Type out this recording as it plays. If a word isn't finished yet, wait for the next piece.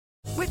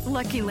With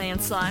Lucky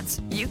Land Slots,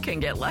 you can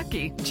get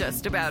lucky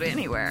just about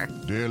anywhere.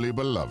 Dearly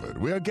beloved,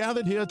 we are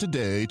gathered here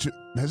today to...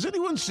 Has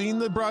anyone seen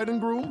the bride and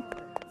groom?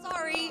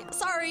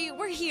 Sorry,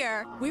 we're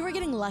here. We were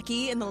getting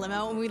lucky in the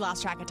limo and we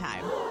lost track of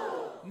time.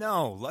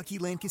 No, Lucky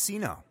Land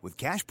Casino, with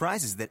cash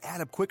prizes that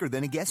add up quicker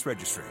than a guest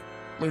registry.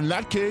 In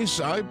that case,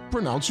 I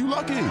pronounce you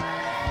lucky.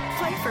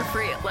 Play for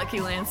free at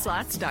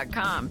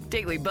LuckyLandSlots.com.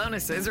 Daily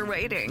bonuses are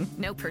waiting.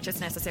 No purchase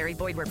necessary.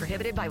 Void where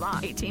prohibited by law.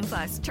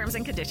 18+. Terms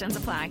and conditions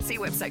apply. See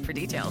website for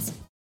details.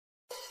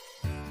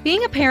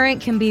 Being a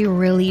parent can be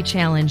really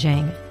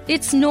challenging.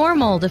 It's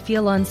normal to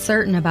feel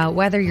uncertain about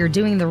whether you're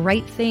doing the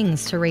right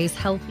things to raise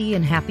healthy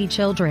and happy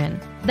children.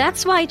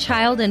 That's why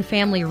Child and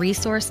Family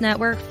Resource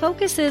Network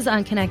focuses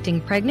on connecting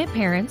pregnant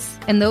parents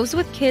and those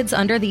with kids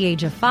under the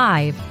age of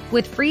 5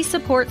 with free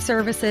support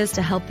services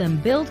to help them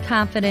build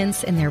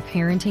confidence in their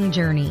parenting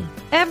journey.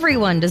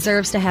 Everyone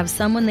deserves to have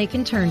someone they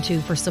can turn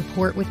to for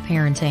support with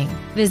parenting.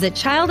 Visit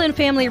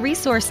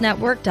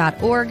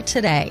childandfamilyresourcenetwork.org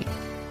today.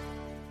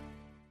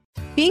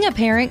 Being a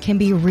parent can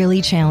be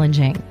really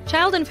challenging.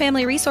 Child and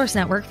Family Resource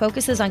Network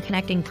focuses on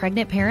connecting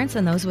pregnant parents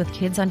and those with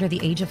kids under the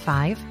age of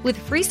 5 with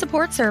free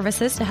support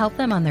services to help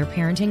them on their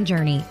parenting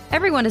journey.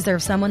 Everyone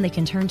deserves someone they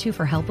can turn to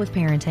for help with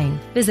parenting.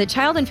 Visit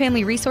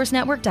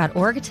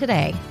childandfamilyresourcenetwork.org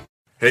today.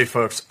 Hey,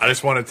 folks, I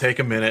just want to take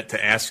a minute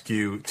to ask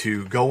you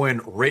to go and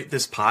rate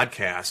this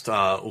podcast.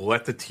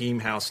 Let the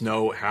Team House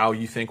know how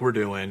you think we're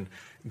doing.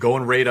 Go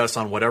and rate us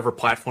on whatever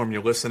platform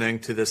you're listening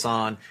to this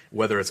on,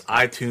 whether it's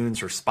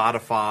iTunes or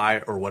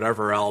Spotify or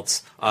whatever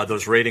else.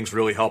 Those ratings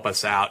really help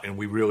us out, and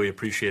we really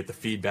appreciate the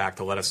feedback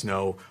to let us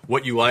know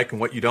what you like and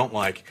what you don't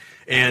like.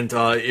 And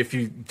if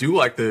you do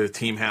like the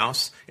Team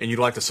House and you'd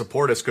like to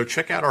support us, go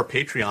check out our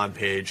Patreon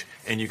page,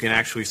 and you can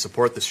actually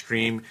support the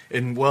stream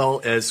as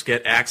well as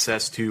get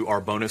access to our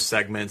bonus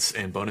segments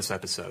and bonus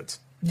episodes.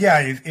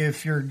 Yeah,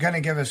 if you're going to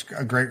give us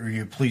a great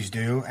review, please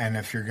do. And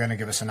if you're going to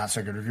give us a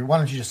not-so-good review, why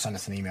don't you just send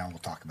us an email and we'll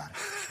talk about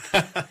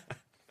it.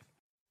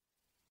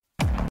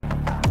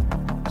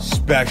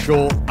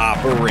 Special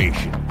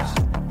Operations.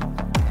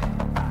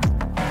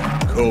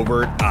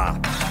 Covert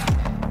Ops.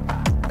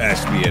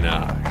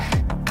 Espionage.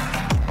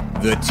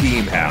 The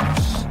Team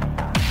House.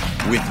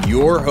 With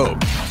your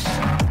hosts,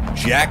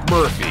 Jack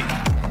Murphy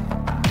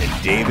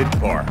and David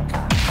Park.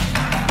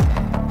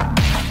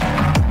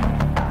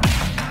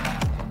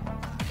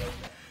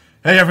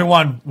 Hey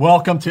everyone,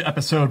 welcome to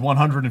episode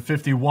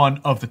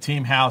 151 of the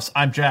Team House.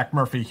 I'm Jack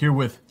Murphy here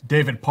with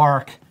David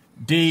Park,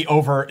 D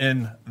over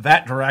in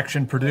that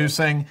direction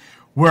producing.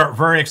 We're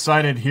very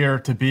excited here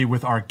to be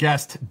with our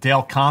guest,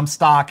 Dale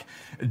Comstock.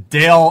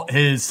 Dale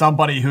is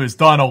somebody who has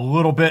done a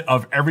little bit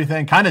of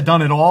everything, kind of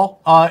done it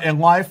all in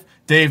life.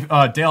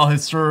 Dale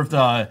has served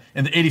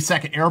in the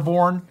 82nd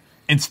Airborne,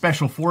 in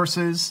Special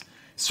Forces,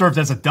 served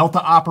as a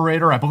Delta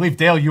operator. I believe,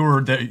 Dale, you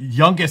were the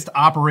youngest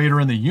operator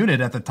in the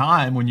unit at the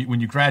time when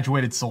you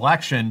graduated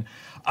selection.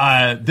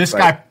 This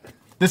guy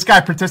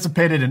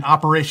participated in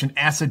Operation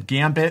Acid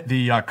Gambit,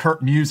 the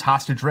Kurt Muse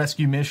hostage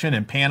rescue mission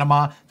in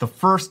Panama. That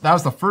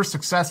was the first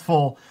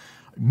successful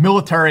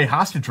military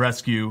hostage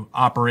rescue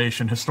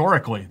operation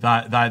historically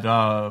that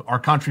our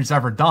country's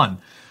ever done.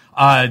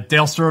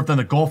 Dale served in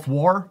the Gulf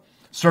War,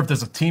 served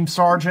as a team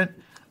sergeant.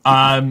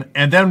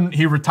 And then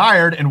he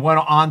retired and went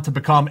on to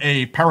become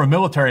a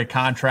paramilitary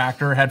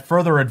contractor, had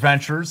further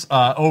adventures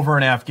over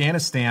in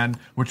Afghanistan,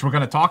 which we're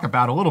going to talk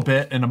about a little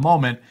bit in a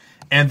moment.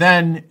 And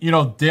then,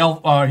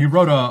 Dale, he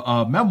wrote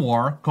a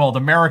memoir called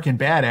American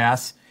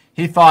Badass.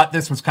 He thought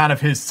this was kind of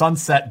his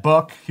sunset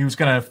book. He was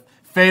going to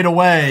fade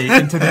away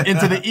into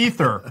the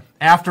ether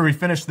after he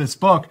finished this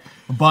book.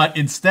 But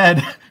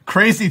instead,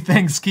 crazy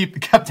things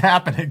kept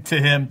happening to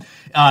him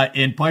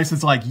in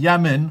places like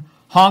Yemen,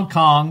 Hong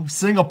Kong,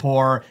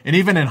 Singapore, and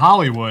even in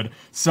Hollywood.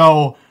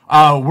 So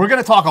we're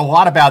going to talk a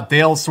lot about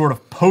Dale's sort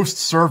of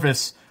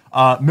post-service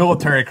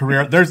military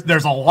career.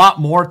 There's a lot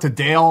more to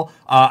Dale.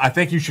 I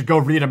think you should go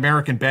read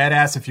American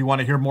Badass if you want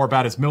to hear more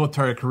about his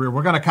military career.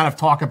 We're going to kind of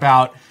talk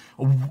about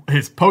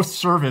his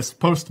post-service,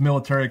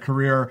 post-military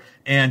career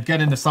and get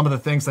into some of the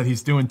things that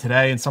he's doing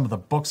today and some of the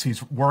books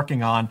he's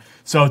working on.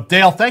 So,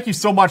 Dale, thank you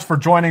so much for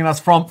joining us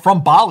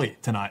from Bali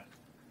tonight.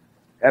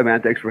 Yeah,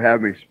 man, thanks for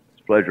having me. It's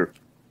a pleasure.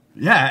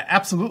 Yeah,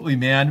 absolutely,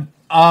 man.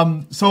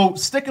 So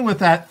sticking with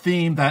that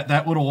theme,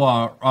 that little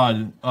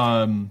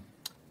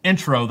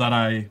intro that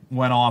I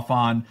went off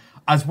on,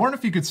 I was wondering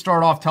if you could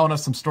start off telling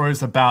us some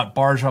stories about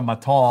Barja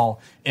Matal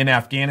in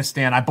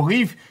Afghanistan. I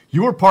believe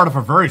you were part of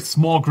a very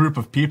small group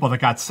of people that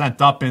got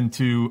sent up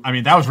into,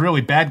 that was really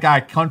bad guy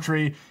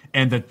country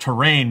and the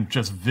terrain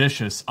just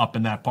vicious up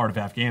in that part of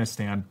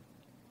Afghanistan.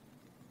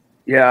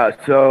 Yeah,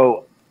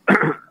 so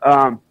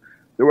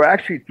there were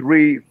actually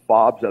 3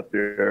 FOBs up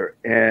there,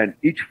 and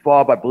each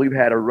FOB, I believe,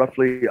 had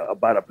roughly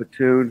about a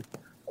platoon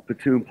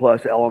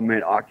plus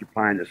element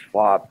occupying this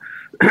FOB.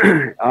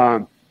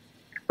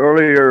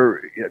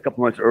 Earlier, a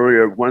couple months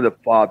earlier, one of the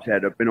FOBs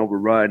had been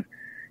overrun,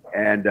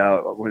 and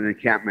one of the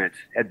encampments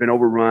had been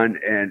overrun,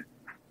 and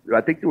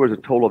I think there was a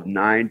total of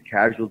 9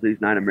 casualties.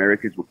 9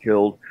 Americans were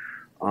killed.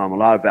 A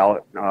lot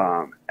of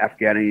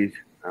Afghanis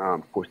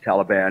of course,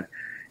 Taliban.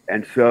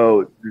 And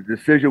so the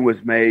decision was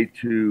made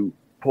to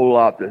pull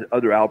out the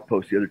other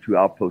outposts, the other two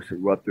outposts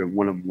that were up there, and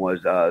one of them was,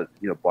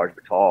 Barj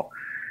Batal.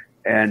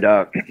 And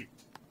the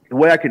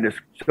way I can just,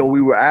 so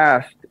we were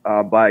asked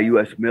by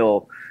U.S.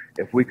 Mill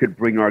if we could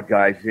bring our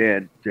guys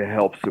in to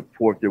help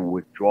support their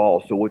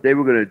withdrawal. So what they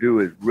were going to do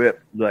is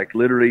rip, like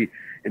literally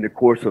in the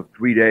course of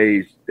 3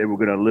 days, they were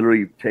going to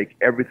literally take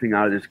everything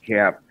out of this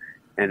camp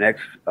and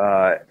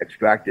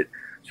extract it.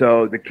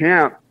 So the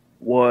camp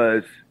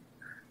was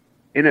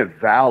in a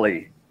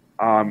valley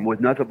with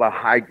nothing but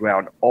high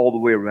ground all the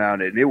way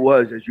around it. And it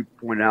was, as you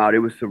point out, it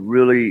was some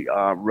really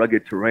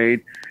rugged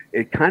terrain.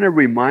 It kind of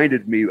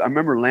reminded me, I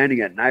remember landing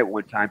at night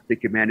one time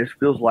thinking, man, this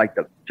feels like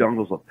the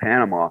jungles of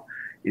Panama,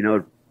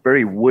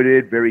 very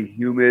wooded, very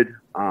humid,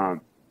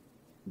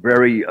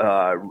 very,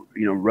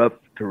 rough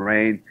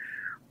terrain.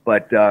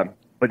 But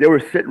they were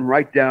sitting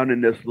right down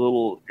in this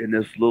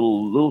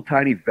little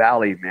tiny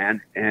valley,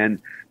 man.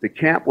 And the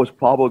camp was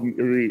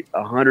probably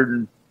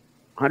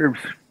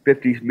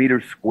 150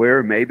 meters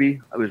square,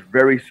 maybe. It was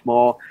very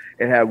small.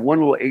 It had one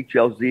little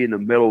HLZ in the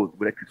middle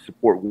that could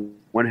support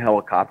one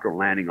helicopter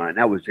landing on it. And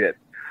that was it.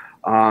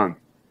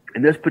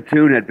 And this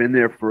platoon had been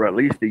there for at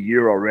least a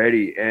year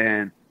already,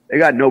 and they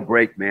got no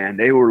break, man.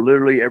 They were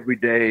literally every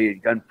day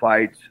in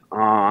gunfights.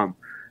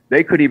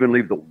 They couldn't even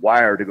leave the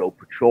wire to go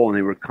patrol, and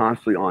they were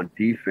constantly on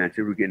defense.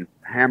 They were getting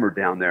hammered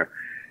down there.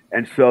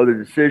 And so the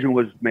decision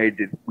was made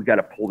that we got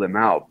to pull them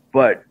out.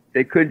 But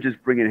they couldn't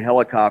just bring in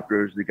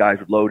helicopters. The guys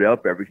would load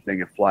up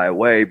everything and fly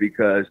away,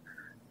 because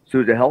as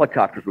soon as the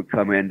helicopters would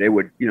come in, they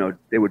would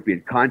be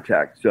in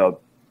contact. So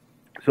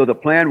the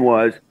plan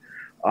was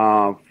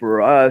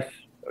for us,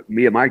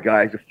 me and my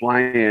guys, to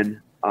fly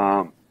in.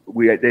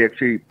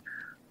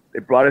 They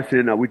brought us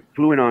in. We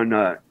flew in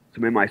on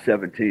some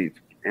Mi-17s,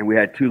 and we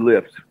had 2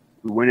 lifts.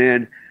 We went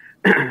in,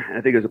 and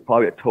I think it was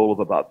probably a total of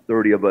about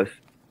 30 of us,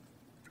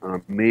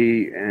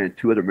 me and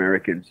 2 other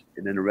Americans,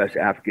 and then the rest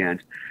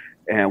Afghans.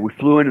 And we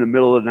flew in the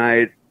middle of the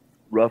night,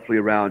 roughly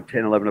around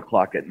 10, 11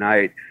 o'clock at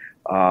night,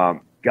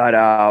 got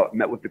out,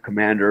 met with the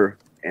commander,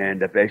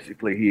 and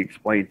basically he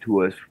explained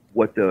to us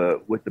what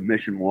the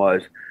mission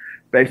was.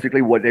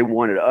 Basically what they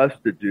wanted us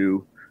to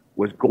do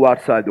was go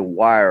outside the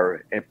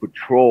wire and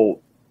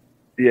patrol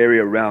the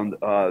area around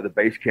the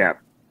base camp,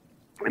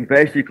 and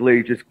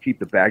basically just keep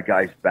the bad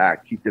guys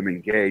back, keep them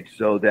engaged,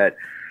 so that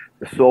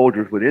the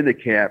soldiers within the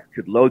camp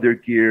could load their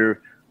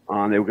gear.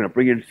 They were going to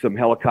bring in some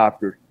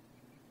helicopters.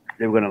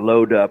 They were going to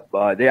load up.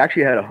 They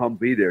actually had a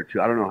Humvee there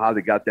too. I don't know how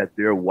they got that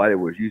there, why they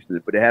were using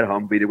it, but they had a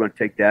Humvee. They were going to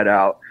take that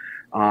out.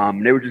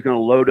 They were just going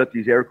to load up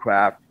these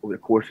aircraft over the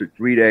course of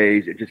 3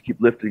 days and just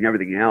keep lifting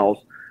everything else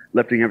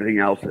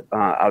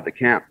out of the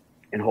camp.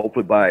 And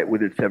hopefully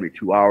within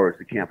 72 hours,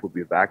 the camp would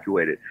be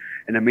evacuated.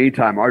 In the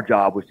meantime, our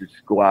job was to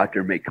just go out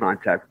there and make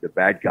contact with the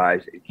bad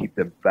guys and keep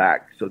them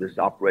back so this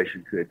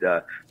operation could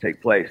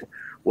take place.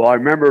 Well, I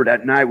remember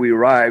that night we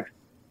arrived,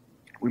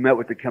 we met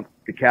with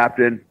the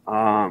captain,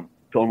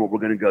 told him what we're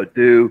going to go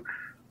do.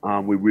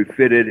 We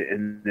refitted,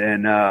 and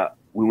then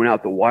we went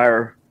out the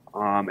wire.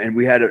 And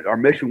we had our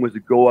mission was to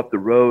go up the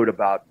road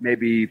about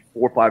maybe 4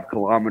 or 5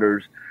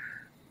 kilometers.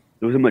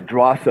 There was a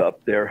madrasa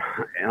up there,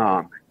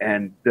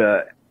 and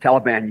the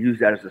Taliban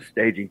used that as a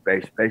staging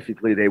base.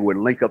 Basically, they would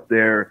link up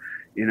there,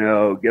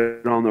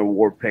 get on their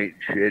war paint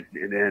and shit,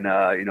 and then,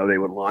 they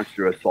would launch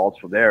their assaults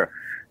from there.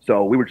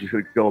 So we were just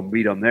going to go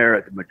meet them there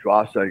at the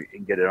madrasa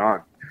and get it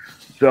on.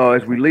 So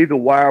as we leave the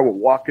wire, we're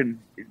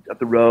walking up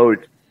the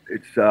road.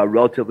 It's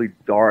relatively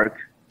dark,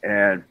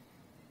 and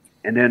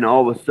then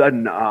all of a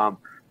sudden,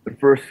 the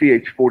first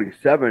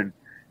CH-47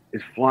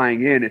 is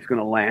flying in. It's going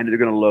to land. They're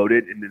going to load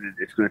it, and then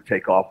it's going to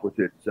take off with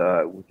its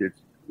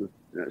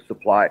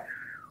supply.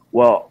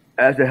 Well,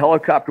 as the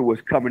helicopter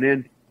was coming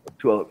in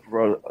for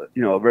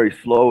a very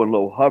slow and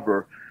low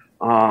hover,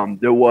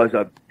 there was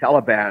a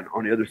Taliban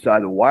on the other side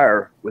of the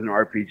wire with an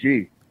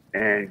RPG.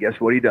 And guess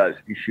what he does?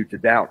 He shoots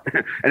it down,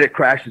 and it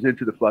crashes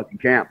into the fucking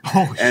camp.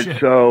 Oh, and shit.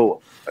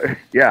 So,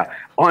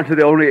 onto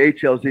the only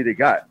HLZ they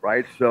got,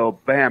 right? So,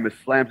 bam, it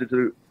slams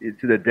into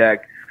the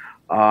deck.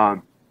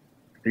 The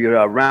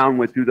round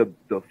went through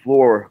the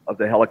floor of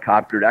the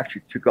helicopter. It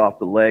actually took off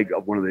the leg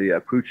of one of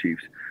the crew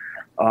chiefs.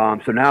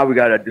 So now we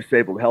got a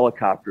disabled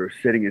helicopter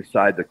sitting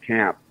inside the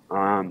camp.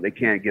 They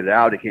can't get it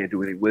out. They can't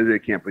do anything with it. They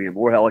can't bring in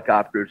more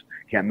helicopters.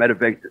 Can't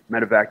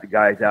medevac the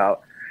guys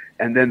out.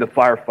 And then the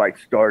firefight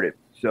started.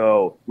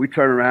 So we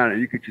turn around and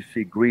you could just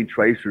see green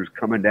tracers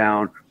coming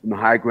down from the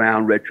high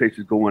ground, red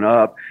tracers going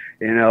up,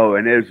 and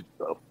there's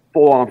a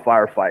full-on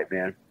firefight,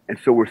 man. And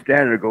so we're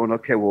standing there going,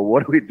 okay, well,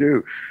 what do we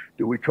do?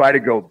 Do we try to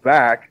go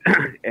back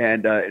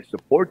and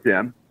support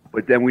them?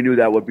 But then we knew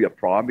that would be a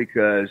problem,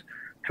 because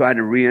trying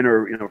to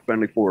re-enter,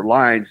 friendly forward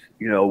lines,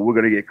 we're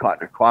going to get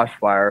caught in a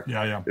crossfire.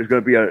 Yeah. There's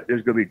going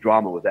to be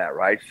drama with that,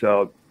 right?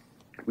 So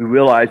we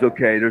realized,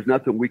 okay, there's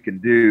nothing we can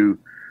do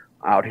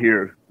out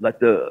here. Let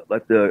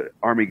the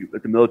army,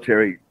 let the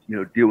military,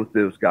 deal with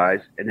those guys,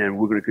 and then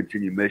we're going to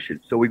continue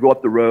mission. So we go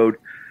up the road,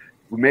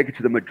 we make it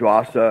to the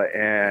madrasa,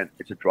 and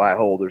it's a dry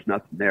hole. There's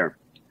nothing there.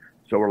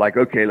 So we're like,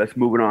 okay, let's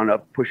move it on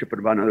up, push up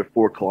about another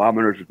 4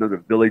 kilometers. There's another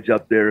village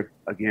up there.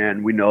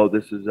 Again, we know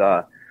this is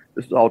all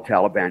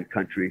Taliban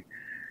country.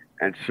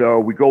 And so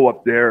we go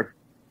up there.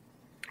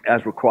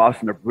 As we're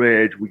crossing the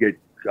bridge, we get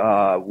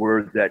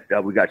word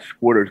that we got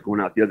squatters going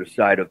out the other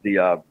side of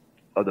the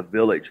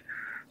village.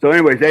 So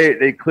anyways,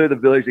 they clear the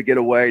village, they get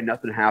away,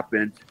 nothing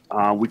happens.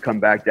 We come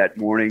back that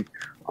morning,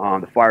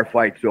 the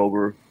firefight's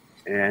over,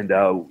 and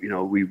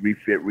we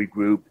refit,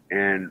 regroup,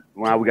 and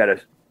now we got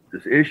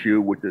this issue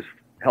with this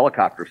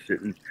helicopter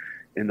sitting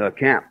in the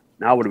camp.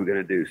 Now what are we going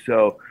to do?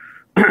 So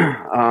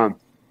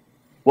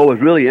what was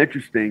really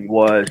interesting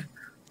was,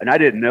 and I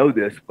didn't know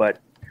this, but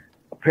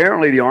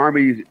apparently the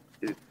Army,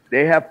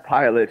 they have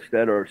pilots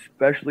that are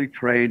specially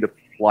trained to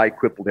fly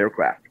crippled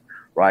aircraft,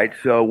 right?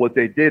 So what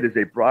they did is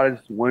they brought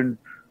this one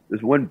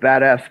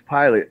badass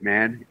pilot,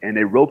 man, and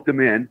they roped him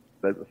in,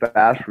 the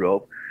fast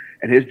rope,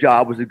 and his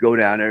job was to go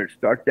down there and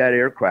start that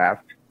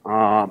aircraft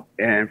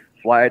and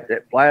fly it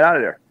out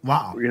of there.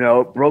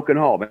 Wow. Broken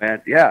hull,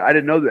 man. Yeah, I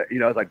didn't know that.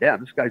 I was like, damn,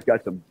 this guy's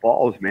got some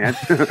balls, man.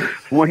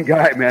 One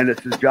guy, man,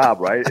 that's his job,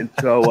 right? And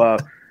so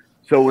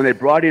when they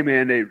brought him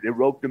in, they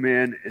roped him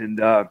in, and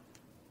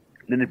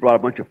then they brought a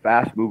bunch of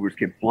fast movers,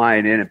 came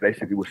flying in, and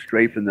basically was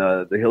strafing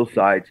the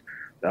hillsides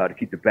to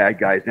keep the bad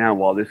guys down,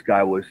 while this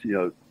guy was,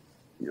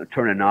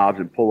 turning knobs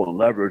and pulling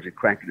levers and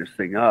cranking this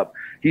thing up.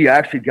 He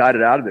actually got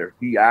it out of there.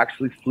 He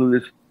actually flew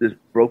this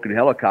broken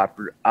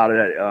helicopter out of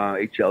that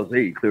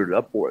HLZ. He cleared it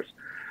up for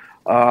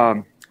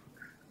us.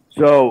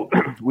 So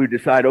we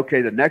decided,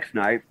 okay, the next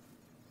night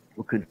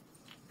we'll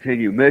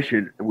continue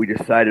mission, and we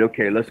decided,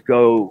 okay, let's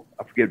go.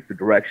 I forget the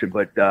direction,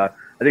 but I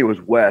think it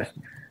was west.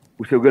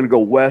 So we're going to go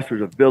west.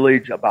 There's a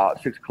village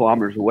about 6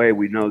 kilometers away.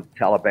 We know the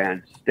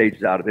Taliban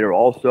stages out of there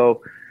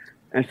also.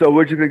 And so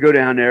we're just going to go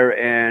down there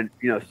and,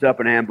 set up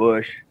an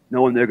ambush,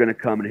 knowing they're going to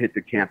come and hit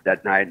the camp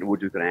that night, and we're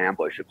just going to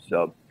ambush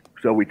them.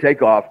 So we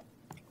take off,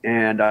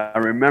 and I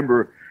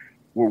remember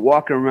we're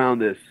walking around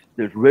this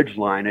ridge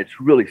line.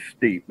 It's really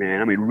steep,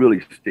 man. I mean,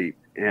 really steep.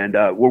 And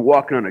we're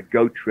walking on a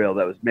goat trail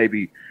that was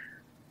maybe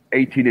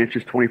 18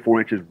 inches, 24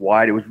 inches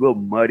wide. It was real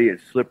muddy and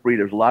slippery.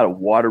 There's a lot of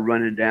water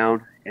running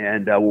down,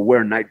 and we're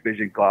wearing night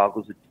vision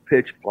goggles. It's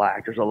pitch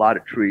black. There's a lot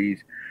of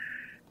trees.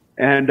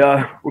 And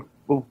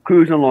we're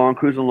cruising along,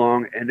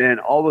 and then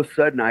all of a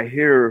sudden I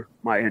hear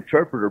my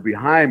interpreter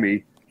behind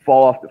me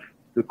fall off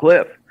the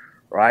cliff,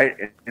 right?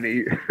 And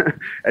he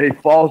and he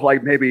falls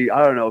like maybe,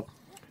 I don't know,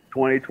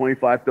 20,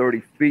 25,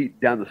 30 feet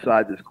down the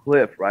side of this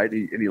cliff, right?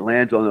 And he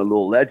lands on a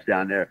little ledge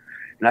down there.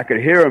 And I could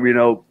hear him,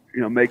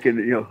 making,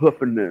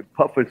 hoofing and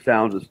puffing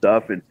sounds and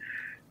stuff. And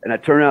I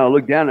turn around and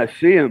look down, and I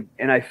see him,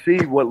 and I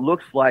see what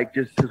looks like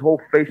just his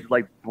whole face is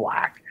like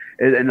black.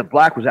 And the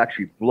black was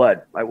actually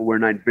blood. I wear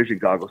night vision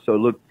goggles, so it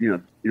looked,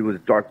 it was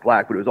dark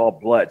black, but it was all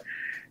blood.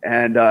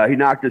 And he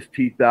knocked his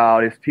teeth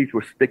out. His teeth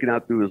were sticking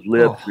out through his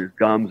lips, his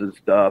gums and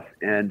stuff.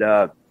 And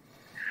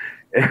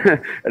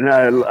and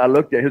I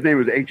looked at, his name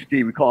was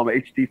HD. We call him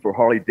HD for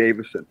Harley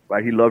Davidson,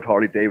 right? He loved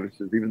Harley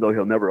Davidsons, even though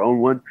he'll never own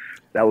one.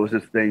 That was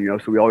his thing,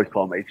 so we always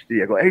call him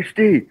HD. I go,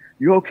 HD,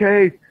 you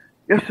okay?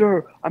 Yes,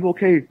 sir. I'm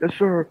okay. Yes,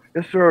 sir.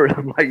 Yes, sir.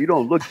 I'm like, you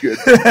don't look good.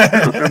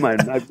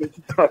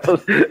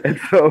 And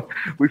so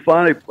we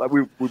finally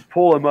we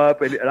pull him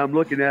up, and I'm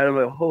looking at him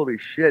like, holy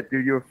shit,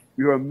 dude,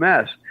 you're a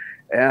mess.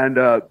 And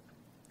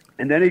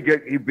then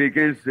he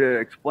begins to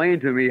explain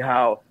to me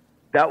how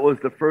that was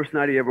the first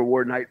night he ever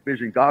wore night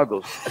vision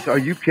goggles. I said, are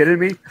you kidding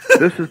me?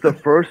 This is the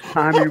first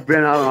time you've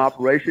been out on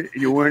operation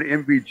and you're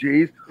wearing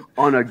MVGs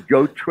on a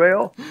goat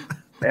trail?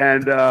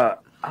 And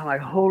I'm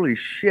like, holy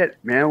shit,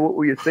 man, what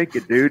were you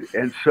thinking, dude?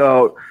 And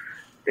so,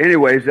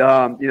 anyways,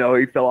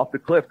 he fell off the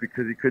cliff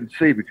because he couldn't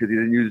see, because he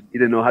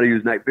didn't know how to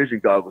use night vision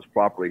goggles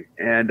properly.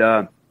 And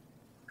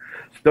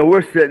so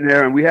we're sitting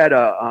there, and we had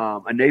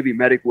a Navy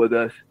medic with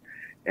us,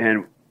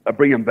 and I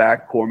bring him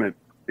back, Corman,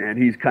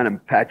 and he's kind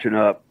of patching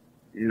up,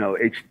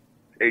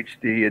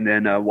 HD. And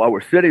then while we're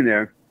sitting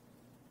there,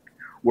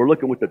 we're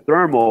looking with the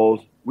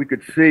thermals. We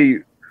could see.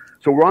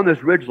 So we're on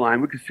this ridge line.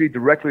 We could see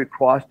directly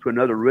across to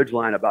another ridge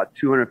line about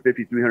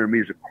 250, 300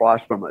 meters across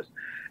from us.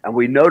 And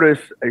we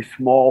noticed a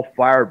small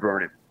fire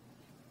burning.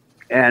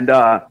 And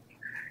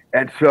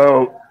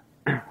so,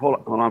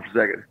 hold on for a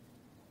second.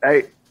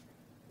 Hey.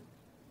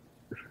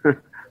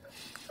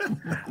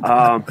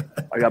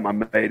 I got my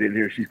maid in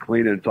here. She's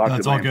cleaning and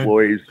talking to my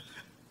employees.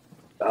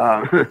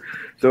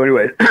 So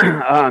anyway,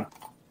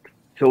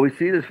 so we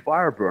see this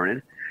fire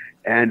burning.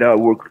 And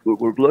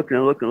we're looking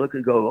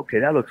and go, okay,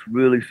 that looks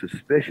really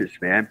suspicious,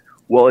 man.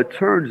 Well, it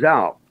turns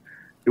out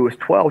it was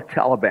 12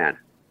 Taliban.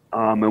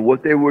 And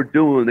what they were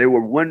doing, they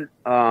were one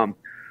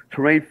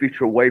terrain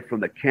feature away from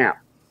the camp.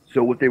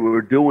 So what they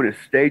were doing is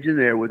staging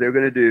there. What they're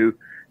going to do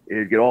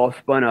is get all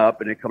spun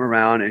up and then come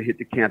around and hit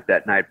the camp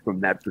that night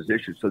from that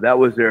position. So that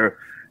was their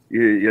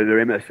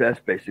MSS,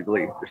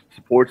 basically, their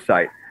support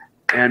site.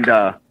 And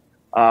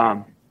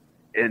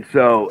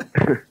so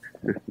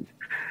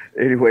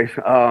anyways,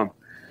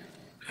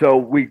 so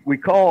we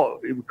call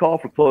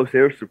for close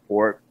air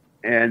support,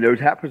 and there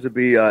happens to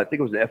be I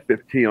think it was an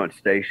F-15 on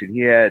station.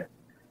 He had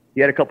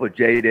a couple of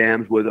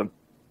JDAMs with him,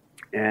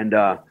 and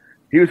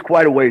he was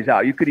quite a ways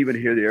out. You could even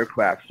hear the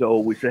aircraft. So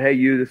we said, "Hey,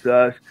 you, this is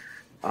us.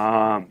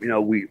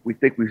 We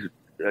think we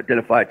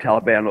identified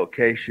Taliban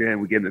location."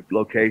 We gave him the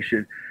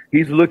location.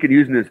 He's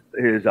using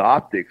his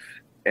optics,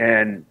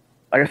 and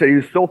like I said, he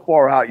was so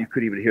far out you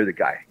couldn't even hear the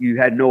guy. You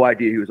had no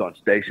idea he was on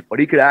station, but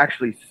he could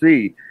actually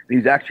see. And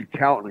he's actually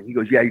counting. He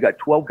goes, "Yeah, you got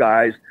 12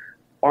 guys,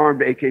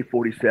 armed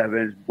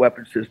AK-47s,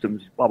 weapon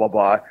systems, blah blah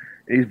blah."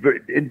 And he's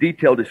very in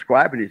detail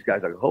describing these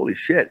guys. Like, holy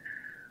shit!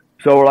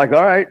 So we're like,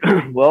 all right,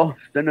 well,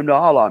 send them to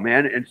Allah,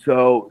 man. And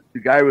so the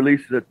guy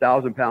releases a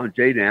 1,000-pound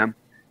JDAM,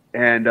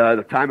 and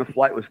the time of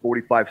flight was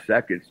 45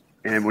 seconds.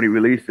 And when he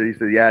released it, he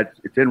said, "Yeah,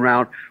 it's in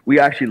round." We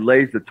actually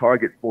lazed the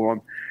target for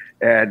him,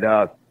 and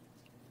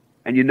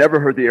you never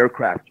heard the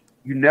aircraft.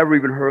 You never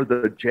even heard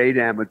the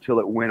JDAM until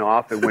it went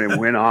off. And when it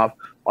went off,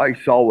 all you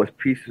saw was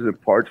pieces and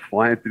parts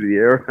flying through the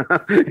air,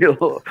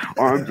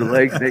 arms and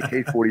legs, and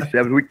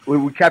AK-47.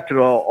 We captured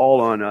it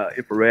all on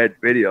infrared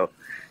video,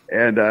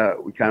 and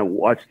we kind of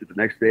watched it the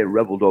next day and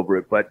reveled over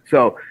it. But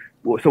so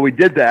we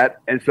did that,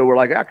 and so we're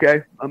like,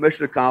 okay,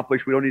 mission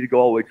accomplished. We don't need to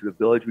go all the way to the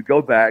village. We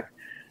go back,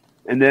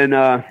 and then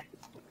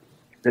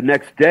the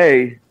next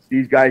day,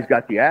 these guys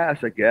got the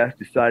ass, I guess,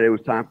 decided it was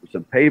time for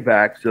some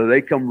payback. So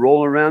they come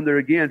rolling around there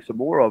again, some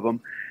more of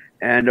them.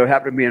 And there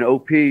happened to be an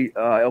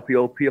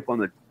LPOP up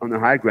on the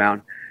high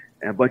ground,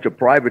 and a bunch of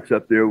privates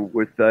up there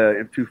with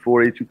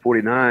M240,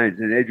 249s,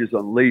 and they just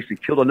unleashed and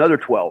killed another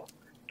 12.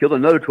 Killed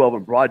another 12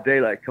 in broad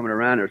daylight coming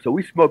around there. So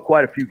we smoked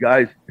quite a few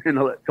guys in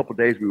a couple of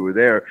days we were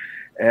there.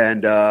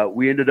 And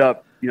we ended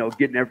up,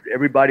 getting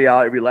everybody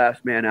out, every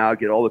last man out,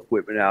 get all the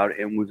equipment out,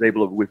 and was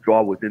able to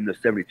withdraw within the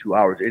 72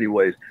 hours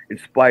anyways, in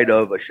spite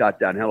of a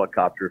shot-down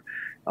helicopter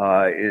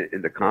in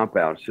the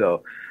compound.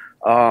 So,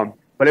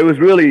 but it was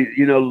really,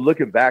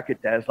 looking back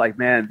at that, it's like,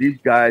 man, these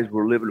guys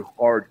were living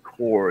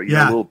hardcore.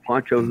 Little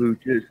Pancho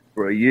Hooches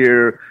for a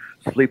year,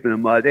 sleeping in the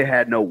mud. They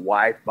had no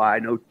Wi-Fi,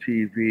 no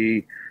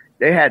TV.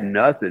 They had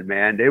nothing,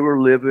 man. They were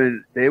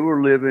living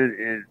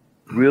in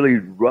really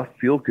rough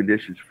field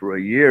conditions for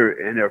a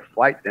year, and they're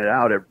fighting it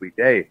out every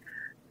day.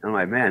 And I'm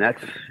like, man,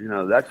 that's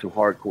some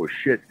hardcore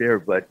shit there.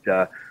 But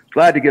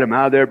glad to get them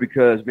out of there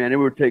because, man, they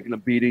were taking a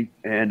beating,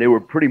 and they were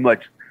pretty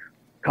much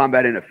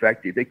combat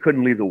ineffective. They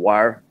couldn't leave the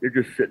wire. They're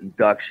just sitting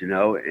ducks,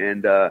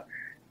 and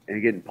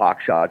getting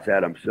pock shots at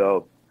them.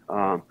 So,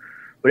 but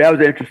that was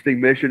an interesting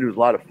mission. It was a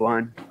lot of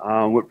fun.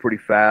 Went pretty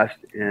fast,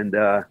 and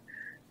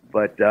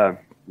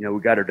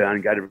we got her done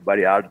and got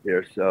everybody out of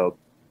there. So,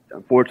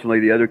 unfortunately,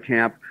 the other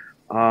camp.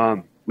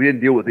 We didn't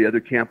deal with the other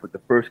camp, but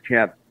the first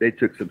camp, they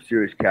took some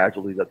serious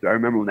casualties up there. I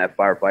remember when that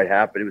firefight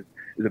happened, it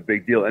was a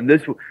big deal. And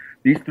these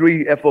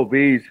three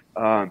FOBs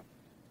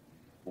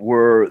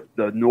were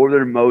the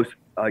northernmost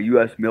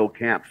U.S. mil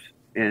camps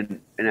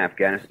in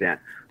Afghanistan.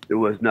 There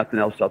was nothing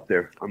else up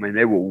there. I mean,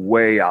 they were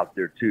way out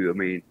there too. I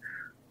mean,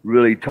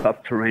 really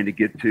tough terrain to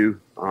get to.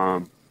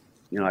 Like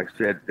I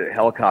said, the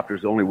helicopter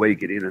is the only way you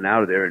get in and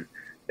out of there. And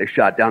they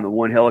shot down the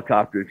one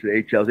helicopter into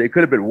the HLZ. It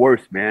could have been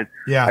worse, man.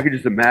 Yeah. I could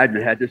just imagine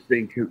had this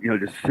thing,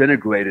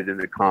 disintegrated in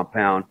the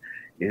compound,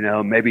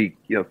 maybe,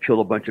 killed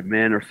a bunch of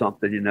men or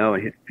something,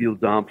 and hit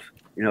field dumps.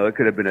 It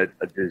could have been a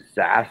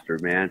disaster,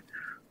 man.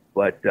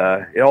 But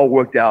it all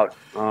worked out.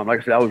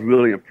 Like I said, I was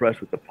really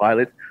impressed with the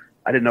pilot.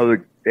 I didn't know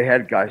they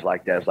had guys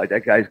like that. It's like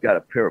that guy's got a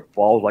pair of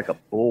balls like a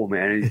bull,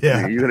 man.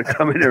 You're going to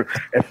come in there,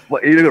 and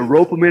you're going to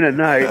rope him in at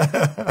night,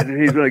 and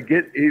then he's going to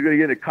get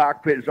in the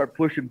cockpit and start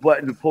pushing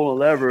buttons and pulling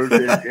levers,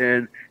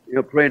 and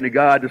praying to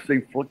God this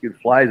thing fucking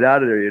flies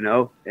out of there,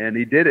 And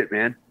he did it,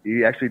 man.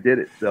 He actually did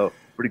it. So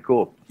pretty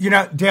cool.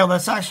 Dale,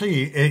 that's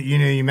actually,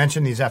 you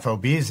mentioned these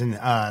FOBs, and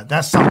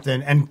that's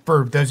something. And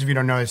for those of you who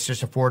don't know, it's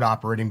just a forward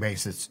operating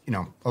base. It's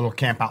a little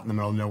camp out in the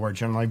middle of nowhere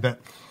generally,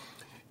 but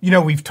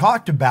we've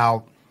talked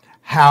about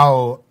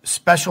how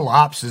special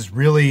ops is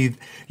really,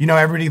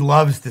 everybody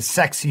loves the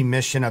sexy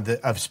mission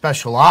of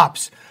special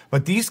ops,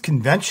 but these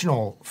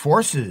conventional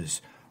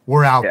forces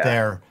were out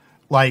there,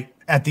 like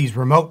at these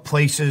remote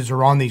places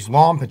or on these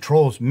long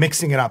patrols,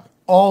 mixing it up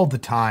all the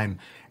time,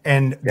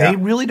 and they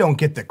really don't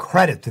get the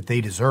credit that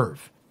they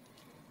deserve.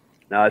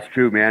 No, it's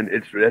true, man.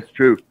 That's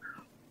true.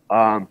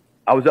 I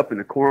was up in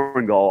the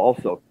Korengal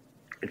also,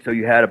 and so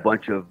you had a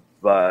bunch of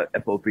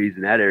FOBs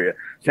in that area.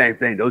 Same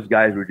thing. Those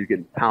guys were just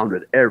getting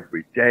pounded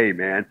every day,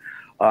 man.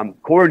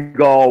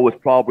 Korengal was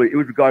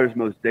regarded as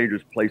the most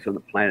dangerous place on the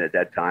planet at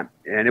that time.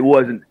 And it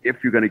wasn't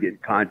if you're going to get in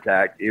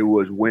contact, it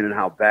was when and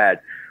how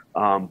bad.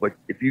 But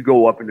if you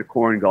go up into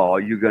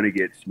Korengal, you're going to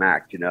get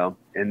smacked,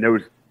 And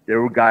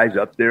there were guys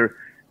up there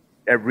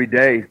every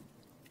day,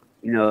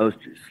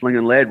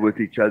 slinging lead with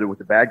each other with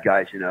the bad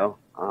guys, you're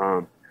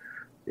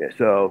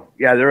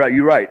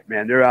right,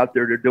 man. They're out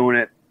there, they're doing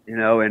it.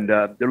 And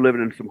they're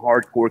living in some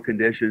hardcore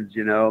conditions,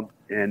 and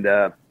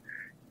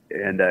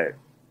it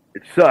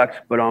sucks.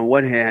 But on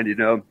one hand,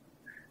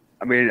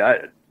 I mean,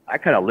 I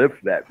kind of live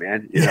for that,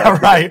 man.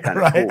 Right. Cool,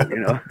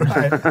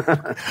 Right.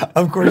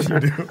 Of course you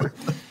do.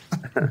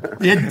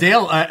 Yeah,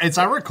 Dale, as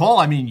I recall,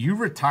 I mean, you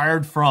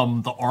retired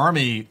from the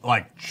Army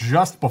like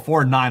just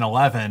before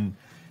 9/11.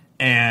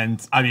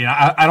 And I mean,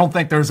 I don't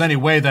think there's any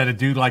way that a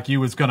dude like you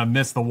was going to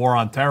miss the war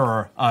on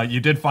terror. You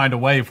did find a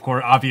way, of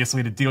course,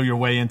 obviously, to deal your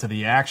way into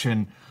the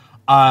action.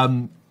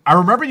 I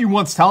remember you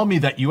once telling me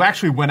that you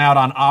actually went out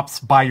on ops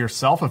by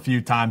yourself a few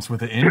times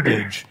with an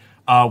Indige,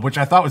 which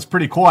I thought was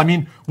pretty cool. I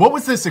mean, what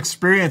was this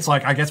experience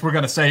like? I guess we're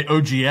going to say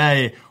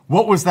OGA.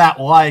 What was that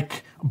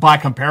like by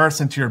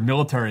comparison to your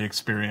military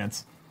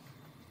experience?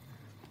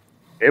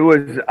 I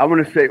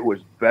want to say it was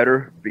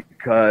better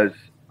because,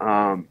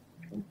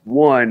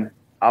 one,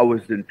 I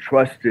was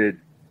entrusted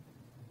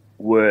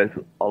with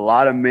a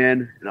lot of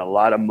men and a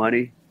lot of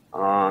money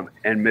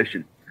and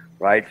mission,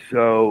 right?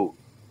 So,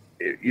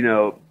 I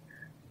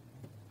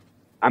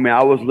mean,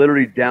 I was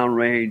literally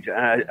downrange.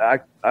 I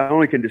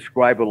only can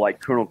describe it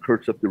like Colonel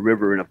Kurtz up the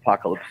river in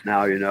Apocalypse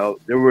Now.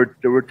 There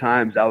were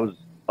times I was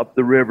up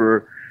the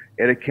river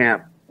at a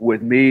camp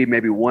with me,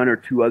 maybe one or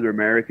two other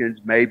Americans,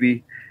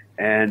 maybe,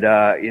 and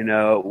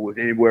with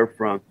anywhere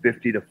from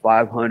 50 to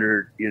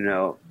 500,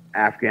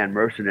 Afghan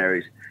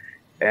mercenaries,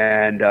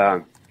 and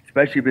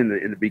especially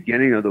in the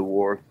beginning of the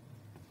war.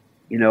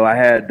 I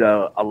had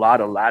a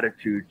lot of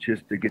latitude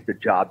just to get the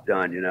job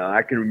done.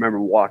 I can remember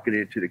walking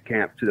into the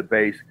camp, to the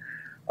base,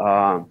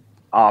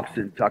 ops,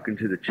 and talking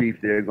to the chief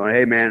there, going,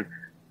 "Hey, man,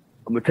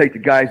 I'm going to take the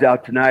guys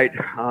out tonight.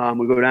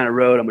 We'll go down the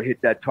road. I'm going to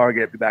hit that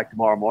target. I'll be back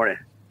tomorrow morning."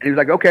 And he was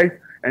like, "Okay."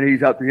 And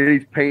he's out there,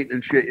 he's painting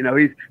and shit.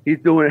 He's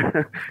doing,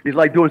 he's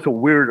like doing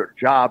some weird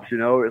jobs,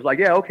 It's like,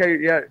 "Yeah, okay,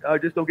 yeah,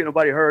 just don't get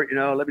nobody hurt,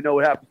 Let me know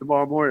what happens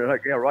tomorrow morning."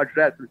 Like, "Yeah, roger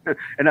that."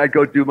 And I'd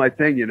go do my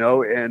thing,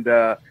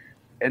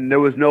 and there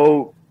was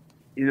no,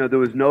 there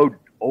was no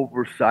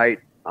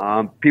oversight.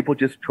 People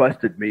just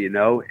trusted me,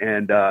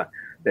 and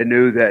they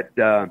knew that,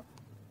 I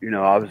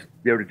was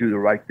there to do the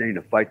right thing,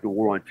 to fight the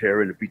war on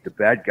terror and to beat the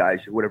bad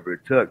guys, or whatever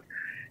it took.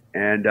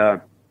 And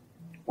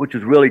which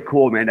was really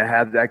cool, man, to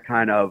have that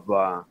kind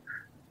of,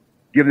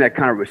 given that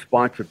kind of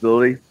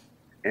responsibility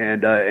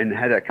and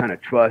had that kind of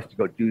trust to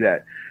go do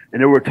that. And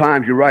there were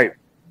times, you're right,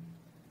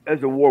 as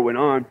the war went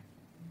on,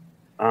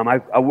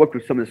 I worked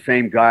with some of the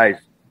same guys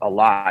a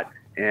lot.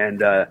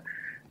 And,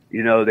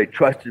 they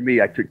trusted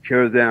me. I took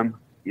care of them.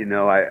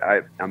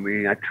 I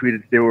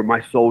treated, they were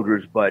my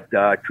soldiers, but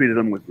I treated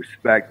them with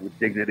respect, with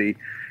dignity.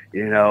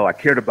 I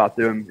cared about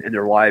them and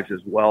their lives as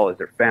well as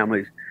their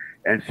families.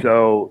 And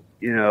so,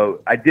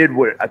 I did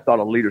what I thought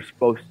a leader's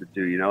supposed to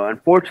do.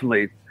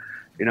 Unfortunately,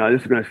 I'm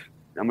going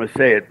to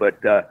say it,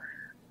 but a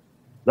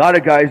lot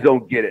of guys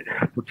don't get it,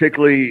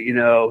 particularly, in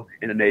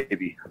the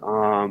Navy.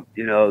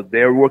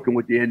 They're working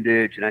with the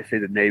Indige, and I say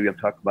the Navy, I'm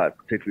talking about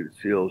particularly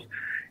the SEALs.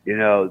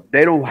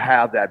 They don't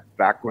have that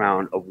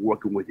background of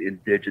working with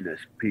indigenous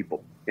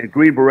people. And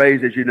Green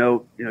Berets, as you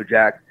know,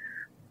 Jack,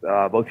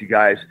 both you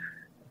guys,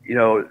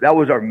 that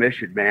was our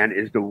mission, man,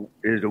 is to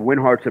win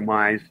hearts and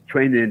minds,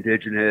 train the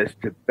indigenous,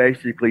 to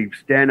basically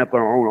stand up in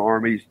our own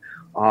armies,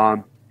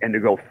 and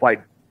to go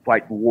fight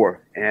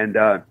war. And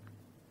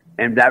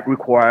that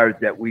required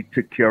that we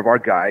took care of our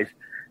guys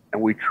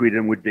and we treated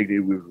them with dignity,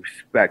 with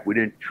respect. We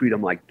didn't treat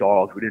them like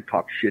dogs. We didn't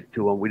talk shit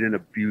to them. We didn't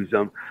abuse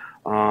them.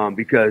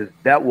 Because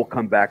that will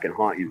come back and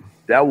haunt you.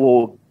 That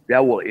will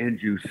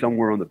end you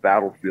somewhere on the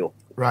battlefield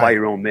by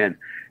your own men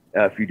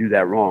if you do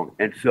that wrong.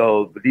 And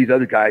so, but these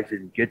other guys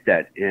didn't get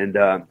that, and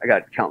I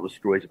got countless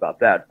stories about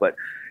that. But,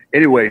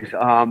 anyways,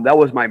 that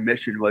was my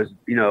mission: was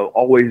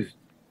always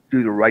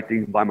do the right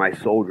thing by my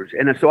soldiers.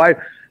 And so I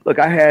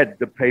had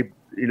the pay,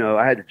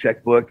 I had the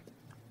checkbook,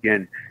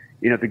 and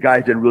if the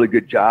guys did a really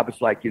good job,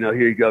 it's like here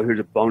you go, here's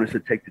a bonus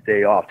to take the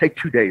day off, take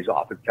 2 days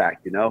off, in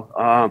fact,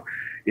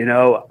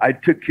 I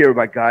took care of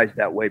my guys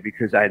that way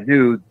because I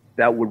knew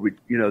that would,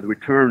 the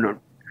return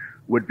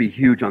would be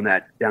huge on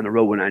that down the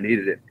road when I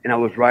needed it. And I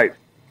was right.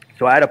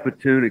 So I had a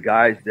platoon of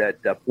guys that,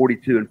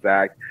 42 in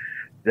fact,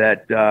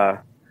 that,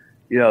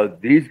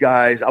 these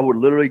guys, I would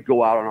literally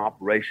go out on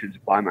operations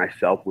by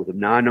myself with them.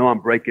 Now I know I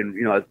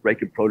was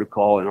breaking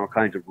protocol and all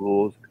kinds of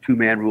rules, the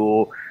 2-man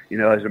rule,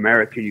 as an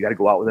American, you got to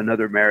go out with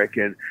another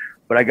American.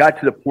 But I got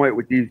to the point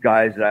with these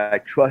guys that I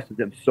trusted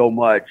them so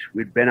much.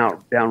 We'd been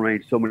out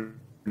downrange so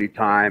many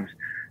times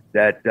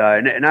that,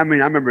 and I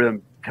mean, I remember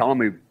them telling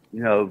me,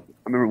 I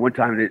remember one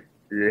time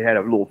they had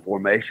a little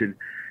formation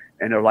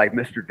and they're like,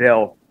 "Mr.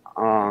 Dale,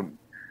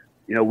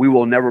 we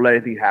will never let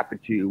anything happen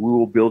to you. We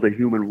will build a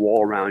human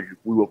wall around you.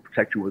 We will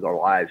protect you with our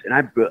lives." And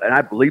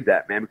I believe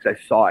that, man, because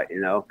I saw it,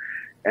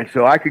 and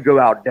so I could go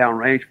out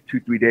downrange for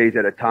 2-3 days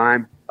at a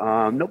time.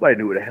 Nobody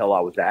knew where the hell I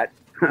was at.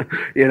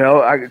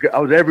 I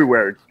was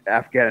everywhere in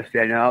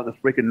Afghanistan, out in the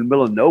freaking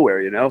middle of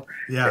nowhere,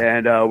 Yeah.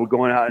 And we're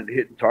going out and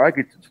hitting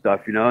targets and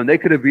stuff, and they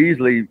could have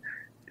easily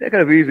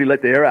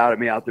let the air out of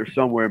me out there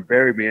somewhere and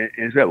buried me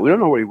and said, "We don't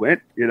know where he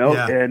went,"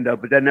 Yeah. And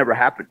but that never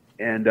happened.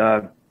 And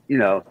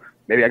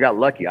maybe I got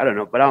lucky, I don't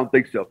know, but I don't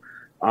think so.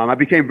 I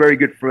became very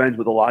good friends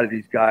with a lot of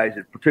these guys,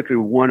 and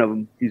particularly one of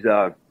them.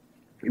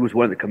 He was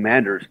one of the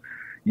commanders,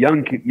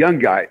 young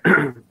guy,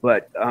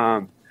 but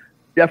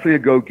definitely a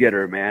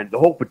go-getter, man. The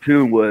whole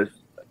platoon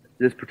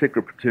this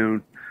particular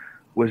platoon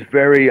was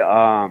very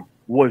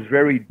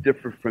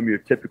different from your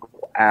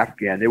typical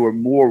Afghan. They were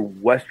more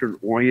Western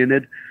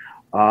oriented.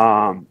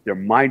 their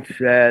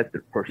mindset,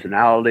 their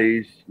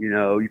personalities.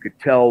 You could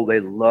tell they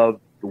love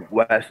the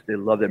West, they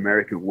love the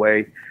American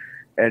way,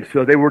 and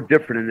so they were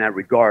different in that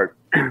regard.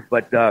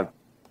 But the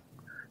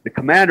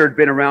commander had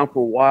been around for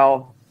a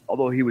while,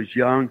 although he was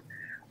young.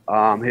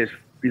 His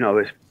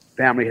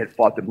family had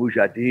fought the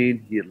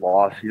Mujahideen. He had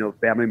lost,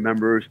 family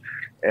members.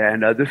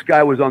 And this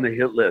guy was on the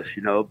hit list.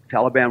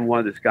 Taliban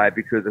wanted this guy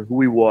because of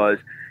who he was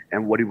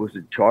and what he was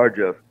in charge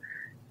of.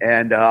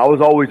 And I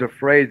was always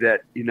afraid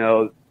that,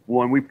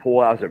 when we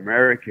pull out as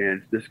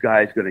Americans, this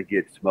guy's going to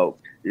get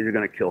smoked. They're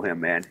going to kill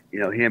him, man,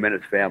 him and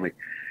his family.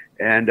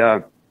 And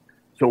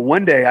so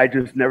one day I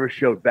just never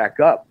showed back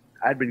up.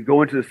 I'd been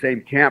going to the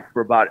same camp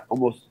for about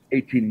almost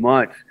 18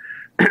 months.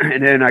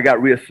 And then I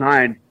got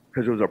reassigned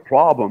because there was a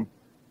problem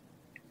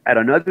at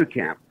another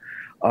camp.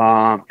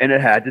 And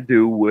it had to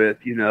do with,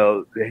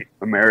 the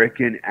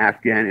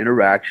American-Afghan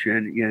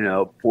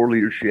interaction, poor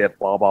leadership,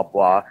 blah, blah,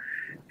 blah.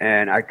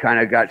 And I kind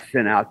of got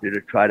sent out there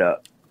to try to,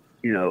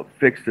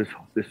 fix this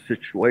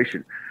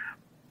situation.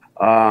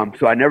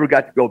 So I never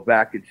got to go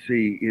back and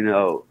see,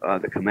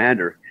 the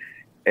commander,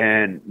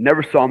 and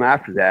never saw him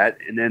after that.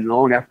 And then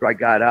long after I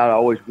got out, I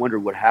always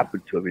wondered what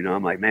happened to him.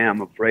 I'm like, man, I'm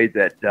afraid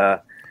that,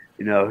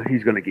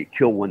 he's going to get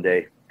killed one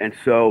day. And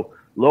so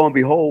lo and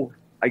behold,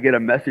 I get a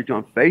message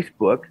on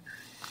Facebook.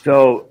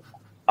 So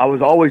I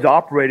was always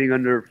operating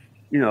under,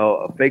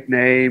 a fake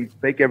name,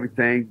 fake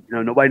everything.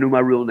 Nobody knew my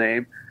real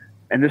name.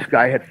 And this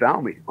guy had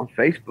found me on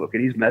Facebook,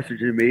 and he's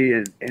messaging me,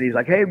 and he's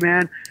like, hey,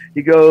 man,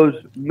 he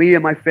goes, me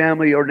and my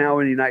family are now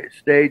in the United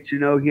States.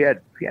 He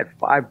had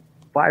five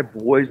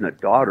boys and a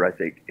daughter, I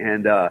think,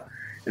 and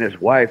his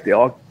wife. They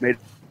all made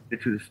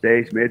it to the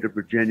States, made it to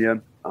Virginia,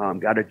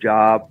 got a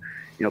job.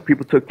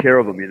 People took care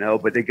of him,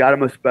 but they got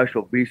him a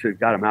special visa,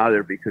 got him out of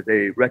there because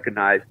they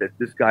recognized that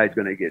this guy's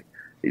going to get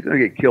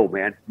killed,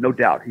 man. No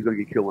doubt. He's going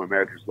to get killed when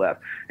America's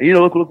left. And,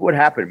 look what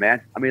happened, man.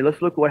 I mean, let's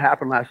look at what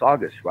happened last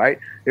August, right?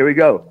 Here we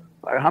go.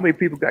 How many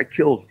people got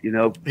killed, and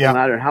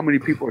how many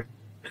people are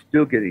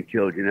still getting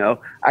killed,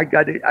 I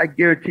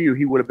guarantee you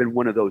he would have been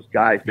one of those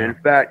guys, man. In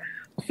fact,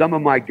 some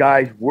of my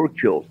guys were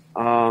killed.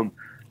 Some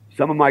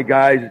of my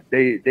guys,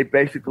 they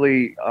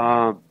basically,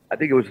 I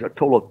think it was a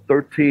total of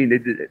 13.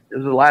 It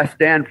was the last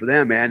stand for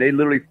them, man. They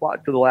literally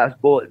fought to the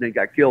last bullet and they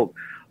got killed,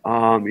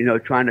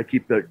 trying to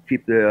keep the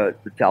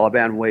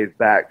Taliban wave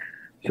back.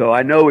 So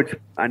I know it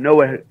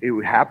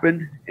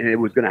happened, and it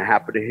was going to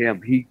happen to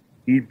him. He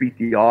beat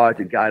the odds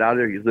and got out of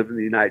there. He lived in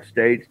the United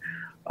States.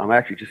 I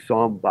actually just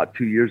saw him about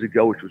 2 years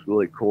ago, which was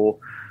really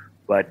cool.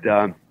 But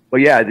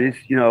yeah, this,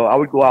 I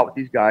would go out with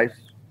these guys,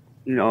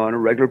 on a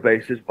regular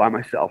basis by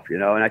myself,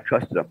 and I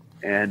trusted them.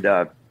 And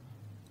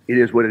it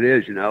is what it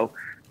is, We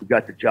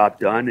got the job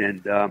done,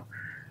 and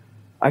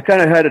I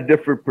kind of had a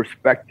different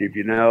perspective,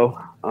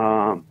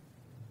 I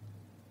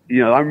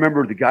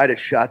remember the guy that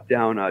shot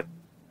down a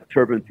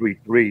Turbine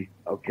 3-3,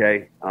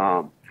 okay?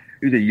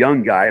 He was a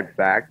young guy, in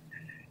fact.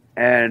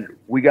 And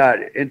we got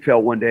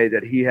intel one day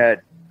that he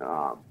had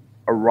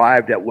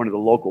arrived at one of the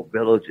local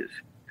villages,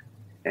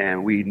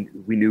 and we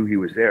knew he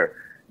was there.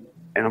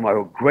 And I'm like,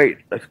 oh, great,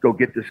 let's go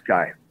get this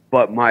guy.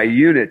 But my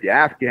unit, the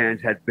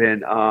Afghans, had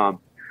been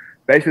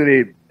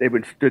basically they've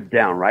been stood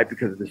down, right,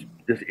 because of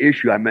this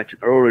issue I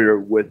mentioned earlier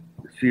with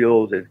the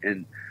SEALs,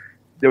 and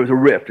there was a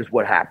rift, is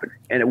what happened.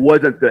 And it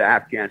wasn't the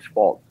Afghans'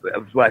 fault.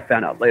 It was what I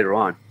found out later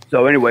on.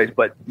 So anyways,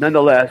 but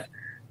nonetheless,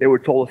 they were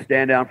told to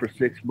stand down for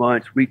 6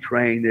 months,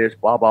 retrain this,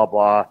 blah, blah,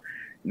 blah.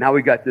 Now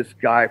we got this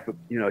guy,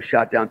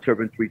 shot down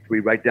Turbine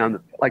 3-3 right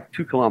down like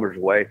 2 kilometers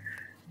away.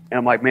 And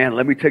I'm like, man,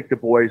 let me take the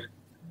boys.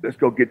 Let's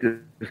go get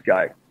this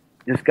guy.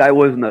 This guy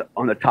was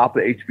on the top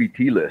of the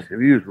HVT list.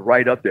 And he was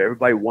right up there.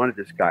 Everybody wanted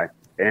this guy.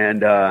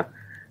 And I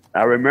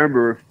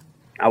remember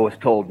I was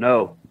told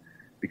no,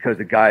 because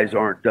the guys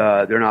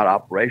they're not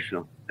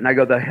operational. And I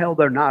go, the hell,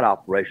 they're not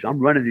operational. I'm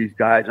running these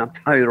guys. I'm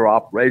telling you, they're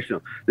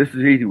operational. This is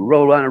easy. We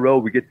roll down the road.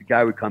 We get the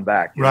guy. We come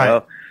back. You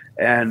know?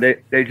 And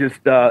they just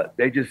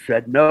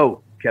said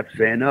no, kept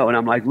saying no. And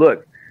I'm like,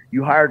 look,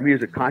 you hired me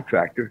as a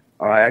contractor.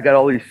 All right, I got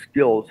all these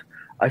skills.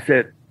 I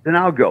said, then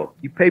I'll go.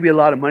 You pay me a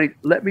lot of money.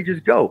 Let me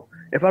just go.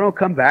 If I don't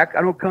come back,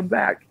 I don't come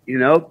back.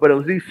 But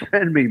at least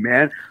send me,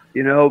 man.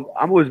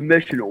 I was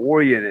mission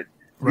oriented.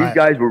 Right. These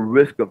guys were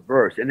risk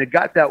averse, and it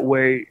got that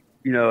way.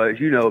 As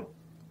you know.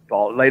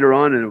 Later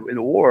on in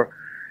the war,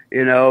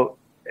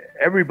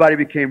 everybody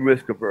became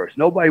risk averse.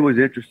 Nobody was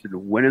interested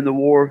in winning the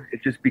war.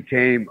 It just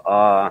became,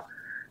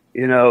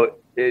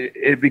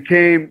 it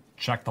became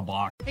check the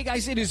block. Hey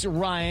guys, it is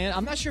Ryan.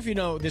 I'm not sure if you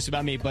know this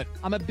about me, but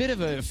I'm a bit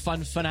of a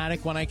fun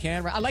fanatic when I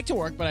can. I like to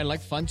work, but I like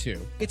fun too.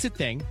 It's a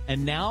thing.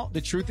 And now the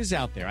truth is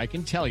out there. I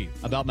can tell you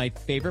about my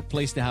favorite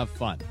place to have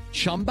fun.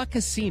 Chumba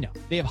Casino.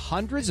 They have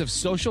hundreds of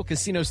social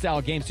casino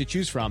style games to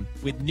choose from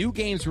with new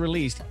games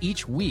released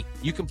each week.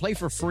 You can play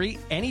for free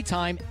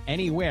anytime,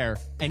 anywhere.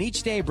 And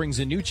each day brings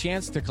a new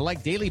chance to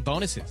collect daily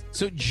bonuses.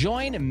 So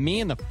join me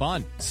in the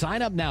fun.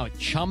 Sign up now at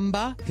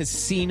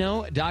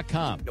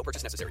ChumbaCasino.com. No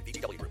purchase necessary.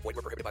 VGW Group. Void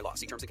where prohibited by law.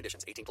 See terms and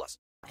conditions. 18+.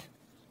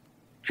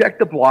 Check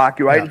the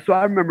block, right? Yeah. And so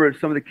I remember at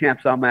some of the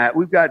camps I'm at,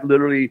 we've got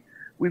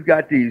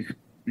these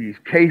these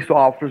case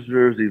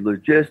officers, these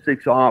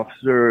logistics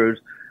officers,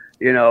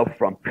 you know,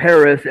 from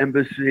Paris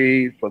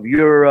embassy, from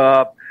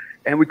Europe,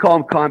 and we call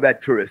them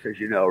combat tourists, as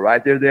you know,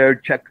 right? They're there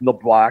checking the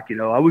block. You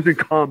know, I was in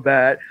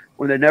combat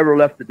when they never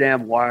left the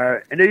damn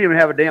wire, and they didn't even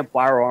have a damn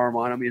firearm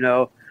on them. You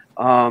know,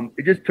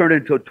 it just turned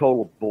into a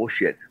total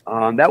bullshit.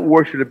 That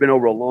war should have been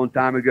over a long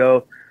time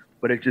ago,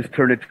 but it just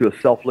turned into a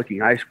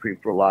self-licking ice cream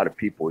for a lot of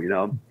people. You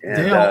know,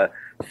 and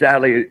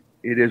sadly,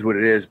 it is what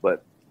it is.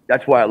 But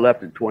that's why I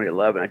left in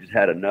 2011. I just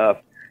had enough,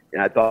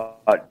 and I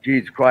thought,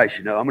 Jesus Christ,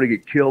 you know, I'm going to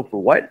get killed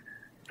for what?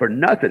 For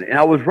nothing. And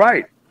I was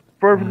right.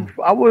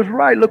 I was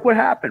right. Look what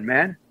happened,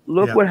 man.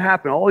 Look what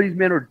happened. All these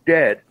men are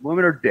dead.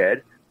 Women are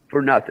dead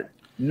for nothing.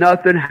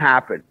 Nothing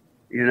happened.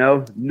 You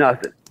know,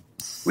 nothing.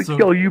 We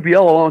killed UBL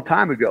a long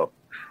time ago.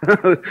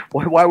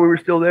 Why we were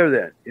still there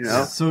then? You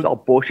know, it's all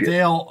bullshit.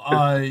 Dale,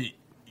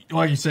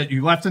 like you said,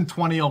 you left in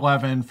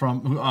 2011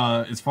 from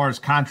as far as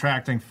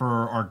contracting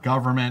for our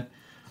government.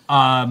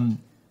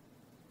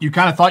 You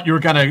kind of thought you were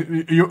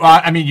going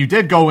to, you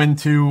did go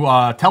into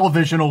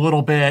television a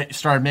little bit. You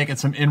started making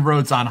some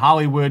inroads on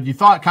Hollywood. You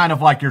thought kind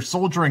of like your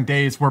soldiering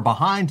days were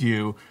behind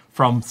you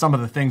from some of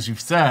the things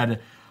you've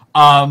said.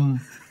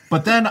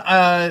 But then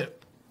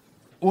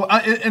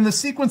in the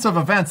sequence of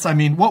events, I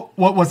mean, what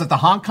was it, the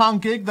Hong Kong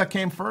gig that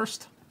came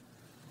first?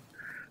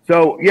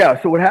 So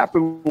what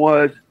happened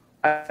was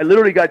I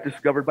literally got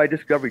discovered by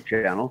Discovery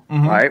Channel,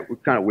 right? It was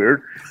kind of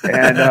weird.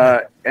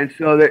 And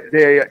so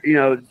they, you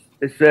know,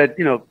 they said,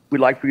 you know, we'd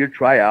like for you to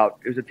try out.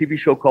 It was a TV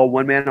show called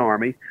One Man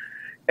Army.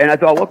 And I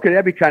thought, well, okay,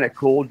 that'd be kind of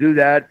cool. Do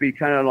that. Be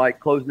kind of like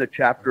closing the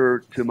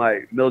chapter to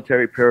my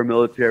military,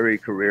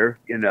 paramilitary career,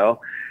 you know.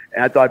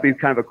 And I thought it'd be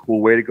kind of a cool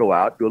way to go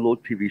out, do a little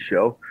TV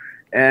show.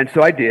 And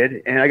so I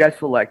did, and I got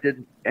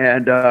selected.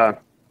 And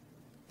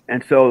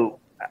so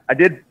I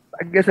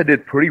guess I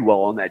did pretty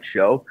well on that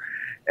show.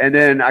 And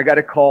then I got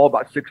a call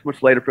about 6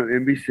 months later from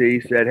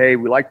NBC, said, hey,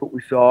 we liked what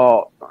we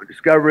saw on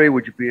Discovery.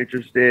 Would you be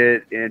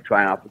interested in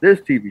trying out for this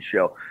TV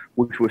show,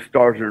 which was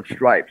Stars and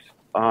Stripes?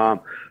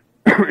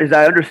 As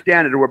I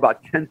understand it, there were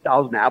about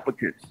 10,000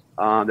 applicants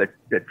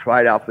that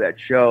tried out for that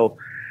show.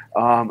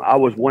 I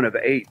was one of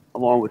 8,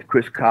 along with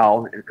Chris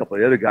Kyle and a couple of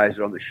the other guys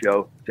that are on the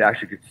show, to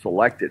actually get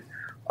selected.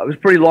 It was a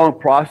pretty long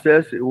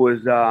process. It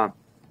was a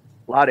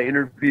lot of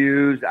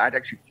interviews. I'd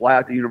actually fly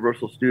out to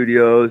Universal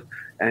Studios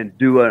and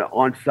do an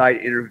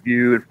on-site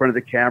interview in front of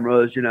the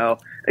cameras, you know.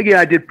 Again,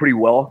 I did pretty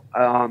well,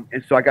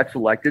 and so I got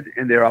selected,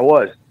 and there I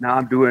was. Now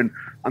I'm doing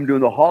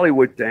the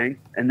Hollywood thing,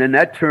 and then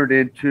that turned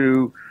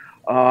into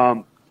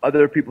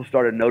other people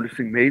started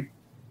noticing me,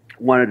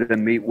 wanted to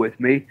meet with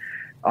me.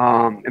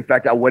 In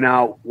fact, I went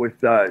out with,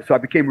 so I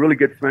became really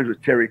good friends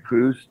with Terry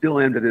Crews,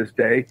 still am to this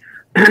day,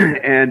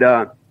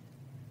 and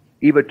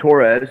Eva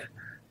Torres,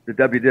 the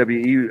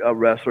WWE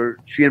wrestler,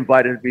 she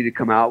invited me to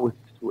come out with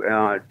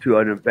to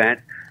an event.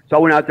 So I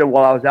went out there.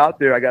 While I was out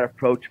there, I got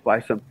approached by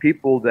some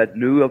people that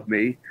knew of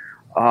me.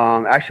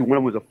 Actually, one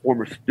of them was a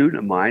former student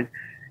of mine,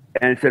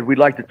 and said, we'd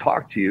like to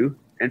talk to you.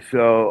 And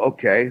so,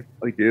 okay,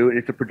 we do. And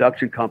it's a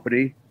production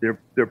company.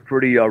 They're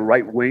pretty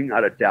right-wing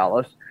out of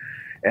Dallas.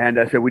 And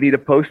I said, we need a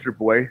poster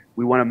boy.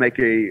 We want to make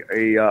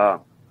a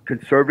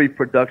conservative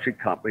production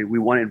company. We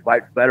want to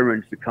invite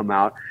veterans to come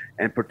out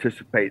and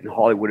participate in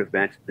Hollywood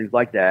events, things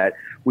like that.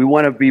 We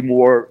want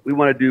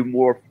to do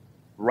more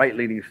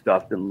right-leaning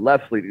stuff than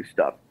left-leaning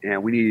stuff.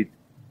 And we need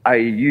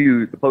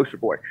IEU, the poster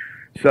boy.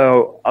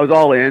 So I was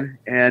all in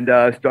and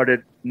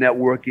started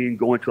networking,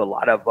 going to a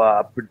lot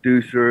of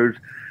producers.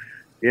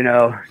 You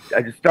know,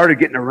 I just started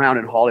getting around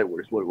in Hollywood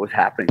is what was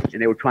happening.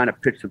 And they were trying to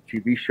pitch some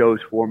TV shows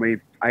for me.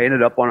 I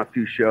ended up on a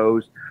few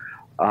shows.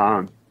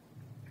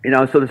 You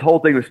know, so this whole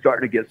thing was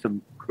starting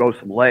to grow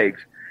some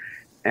legs.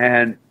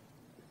 And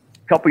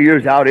a couple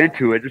years out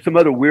into it, there's some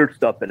other weird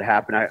stuff that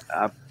happened.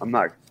 I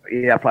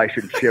probably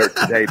shouldn't share it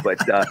today, but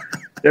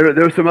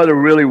there was some other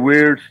really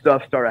weird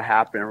stuff started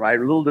happening, right?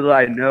 Little did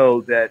I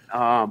know that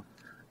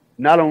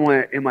not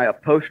only am I a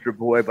poster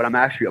boy, but I'm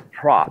actually a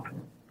prop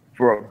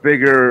for a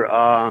bigger,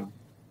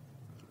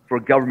 for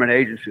a government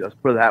agency, let's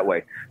put it that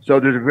way. So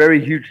there's a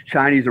very huge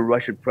Chinese or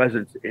Russian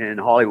presence in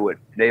Hollywood.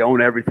 They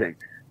own everything.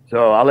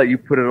 So I'll let you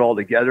put it all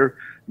together.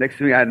 Next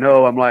thing I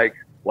know, I'm like,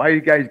 why are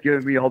you guys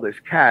giving me all this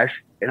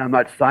cash and I'm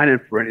not signing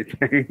for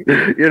anything,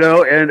 you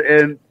know,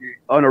 and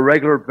on a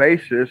regular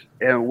basis.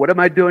 And what am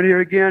I doing here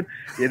again?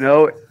 You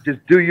know,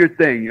 just do your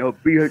thing, you know,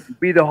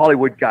 be the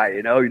Hollywood guy,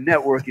 you know, you're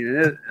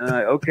networking. And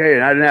okay.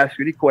 And I didn't ask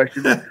you any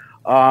questions.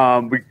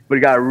 But it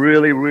got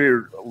really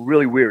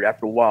weird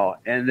after a while.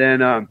 And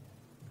then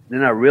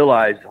I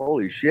realized,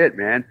 holy shit,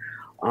 man.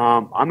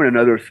 I'm in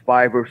another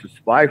spy versus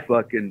spy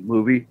fucking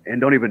movie and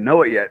don't even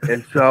know it yet.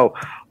 And so,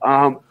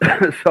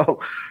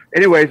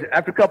 anyways,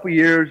 after a couple of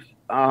years,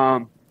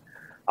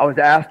 I was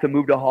asked to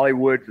move to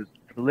Hollywood to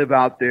live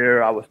out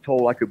there. I was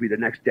told I could be the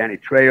next Danny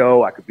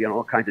Trejo. I could be on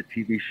all kinds of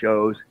TV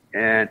shows.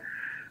 And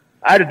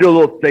I had to do a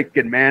little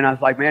thinking, man. I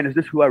was like, man, is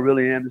this who I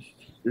really am?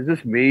 Is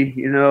this me?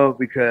 You know,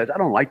 because I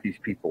don't like these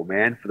people,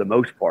 man, for the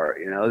most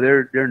part. You know,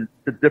 they're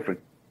a different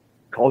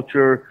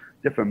culture,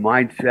 different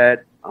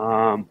mindset.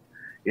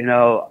 You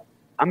know,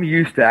 I'm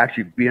used to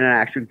actually being an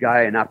action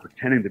guy and not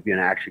pretending to be an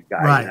action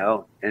guy, Right. you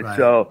know? And Right.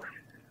 so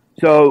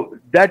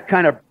that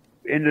kind of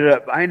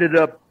I ended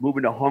up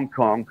moving to Hong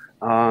Kong.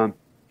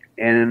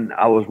 And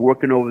I was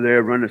working over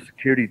there running a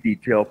security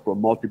detail for a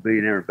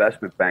multi-billionaire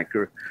investment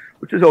banker,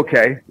 which is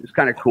okay. It's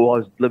kind of cool. I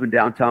was living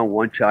downtown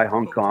Wan Chai,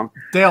 Hong Kong.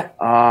 Dale,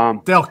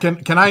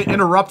 can I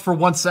interrupt for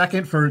 1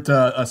 second for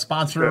to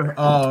sponsor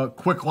a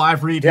quick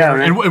live read Yeah, here,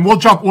 man. and we'll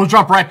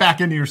jump right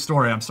back into your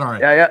story. I'm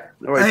sorry. Yeah.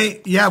 No worries.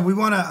 Hey, yeah, we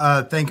want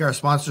to thank our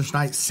sponsors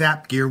tonight,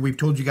 Sap Gear. We've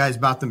told you guys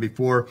about them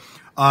before.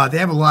 They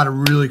have a lot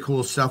of really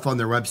cool stuff on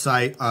their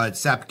website.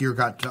 It's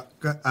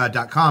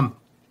sapgear.com.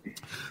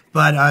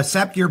 But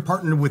Sap Gear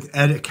partnered with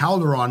Ed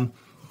Calderon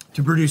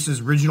to produce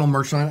his original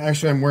merch line.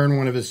 Actually, I'm wearing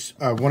one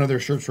of their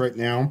shirts right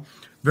now.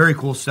 Very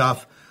cool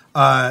stuff.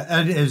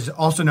 Ed is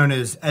also known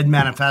as Ed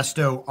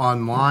Manifesto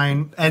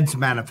Online. Ed's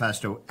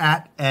Manifesto,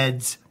 at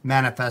Ed's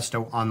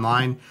Manifesto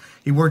Online.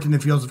 He worked in the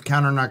fields of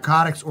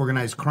counter-narcotics,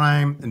 organized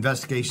crime,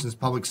 investigations,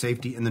 public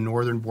safety in the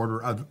northern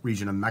border of the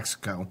region of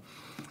Mexico.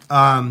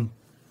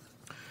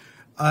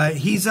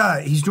 He's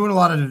doing a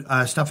lot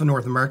of stuff in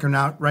North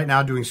America right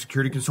now, doing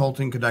security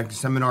consulting, conducting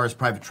seminars,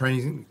 private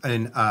training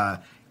in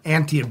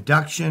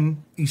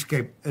anti-abduction,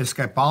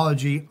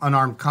 escapology,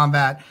 unarmed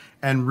combat,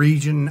 and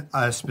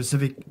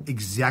region-specific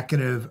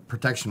executive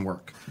protection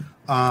work.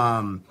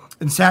 And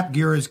Sap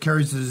Gear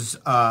carries his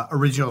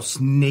original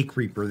Snake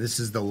Reaper. This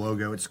is the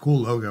logo. It's a cool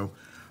logo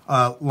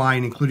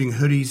line, including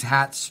hoodies,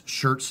 hats,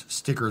 shirts,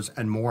 stickers,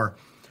 and more.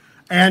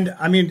 And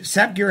I mean,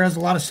 Sap Gear has a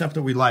lot of stuff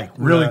that we like.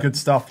 Really good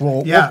stuff.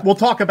 We'll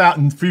talk about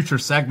in future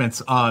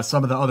segments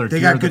some of the other. They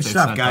gear got good that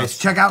stuff, sent guys. us.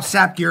 Check out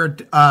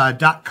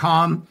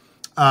sapgear.com.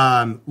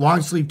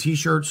 Long sleeve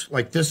T-shirts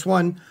like this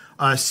one.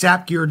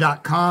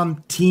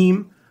 Sapgear.com.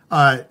 Team.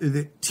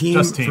 The team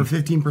Just team. for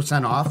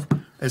 15% off.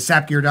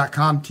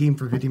 Sapgear.com. Team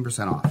for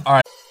 15% off. All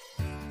right.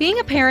 Being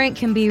a parent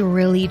can be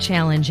really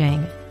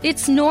challenging.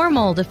 It's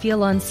normal to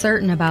feel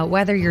uncertain about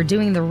whether you're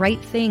doing the right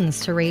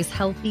things to raise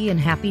healthy and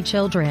happy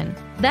children.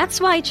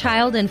 That's why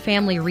Child and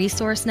Family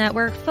Resource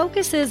Network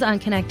focuses on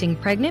connecting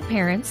pregnant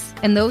parents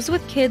and those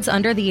with kids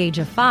under the age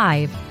of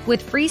 5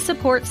 with free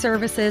support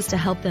services to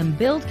help them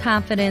build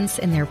confidence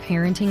in their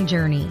parenting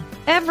journey.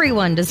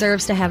 Everyone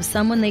deserves to have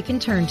someone they can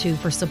turn to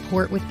for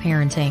support with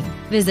parenting.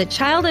 Visit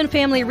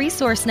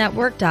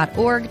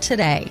childandfamilyresourcenetwork.org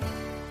today.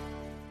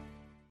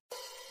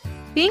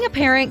 Being a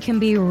parent can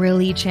be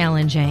really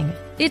challenging.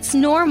 It's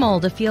normal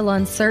to feel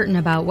uncertain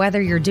about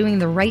whether you're doing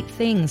the right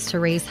things to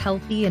raise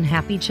healthy and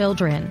happy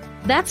children.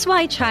 That's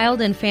why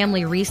Child and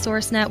Family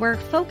Resource Network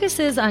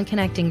focuses on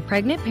connecting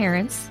pregnant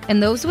parents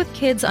and those with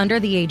kids under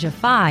the age of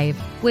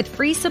 5 with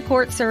free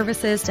support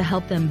services to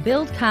help them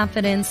build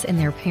confidence in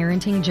their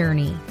parenting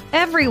journey.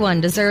 Everyone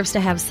deserves to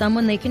have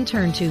someone they can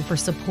turn to for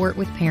support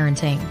with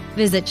parenting.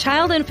 Visit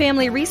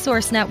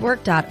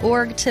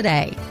childandfamilyresourcenetwork.org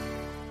today.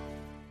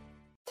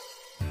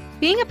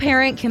 Being a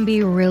parent can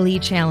be really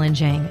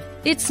challenging.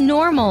 It's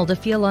normal to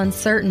feel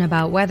uncertain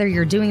about whether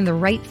you're doing the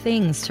right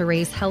things to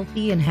raise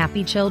healthy and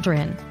happy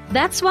children.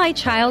 That's why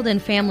Child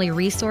and Family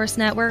Resource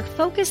Network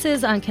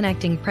focuses on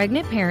connecting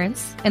pregnant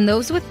parents and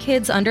those with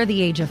kids under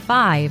the age of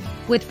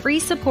 5 with free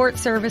support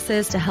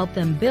services to help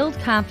them build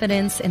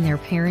confidence in their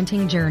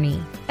parenting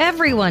journey.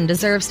 Everyone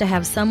deserves to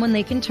have someone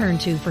they can turn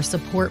to for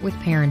support with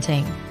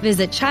parenting.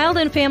 Visit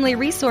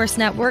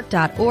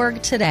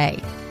childandfamilyresourcenetwork.org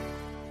today.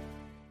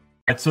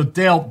 All right, so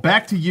Dale,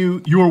 back to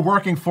you. You were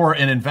working for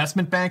an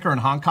investment banker in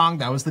Hong Kong.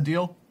 That was the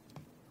deal?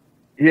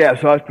 Yeah,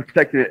 so I was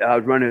protecting. I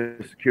was running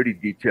a security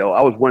detail.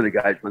 I was one of the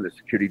guys running the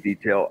security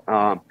detail.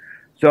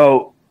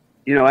 So,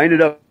 I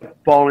ended up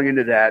falling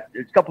into that.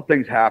 A couple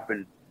things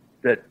happened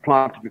that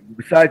prompted me.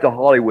 Besides the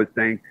Hollywood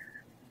thing,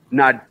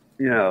 I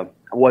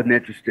wasn't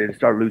interested. I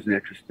started losing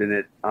interest in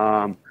it.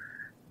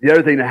 The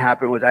other thing that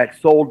happened was I had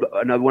sold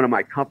another one of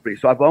my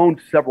companies. So I've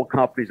owned several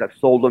companies. I've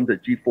sold them to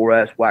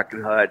G4S,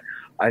 Wackenhut.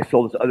 I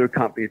sold this other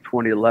company in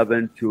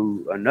 2011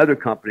 to another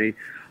company.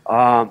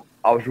 I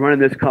was running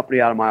this company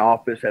out of my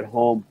office at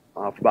home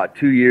for about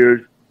 2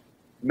 years,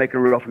 making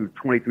roughly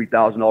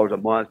 $23,000 a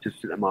month just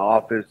sitting in my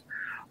office.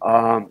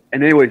 And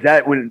anyways,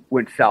 that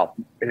went south.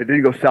 And it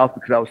didn't go south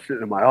because I was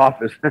sitting in my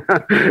office.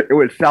 It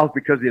went south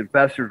because the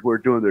investors were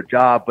doing their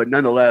job. But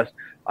nonetheless,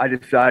 I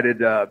decided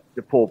to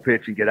pull a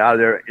pitch and get out of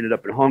there. Ended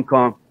up in Hong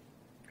Kong.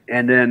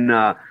 And then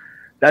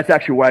that's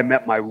actually where I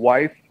met my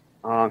wife.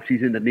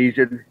 She's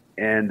Indonesian.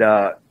 And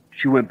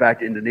she went back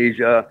to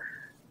Indonesia.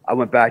 I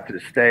went back to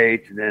the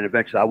States, and then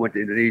eventually I went to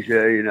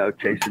Indonesia,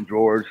 chasing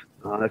drawers.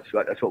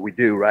 That's what we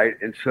do, right?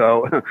 And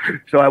so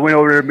I went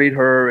over there to meet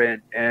her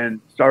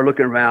and started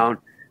looking around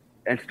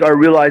and started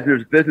realizing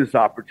there's business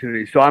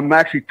opportunities. So I'm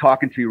actually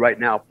talking to you right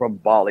now from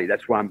Bali.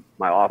 That's where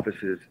my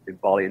office is, in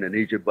Bali,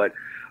 Indonesia. But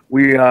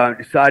we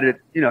decided,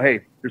 hey,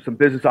 there's some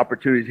business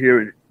opportunities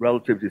here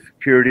relative to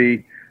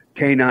security,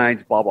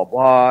 canines, blah, blah,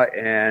 blah.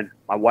 And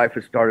my wife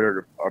has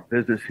started our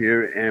business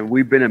here, and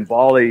we've been in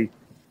Bali.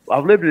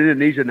 I've lived in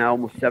Indonesia now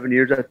almost 7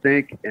 years, I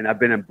think, and I've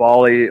been in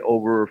Bali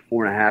over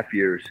 4.5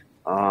 years.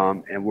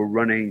 And we're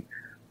running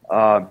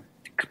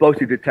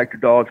explosive detector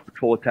dogs,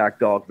 patrol attack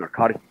dogs,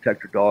 narcotic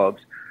detector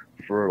dogs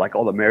for like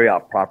all the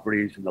Marriott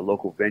properties and the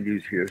local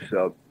venues here.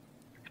 So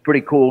it's a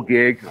pretty cool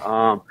gig.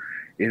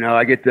 You know,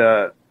 I get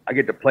to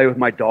play with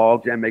my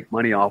dogs and make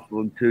money off of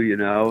them too, you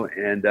know.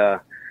 And,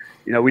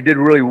 you know, we did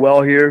really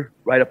well here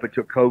right up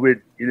until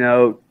COVID, you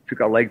know,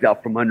 took our legs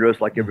out from under us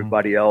like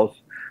everybody else.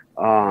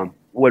 It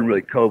wasn't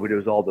really COVID. It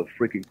was all the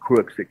freaking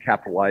crooks that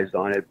capitalized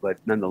on it. But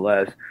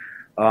nonetheless,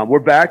 we're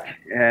back,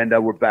 and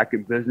we're back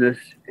in business,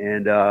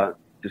 and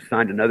just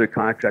signed another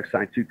contract,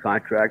 signed 2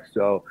 contracts.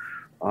 So,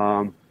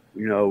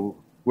 you know,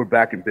 we're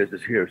back in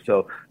business here.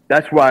 So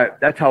that's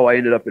how I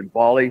ended up in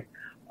Bali.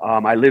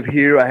 I live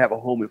here. I have a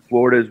home in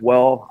Florida as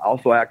well. I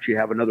also actually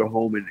have another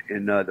home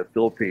in the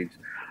Philippines.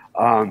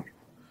 So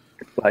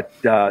I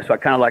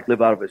kind of like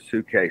live out of a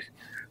suitcase.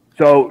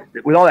 So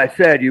with all that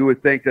said, you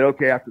would think that,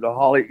 okay, after the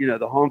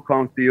Hong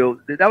Kong deal,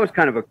 that was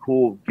kind of a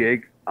cool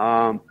gig.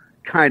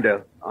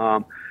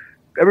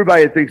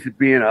 Everybody thinks that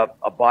being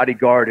a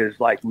bodyguard is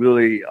like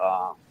really,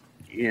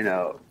 you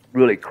know,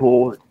 really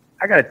cool.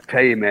 I got to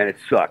tell you, man, it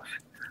sucks.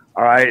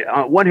 All right.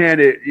 On one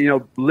hand,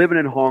 living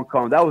in Hong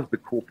Kong, that was the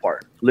cool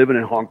part, living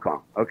in Hong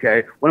Kong.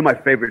 Okay. One of my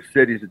favorite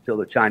cities until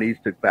the Chinese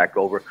took back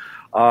over.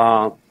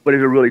 But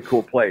it's a really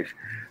cool place.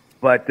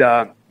 But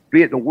the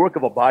work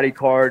of a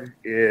bodyguard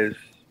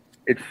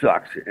it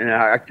sucks. And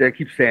I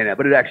keep saying that,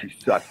 but it actually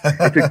sucks.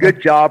 It's a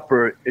good job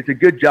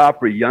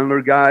for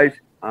younger guys.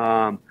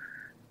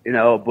 You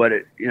know, but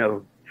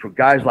for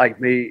guys like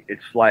me,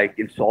 it's like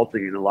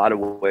insulting in a lot of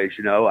ways,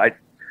 you know.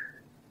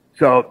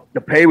 So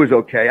the pay was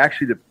okay.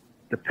 Actually,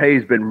 the pay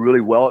has been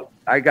really well.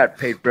 I got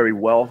paid very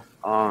well.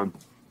 And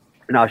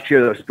I'll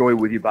share the story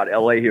with you about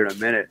LA here in a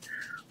minute.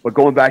 But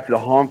going back to the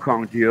Hong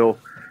Kong deal,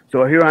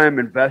 so here I am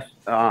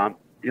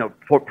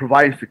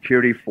providing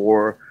security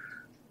for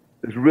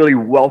this really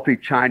wealthy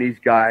Chinese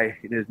guy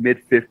in his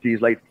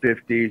mid-50s, late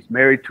 50s,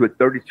 married to a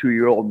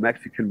 32-year-old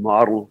Mexican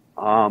model,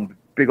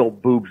 big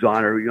old boobs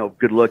on her, you know,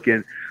 good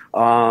looking,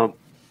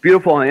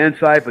 beautiful on the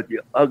inside, but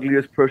the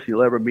ugliest person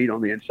you'll ever meet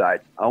on the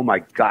inside. Oh my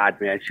God,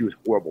 man, she was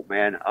horrible,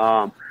 man.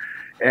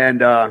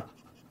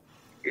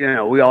 You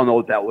know, we all know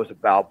what that was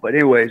about. But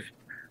anyways,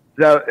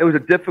 it was a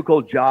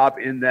difficult job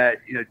in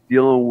that, you know,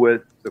 dealing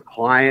with the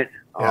client.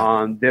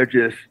 Yeah. They're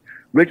just,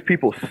 rich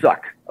people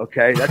suck.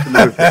 Okay, that's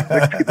another thing.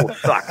 Rich people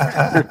suck.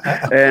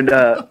 And,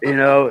 you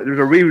know, there's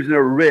a reason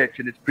they're rich,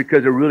 and it's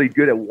because they're really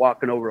good at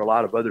walking over a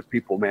lot of other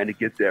people, man, to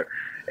get there.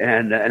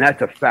 And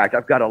that's a fact.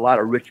 I've got a lot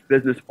of rich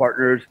business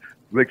partners,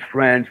 rich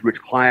friends,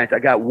 rich clients. I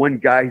got one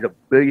guy, he's a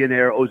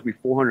billionaire, owes me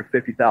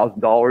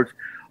 $450,000.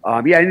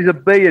 Yeah, and he's a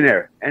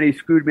billionaire, and he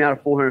screwed me out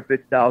of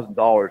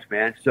 $450,000,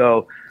 man.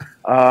 So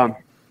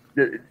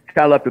it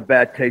kind of left a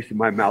bad taste in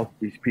my mouth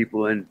with these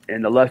people. And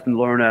the lesson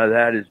learned out of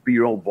that is be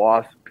your own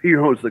boss, be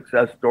your own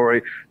success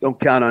story. Don't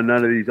count on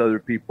none of these other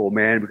people,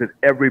 man, because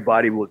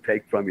everybody will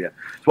take from you.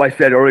 So I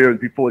said earlier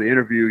before the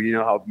interview, you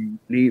know, how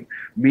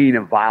mean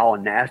and vile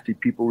and nasty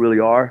people really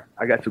are.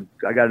 I got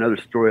another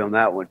story on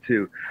that one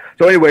too.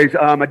 So anyways,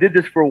 I did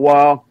this for a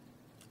while.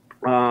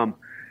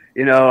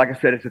 You know, like I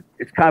said,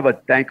 it's kind of a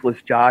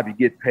thankless job. You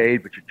get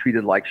paid, but you're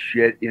treated like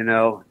shit, you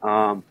know.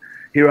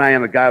 Here I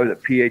am, a guy with a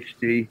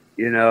PhD,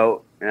 you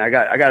know, and I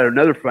got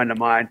another friend of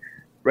mine.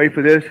 Ready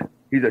for this?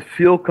 He's a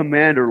SEAL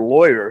commander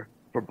lawyer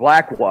for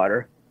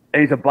Blackwater,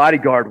 and he's a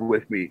bodyguard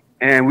with me.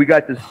 And we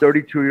got this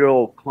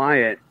 32-year-old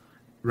client,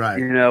 right?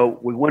 You know,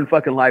 with one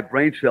fucking live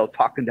brain cell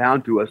talking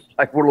down to us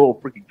like we're little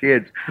freaking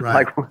kids. Right.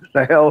 Like, what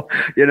the hell?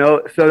 You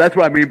know, so that's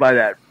what I mean by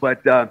that.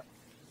 But so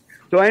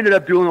I ended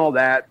up doing all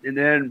that, and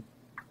then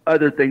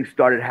other things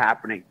started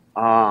happening.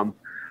 I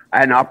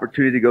had an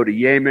opportunity to go to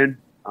Yemen.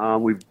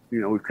 We've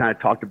kind of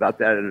talked about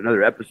that in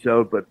another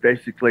episode, but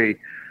basically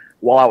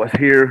while I was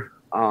here,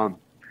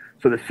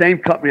 so the same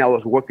company I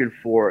was working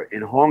for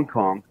in Hong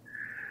Kong,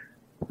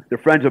 they're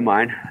friends of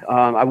mine.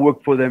 I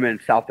worked for them in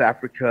South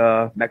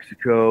Africa,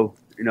 Mexico.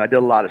 You know, I did a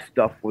lot of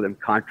stuff for them,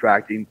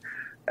 contracting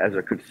as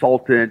a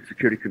consultant,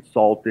 security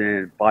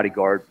consultant,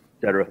 bodyguard,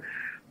 etc.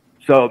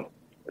 So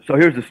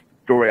here's the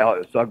story.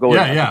 I'll go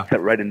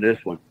cut right into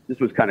this one. This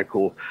was kind of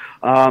cool.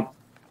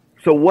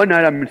 So one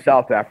night I'm in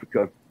South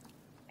Africa,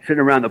 sitting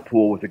around the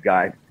pool with a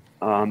guy,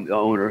 the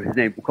owner. His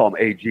name, we'll call him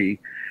AG.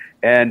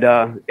 And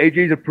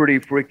AG's a pretty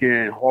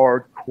freaking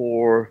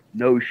hardcore,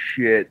 no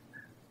shit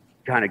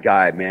kind of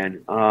guy,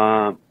 man.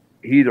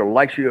 He either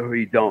likes you or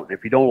he don't.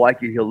 If he don't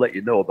like you, he'll let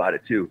you know about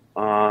it too.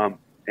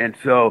 And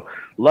so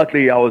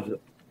luckily I was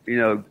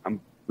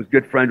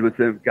good friends with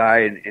the guy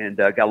and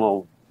got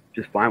along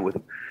just fine with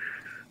him.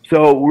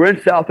 So we're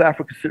in South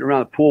Africa sitting around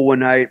the pool one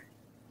night,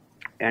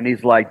 and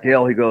he's like,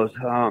 Dale, he goes,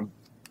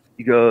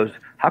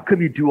 how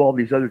come you do all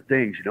these other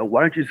things? You know,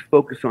 why don't you just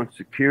focus on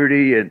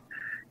security? And,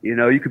 you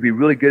know, you could be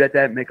really good at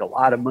that and make a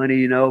lot of money.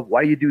 You know,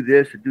 why do you do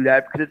this and do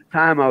that? Because at the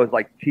time I was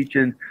like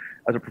teaching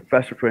as a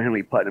professor for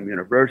Henley Putnam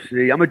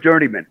University. I'm a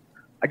journeyman.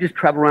 I just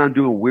travel around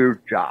doing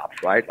weird jobs,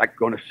 right? Like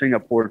going to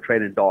Singapore and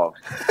training dogs.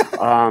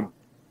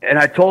 And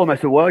I told him, I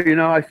said, well,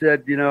 I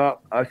said,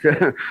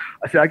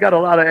 I got a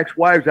lot of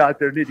ex-wives out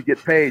there that need to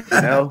get paid,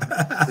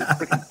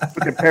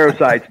 freaking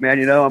parasites, man,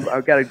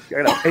 I gotta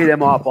pay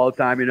them off all the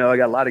time, I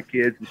got a lot of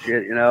kids and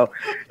shit,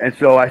 and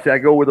so I said, I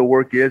go where the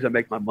work is, I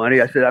make my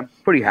money. I said, I'm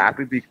pretty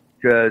happy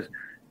because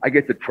I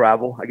get to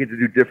travel, I get to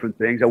do different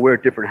things, I wear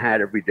a different hat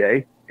every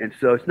day, and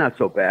so it's not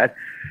so bad.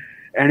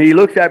 And he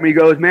looks at me, he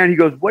goes,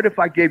 what if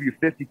I gave you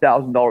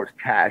 $50,000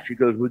 cash? He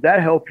goes, would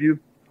that help you?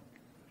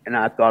 And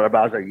I thought about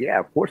it. I was like, yeah,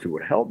 of course it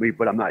would help me,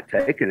 but I'm not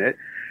taking it.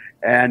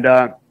 And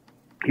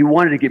he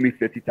wanted to give me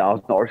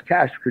 $50,000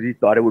 cash because he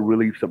thought it would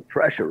relieve some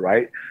pressure,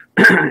 right?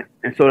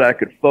 And so that I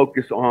could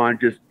focus on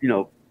just,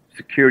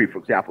 security, for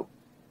example.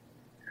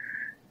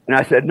 And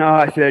I said, no,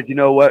 I said, you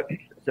know what? I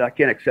said, I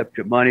can't accept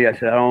your money. I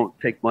said, I don't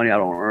take money I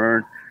don't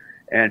earn.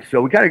 And so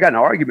we kind of got in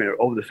an argument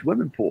over the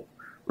swimming pool,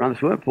 around the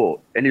swimming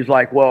pool. And he's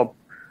like, well,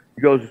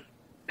 he goes,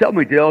 tell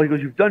me, Dale. He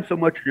goes, you've done so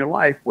much in your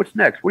life. What's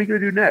next? What are you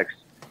going to do next?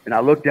 And I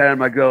looked at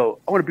him, I go,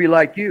 I want to be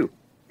like you.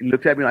 And he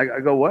looks at me like, I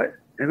go, what?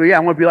 And I go, yeah, I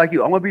want to be like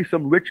you. I want to be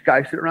some rich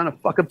guy sitting around a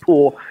fucking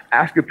pool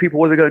asking people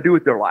what they're going to do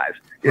with their lives,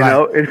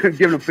 and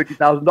giving them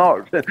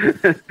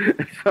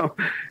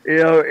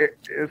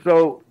 $50,000.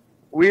 So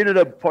we ended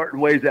up parting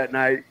ways that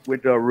night,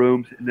 went to our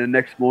rooms, and the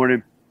next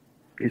morning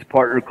his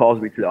partner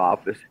calls me to the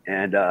office,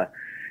 and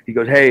he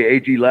goes, hey,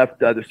 AG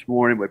left this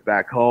morning, went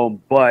back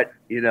home, but,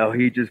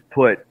 he just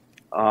put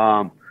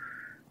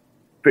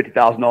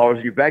 $50,000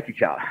 in your bank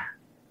account.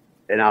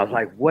 And I was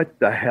like, what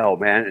the hell,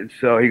 man? And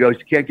so he goes,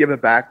 you can't give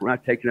it back. We're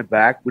not taking it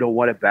back. We don't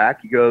want it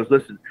back. He goes,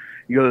 listen,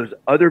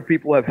 other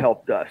people have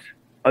helped us.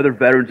 Other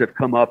veterans have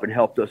come up and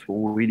helped us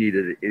when we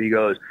needed it. And he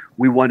goes,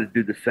 we want to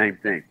do the same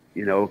thing,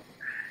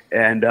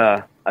 And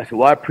I said,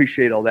 well, I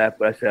appreciate all that.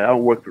 But I said, I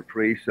don't work for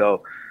free.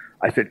 So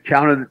I said,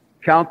 count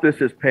this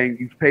as paying.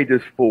 You've paid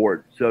this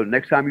forward. So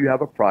next time you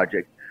have a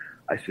project,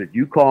 I said,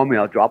 you call me.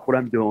 I'll drop what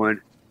I'm doing.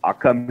 I'll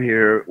come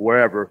here,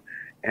 wherever,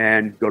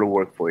 and go to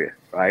work for you.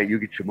 Right? You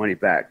get your money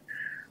back.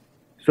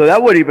 So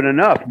that wasn't even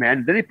enough,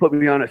 man. Then he put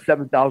me on a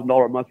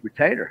 $7,000 a month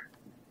retainer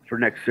for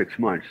the next 6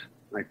 months.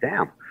 I'm like,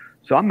 damn.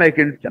 So I'm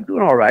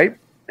doing all right.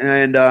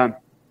 And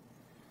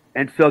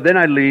so then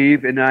I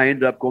leave, and I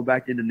ended up going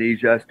back to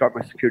Indonesia. I start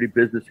my security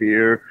business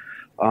here.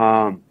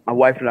 My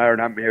wife and I are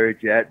not married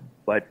yet,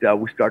 but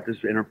we start this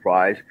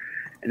enterprise.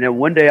 And then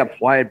one day I'm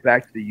flying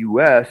back to the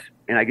U.S.,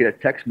 and I get a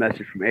text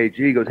message from AG.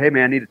 He goes, hey,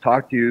 man, I need to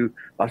talk to you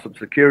about some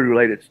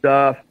security-related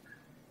stuff.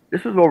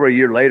 This was over a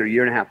year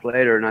and a half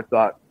later, and I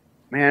thought,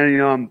 man,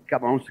 I'm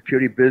got my own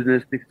security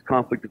business, think it's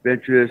conflict of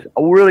interest.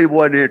 I really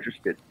wasn't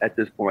interested at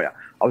this point.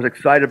 I was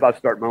excited about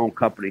starting my own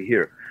company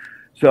here.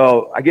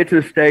 So I get to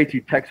the States,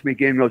 he texts me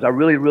again and goes, I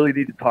really, really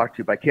need to talk to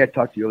you, but I can't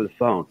talk to you over the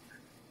phone.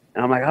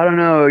 And I'm like, I don't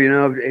know,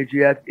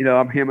 AGF,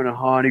 I'm him and a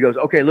Han. He goes,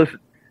 okay, listen.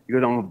 He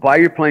goes, I'm going to buy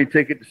your plane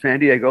ticket to San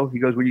Diego. He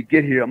goes, when you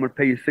get here, I'm going to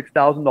pay you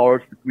 $6,000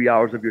 for 3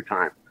 hours of your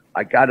time.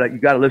 You got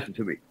to listen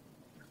to me.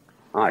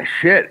 I'm like,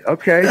 shit,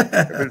 okay.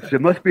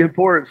 It must be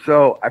important.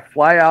 So I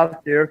fly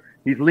out there.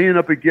 He's leaning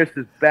up against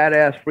this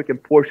badass freaking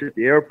Porsche at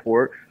the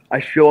airport.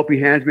 I show up. He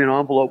hands me an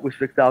envelope with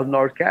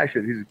 $6,000 cash.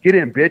 And he says, get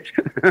in, bitch.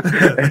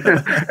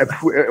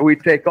 and we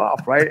take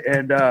off, right?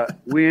 And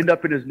we end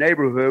up in his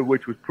neighborhood,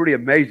 which was pretty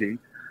amazing.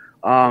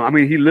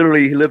 He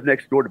lived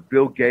next door to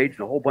Bill Gates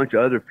and a whole bunch of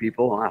other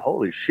people. I'm like,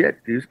 holy shit,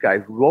 this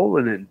guy's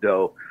rolling in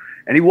dough.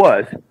 And he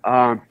was.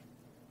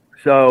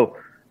 So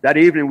that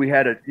evening we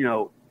had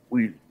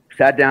we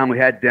sat down, we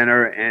had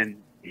dinner, and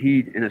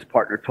he and his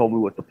partner told me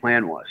what the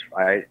plan was,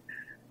 right?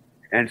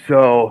 And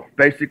so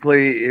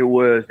basically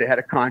they had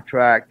a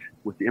contract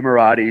with the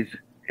Emiratis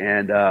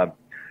and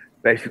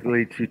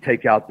basically to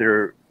take out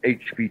their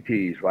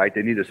HVTs, right?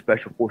 They needed a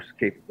special forces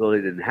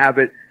capability. They didn't have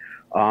it.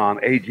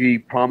 AG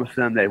promised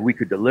them that we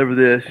could deliver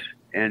this.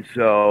 And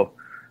so,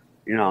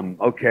 I'm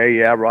okay.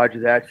 Yeah,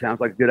 roger that.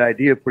 Sounds like a good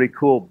idea. Pretty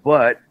cool.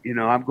 But,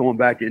 I'm going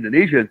back to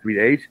Indonesia in 3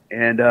 days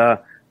and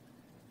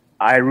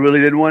I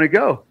really didn't want to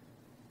go.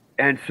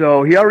 And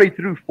so he already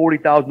threw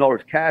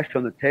 $40,000 cash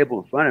on the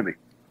table in front of me.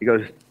 He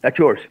goes, that's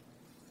yours.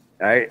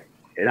 All right.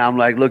 And I'm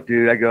like, look,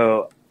 dude,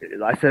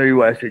 I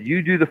said,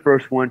 you do the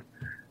first one.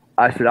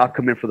 I said, I'll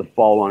come in for the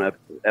follow-on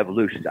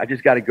evolutions. I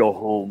just got to go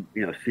home,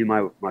 see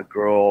my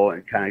girl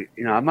and kind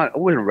of, I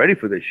wasn't ready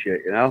for this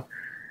shit,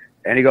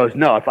 And he goes,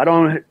 no, if I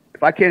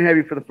can't have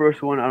you for the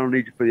first one, I don't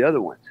need you for the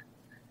other ones.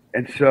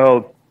 And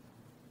so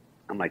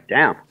I'm like,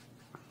 damn.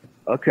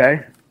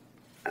 Okay.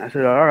 I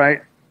said, all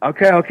right.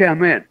 Okay,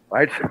 I'm in.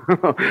 Right.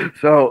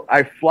 So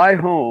I fly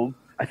home.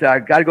 I said, I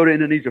got to go to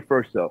Indonesia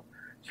first, though.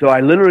 So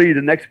I literally,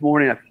 the next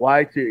morning, I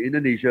fly to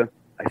Indonesia.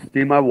 I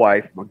see my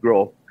wife, my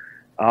girl.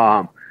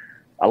 I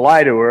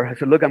lied to her. I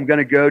said, look, I'm going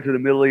to go to the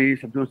Middle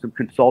East. I'm doing some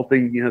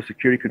consulting,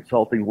 security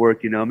consulting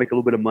work, make a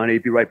little bit of money,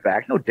 be right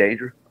back. No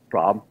danger, no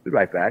problem. Be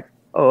right back.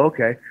 Oh,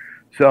 okay.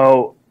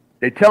 So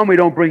they tell me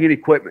don't bring any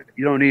equipment.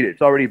 You don't need it.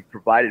 It's already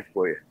provided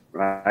for you,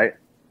 right?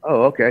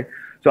 Oh, okay.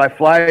 So I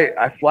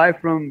fly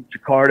from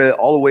Jakarta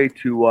all the way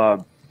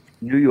to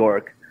New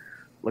York.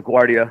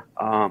 LaGuardia.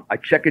 I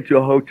check into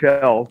a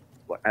hotel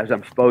as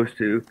I'm supposed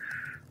to.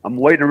 I'm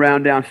waiting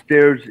around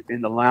downstairs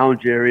in the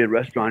lounge area,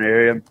 restaurant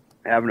area,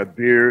 having a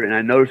beer, and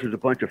I notice there's a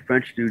bunch of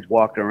French dudes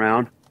walking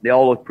around. They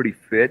all look pretty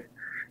fit,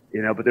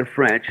 but they're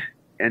French.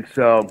 And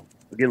so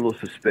I get a little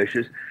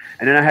suspicious.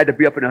 And then I had to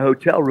be up in a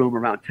hotel room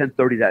around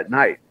 10:30 that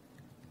night.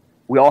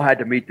 We all had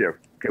to meet there.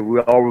 Okay, we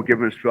all were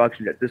given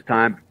instructions at this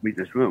time, meet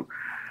in this room.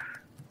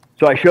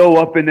 So I show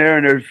up in there,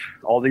 and there's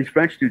all these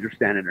French dudes are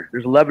standing there.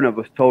 There's 11 of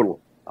us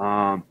total.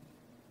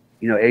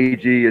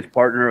 AG, his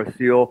partner,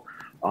 Asil,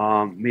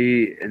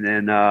 me, and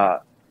then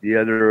the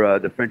other,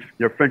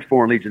 they're French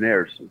Foreign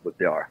Legionnaires is what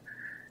they are.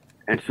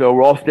 And so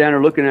we're all standing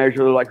there looking at each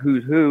other like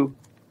who's who,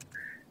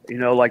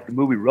 like the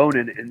movie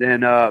Ronin. And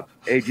then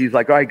AG's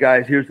like, all right,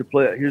 guys, here's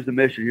the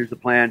mission, here's the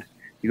plan.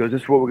 He goes,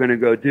 this is what we're going to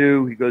go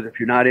do. He goes, if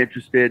you're not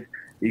interested,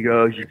 he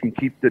goes, you can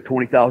keep the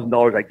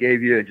 $20,000 I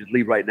gave you and just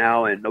leave right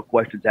now and no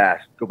questions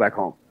asked. Go back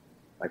home.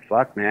 Like,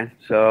 fuck, man.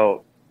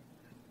 So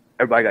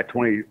everybody got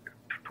 20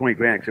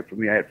 grand, except for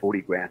me, I had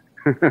 40 grand.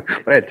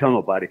 But I had to tell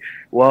nobody.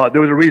 Well,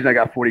 there was a reason I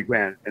got 40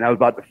 grand, and I was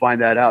about to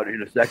find that out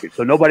in a second.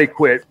 So nobody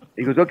quit.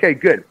 He goes, okay,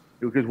 good.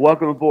 He goes,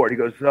 welcome aboard. He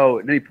goes,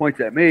 and then he points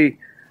at me, and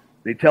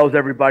he tells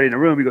everybody in the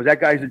room, he goes,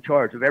 that guy's in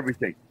charge of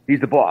everything. He's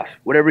the boss.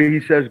 Whatever he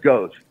says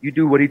goes. You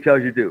do what he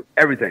tells you to do.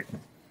 Everything.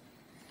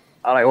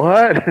 I'm like,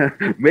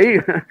 what? Me?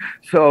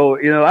 So,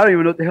 I don't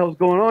even know what the hell's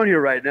going on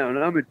here right now. And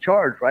I'm in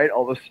charge, right?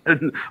 All of a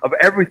sudden of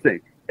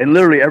everything, and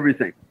literally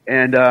everything.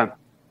 And, all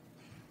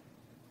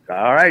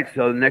right.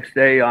 So the next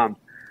day,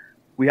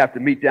 we have to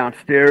meet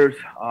downstairs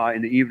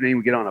in the evening.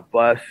 We get on a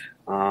bus,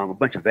 a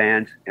bunch of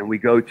vans, and we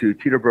go to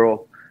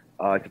Teterboro.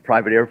 It's a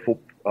private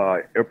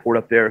airport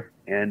up there.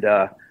 And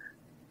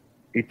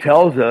he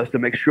tells us to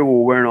make sure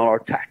we're wearing all our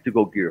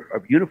tactical gear,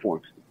 our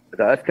uniforms.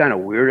 That's kind of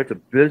weird. It's a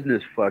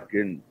business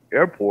fucking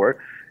airport.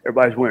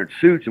 Everybody's wearing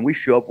suits, and we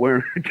show up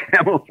wearing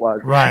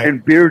camouflage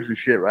and beards and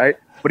shit, right?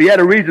 But he had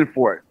a reason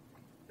for it.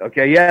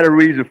 Okay, he had a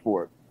reason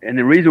for it. And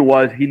the reason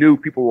was he knew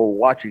people were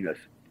watching us.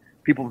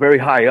 People very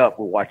high up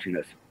were watching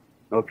us.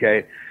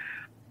 Okay.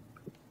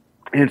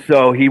 And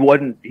so he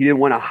didn't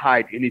want to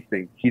hide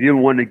anything. He didn't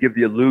want to give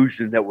the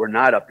illusion that we're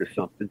not up to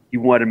something. He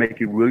wanted to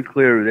make it really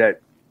clear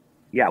that,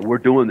 yeah, we're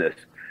doing this,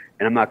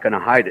 and I'm not going to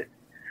hide it.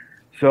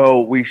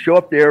 So we show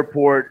up at the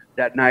airport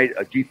that night.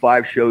 A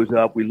G5 shows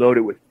up. We load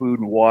it with food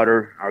and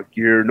water, our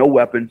gear, no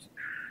weapons.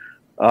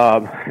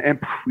 And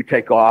we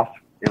take off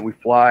and we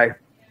fly.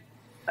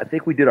 I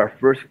think we did our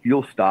first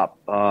fuel stop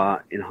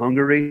in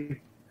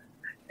Hungary.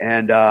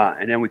 And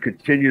then we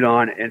continued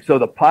on. And so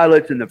the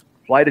pilots and the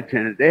flight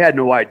attendants, they had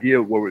no idea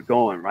where we're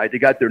going, right? They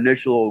got their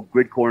initial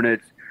grid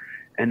coordinates.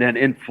 And then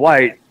in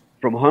flight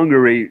from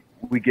Hungary,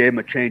 we gave them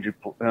a change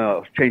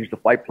the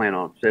flight plan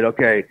on. Said,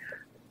 okay,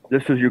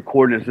 this is your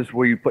coordinates. This is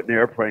where you put an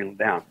airplane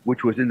down,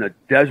 which was in the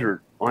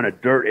desert on a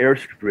dirt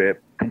airstrip,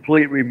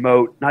 complete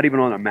remote, not even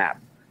on a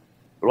map.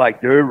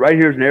 Like, right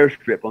here's an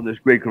airstrip on this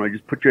grid coordinate.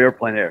 Just put your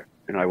airplane there.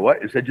 And I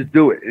what? And said, just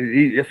do it.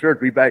 And yes, sir.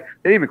 Be back.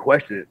 They didn't even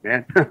question it,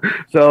 man.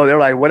 So they're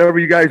like, whatever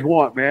you guys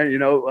want, man.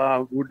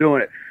 We're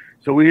doing it.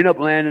 So we ended up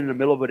landing in the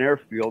middle of an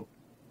airfield.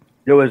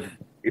 There was,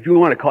 if you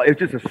want to call it, it's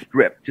just a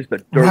strip, just a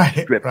dirt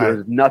strip. There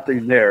was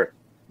nothing there,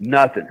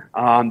 nothing,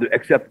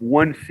 except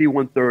one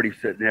C-130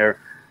 sitting there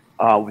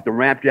with the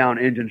ramp down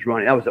engines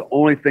running. That was the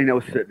only thing that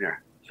was sitting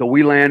there. So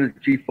we landed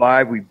at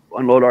G5. We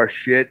unload our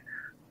shit.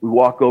 We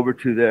walk over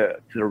to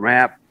the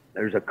ramp.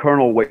 There's a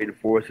colonel waiting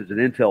for us as an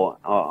intel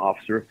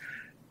officer.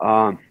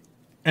 And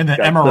the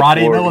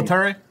Emirati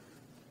military?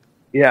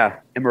 Yeah,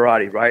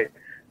 Emirati, right?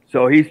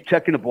 So he's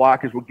checking the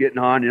block as we're getting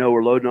on.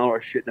 We're loading all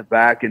our shit in the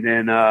back, and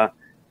then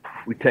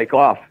we take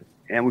off.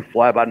 And we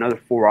fly about another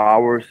 4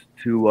 hours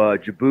to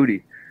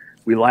Djibouti.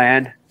 We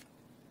land,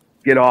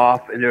 get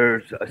off, and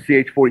there's a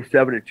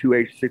CH-47 and two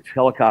H-6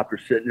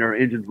 helicopters sitting there,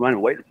 engines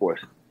running, waiting for us.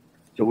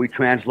 So we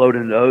transload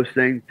into those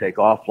things, take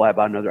off, fly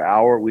about another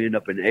hour. We end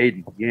up in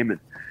Aden, Yemen,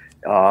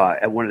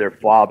 at one of their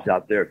FOBs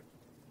out there.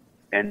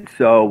 And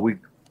so we,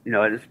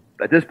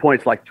 at this point,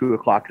 it's like 2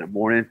 o'clock in the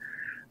morning,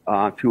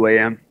 2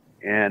 a.m.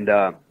 And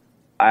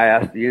I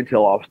asked the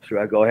intel officer,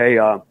 I go, hey,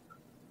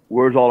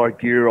 where's all our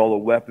gear, all the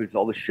weapons,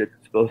 all the shit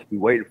that's supposed to be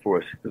waiting for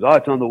us? Because,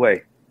 it's on the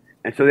way.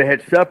 And so they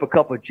had set up a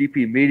couple of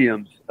GP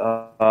mediums in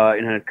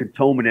a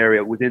cantonment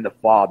area within the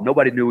FOB.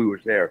 Nobody knew we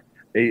were there.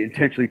 They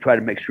intentionally tried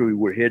to make sure we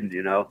were hidden,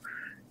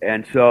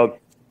 And so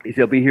he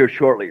said, "I'll be here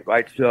shortly,"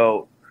 right?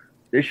 So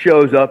this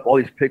shows up, all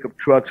these pickup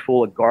trucks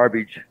full of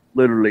garbage,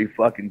 literally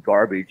fucking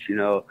garbage,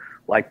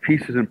 like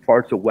pieces and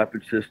parts of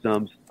weapon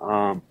systems.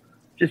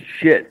 Just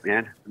shit,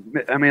 man.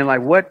 I mean,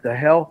 like, what the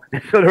hell?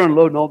 And so they're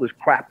unloading all this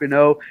crap,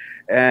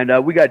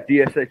 And we got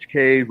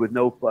DSHKs with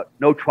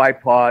no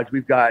tripods.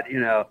 We've got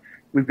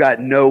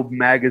no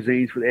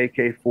magazines for the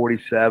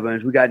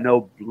AK-47s. We got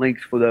no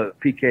links for the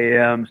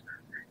PKMs,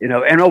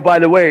 And oh, by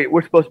the way,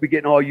 we're supposed to be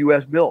getting all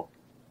U.S. mill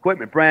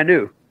equipment, brand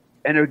new,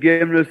 and they're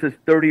giving us this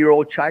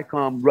 30-year-old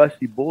Chicom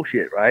rusty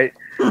bullshit, right?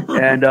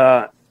 and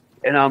I'm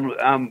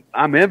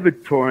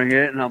inventorying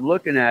it, and I'm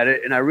looking at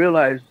it, and I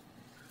realize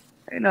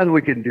ain't nothing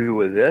we can do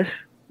with this.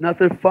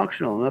 Nothing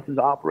functional. Nothing's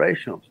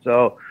operational.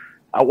 So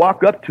I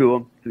walk up to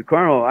him, to the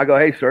colonel. I go,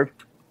 "Hey, sir,"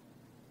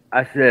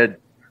 I said,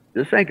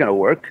 this ain't gonna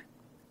work.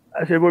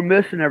 I said, we're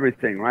missing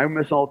everything, right? We're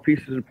missing all the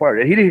pieces and parts.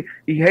 And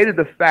he hated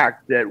the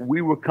fact that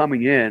we were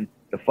coming in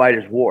to fight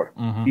his war.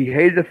 Mm-hmm. He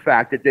hated the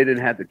fact that they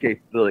didn't have the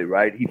capability,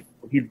 right?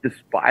 He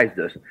despised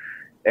us.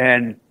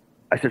 And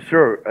I said,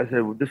 sir,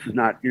 well, this is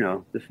not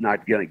going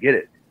to get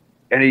it.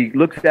 And he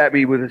looks at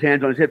me with his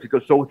hands on his hips. He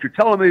goes, so what you're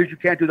telling me is you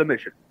can't do the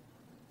mission?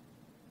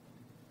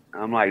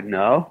 I'm like,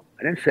 no,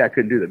 I didn't say I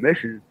couldn't do the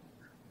mission.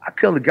 I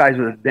kill the guys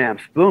with a damn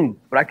spoon,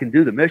 but I can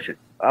do the mission.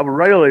 I would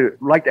really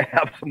like to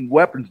have some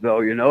weapons,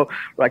 though,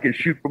 where I can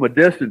shoot from a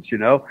distance,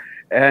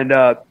 And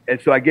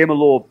so I gave him a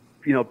little,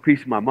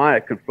 piece of my mind. I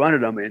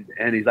confronted him,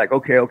 and he's like,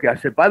 okay. I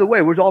said, by the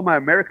way, where's all my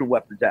American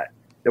weapons at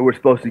that we're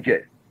supposed to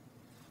get?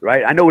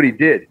 Right? I know what he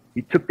did.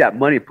 He took that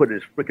money and put it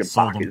in his freaking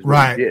pocket.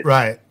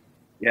 Right.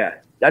 Yeah,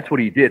 that's what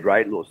he did,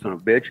 right, little son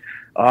of a bitch.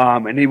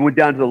 And he went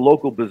down to the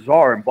local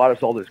bazaar and bought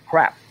us all this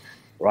crap,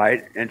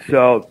 right? And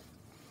so,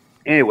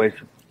 anyways,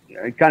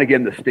 I kind of gave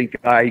him the stink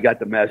eye. He got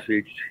the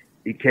message.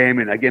 He came,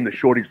 and I gave him the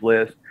shortage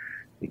list.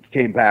 He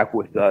came back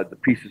with the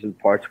pieces and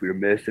parts we were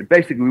missing.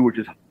 Basically, we were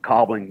just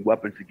cobbling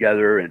weapons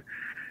together and,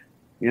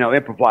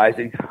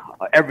 improvising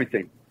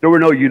everything. There were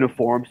no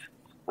uniforms,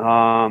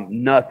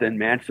 nothing,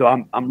 man. So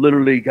I'm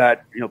literally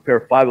got a pair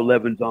of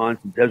 511s on,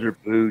 some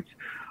desert boots.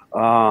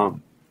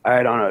 I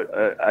had on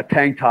a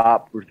tank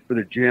top for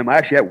the gym. I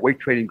actually had weight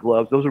training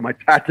gloves. Those are my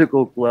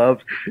tactical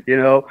gloves. We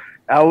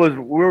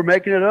were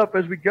making it up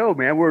as we go,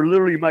 man. We're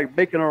literally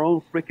making our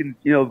own freaking,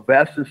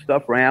 vests and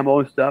stuff for ammo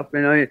and stuff,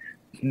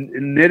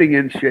 knitting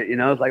and shit,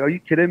 It's like, are you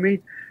kidding me?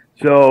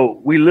 So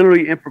we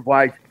literally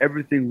improvised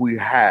everything we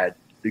had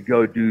to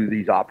go do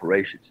these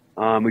operations,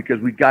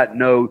 because we got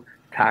no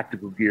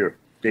tactical gear.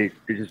 They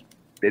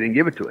didn't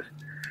give it to us.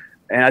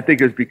 And I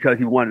think it was because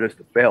he wanted us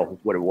to fail is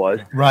what it was.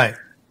 Right.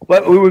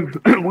 But we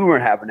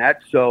weren't having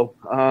that. So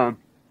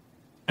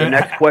the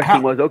next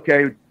question was,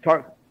 okay,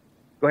 go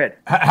ahead.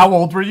 How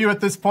old were you at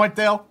this point,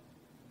 Dale?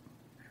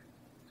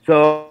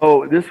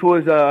 So this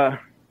was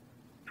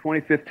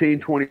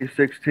 2015,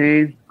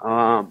 2016.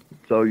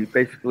 So you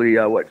basically,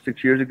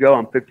 6 years ago?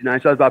 I'm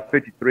 59, so I was about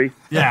 53.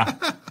 Yeah.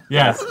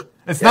 Yes.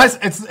 It's nice.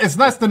 It's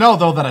nice to know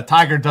though that a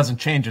tiger doesn't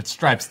change its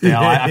stripes, Dale.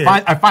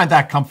 I find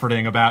that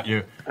comforting about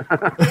you.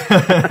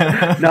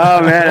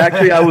 No, man.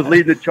 Actually, I was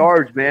leading the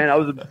charge, man. I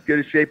was in as good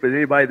a shape as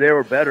anybody there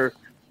or better.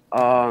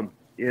 And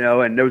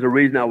there was a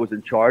reason I was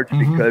in charge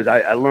because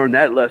I learned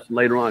that lesson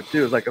later on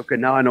too. It's like, okay,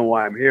 now I know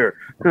why I'm here.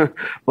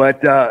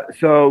 But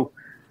so,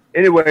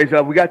 anyways,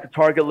 we got the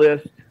target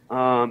list.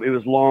 It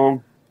was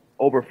long,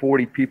 over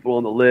 40 people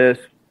on the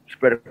list,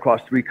 spread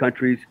across 3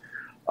 countries.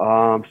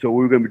 So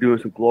we were going to be doing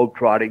some globe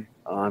trotting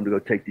to go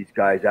take these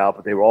guys out,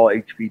 but they were all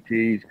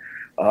HVTs.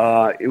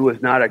 It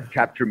was not a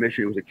capture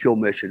mission. It was a kill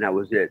mission. That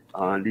was it.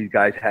 These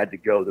guys had to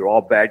go. They're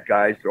all bad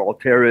guys. They're all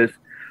terrorists.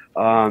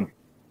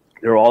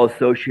 They're all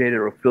associated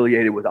or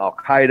affiliated with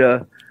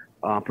Al-Qaeda,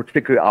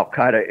 particularly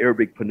Al-Qaeda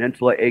Arabic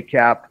Peninsula,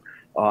 ACAP,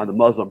 the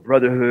Muslim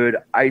Brotherhood,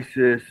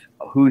 ISIS,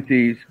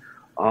 Houthis.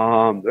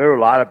 There were a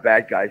lot of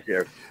bad guys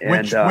there.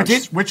 And,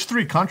 which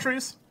 3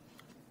 countries?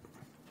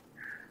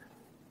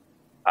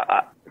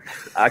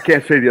 I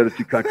can't say the other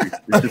 2 countries.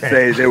 Just to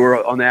say they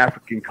were on the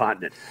African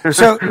continent.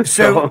 So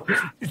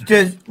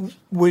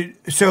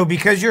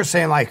because you're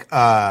saying like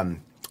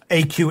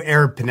AQ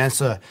Arab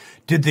Peninsula,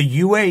 did the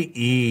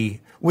UAE,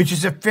 which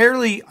is a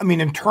fairly,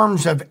 in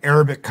terms of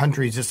Arabic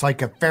countries, it's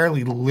like a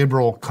fairly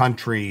liberal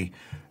country.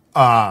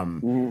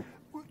 And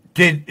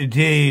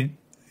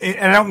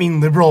I don't mean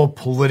liberal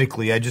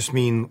politically. I just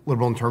mean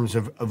liberal in terms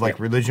of like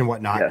religion and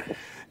whatnot. Yes.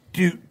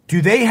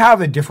 Do they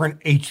have a different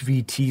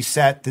HVT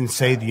set than,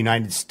 say, the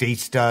United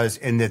States does,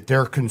 and that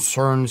their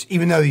concerns,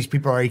 even though these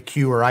people are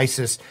AQ or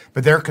ISIS,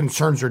 but their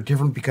concerns are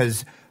different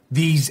because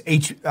these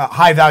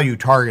high-value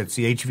targets,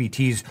 the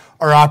HVTs,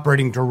 are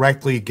operating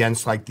directly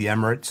against, like, the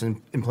Emirates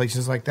and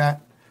places like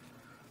that?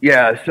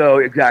 Yeah, so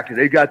exactly.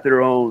 They got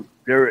their own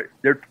 – their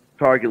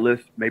target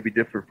list may be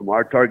different from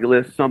our target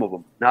list, some of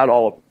them, not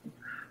all of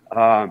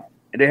them.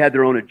 And they had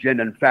their own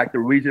agenda. In fact, the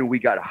reason we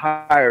got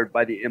hired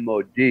by the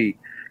MOD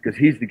 – because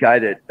he's the guy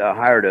that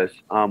hired us,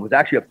 was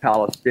actually a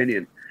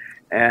Palestinian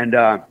and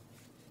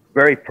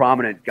very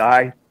prominent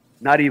guy,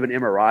 not even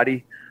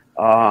Emirati,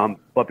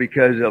 but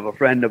because of a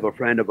friend of a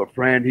friend of a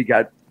friend, he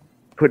got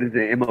put into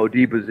the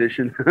MOD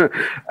position.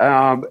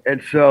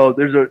 And so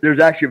there's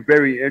actually a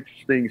very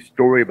interesting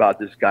story about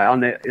this guy.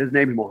 His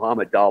name is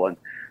Mohammed Dalan.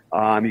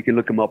 You can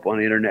look him up on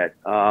the internet.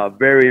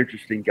 Very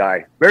interesting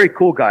guy. Very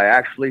cool guy,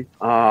 actually,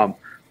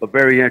 but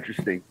very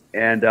interesting.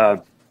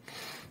 And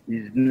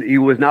he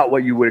was not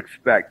what you would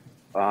expect.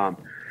 So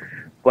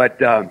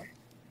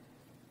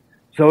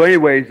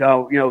anyways,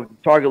 the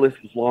target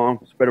list was long,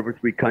 spread over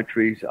 3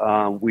 countries.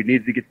 We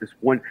needed to get this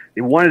one.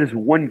 They wanted this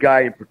one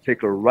guy in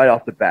particular right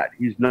off the bat.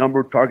 He's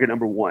target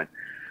number 1.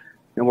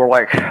 And we're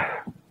like,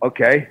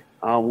 okay,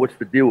 what's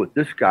the deal with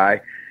this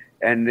guy?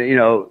 And,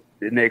 and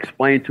they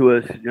explained to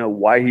us,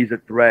 why he's a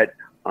threat.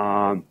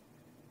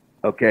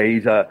 Okay,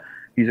 he's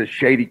a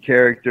shady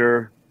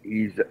character.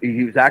 He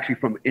was actually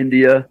from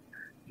India.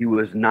 He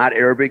was not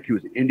Arabic. He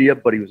was India,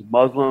 but he was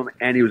Muslim,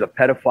 and he was a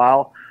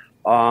pedophile.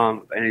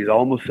 and he's a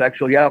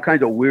homosexual. He had all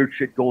kinds of weird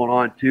shit going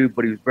on too,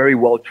 but he was very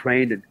well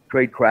trained in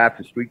trade craft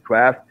and street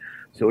craft,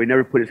 so he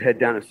never put his head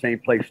down in the same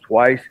place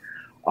twice.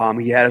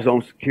 He had his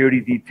own security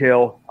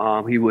detail.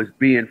 He was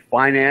being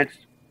financed,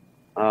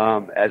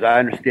 as I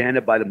understand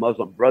it, by the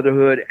Muslim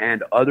Brotherhood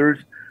and others.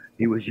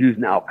 He was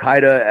using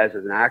Al-Qaeda as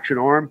an action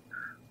arm.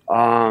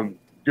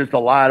 Just a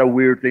lot of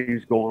weird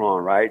things going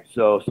on, right?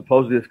 So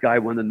supposedly this guy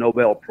won the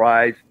Nobel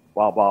Prize,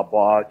 blah, blah,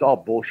 blah. It's all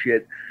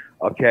bullshit,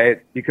 okay?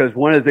 Because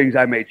one of the things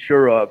I made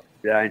sure of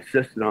that I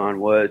insisted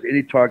on was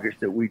any targets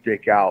that we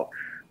take out,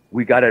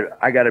 I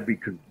gotta be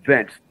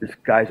convinced this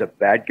guy's a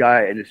bad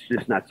guy and it's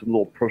just not some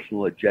little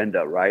personal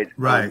agenda, right?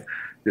 Right.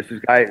 This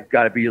guy's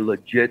got to be a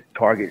legit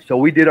target. So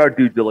we did our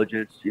due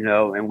diligence,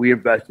 and we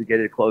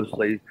investigated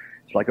closely.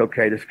 It's like,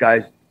 okay,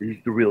 he's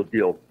the real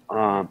deal.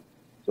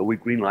 So we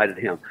green-lighted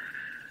him.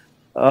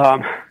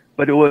 But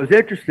what was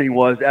interesting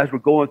was as we're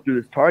going through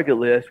this target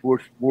list,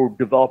 we're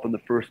developing the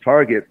first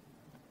target.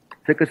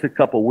 It took us a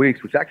couple of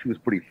weeks, which actually was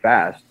pretty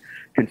fast,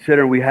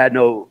 considering we had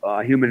no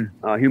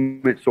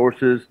human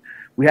sources.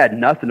 We had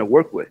nothing to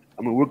work with.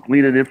 I mean, we're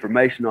gleaning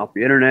information off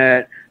the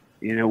internet.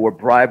 We're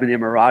bribing the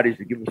Emiratis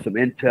to give us some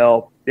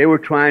intel. They were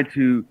trying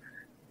to,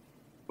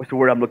 what's the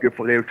word I'm looking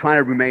for? They were trying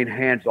to remain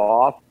hands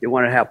off. They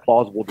wanted to have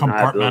plausible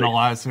deniability.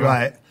 Compartmentalize.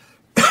 Right.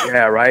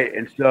 Yeah, right.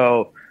 And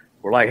so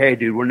we're like, hey,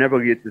 dude, we're never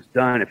going to get this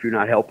done if you're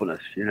not helping us,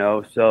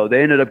 So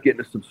they ended up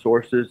getting us some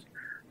sources.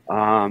 We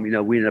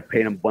ended up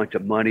paying them a bunch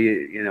of money,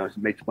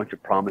 made a bunch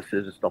of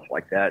promises and stuff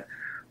like that.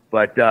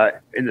 But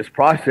in this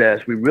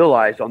process, we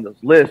realized on this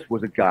list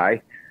was a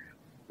guy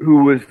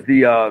who was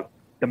the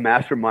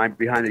mastermind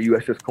behind the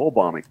USS Cole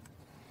bombing.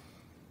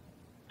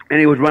 And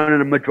he was running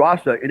a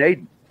madrasa in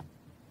Aden.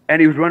 And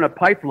he was running a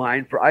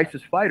pipeline for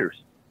ISIS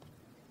fighters.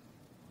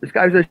 This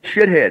guy was a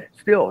shithead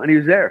still, and he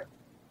was there.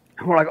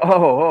 And we're like,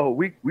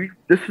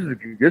 this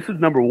is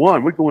number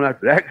one. We're going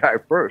after that guy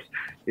first,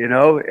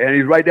 and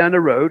he's right down the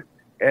road.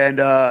 And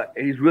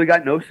he's really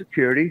got no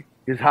security.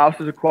 His house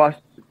is across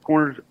the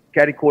corner,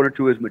 catty corner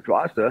to his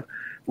madrasa,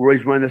 where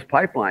he's running this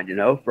pipeline,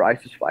 for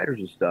ISIS fighters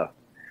and stuff.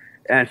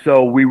 And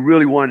so we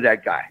really wanted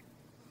that guy.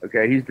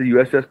 Okay, he's the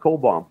USS Cole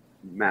bomb,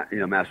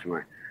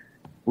 mastermind.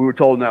 We were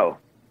told no.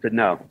 Said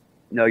no,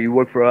 you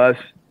work for us.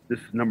 This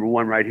is number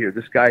one right here.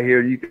 This guy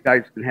here, you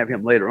guys can have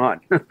him later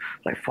on.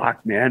 Like,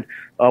 fuck, man.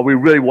 We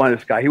really wanted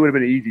this guy. He would have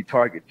been an easy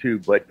target too,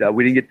 but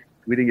we didn't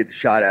get the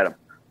shot at him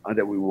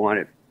that we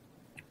wanted.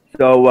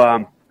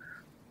 So,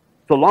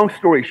 long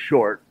story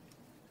short,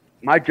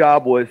 my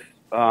job was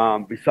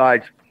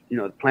besides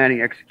the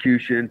planning,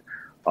 execution.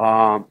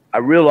 I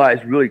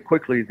realized really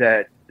quickly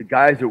that the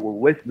guys that were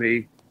with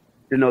me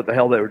didn't know what the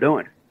hell they were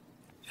doing.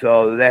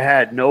 So they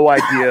had no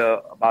idea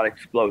about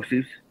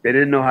explosives. They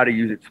didn't know how to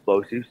use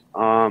explosives.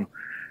 In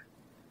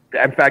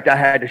fact, I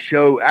had to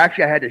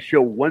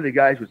show one of the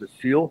guys was a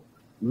SEAL,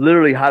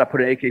 literally how to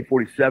put an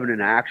AK-47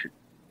 into action.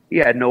 He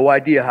had no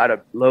idea how to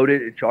load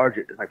it and charge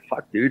it. It's like,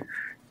 fuck, dude,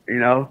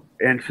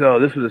 And so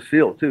this was a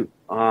SEAL too.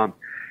 But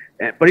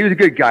he was a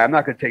good guy. I'm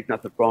not going to take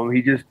nothing from him.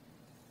 He just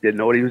didn't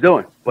know what he was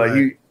doing. But right.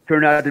 He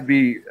turned out to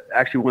be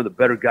actually one of the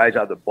better guys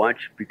out of the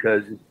bunch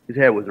because his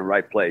head was in the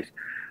right place.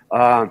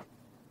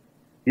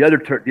 The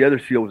other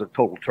SEAL was a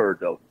total turd,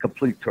 though,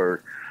 complete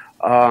turd.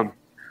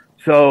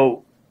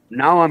 So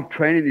now I'm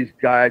training these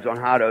guys on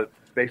how to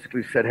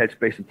basically set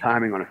headspace and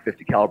timing on a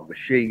 50 caliber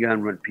machine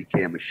gun, run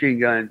PKM machine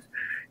guns,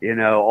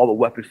 all the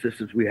weapon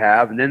systems we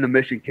have. And then the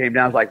mission came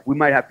down. It's like, we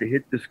might have to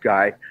hit this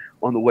guy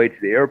on the way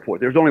to the airport.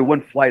 There's only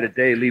one flight a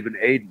day leaving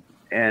Aden.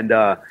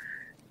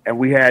 And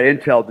we had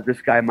intel that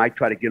this guy might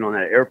try to get on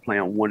that airplane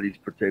on one of these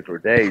particular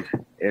days.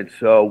 And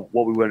so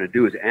what we were going to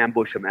do is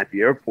ambush him at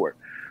the airport.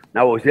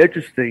 Now, what was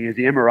interesting is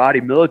the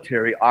Emirati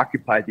military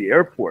occupied the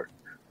airport,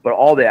 but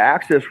all the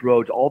access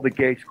roads, all the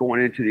gates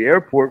going into the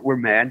airport were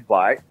manned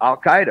by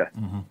Al-Qaeda.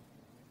 Mm-hmm.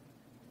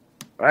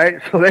 Right?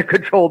 So they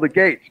control the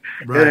gates.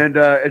 Right.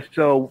 And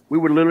so we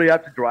would literally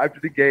have to drive to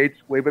the gates,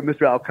 wave at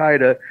Mr.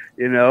 Al-Qaeda,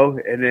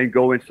 and then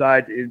go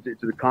inside into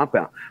the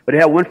compound. But they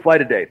had one flight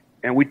a day,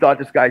 and we thought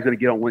this guy's going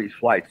to get on one of these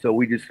flights. So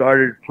we just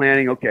started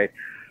planning, okay,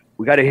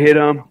 we got to hit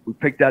him. We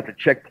picked out the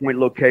checkpoint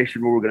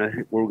location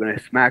where we're going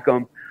to smack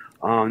him.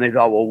 They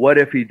thought, well, what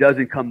if he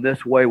doesn't come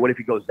this way? What if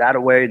he goes that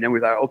way? And then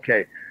we thought,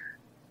 okay,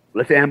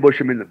 let's ambush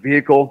him in the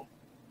vehicle.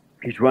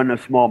 He's running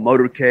a small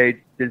motorcade,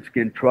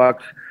 thin-skin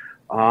trucks.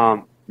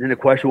 Then the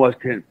question was,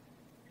 who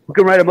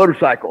can ride a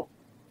motorcycle?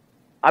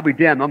 I'll be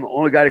damned, I'm the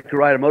only guy that can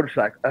ride a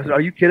motorcycle. I said, are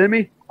you kidding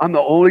me? I'm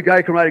the only guy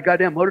that can ride a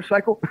goddamn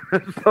motorcycle?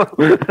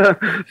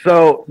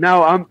 So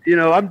now I'm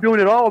doing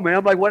it all, man.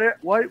 I'm like,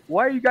 why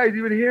are you guys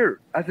even here?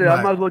 I said, right.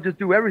 I might as well just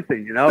do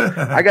everything,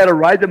 I got to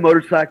ride the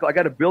motorcycle. I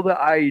got to build the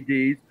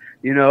IEDs.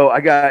 I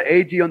got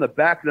AG on the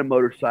back of the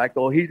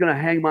motorcycle. He's going to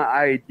hang my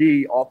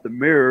IED off the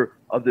mirror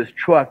of this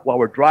truck while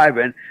we're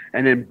driving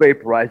and then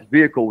vaporize the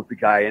vehicle with the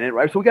guy in it,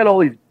 right? So we got all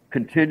these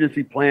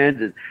contingency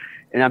plans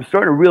And I'm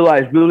starting to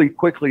realize really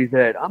quickly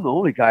that I'm the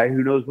only guy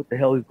who knows what the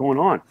hell is going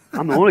on.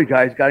 I'm the only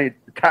guy who's got any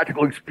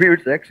tactical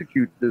experience to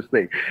execute this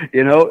thing,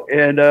 you know.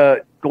 And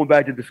going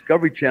back to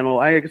Discovery Channel,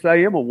 I guess I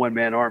am a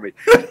one-man army.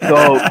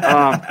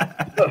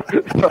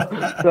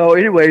 So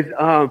anyways,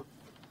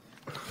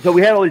 so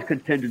we had all these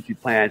contingency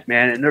plans,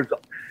 man. And there's,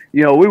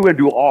 you know, we were going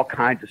to do all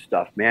kinds of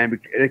stuff, man.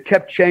 It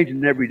kept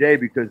changing every day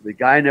because the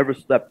guy never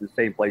slept in the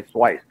same place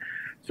twice.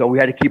 So we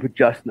had to keep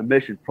adjusting the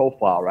mission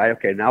profile, right?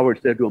 Okay, now we're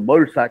instead of doing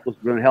motorcycles,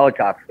 we're doing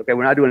helicopters. Okay,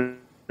 we're not doing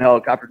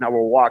helicopters, now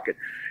we're walking,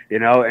 you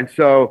know? And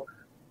so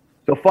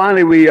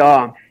finally we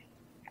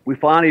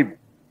finally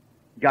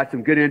got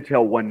some good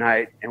intel one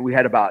night, and we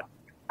had about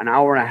an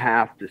hour and a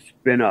half to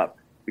spin up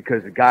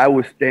because the guy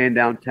was staying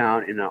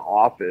downtown in an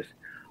office,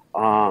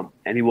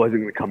 and he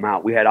wasn't going to come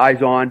out. We had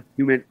eyes on,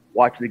 we went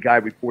watching the guy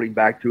reporting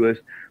back to us.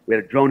 We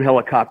had a drone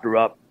helicopter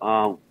up,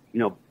 you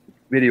know,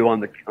 video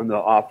on the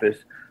office.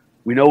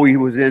 We know he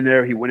was in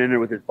there. He went in there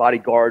with his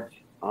bodyguards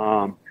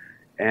and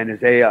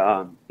his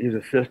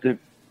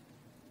assistant,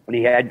 and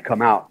he hadn't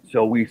come out.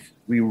 So we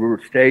were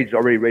staged,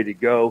 already ready to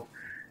go,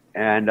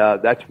 and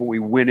that's when we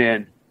went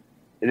in.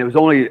 And it was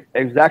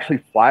actually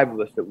 5 of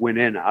us that went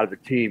in out of the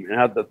team. And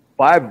out of the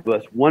 5 of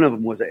us, one of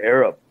them was an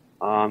Arab.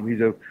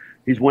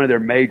 He's one of their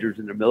majors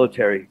in the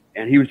military,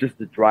 and he was just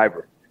the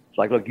driver. It's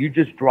like, look, you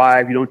just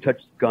drive. You don't touch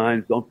the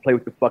guns. Don't play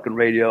with the fucking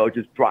radio.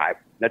 Just drive.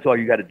 That's all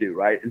you got to do,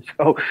 right? And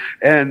so,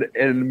 and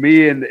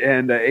me and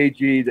the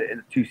AG and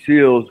the 2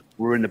 SEALs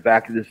were in the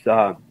back of this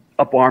up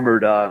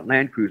armored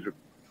Land Cruiser,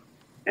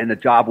 and the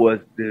job was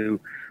to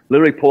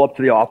literally pull up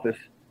to the office.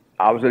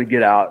 I was going to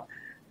get out,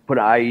 put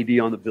an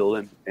IED on the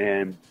building,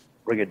 and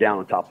bring it down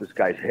on top of this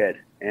guy's head.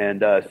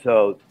 And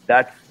so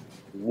that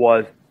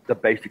was the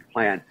basic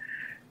plan.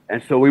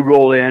 And so we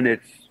roll in. I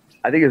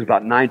think it was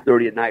about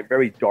 9:30 at night,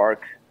 very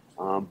dark,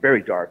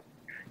 very dark.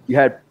 You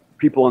had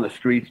people on the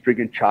streets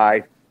drinking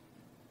chai.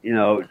 You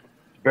know,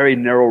 very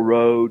narrow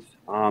roads,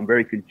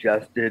 very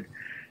congested.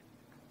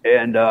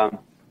 And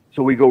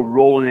so we go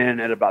rolling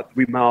in at about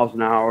 3 miles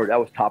an hour. That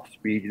was top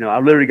speed. You know, I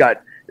literally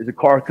got, as the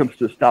car comes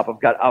to a stop, I've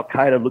got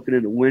Al-Qaeda looking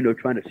in the window,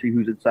 trying to see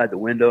who's inside the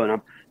window. And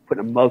I'm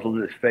putting a muzzle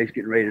in his face,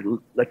 getting ready to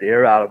let the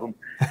air out of him.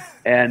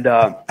 And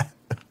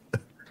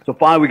so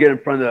finally we get in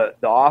front of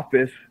the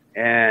office,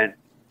 and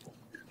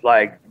it's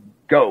like,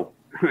 go.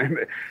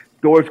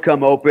 Doors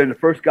come open. The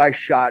first guy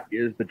shot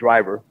is the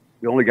driver.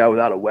 The only guy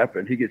without a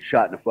weapon. He gets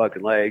shot in the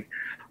fucking leg.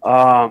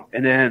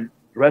 And then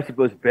the rest of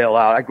us bail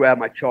out. I grab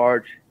my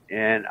charge,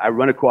 and I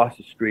run across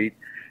the street,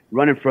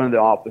 run in front of the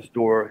office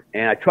door,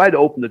 and I tried to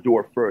open the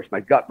door first.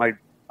 I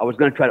was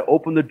going to try to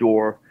open the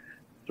door,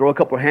 throw a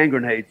couple of hand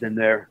grenades in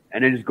there,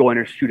 and then just go in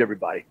there and shoot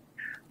everybody.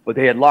 But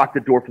they had locked the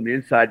door from the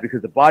inside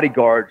because the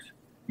bodyguards,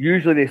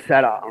 usually they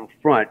sat out in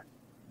front,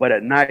 but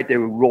at night they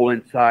would roll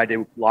inside, they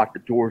would lock the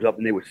doors up,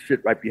 and they would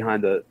sit right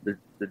behind the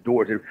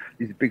doors.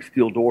 These big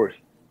steel doors.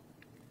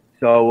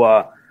 So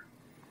I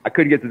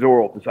couldn't get the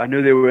door open. So I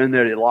knew they were in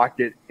there. They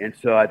locked it. And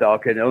so I thought,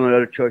 okay, the only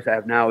other choice I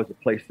have now is to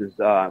place this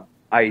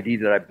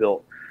IED that I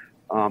built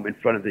in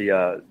front of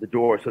the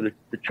door. So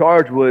the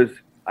charge was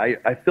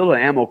I filled an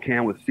ammo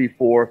can with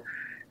C4,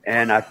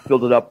 and I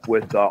filled it up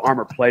with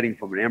armor plating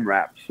from an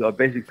MRAP. So I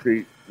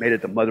basically made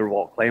it the mother of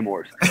all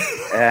claymores.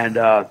 And,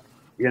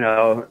 you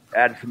know,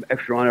 added some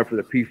extra on there for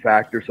the P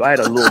factor. So I had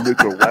a little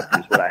nuclear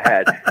weapon is what I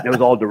had. And it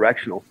was all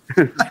directional.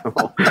 And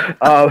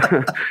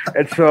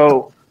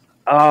so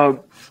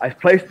I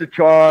placed the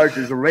charge.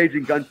 There's a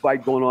raging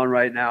gunfight going on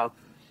right now,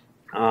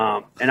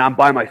 and I'm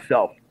by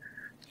myself.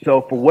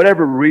 So for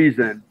whatever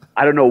reason,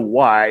 I don't know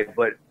why,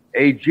 but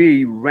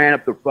AG ran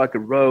up the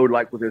fucking road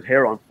like with his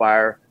hair on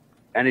fire,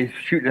 and he's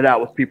shooting it out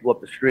with people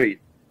up the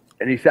street.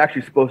 And he's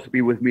actually supposed to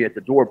be with me at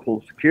the door,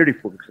 pulling security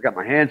for me because I got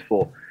my hands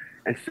full.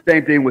 And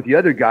same thing with the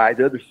other guy,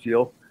 the other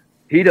SEAL.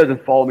 He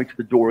doesn't follow me to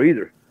the door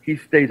either. He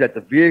stays at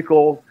the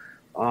vehicle.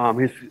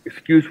 His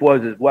excuse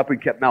was his weapon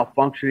kept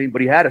malfunctioning,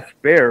 but he had a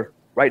spare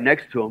right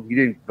next to him. He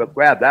didn't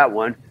grab that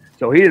one,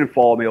 so he didn't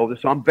follow me over.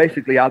 So I'm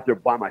basically out there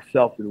by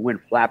myself in the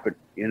wind flapping,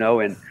 you know.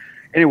 And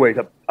anyways,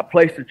 I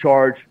placed the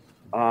charge.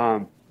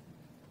 I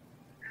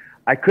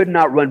could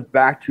not run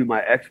back to my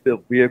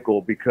exfil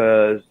vehicle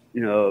because,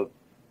 you know,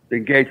 the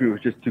engagement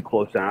was just too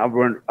close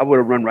down. I would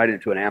have run right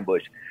into an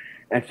ambush.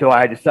 And so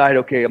I decided,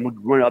 okay, I'm going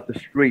to run up the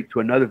street to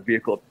another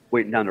vehicle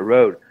waiting down the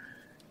road.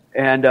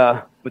 And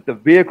but the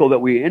vehicle that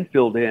we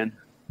infilled in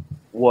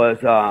was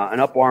an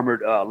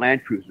up-armored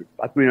Land Cruiser,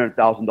 a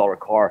 $300,000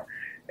 car.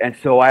 And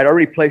so I had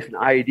already placed an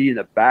IED in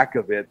the back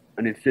of it,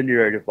 an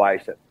incendiary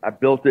device. I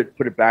built it,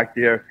 put it back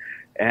there.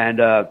 And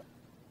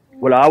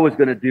what I was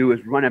going to do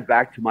is run it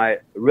back to my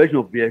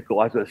original vehicle.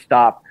 I was going to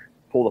stop,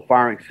 pull the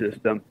firing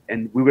system,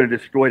 and we were going to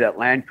destroy that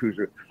Land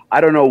Cruiser. I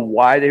don't know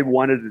why they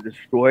wanted to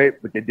destroy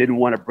it, but they didn't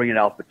want to bring it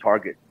out the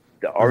target.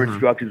 Our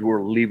instructions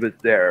were leave it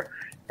there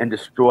and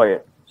destroy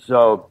it.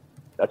 So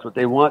that's what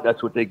they want.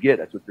 That's what they get.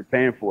 That's what they're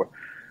paying for.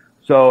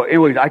 So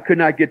anyways, I could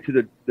not get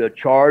to the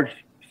charge.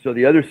 So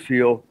the other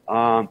SEAL,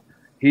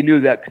 he knew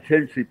that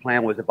contingency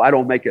plan was if I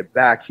don't make it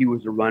back, he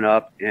was to run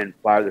up and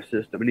fire the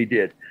system. And he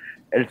did.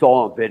 And it's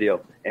all on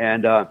video.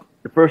 And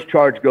the first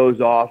charge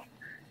goes off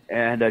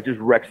and just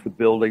wrecks the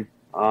building.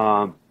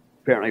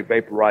 Apparently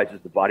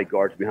vaporizes the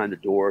bodyguards behind the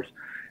doors.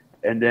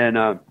 And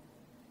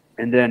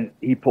then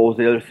he pulls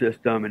the other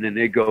system, and then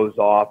it goes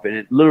off, and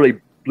it literally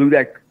blew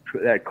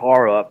that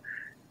car up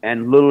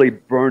and literally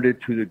burned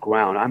it to the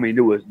ground. I mean,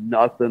 there was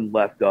nothing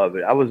left of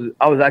it. I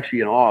was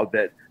actually in awe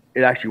that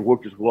it actually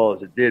worked as well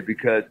as it did,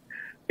 because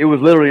it was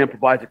literally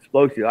improvised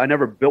explosive. I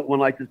never built one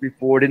like this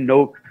before. Didn't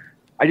know.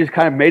 I just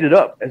kind of made it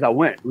up as I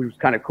went. It was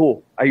kind of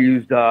cool. I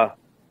used right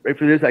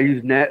for this. I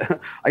used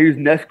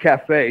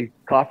Nescafe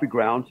coffee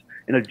grounds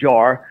in a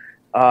jar,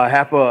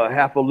 half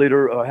a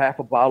liter, half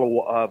a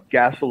bottle of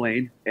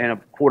gasoline, and a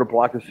quarter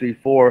block of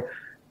C4.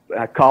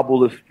 I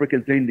cobbled this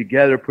freaking thing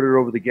together, put it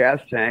over the gas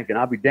tank, and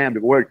I'll be damned,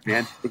 it worked,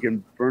 man.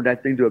 Freaking burned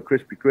that thing to a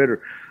crispy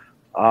critter.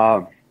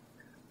 So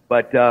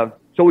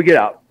we get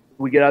out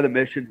of the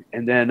mission,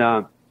 and then,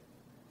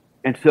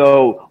 and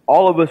so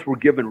all of us were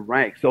given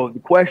ranks. So the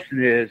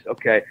question is,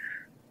 okay,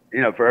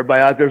 for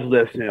everybody out there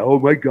listening, oh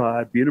my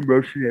God, being a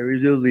mercenary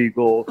is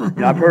illegal.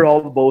 I've heard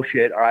all the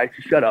bullshit. All right,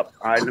 just shut up.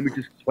 All right, let me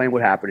just explain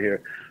what happened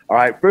here. All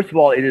right, first of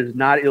all, it is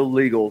not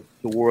illegal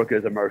to work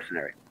as a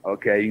mercenary.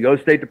 Okay, you go to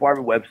the State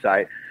Department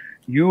website.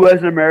 You, as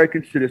an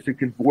American citizen,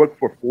 can work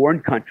for foreign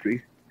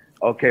countries,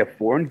 okay, a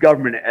foreign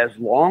government, as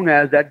long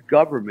as that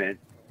government,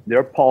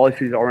 their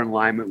policies are in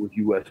alignment with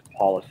U.S.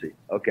 policy.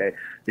 Okay,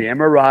 the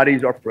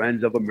Emiratis are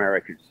friends of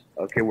Americans.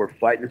 Okay, we're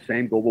fighting the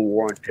same global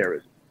war on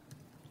terrorism.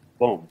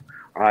 Boom.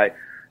 All right,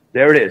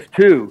 there it is.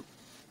 2,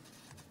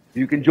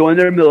 you can join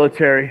their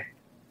military,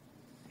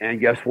 and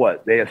guess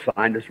what? They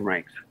assigned us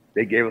ranks.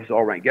 They gave us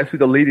all rank. Guess who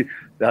the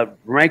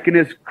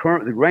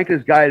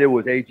rankingest guy there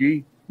was?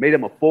 AG, made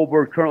him a full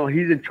bird colonel.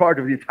 He's in charge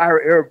of the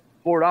entire Arab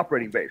forward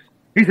operating base.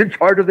 He's in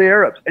charge of the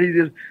Arabs,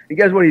 and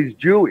guess what? He's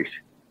Jewish.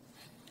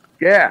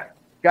 Yeah,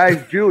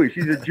 guy's Jewish.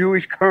 He's a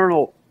Jewish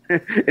colonel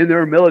in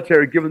their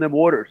military, giving them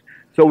orders.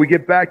 So we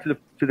get back to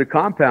the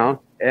compound,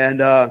 and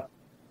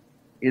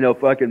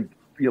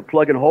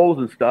plugging holes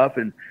and stuff,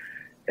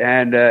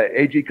 and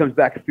AG comes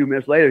back a few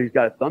minutes later. He's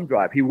got a thumb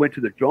drive. He went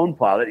to the drone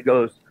pilot. He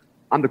goes,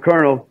 "I'm the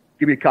colonel.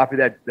 Give me a copy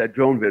of that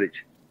drone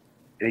footage."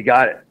 And he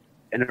got it.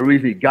 And the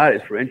reason he got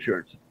it is for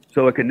insurance.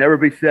 So it can never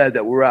be said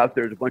that we're out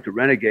there as a bunch of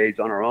renegades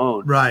on our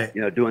own, right?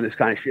 Doing this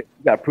kind of shit.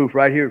 You got proof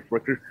right here,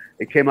 Fricker.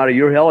 It came out of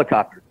your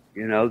helicopter.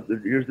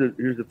 Here's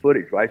the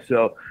footage, right?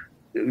 So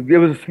it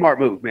was a smart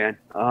move, man.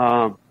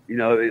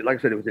 Like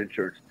I said, it was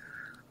insurance.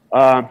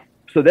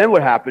 So then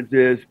what happens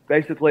is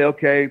basically,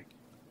 okay,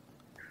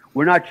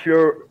 we're not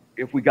sure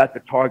if we got the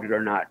target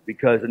or not,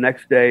 because the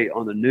next day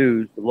on the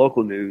news, the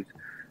local news,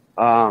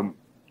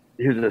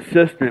 his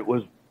assistant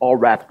was all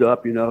wrapped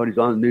up, and he's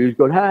on the news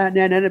going, "Hi,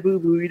 na boo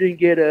boo, you didn't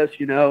get us,"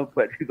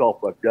 but he's all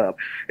fucked up,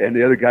 and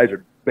the other guys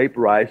are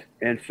vaporized,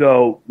 and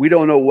so we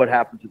don't know what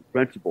happened to the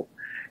principal.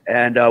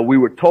 And we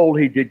were told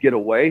he did get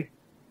away,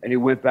 and he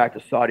went back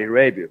to Saudi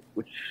Arabia,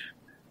 which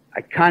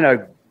I kind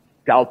of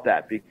doubt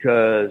that,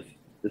 because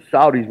the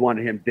Saudis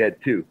wanted him dead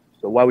too.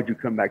 So why would you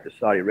come back to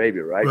Saudi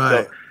Arabia, right?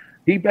 So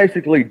he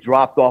basically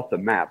dropped off the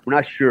map. We're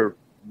not sure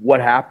what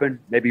happened.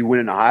 Maybe he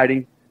went into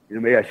hiding.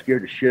 Maybe I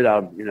scared the shit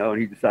out of him,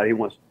 and he decided he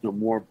wants no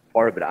more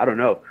part of it. I don't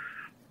know.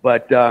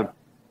 But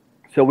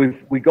so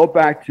we go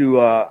back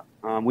to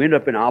we end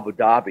up in Abu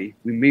Dhabi.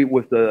 We meet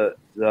with the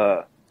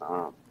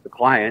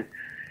client,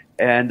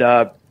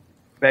 and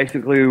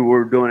basically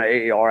we're doing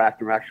an AAR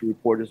after action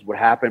report. This is what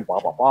happened,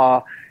 blah blah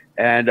blah,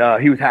 and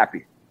he was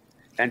happy.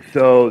 And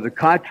so the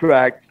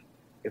contract,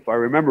 if I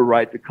remember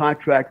right, the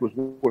contract was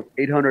worth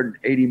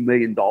 $880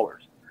 million.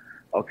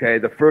 Okay,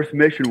 the first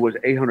mission was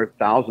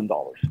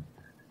 $800,000.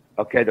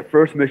 Okay, the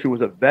first mission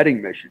was a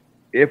vetting mission.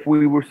 If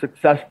we were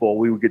successful,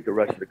 we would get the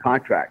rest of the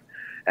contract.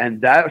 And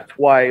that's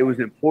why it was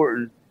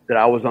important that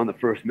I was on the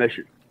first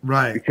mission.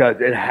 Right. Because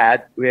it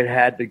had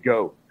to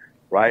go.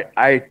 Right.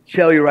 I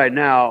tell you right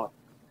now,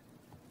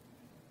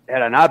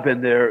 had I not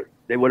been there,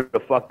 they would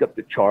have fucked up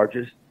the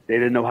charges. They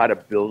didn't know how to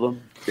build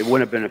them. They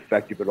wouldn't have been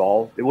effective at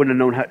all. They wouldn't have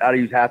known how to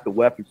use half the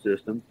weapon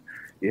systems.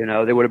 They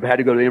would have had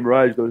to go to the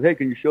MRIs and go, "Hey,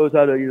 can you show us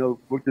how to,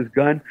 work this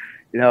gun?"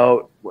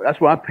 That's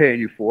what I'm paying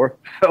you for.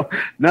 So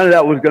none of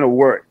that was going to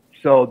work.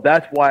 So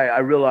that's why I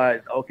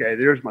realized, okay,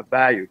 there's my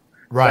value.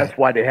 Right. That's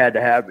why they had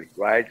to have me.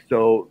 Right.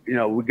 So,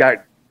 we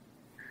got,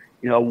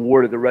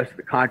 awarded the rest of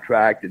the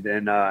contract, and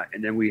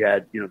then we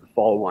had, the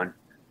follow-on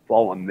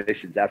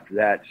missions after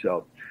that.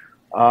 So,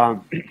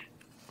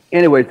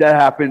 anyways, that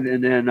happened.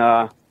 And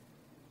then,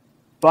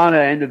 finally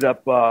I ended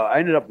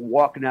up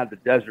walking out of the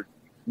desert.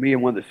 Me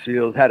and one of the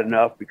SEALs had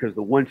enough, because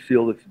the one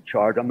SEAL that's in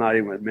charge, I'm not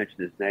even going to mention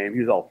his name.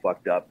 He's all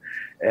fucked up.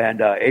 And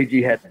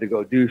AG had to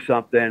go do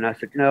something. And I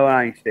said, "No,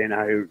 I ain't staying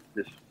out here.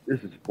 This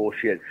is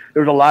bullshit."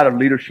 There was a lot of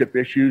leadership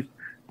issues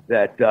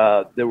that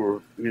there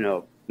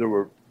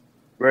were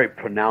very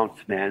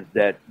pronounced, man,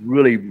 that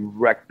really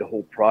wrecked the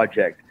whole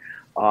project.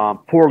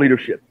 Poor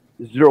leadership,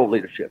 zero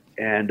leadership.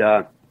 And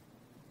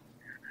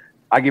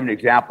I give an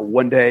example.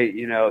 One day,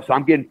 so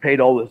I'm getting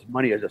paid all this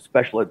money as a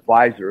special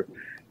advisor.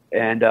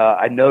 And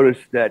I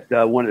noticed that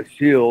one of the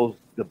SEALs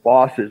the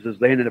boss is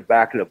laying in the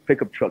back of a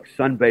pickup truck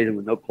sunbathing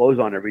with no clothes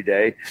on every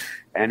day,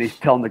 and he's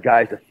telling the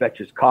guys to fetch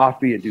his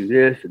coffee and do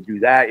this and do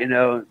that, you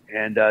know.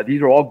 And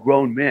these are all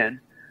grown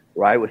men,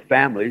 right, with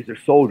families. They're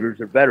soldiers,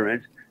 they're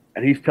veterans,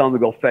 and he's telling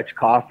them to go fetch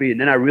coffee.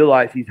 And then I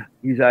realized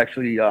he's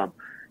actually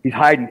he's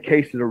hiding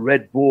cases of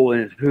Red Bull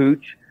in his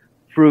hooch,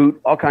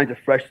 fruit, all kinds of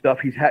fresh stuff.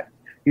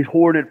 He's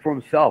hoarding it for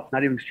himself,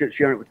 not even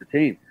sharing it with the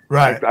team.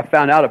 Right. I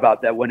found out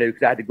about that one day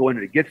because I had to go in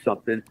there to get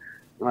something.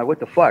 I'm like, what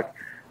the fuck?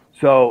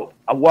 So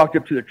I walked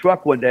up to the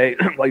truck one day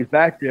while he's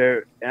back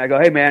there, and I go,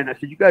 hey, man, I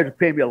said, you guys are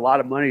paying me a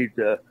lot of money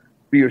to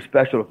be your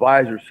special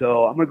advisor,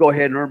 so I'm going to go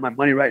ahead and earn my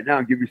money right now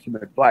and give you some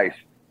advice.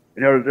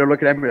 And they're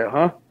looking at me like,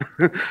 huh?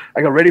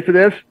 I go, ready for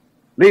this?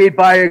 Lead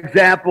by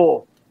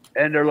example.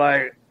 And they're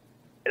like,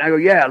 and I go,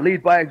 yeah,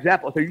 lead by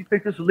example. I said, you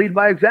think this is lead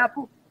by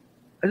example?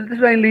 I said,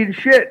 this ain't leading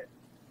shit.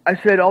 I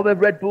said, all that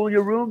Red Bull in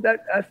your room,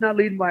 that's not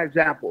leading by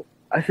example.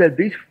 I said,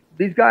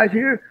 these guys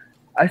here,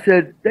 I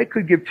said, they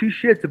could give two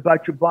shits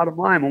about your bottom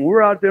line. When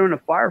we're out there in a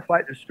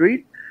firefight in the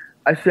street,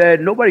 I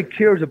said, nobody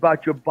cares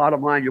about your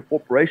bottom line, your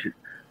corporation.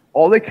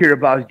 All they care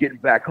about is getting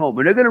back home.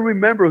 And they're going to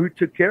remember who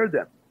took care of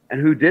them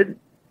and who didn't.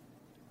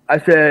 I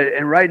said,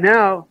 and right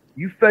now,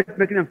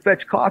 making them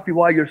fetch coffee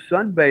while you're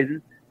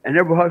sunbathing, and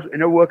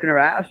they're working their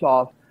ass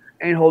off,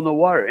 ain't holding no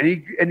water.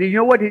 And you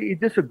know what? He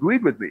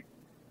disagreed with me.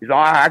 He's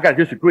like, I got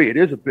to disagree. It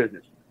is a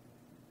business.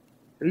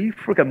 You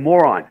freaking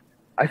moron.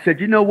 I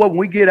said, you know what? When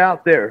we get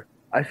out there,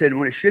 I said,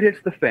 when the shit hits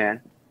the fan,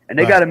 and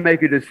they got to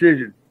make a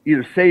decision,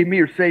 either save me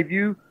or save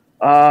you,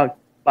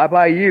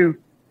 bye-bye you,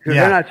 because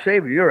they're not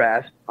saving your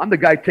ass. I'm the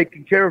guy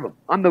taking care of them.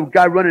 I'm the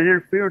guy running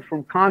interference for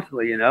them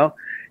constantly, you know,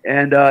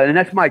 and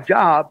that's my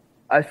job.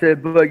 I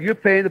said, but you're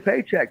paying the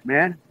paycheck,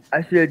 man.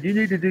 I said, you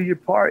need to do your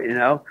part, you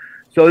know.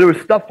 So there was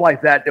stuff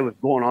like that was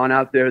going on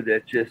out there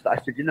that just, I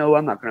said, you know,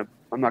 I'm not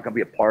gonna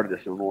be a part of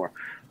this anymore.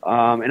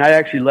 And I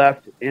actually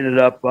left, ended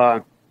up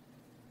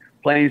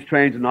planes,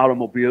 trains, and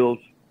automobiles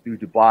through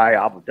Dubai,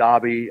 Abu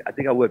Dhabi. I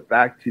think I went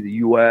back to the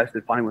U.S.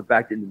 and finally went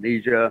back to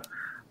Indonesia,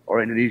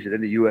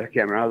 then the U.S. I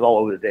can't remember. I was all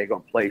over the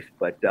daggone place,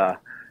 but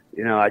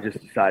you know, I just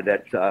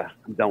decided that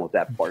I'm done with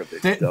that part of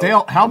it.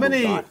 Dale, how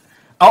many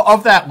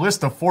of that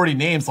list of 40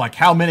 names? Like,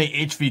 how many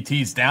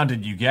HVTs down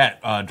did you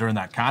get during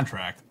that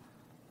contract?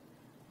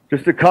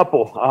 Just a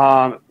couple.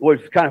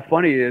 What's kind of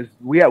funny is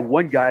we had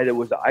one guy that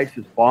was an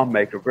ISIS bomb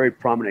maker, a very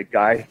prominent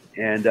guy,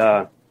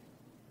 and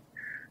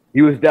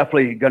he was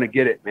definitely going to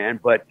get it, man.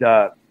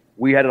 But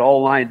we had it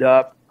all lined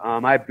up.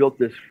 I built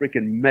this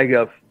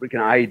mega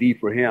IED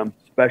for him,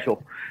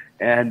 special,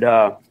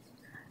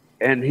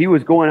 and he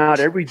was going out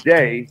every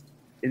day.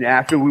 And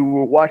after we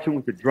were watching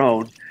with the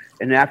drone,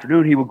 in the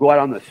afternoon he would go out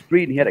on the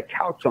street, and he had a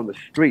couch on the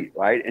street,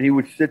 right? And he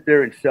would sit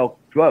there and sell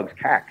drugs,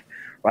 crack,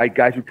 right?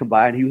 Guys would come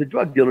by, and he was a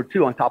drug dealer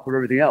too, on top of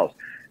everything else.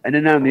 And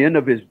then on the end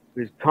of his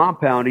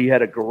compound, he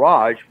had a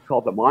garage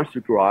called the Monster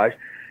Garage,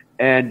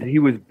 and he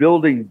was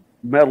building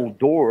metal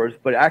doors,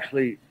 but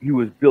actually he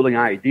was building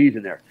IEDs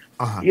in there.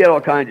 He had all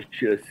kinds of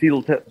shit,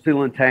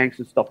 sealant tanks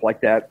and stuff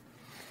like that.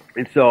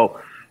 And so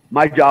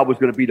my job was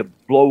going to be to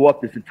blow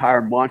up this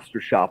entire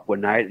monster shop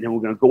one night, and then we're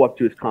going to go up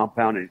to his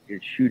compound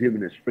and shoot him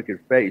in his freaking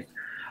face.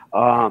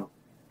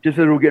 Just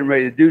as we were getting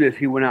ready to do this,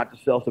 he went out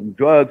to sell some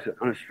drugs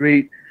on the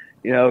street.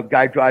 You know,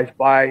 guy drives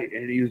by,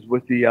 and he was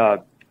with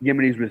the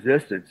Yemenis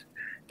resistance.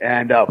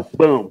 And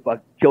boom,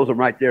 kills him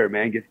right there,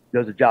 man.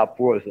 Does a job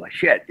for us. Like,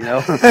 shit, you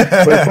know. But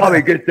it's probably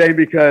a good thing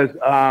because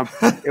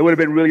it would have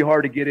been really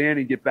hard to get in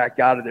and get back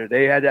out of there.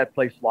 They had that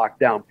place locked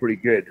down pretty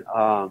good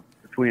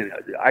between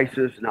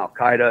ISIS and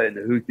Al-Qaeda and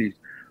the Houthis.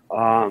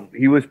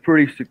 He was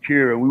pretty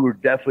secure, and we were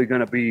definitely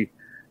going to be,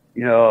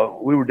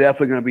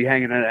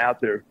 hanging out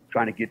there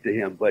trying to get to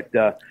him. But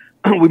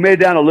we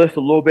made down a list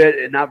a little bit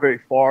and not very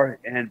far.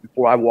 And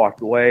before I walked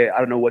away, I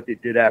don't know what they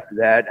did after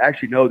that. I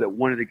actually know that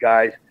one of the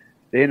guys,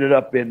 they ended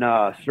up in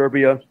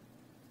Serbia,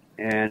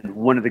 and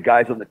one of the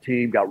guys on the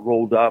team got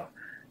rolled up,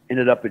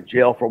 ended up in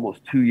jail for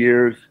almost 2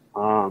 years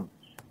on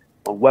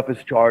weapons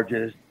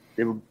charges.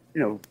 They were,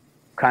 you know,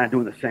 kind of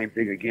doing the same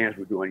thing again as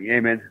we're doing in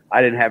Yemen.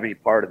 I didn't have any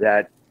part of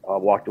that.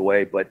 Walked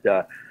away, but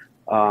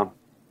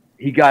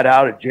he got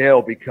out of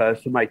jail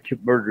because somebody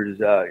murdered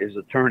his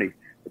attorney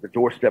at the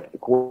doorstep of the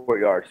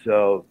courtyard.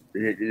 So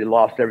he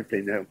lost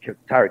everything. They kept the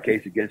entire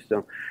case against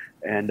him,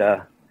 and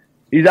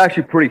he's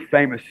actually a pretty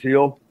famous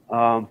SEAL.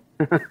 I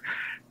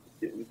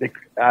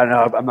don't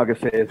know. I'm not gonna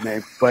say his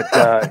name, but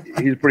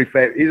he's a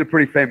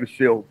pretty famous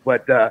SEAL.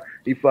 But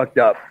he fucked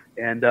up,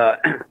 and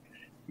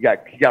he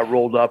got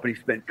rolled up, and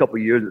he spent a couple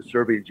of years in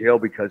Serbian jail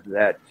because of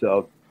that.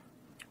 So,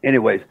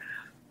 anyways,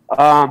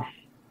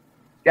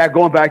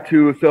 going back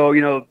to, so,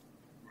 you know,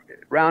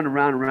 round and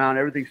round and round,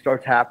 everything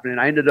starts happening.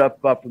 I ended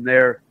up from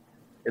there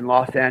in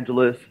Los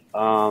Angeles,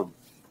 so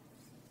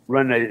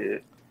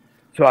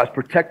I was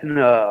protecting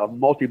a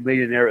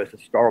multi-millionaire as a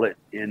starlet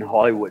in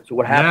Hollywood. So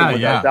what happened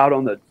was I was out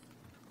on the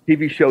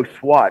TV show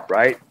SWAT,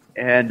 right?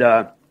 And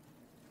so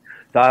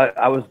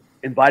I was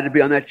invited to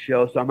be on that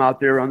show. So I'm out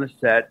there on the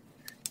set.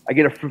 I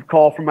get a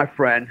call from my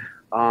friend,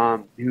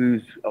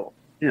 who's,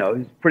 he's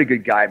a pretty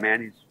good guy,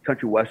 man. He's a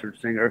country western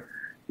singer.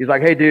 He's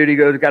like, hey, dude, he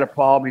goes, I got a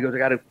problem. He goes, I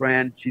got a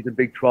friend. She's in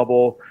big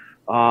trouble.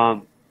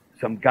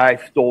 Some guy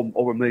stole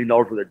over $1 million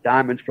worth of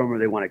diamonds from her.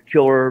 They want to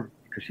kill her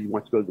because she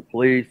wants to go to the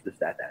police, this,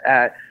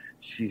 that.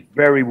 She's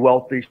very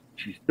wealthy.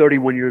 She's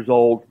 31 years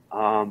old,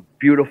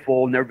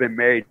 beautiful, never been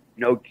married,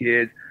 no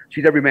kids.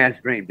 She's every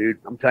man's dream, dude.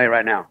 I'm telling you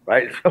right now,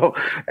 right? So,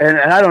 and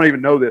I don't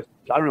even know this.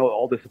 I don't know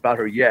all this about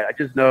her yet. I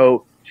just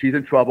know she's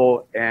in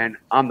trouble, and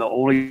I'm the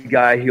only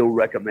guy he'll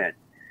recommend.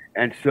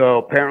 And so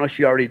apparently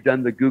she already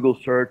done the Google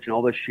search and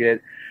all this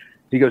shit.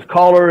 He goes,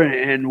 call her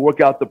and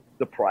work out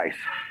the price.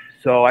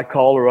 So I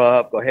call her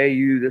up, go, hey,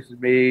 you, this is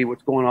me.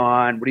 What's going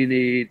on? What do you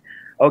need?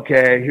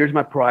 Okay, here's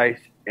my price.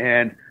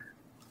 And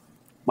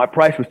my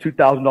price was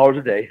 $2,000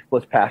 a day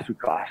plus pass-through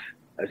costs.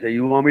 I said,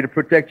 you want me to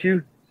protect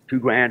you?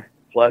 $2,000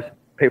 plus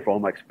pay for all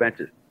my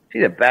expenses. She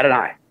didn't bat an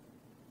eye.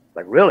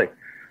 Like, really?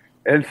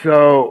 And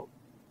so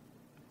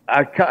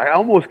I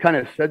almost kind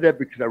of said that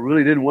because I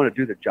really didn't want to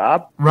do the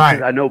job. Right.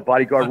 Because I know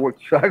bodyguard work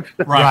sucks.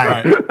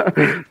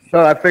 Right.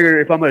 So I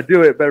figured if I'm going to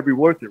do it, it better be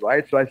worth it,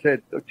 right? So I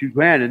said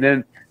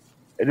 $2,000.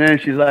 And then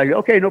she's like,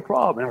 okay, no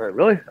problem. And I was like,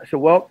 really? I said,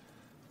 well,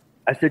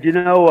 I said,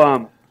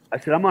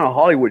 I'm on a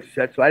Hollywood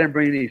set, so I didn't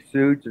bring any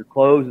suits or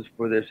clothes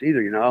for this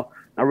either, not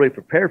really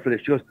prepared for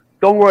this. She goes,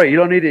 don't worry, you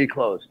don't need any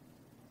clothes.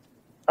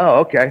 Oh,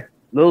 okay.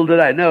 Little did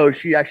I know,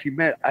 she actually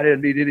meant I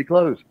didn't need any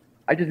clothes.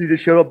 I just needed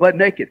to show up butt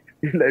naked.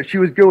 She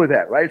was good with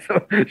that, right?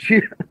 So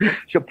she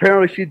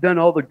apparently she'd done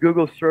all the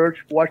Google search,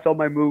 watched all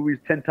my movies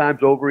 10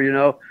 times over,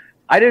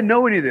 I didn't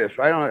know any of this,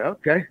 right? I'm like,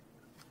 okay.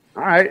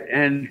 All right.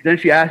 And then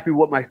she asked me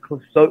what my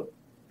clothes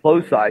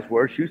size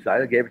were, shoe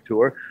size. I gave it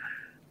to her.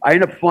 I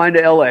ended up flying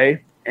to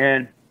L.A.,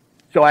 and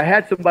so I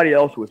had somebody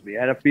else with me.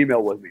 I had a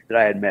female with me that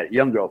I had met, a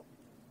young girl.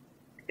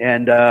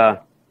 And I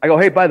go,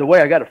 hey, by the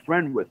way, I got a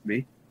friend with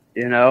me.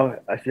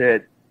 I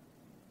said,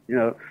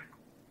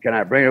 can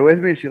I bring her with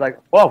me? And she's like,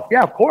 well,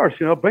 yeah, of course,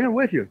 bring her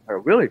with you. I go,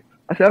 really?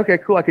 I said, okay,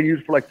 cool. I can use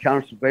it for like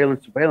counter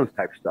surveillance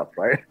type stuff,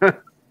 right?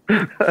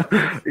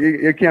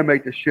 you can't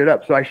make this shit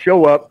up. So I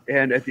show up,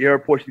 and at the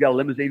airport, she's got a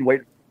limousine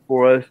waiting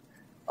for us.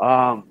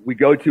 We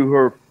go to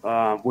her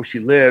where she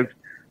lived,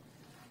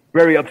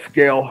 very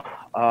upscale.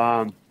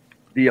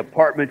 The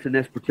apartments in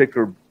this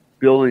particular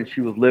building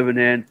she was living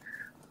in,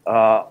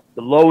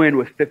 the low end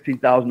was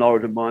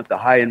 $15,000 a month. The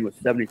high end was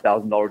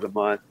 $70,000 a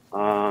month.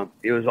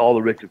 It was all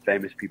the rich and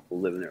famous people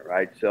living there,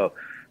 right? So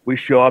we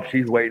show up.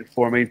 She's waiting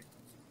for me,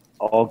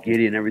 all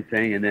giddy and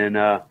everything. And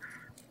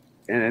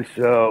then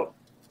so,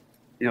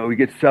 we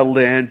get settled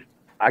in.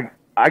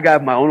 I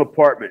got my own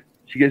apartment.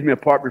 She gives me an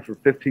apartment for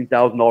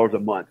 $15,000 a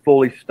month,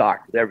 fully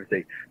stocked with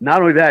everything.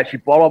 Not only that, she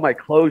bought all my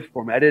clothes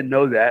for me. I didn't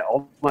know that.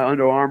 All my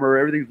Under Armour,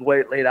 everything's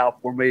laid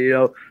out for me,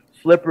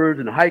 slippers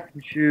and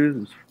hiking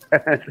shoes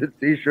and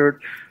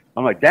T-shirts.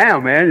 I'm like,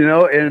 damn, man,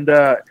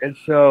 and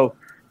so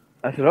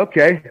I said,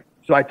 okay.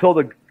 So I told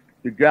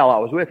the gal I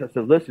was with, I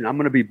said, listen, I'm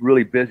going to be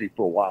really busy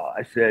for a while.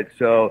 I said,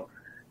 so,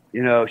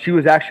 she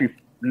was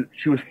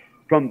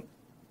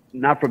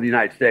not from the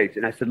United States.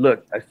 And I said,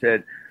 look,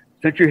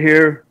 since you're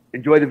here,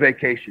 enjoy the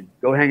vacation.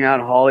 Go hang out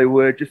in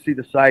Hollywood. Just see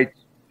the sights.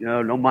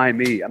 Don't mind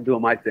me. I'm doing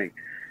my thing.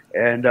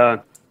 And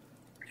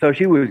so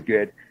she was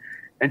good.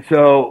 And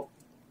so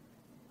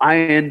I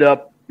end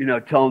up,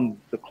 telling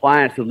the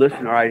clients to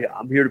listen, all right,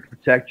 I'm here to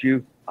protect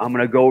you. I'm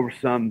going to go over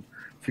some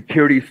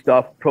security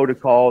stuff,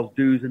 protocols,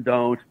 do's and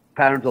don'ts,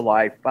 patterns of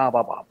life, blah,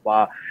 blah, blah,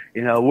 blah.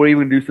 We're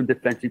even do some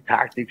defensive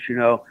tactics,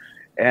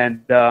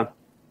 And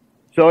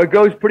so it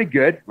goes pretty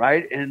good,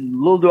 right? And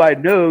little do I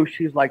know,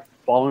 she's like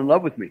falling in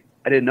love with me.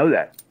 I didn't know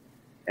that.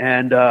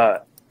 And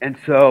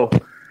so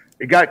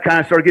it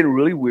started getting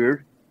really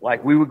weird.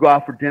 Like, we would go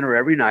out for dinner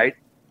every night,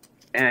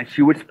 and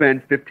she would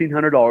spend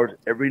 $1,500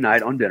 every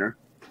night on dinner.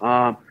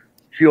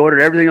 She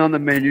ordered everything on the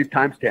menu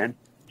times 10.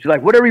 She's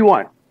like, whatever you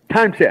want,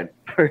 times 10.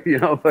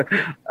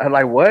 I'm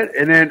like, what?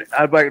 And then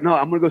I'm like, no,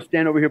 I'm going to go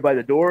stand over here by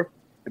the door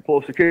and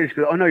pull security. She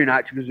goes, oh, no, you're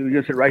not. She goes, you're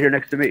going to sit right here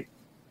next to me.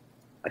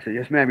 I said,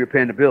 yes, ma'am, you're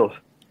paying the bills.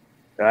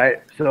 All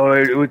right. So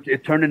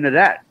it turned into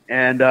that.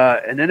 And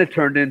then it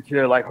turned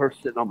into like her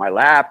sitting on my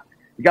lap.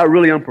 It got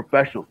really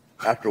unprofessional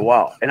after a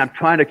while. And I'm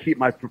trying to keep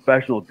my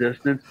professional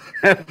distance,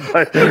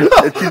 but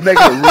she's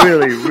making it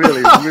really,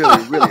 really,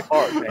 really, really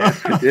hard, man.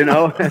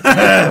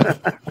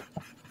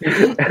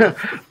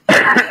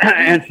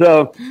 And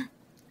so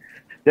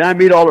then I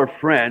meet all her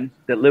friends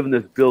that live in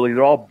this building.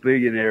 They're all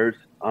billionaires.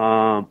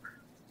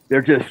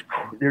 They're just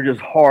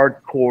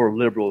hardcore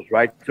liberals,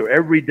 right? So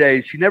every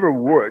day, she never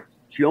worked.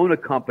 She owned a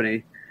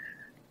company.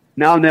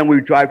 Now and then we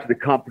would drive to the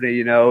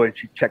company, and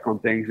she'd check on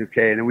things,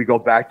 okay, and then we go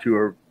back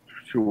to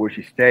where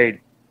she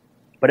stayed.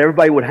 But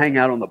everybody would hang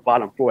out on the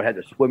bottom floor. It had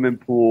the swimming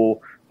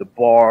pool, the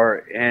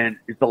bar, and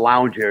it's the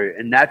lounge area.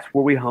 And that's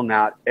where we hung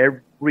out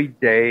every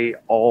day,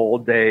 all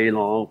day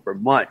long for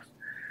months.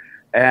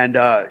 And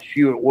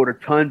she would order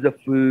tons of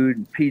food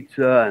and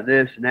pizza and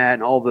this and that,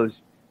 and all those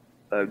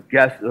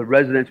guests, the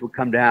residents would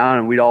come down,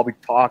 and we'd all be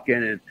talking.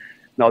 And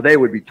no, they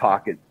would be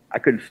talking. I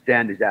couldn't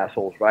stand these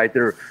assholes, right?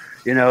 It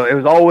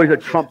was always a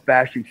Trump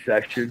bashing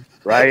session,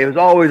 right? It was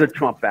always a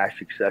Trump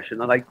bashing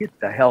session. I'm like, get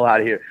the hell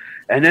out of here.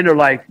 And then they're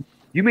like,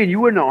 You mean you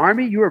were in the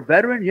Army? You were a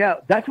veteran? Yeah,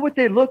 that's what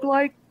they look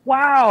like?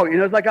 Wow.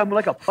 It's like I'm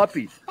like a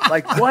puppy.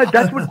 Like, what?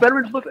 That's what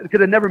veterans look like?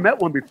 Because I never met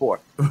one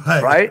before.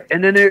 Right?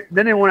 And then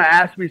they want to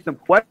ask me some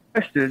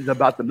questions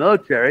about the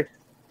military,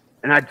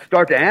 and I'd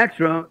start to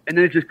answer them, and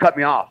then it just cut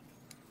me off.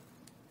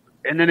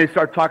 And then they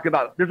start talking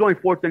about, there's only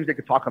 4 things they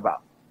could talk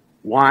about: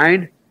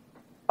 wine,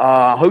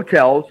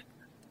 hotels,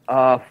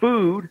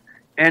 food,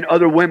 and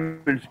other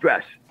women's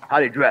dress, how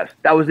they dress.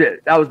 That was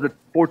it. That was the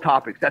 4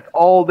 topics. That's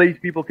all these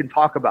people can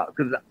talk about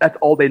because that's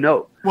all they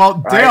know.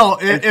 Well, right? Dale,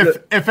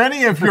 if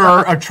any of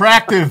your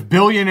attractive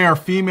billionaire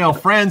female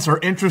friends are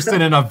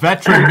interested in a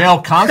veteran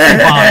male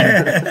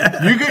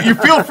concubine, you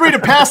feel free to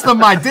pass them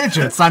my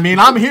digits. I mean,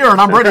 I'm here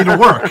and I'm ready to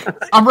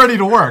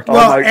work.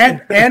 Well,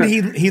 and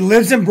he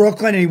lives in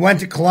Brooklyn and he went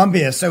to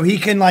Columbia, so he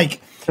can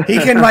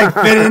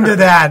fit into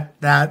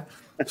that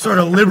sort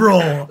of liberal.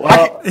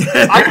 Well,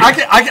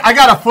 I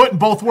got a foot in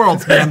both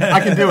worlds, man. I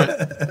can do it.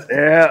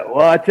 Yeah.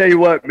 Well, I tell you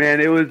what,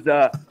 man, it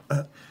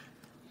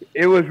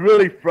was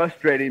really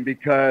frustrating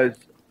because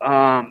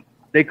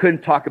they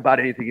couldn't talk about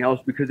anything else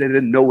because they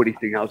didn't know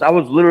anything else. I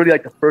was literally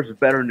like the first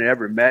veteran they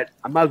ever met.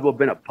 I might as well have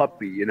been a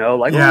puppy,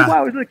 like, oh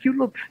wow, it's a cute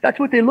little. That's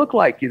what they look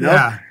like,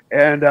 Yeah.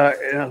 And I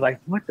was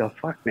like, what the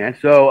fuck, man?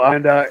 So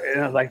and I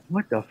was like,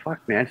 what the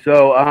fuck, man?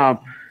 So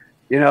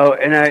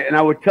and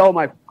I would tell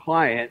my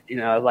client,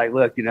 I was like,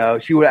 look,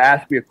 she would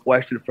ask me a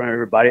question in front of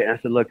everybody, and I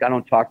said, look, I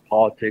don't talk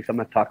politics. I'm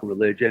not talking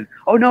religion.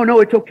 Oh, no,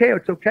 it's okay.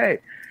 It's okay.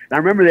 And I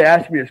remember they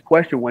asked me this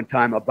question one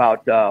time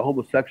about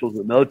homosexuals in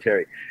the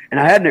military. And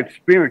I had an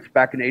experience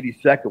back in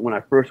 82nd when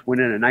I first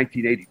went in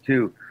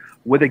 1982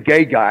 with a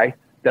gay guy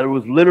that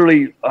was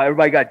literally,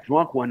 everybody got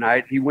drunk one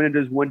night. He went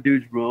into this one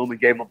dude's room and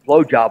gave him a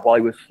blowjob while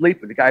he was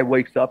sleeping. The guy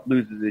wakes up,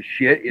 loses his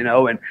shit,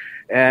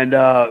 and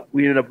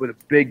we ended up with a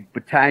big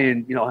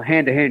battalion,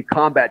 hand-to-hand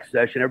combat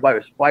session. Everybody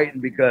was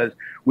fighting because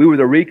we were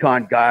the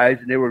recon guys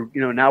and they were,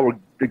 now we're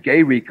the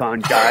gay recon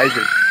guys.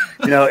 And,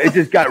 it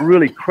just got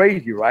really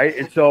crazy, right?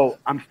 And so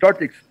I'm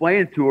starting to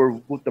explain to her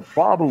what the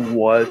problem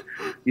was,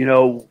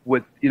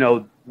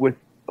 with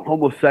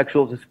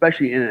homosexuals,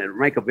 especially in a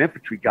rank of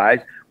infantry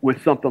guys, when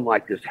something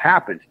like this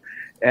happens.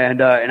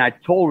 And I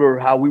told her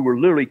how we were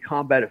literally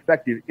combat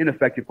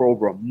ineffective for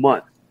over a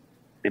month.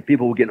 And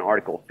people would get in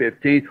Article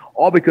 15,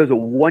 all because of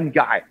one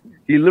guy.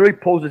 He literally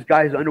pulls this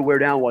guy's underwear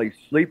down while he's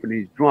sleeping,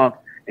 he's drunk,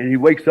 and he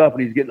wakes up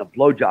and he's getting a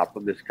blowjob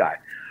from this guy.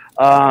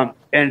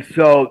 And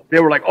so they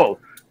were like,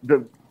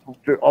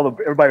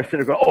 everybody was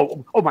sitting there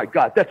going, oh my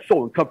God, that's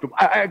so uncomfortable.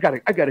 I gotta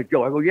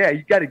go. I go, yeah,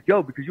 you gotta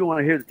go because you want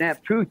to hear the damn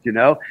truth,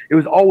 It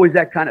was always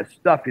that kind of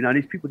stuff, and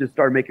these people just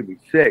started making me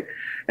sick.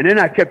 And then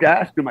I kept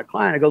asking my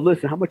client, I go,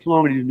 listen, how much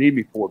longer do you need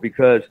me for?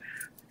 Because,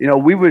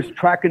 we was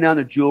tracking down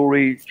the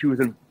jewelry.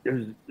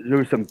 There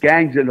was some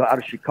gangs out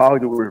of Chicago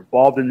that were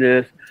involved in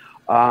this.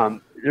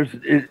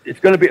 It's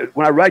going to be,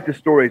 when I write the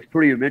story, it's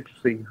pretty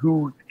interesting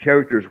who the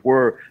characters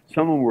were.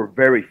 Some of them were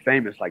very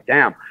famous, like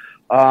damn.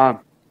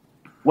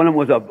 One of them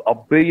was a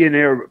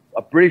billionaire,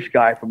 a British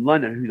guy from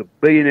London who's a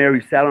billionaire.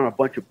 He sat on a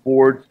bunch of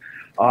boards.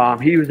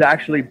 He was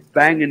actually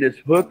banging this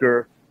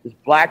hooker, this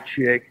black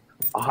chick,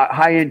 a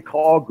high-end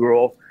call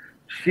girl.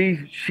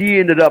 She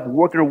ended up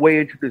working her way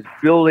into this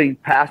building,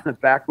 passing the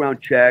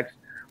background checks,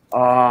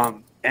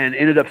 and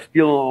ended up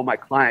stealing all my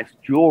clients'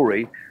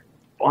 jewelry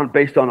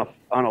based on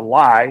a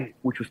lie,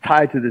 which was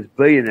tied to this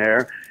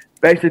billionaire.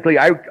 Basically,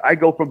 I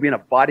go from being a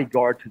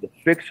bodyguard to the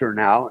fixer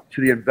now,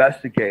 to the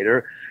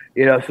investigator.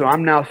 So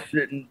I'm now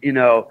sitting,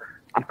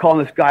 I'm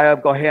calling this guy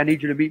up, go, hey, I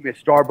need you to meet me at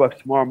Starbucks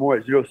tomorrow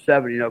morning at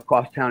 07,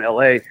 across town,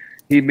 LA.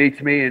 He meets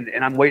me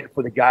and I'm waiting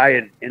for the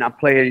guy and I'm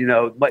playing,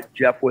 let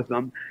Jeff with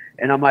him.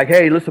 And I'm like,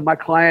 hey, listen, my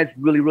client's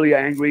really, really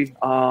angry.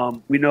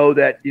 We know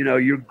that,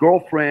 your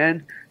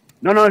girlfriend,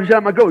 no, she's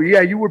not my girl.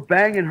 Yeah, you were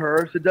banging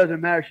her, so it doesn't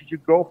matter. She's your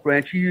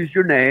girlfriend. She used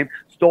your name,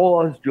 stole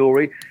all his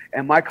jewelry,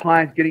 and my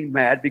client's getting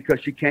mad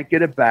because she can't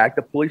get it back.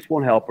 The police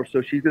won't help her,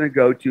 so she's going to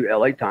go to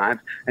LA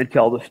Times and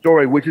tell the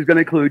story, which is going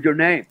to include your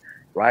name,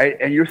 right?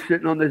 And you're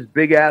sitting on this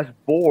big-ass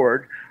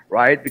board,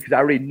 right? Because I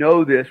already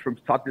know this from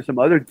talking to some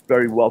other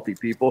very wealthy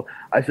people.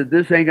 I said,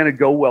 this ain't going to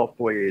go well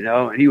for you,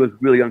 And he was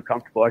really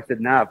uncomfortable. I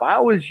said, now, if I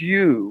was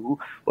you,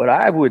 what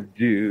I would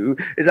do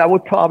is I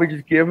would probably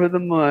just give her the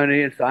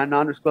money and sign a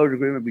non-disclosure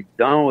agreement and be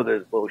done with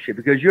this bullshit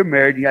because you're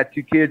married and you got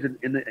 2 kids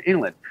in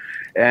England.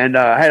 And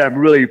I had him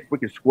really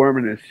freaking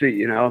squirming in his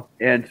seat,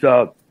 And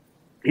so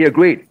he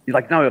agreed. He's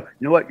like, no, you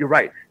know what? You're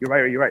right.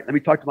 Let me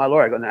talk to my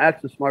lawyer. I go, now,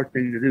 that's the smart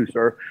thing to do,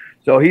 sir.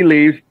 So he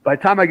leaves. By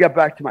the time I get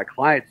back to my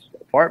client's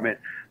apartment,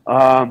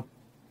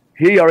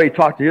 he already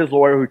talked to his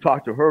lawyer who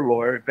talked to her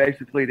lawyer.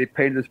 Basically, they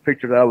painted this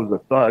picture that I was a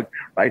thug,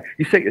 right?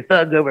 You sent your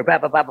thugs over, blah,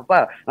 blah, blah, blah, blah.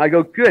 And I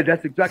go, good.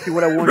 That's exactly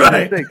what I wanted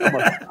to think. I'm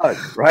a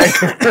thug, right?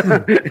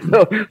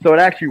 so it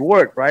actually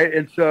worked, right?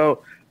 And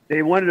so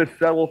they wanted to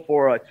settle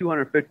for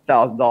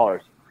 $250,000.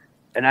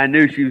 And I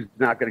knew she was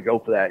not going to go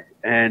for that.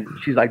 And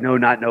she's like, no,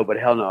 but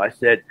hell no. I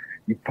said,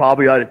 you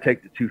probably ought to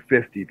take the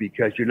 $250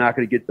 because you're not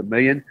going to get the $1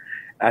 million.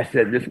 I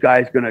said, this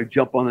guy's going to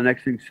jump on the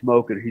next thing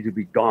smoking. He's going to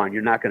be gone.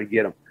 You're not going to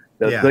get him.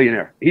 the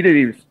billionaire. He didn't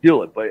even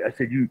steal it, but I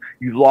said, you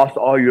lost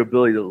all your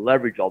ability to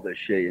leverage all this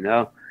shit, you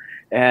know?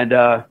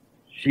 And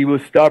she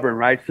was stubborn,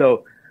 right?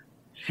 So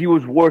she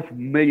was worth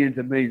millions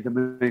and millions and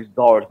millions of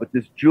dollars, but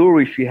this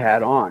jewelry she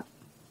had on,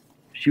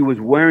 she was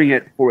wearing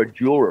it for a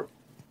jeweler,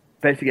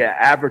 basically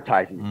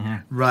advertising.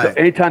 Mm-hmm. Right. So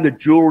anytime the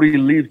jewelry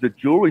leaves the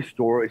jewelry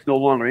store, it's no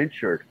longer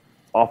insured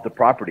off the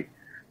property.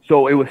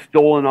 So it was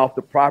stolen off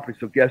the property.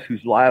 So guess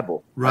who's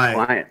liable? Right.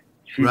 My client.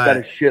 She's got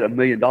to shit $1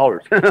 million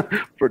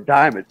for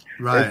diamonds.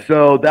 Right. And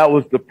so that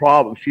was the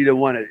problem. She didn't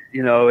want to,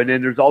 you know, and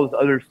then there's all this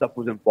other stuff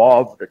was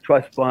involved with the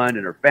trust fund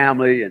and her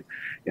family and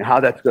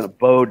how that's going to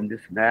bode and this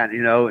and that,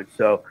 you know. And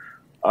so,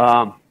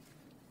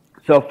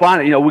 so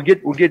finally, you know, we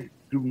get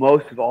through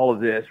most of all of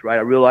this, right?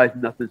 I realized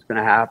nothing's going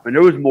to happen.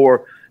 There was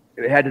more.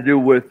 It had to do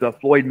with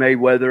Floyd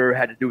Mayweather,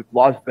 had to do with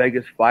Las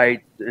Vegas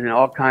fights, and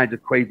all kinds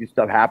of crazy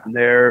stuff happened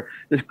there.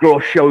 This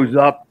girl shows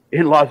up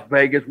in Las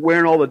Vegas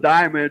wearing all the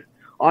diamonds.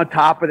 On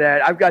top of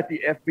that, I've got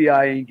the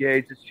FBI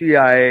engaged, the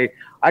CIA.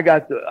 I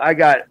got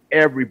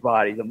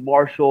everybody, the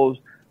marshals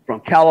from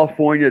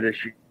California to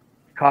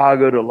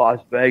Chicago to Las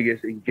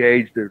Vegas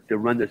engaged to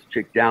run this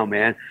chick down,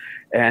 man.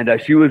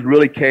 And she was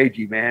really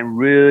cagey, man,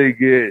 really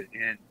good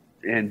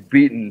and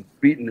beating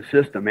the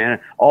system, man.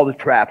 All the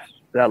traps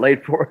that I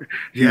laid for her,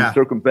 she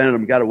circumvented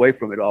them, got away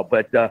from it all.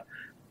 But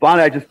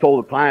finally, I just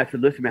told the client, I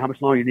said, listen, man, how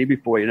much longer you need me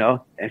for, you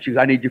know? And she goes,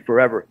 I need you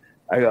forever.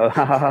 I go,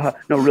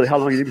 no, really, how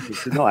long do you need me for?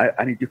 She said, no,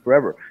 I need you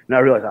forever. And I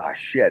realized,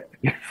 shit.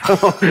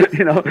 So,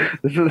 you know,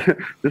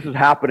 this is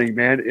happening,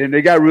 man. And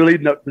they got really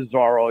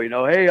bizarro, you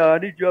know. Hey, I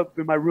need you up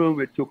in my room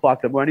at 2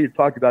 o'clock in the morning. I need to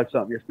talk to you about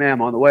something. Yes,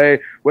 ma'am, on the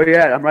way. Where you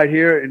at? I'm right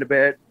here in the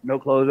bed, no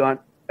clothes on.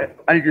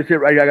 I need you to sit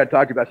right here. I got to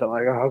talk to you about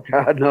something. I'm like, oh,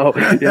 God, no.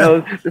 You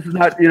know, this is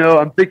not, you know,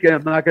 I'm thinking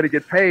I'm not going to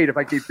get paid if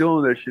I keep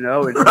doing this, you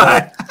know. And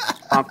right.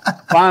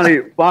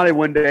 Finally,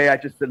 one day I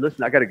just said,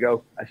 listen, I got to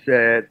go. I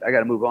said, I got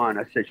to move on.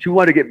 I said, she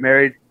wanted to get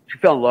married. She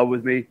fell in love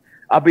with me.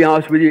 I'll be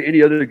honest with you,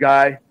 any other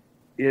guy,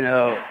 you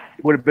know,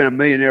 would have been a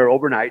millionaire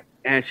overnight.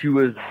 And she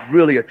was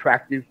really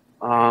attractive,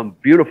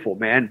 beautiful,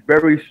 man,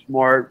 very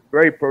smart,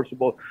 very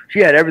personable. She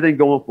had everything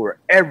going for her,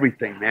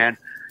 everything, man.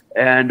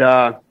 And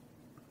I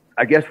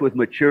guess with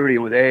maturity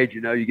and with age,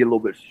 you know, you get a little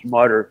bit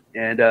smarter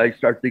and you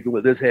start thinking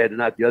with this head and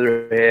not the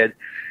other head.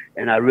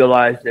 And I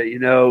realized that, you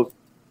know,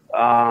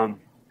 I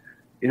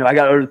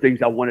got other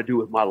things I want to do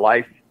with my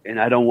life. And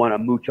I don't want to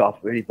mooch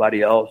off of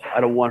anybody else.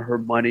 I don't want her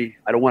money.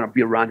 I don't want to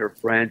be around her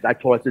friends. I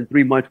told her, I said, in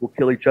 3 months, we'll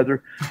kill each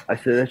other. I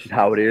said, that's just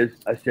how it is.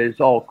 I said, it's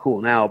all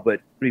cool now,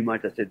 but 3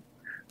 months, I said,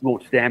 you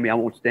won't stand me. I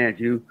won't stand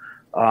you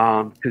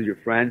because you're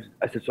friends.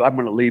 I said, so I'm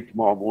going to leave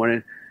tomorrow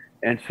morning.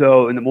 And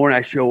so in the morning,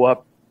 I show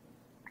up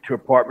to her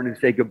apartment and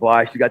say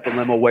goodbye. She got the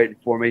limo waiting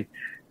for me.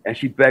 And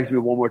she begs me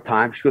one more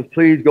time. She goes,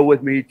 please go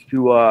with me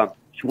to,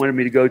 she wanted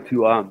me to go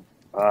to,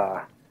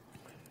 God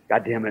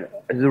damn it,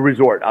 it's a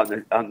resort out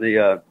in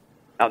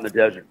the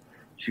desert.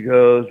 She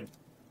goes,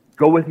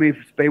 go with me,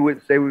 stay with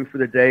me for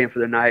the day and for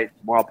the night.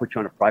 Tomorrow I'll put you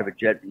on a private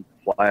jet and you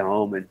can fly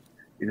home and,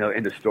 you know,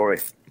 end the story.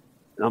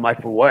 And I'm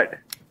like, for what?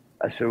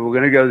 I said, we're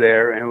going to go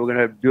there and we're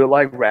going to do it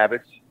like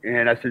rabbits.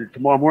 And I said,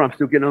 tomorrow morning I'm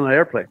still getting on an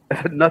airplane.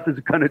 I said, nothing's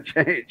going to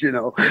change, you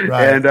know.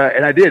 Right.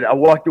 And I did. I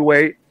walked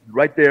away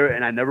right there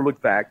and I never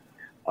looked back.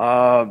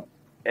 And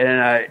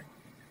I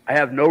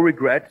have no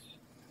regrets,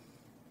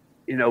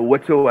 you know,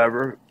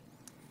 whatsoever.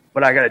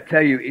 But I got to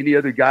tell you, any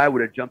other guy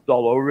would have jumped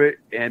all over it.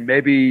 And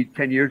maybe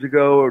 10 years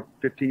ago or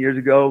 15 years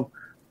ago,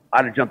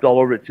 I'd have jumped all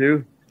over it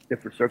too.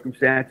 Different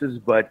circumstances.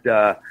 But,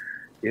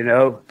 you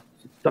know,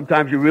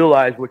 sometimes you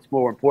realize what's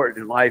more important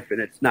in life.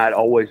 And it's not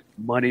always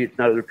money. It's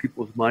not other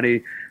people's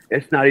money.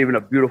 It's not even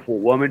a beautiful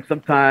woman.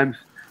 Sometimes,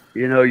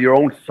 you know, your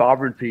own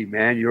sovereignty,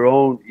 man, your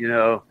own, you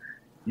know,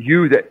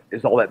 you that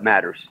is all that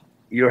matters.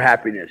 Your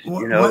happiness,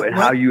 you know, and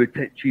how you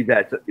achieve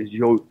that is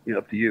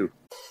up to you.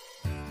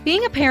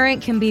 Being a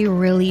parent can be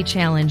really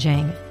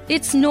challenging.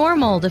 It's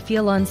normal to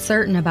feel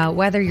uncertain about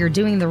whether you're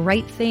doing the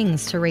right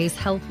things to raise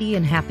healthy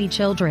and happy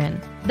children.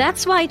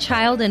 That's why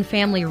Child and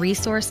Family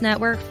Resource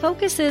Network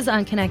focuses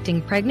on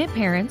connecting pregnant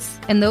parents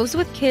and those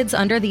with kids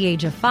under the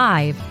age of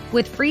 5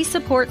 with free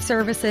support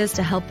services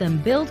to help them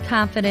build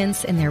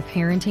confidence in their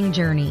parenting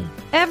journey.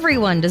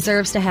 Everyone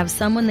deserves to have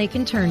someone they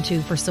can turn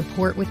to for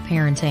support with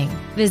parenting.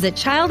 Visit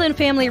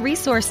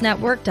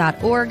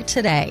childandfamilyresourcenetwork.org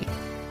today.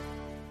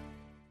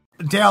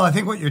 Dale, I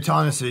think what you're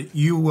telling us is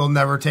you will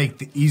never take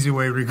the easy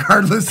way,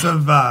 regardless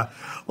of,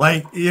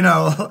 you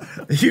know,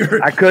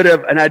 I could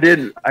have, and I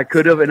didn't. I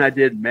could have, and I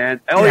didn't, man.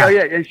 Oh,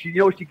 yeah. And she, you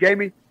know what she gave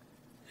me?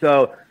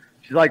 So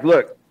she's like,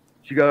 look,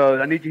 she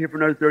goes, I need you here for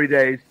another 30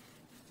 days.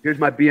 Here's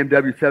my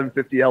BMW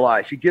 750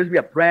 Li. She gives me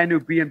a brand new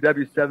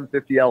BMW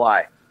 750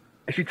 Li.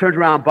 And she turns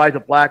around and buys a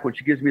black one.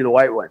 She gives me the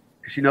white one.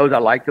 She knows I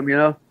like them, you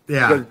know?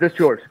 Yeah. She goes, this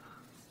yours.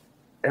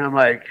 And I'm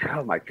like,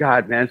 oh, my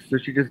God, man. So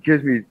she just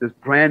gives me this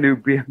brand new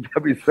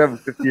BMW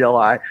 750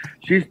 Li.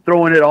 She's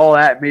throwing it all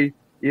at me,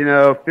 you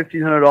know,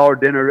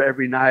 $1,500 dinner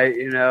every night,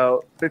 you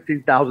know,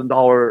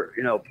 $15,000,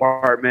 you know,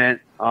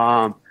 apartment.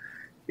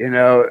 You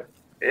know,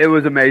 it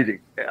was amazing.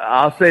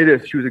 I'll say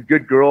this. She was a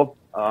good girl.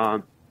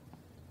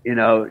 You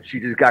know, she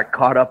just got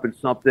caught up in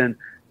something.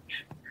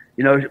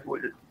 You know,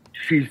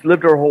 she's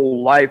lived her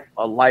whole life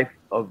a life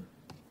of,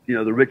 you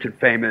know, the rich and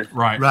famous.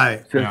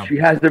 Right. So she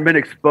hasn't been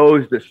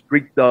exposed to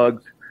street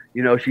thugs.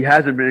 You know, she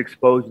hasn't been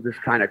exposed to this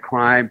kind of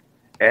crime.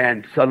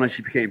 And suddenly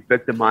she became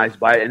victimized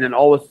by it. And then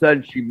all of a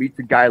sudden she meets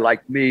a guy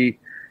like me,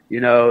 you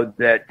know,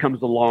 that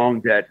comes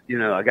along that, you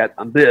know,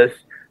 I'm this.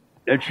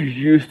 And she's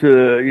used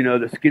to, you know,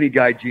 the skinny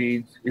guy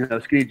jeans, you know,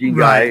 skinny jean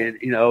guy, and,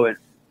 you know,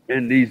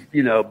 and these,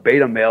 you know,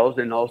 beta males.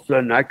 And all of a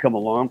sudden I come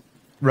along.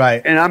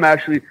 Right. And I'm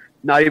actually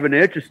not even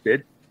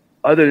interested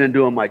other than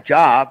doing my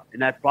job.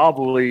 And that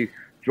probably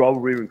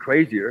drove her even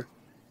crazier,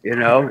 you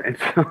know? And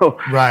so,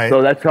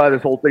 so that's how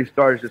this whole thing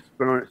started, just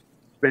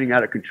spinning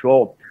out of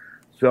control.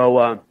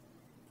 So,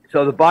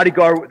 so the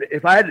bodyguard,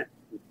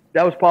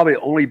 that was probably the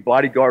only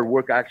bodyguard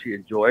work I actually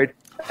enjoyed.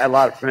 I had a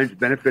lot of fringe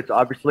benefits,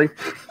 obviously.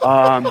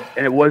 And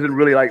it wasn't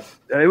really like,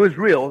 it was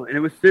real and it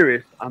was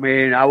serious. I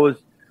mean, I was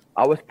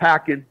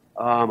packing.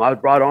 I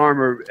brought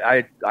armor.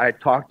 I had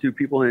talked to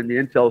people in the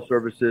intel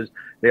services.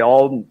 They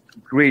all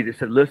agreed. They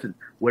said, listen,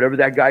 whatever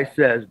that guy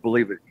says,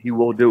 believe it. He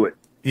will do it.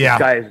 Yeah.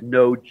 This guy is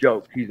no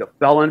joke. He's a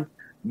felon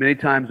many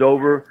times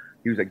over.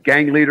 He was a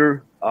gang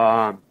leader.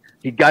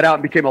 He got out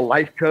and became a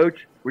life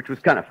coach, which was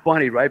kind of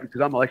funny, right?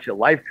 Because I'm actually a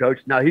life coach.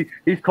 Now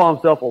he's calling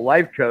himself a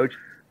life coach,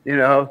 you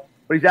know,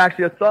 but he's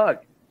actually a thug.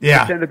 Yeah. He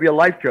pretended to be a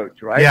life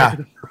coach, right? Yeah.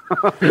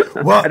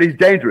 Well, and he's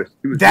dangerous.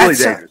 He was really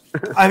dangerous.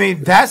 I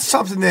mean, that's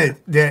something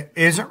that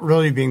isn't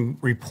really being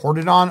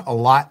reported on a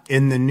lot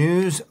in the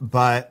news,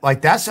 but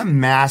like that's a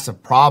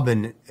massive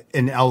problem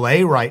in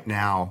LA right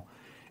now,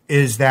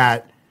 is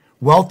that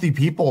wealthy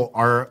people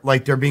are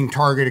like, they're being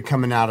targeted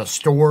coming out of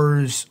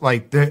stores.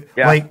 Like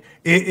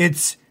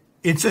it's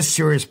a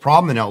serious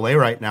problem in LA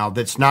right now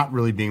that's not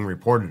really being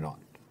reported on.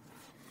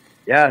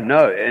 Yeah,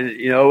 no. And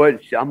you know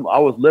what? I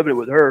was living it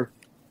with her.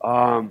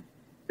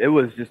 It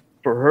was just,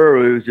 for her,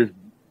 it was just,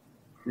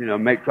 you know,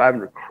 driving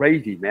her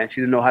crazy, man.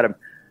 She didn't know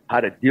how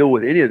to deal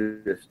with any of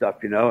this stuff,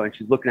 you know, and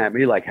she's looking at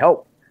me like,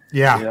 help.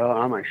 Yeah. You know, and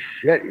I'm like,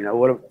 shit, you know,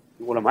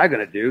 what am I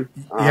going to do?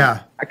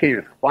 Yeah. I can't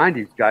even find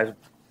these guys,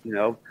 you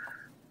know.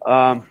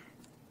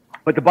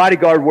 But the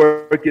bodyguard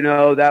work, you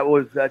know,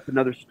 that's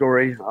another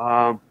story.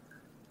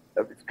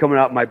 It's coming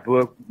out in my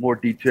book, more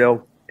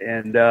detail.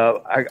 And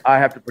I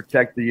have to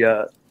protect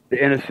the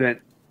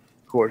innocent.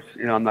 Of course,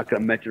 you know, I'm not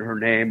going to mention her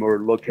name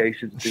or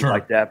locations and things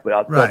like that, but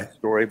I'll tell the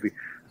story. It's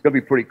going to be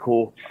pretty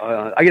cool.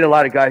 I get a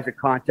lot of guys that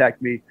contact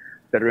me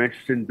that are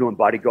interested in doing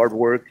bodyguard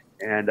work,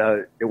 and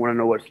they want to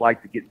know what it's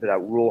like to get into that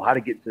role, how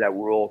to get into that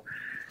role.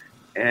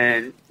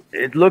 And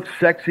it looks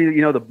sexy.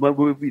 You know, the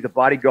movie The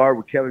Bodyguard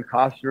with Kevin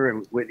Costner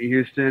and Whitney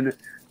Houston.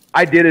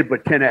 I did it,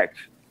 but 10X.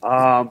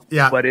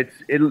 But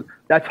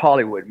that's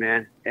Hollywood,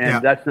 man.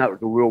 And that's not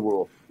the real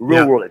world. The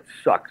real world, it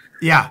sucks.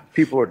 Yeah.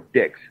 People are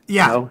dicks.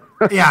 Yeah. You know?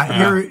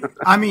 Yeah.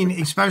 I mean,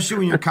 especially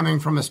when you're coming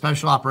from a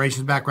special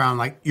operations background,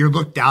 like you're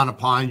looked down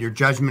upon, your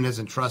judgment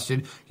isn't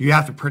trusted. You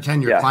have to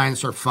pretend your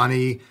clients are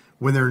funny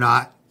when they're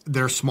not.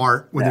 They're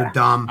smart when they're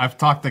dumb. I've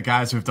talked to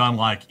guys who've done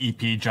like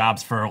EP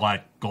jobs for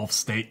like Gulf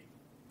State,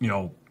 you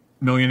know,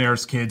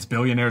 millionaires' kids,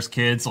 billionaires'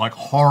 kids, like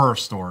horror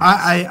stories.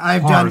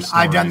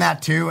 I've done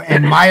that too.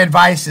 And my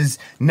advice is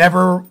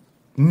never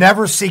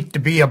seek to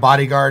be a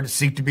bodyguard.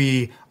 Seek to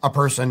be a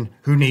person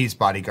who needs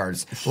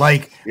bodyguards.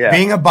 Like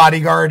being a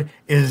bodyguard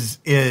is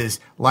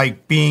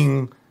like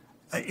being,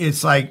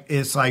 it's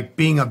like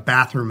being a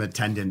bathroom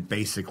attendant.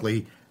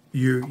 Basically,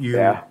 you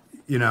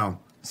know.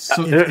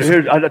 So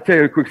I'll tell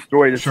you a quick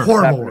story. This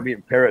happened to me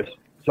in Paris.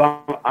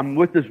 So I'm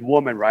with this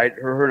woman, right?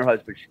 Her and her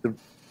husband. She's the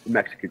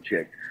Mexican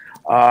chick.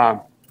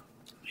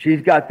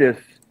 She's got this.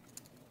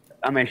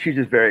 I mean, she's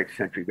just very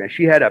eccentric, man.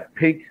 She had a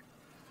pink,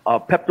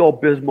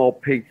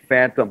 Pepto-Bismol pink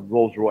Phantom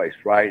Rolls Royce,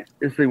 right?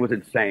 This thing was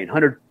insane.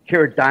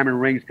 100-carat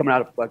diamond rings coming out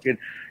of fucking,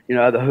 you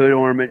know, the hood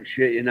ornament and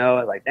shit. You know,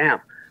 I was like,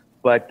 damn.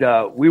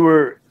 But we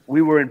were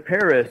in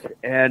Paris,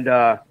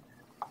 and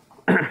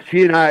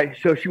she and I.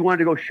 So she wanted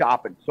to go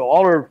shopping. So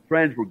all her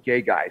friends were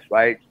gay guys,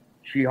 right?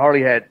 She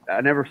hardly had.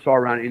 I never saw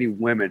around any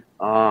women.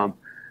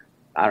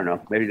 I don't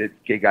know, maybe the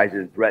gay guys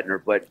didn't threaten her,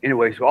 but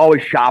anyway, so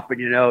always shopping,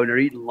 you know, and they're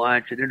eating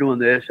lunch and they're doing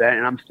this,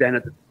 and I'm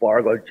standing at the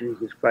bar going,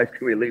 Jesus Christ,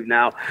 can we leave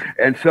now?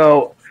 And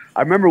so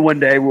I remember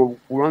one day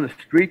we're on the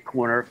street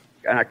corner,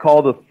 and I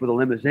called for the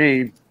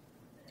limousine,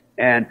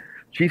 and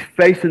she's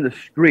facing the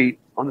street,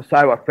 on the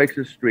sidewalk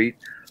facing the street.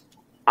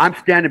 I'm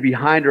standing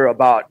behind her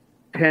about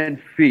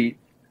 10 feet,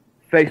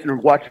 facing her,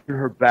 watching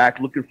her back,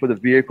 looking for the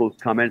vehicles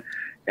coming,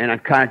 and I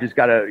kind of just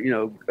got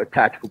a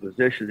tactical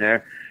position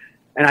there.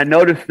 And I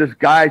noticed this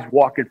guy's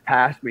walking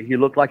past me. He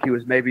looked like he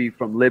was maybe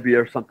from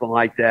Libya or something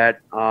like that.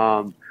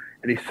 And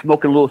he's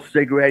smoking a little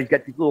cigarette. He's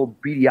got these little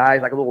beady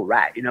eyes like a little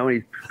rat, you know,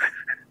 and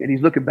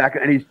he's looking back,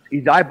 and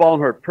he's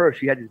eyeballing her purse.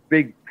 She had this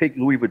big pink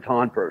Louis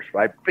Vuitton purse,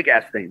 right? Big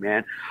ass thing,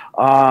 man.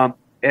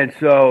 And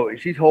so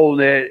she's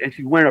holding it, and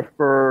she's wearing a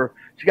fur.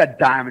 She got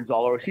diamonds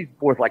all over. She's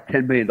worth like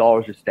 $10 million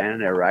just standing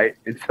there, right?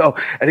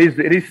 And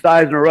he's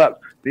sizing her up.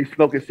 And he's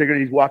smoking a cigarette.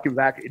 And he's walking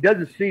back. He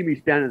doesn't see me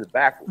standing in the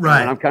back.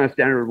 Right. And I'm kind of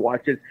standing there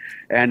watching.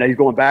 And he's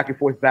going back and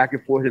forth.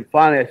 And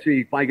finally, I see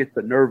he finally gets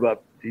the nerve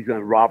up. He's going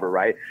to rob her,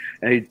 right?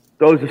 And he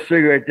throws the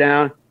cigarette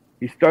down.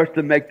 He starts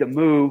to make the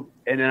move.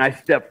 And then I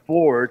step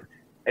forward.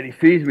 And he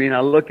sees me. And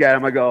I look at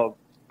him. I go,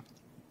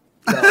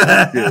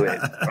 don't do it,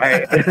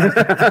 right?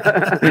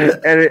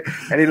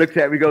 and he looks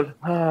at me. He goes,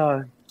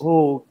 like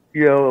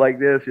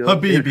this,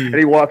 Habibi. And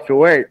he walks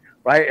away,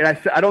 right? And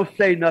I don't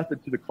say nothing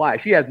to the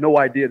client. She has no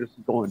idea this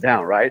is going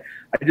down, right?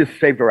 I just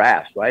saved her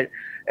ass, right?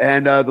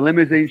 And the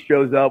limousine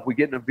shows up. We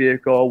get in a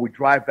vehicle. We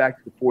drive back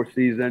to the Four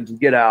Seasons. We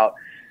get out,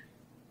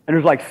 and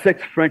there's like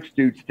 6 French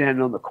dudes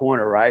standing on the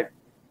corner, right?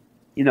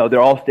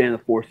 They're all staying in the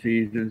Four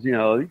Seasons.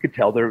 You could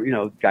tell they're,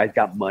 guys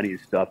got money and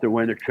stuff. They're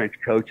wearing their trench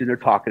coats and they're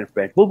talking in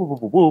French. Blah, blah,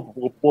 blah, blah, blah,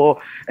 blah, blah.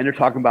 And they're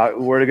talking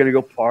about where they're going to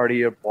go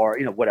party or bar,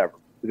 whatever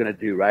they're going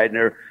to do, right? And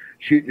they're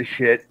shooting the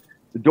shit.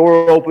 The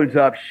door opens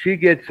up. She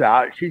gets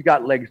out. She's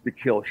got legs to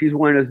kill. She's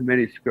wearing this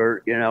mini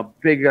skirt,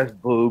 big ass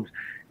boobs,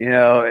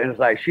 and it's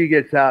like she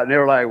gets out and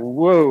they're like,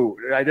 whoa.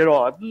 I did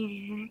all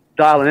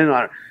dialing in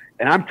on her.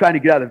 And I'm trying to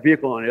get out of the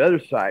vehicle on the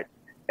other side.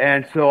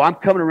 And so I'm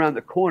coming around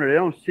the corner. They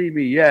don't see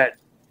me yet.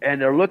 And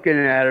they're looking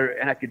at her,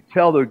 and I can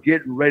tell they're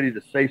getting ready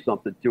to say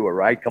something to her,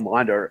 right? Come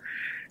on to her.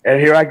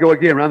 And here I go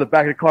again around the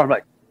back of the car. I'm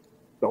like,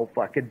 don't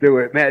fucking do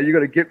it, man. You're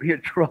going to get me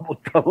in trouble.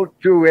 Don't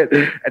do it.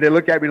 And they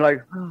look at me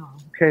like, oh,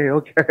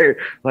 okay.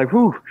 Like,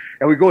 whew.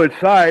 And we go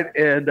inside,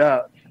 and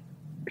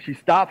she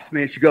stops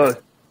me, and she goes,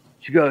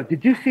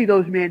 did you see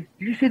those men?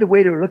 Did you see the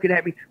way they were looking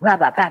at me? Blah,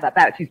 blah, blah, blah,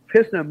 blah. She's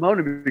pissing and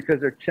moaning me because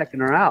they're checking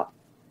her out.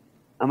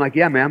 I'm like,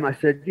 yeah, ma'am. I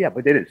said, yeah,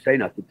 but they didn't say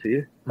nothing to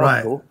you. That's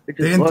right. Cool. They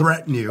didn't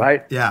threaten you.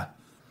 Right? Yeah.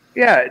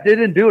 Yeah, they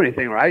didn't do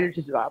anything, right? It's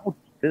just,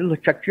 they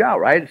checked you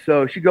out, right?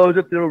 So she goes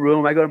up to the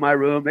room. I go to my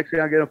room. Next thing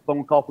I get a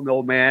phone call from the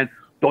old man.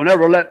 Don't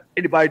ever let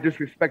anybody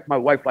disrespect my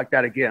wife like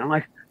that again. I'm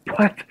like,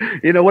 what?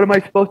 What am I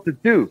supposed to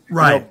do?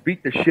 Right.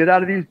 Beat the shit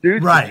out of these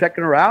dudes right. for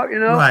checking her out,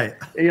 Right.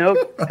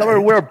 Tell her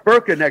to wear a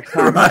burqa next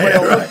time. Right.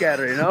 I'll look at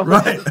her,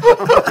 Right.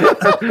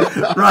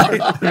 Right.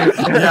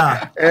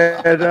 Yeah.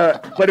 And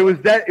but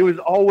it was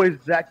always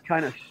that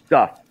kind of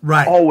stuff.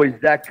 Right. Always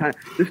that kind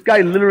of. This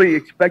guy literally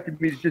expected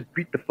me to just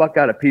beat the fuck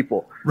out of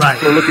people. Right.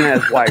 For looking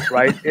at his wife,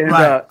 right? And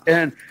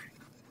right.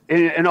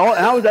 And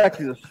I was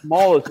actually the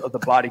smallest of the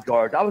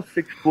bodyguards. I was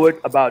 6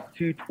 foot, about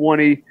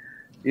 220.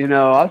 I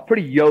was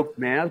pretty yoked,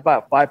 man. I was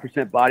about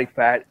 5% body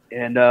fat,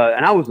 and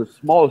I was the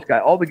smallest guy.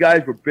 All the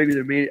guys were bigger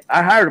than me.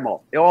 I hired them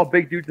all. They're all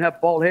big dudes and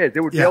have bald heads. They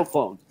were tail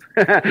clones,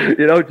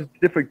 just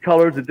different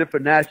colors and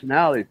different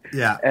nationalities.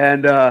 Yeah.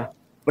 And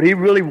but he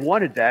really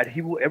wanted that.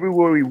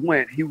 Everywhere we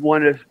went, he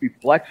wanted us to be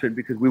flexing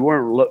because we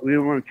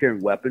weren't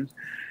carrying weapons.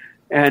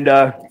 And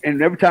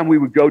every time we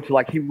would go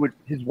to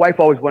his wife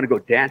always wanted to go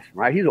dancing,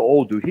 right? He's an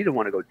old dude. He didn't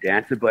want to go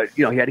dancing, but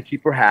he had to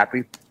keep her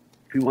happy.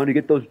 If he wanted to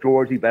get those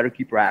drawers, he better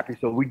keep her happy.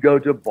 So we'd go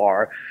to a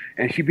bar,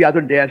 and she'd be out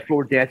on the dance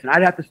floor dancing.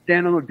 I'd have to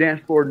stand on the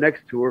dance floor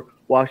next to her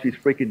while she's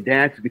freaking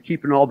dancing, but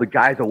keeping all the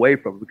guys away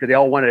from her because they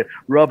all want to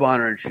rub on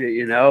her and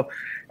shit,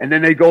 And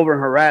then they go over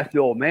and harass the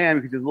old man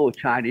because he's a little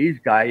Chinese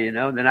guy, And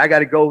then I got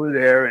to go over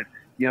there and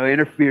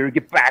interfere,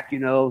 get back,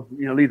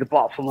 leave the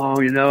boss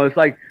alone, It's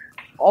like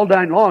all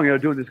day long,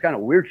 doing this kind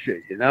of weird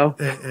shit, it's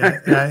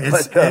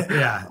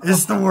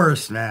the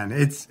worst, man.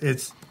 It's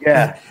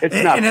not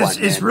fun,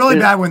 it's really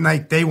bad when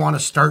they want to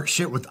start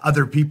shit with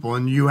other people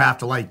and you have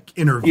to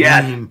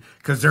intervene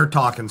because they're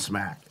talking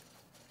smack.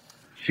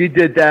 She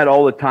did that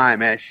all the time,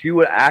 man. She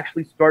would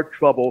actually start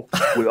trouble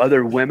with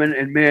other women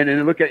and men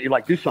and look at you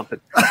like, do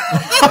something.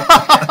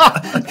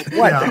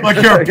 What? Yeah.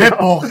 Like you're a pit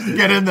bull.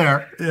 Get in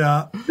there.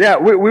 Yeah. Yeah,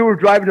 we were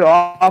driving to the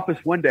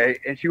office one day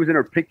and she was in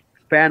her pink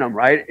Phantom,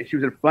 right? And she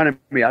was in front of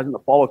me. I was in the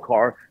follow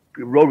car.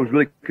 The road was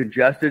really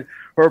congested.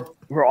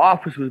 Her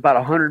office was about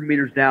 100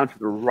 meters down to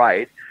the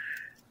right.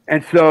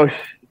 And so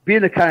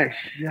being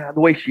the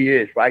way she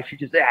is, right? She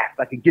just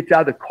gets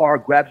out of the car,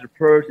 grabs her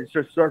purse, and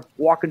starts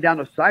walking down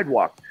the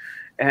sidewalk.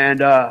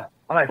 And I'm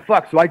like,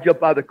 fuck. So I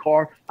jump out of the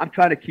car. I'm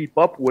trying to keep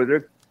up with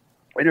her.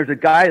 And there's a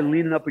guy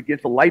leaning up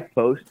against a light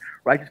post,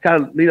 right? Just kind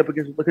of leaning up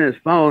against, looking at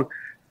his phone.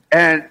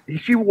 And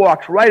she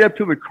walks right up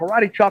to him and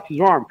karate chops his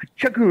arm.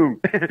 Ka-chuggoom.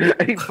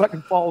 And he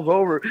fucking falls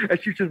over.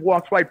 And she just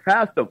walks right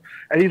past him.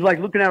 And he's like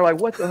looking at her like,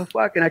 what the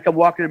fuck? And I come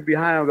walking in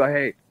behind him and go,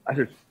 hey. I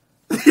said,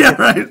 yeah,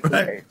 right.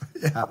 Hey,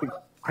 yeah.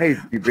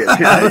 Crazy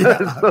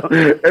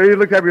bitch. And he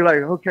looked at me like,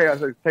 okay. I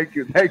said, thank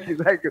you. Because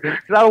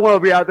I don't want to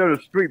be out there in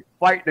the street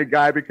fighting a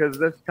guy because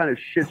that's the kind of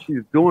shit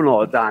she's doing all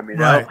the time,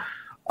 Right.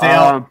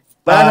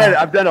 But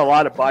I've done a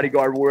lot of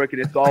bodyguard work,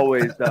 and it's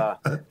always an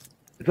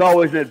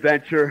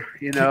adventure,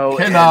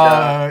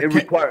 it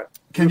requires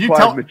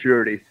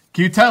maturity.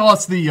 Can you tell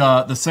us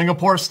the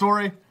Singapore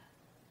story?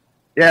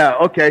 Yeah,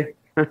 okay.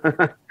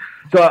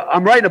 So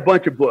I'm writing a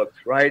bunch of books,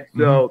 right?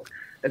 So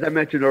as I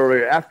mentioned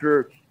earlier,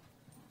 after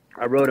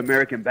I wrote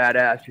American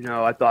Badass,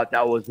 I thought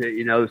that was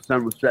it. The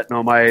sun was setting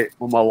on my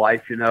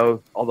life,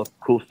 all the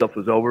cool stuff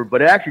was over.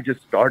 But it actually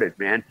just started,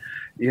 man.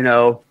 We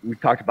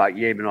talked about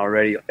Yemen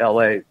already,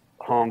 LA,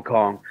 Hong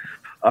Kong.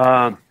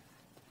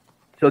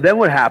 So then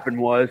what happened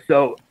was,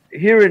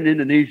 here in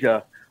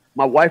Indonesia,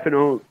 my wife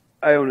and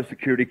I own a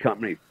security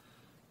company.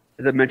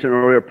 As I mentioned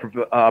earlier,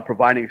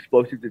 providing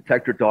explosive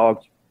detector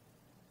dogs,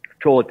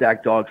 control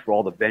attack dogs for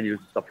all the venues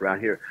and stuff around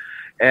here.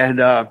 And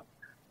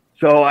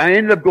so I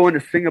ended up going to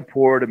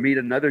Singapore to meet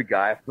another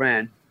guy, a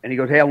friend, and he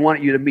goes, "Hey, I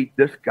want you to meet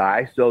this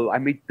guy." So I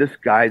meet this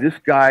guy. This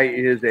guy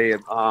is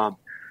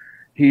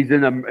he's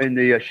in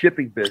the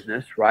shipping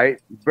business, right?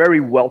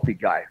 Very wealthy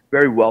guy,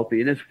 very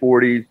wealthy, in his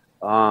 40s.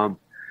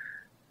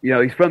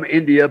 He's from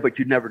India, but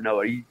you'd never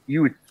know it.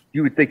 You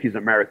would think he's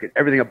American.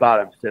 Everything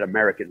about him said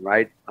American,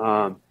 right?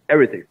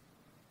 Everything.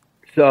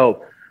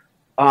 So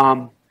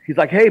he's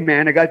like, "Hey,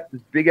 man, I got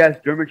this big-ass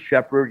German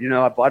Shepherd.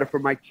 I bought it for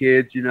my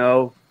kids,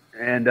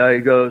 And he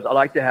goes, I'd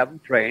like to have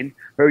them trained,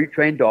 very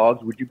trained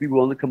dogs. Would you be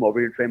willing to come over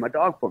here and train my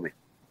dog for me?"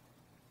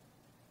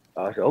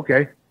 I said,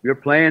 "Okay, you're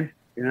playing,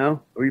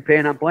 or you're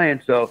paying, I'm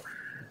playing." So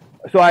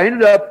I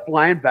ended up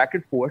flying back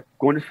and forth,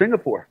 going to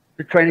Singapore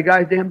to train a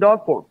guy's damn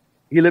dog for him.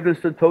 He lived in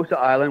Sentosa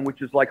Island,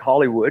 which is like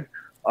Hollywood.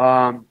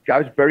 Guy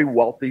was very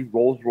wealthy,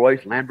 Rolls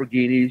Royce,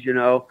 Lamborghinis,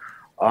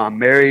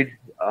 married,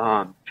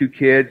 2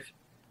 kids,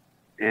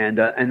 and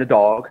the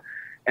dog.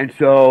 And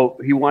so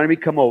he wanted me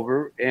to come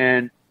over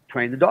and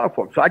train the dog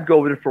for him. So I'd go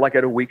over there for like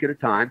a week at a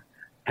time,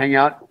 hang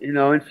out,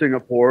 in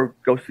Singapore,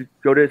 go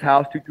to his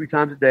house 2-3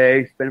 times a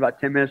day, spend about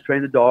 10 minutes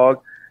training the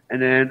dog,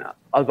 and then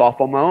I was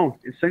off on my own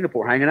in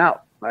Singapore hanging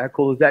out. How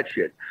cool is that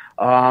shit?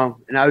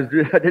 And I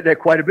did that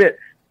quite a bit.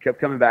 Kept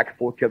coming back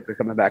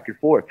and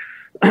forth.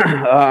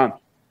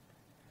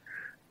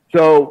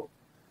 So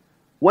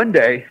one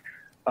day,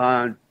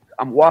 I'm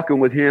walking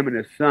with him and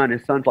his son.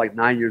 His son's like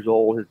 9 years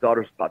old. His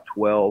daughter's about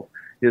 12.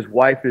 His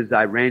wife is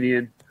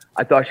Iranian.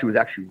 I thought she was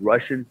actually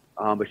Russian,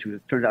 but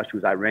turns out she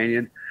was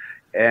Iranian.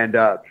 And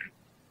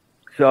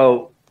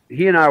so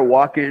he and I are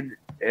walking,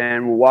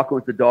 and we're walking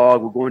with the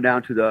dog. We're going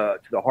down to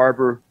the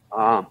harbor,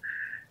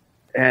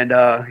 and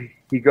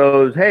he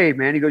goes, "Hey,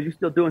 man," he goes, "You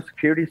still doing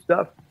security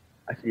stuff?"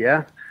 I said,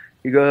 "Yeah."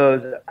 He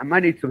goes, "I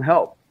might need some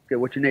help." Okay,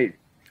 what you need?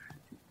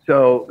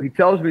 So he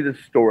tells me this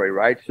story,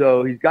 right?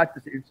 So he's got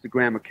this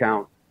Instagram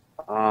account,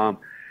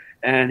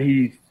 and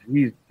he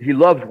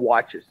loves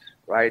watches,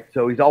 right?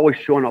 So he's always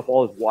showing off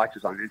all his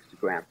watches on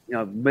Instagram,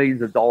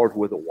 millions of dollars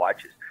worth of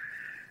watches.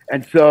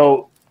 And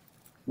so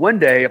one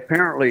day,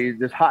 apparently,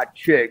 this hot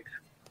chick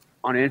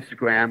on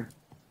Instagram,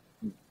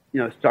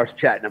 starts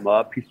chatting him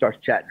up. He starts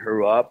chatting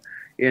her up.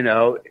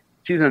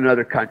 She's in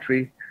another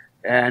country,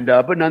 and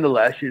but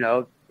nonetheless,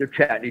 they're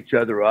chatting each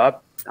other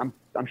up.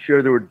 I'm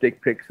sure there were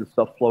dick pics and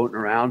stuff floating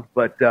around,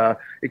 but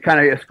it kind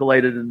of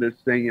escalated in this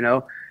thing,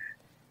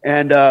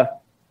 And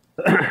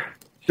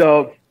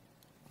so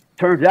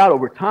turns out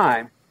over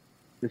time,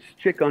 this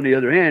chick on the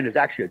other end is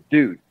actually a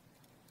dude,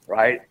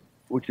 right?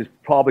 Which is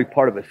probably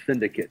part of a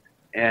syndicate.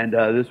 And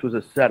this was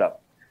a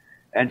setup.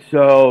 And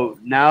so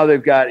now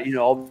they've got,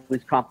 all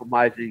these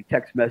compromising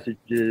text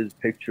messages,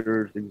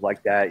 pictures, things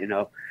like that,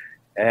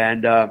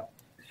 And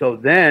so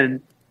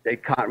then they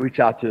can't reach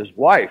out to his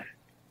wife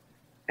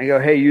and go,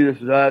 "Hey,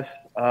 this is us.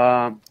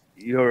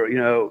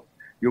 Your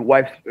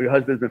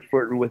husband's been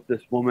flirting with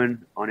this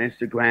woman on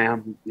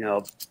Instagram,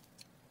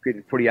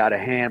 getting pretty out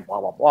of hand, blah,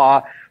 blah,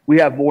 blah. We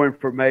have more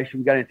information.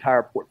 We got an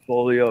entire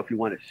portfolio if you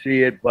want to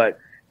see it, but,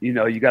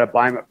 you got to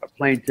buy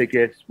plane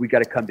tickets. We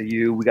got to come to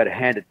you. We got to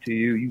hand it to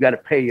you. You got to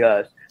pay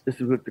us.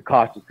 This is what the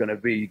cost is going to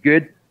be. You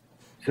good?"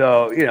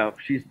 So,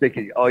 she's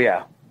thinking, "Oh,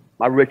 yeah,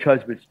 my rich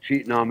husband's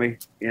cheating on me,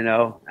 and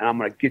I'm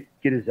going to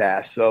get his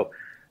ass." So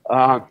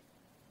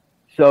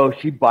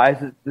she buys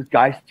this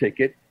guy's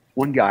ticket,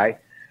 one guy.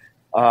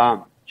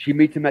 She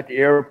meets him at the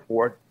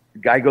airport. The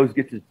guy goes,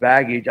 gets his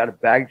baggage out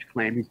of baggage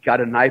claim. He's got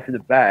a knife in the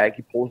bag.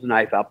 He pulls the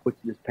knife out, puts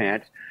it in his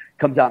pants,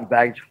 comes out in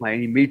baggage claim.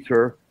 He meets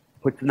her,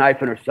 puts the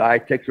knife in her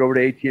side, takes her over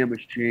to the ATM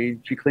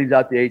machine. She cleans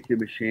out the ATM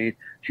machine.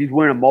 She's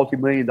wearing a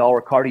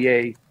multi-million-dollar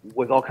Cartier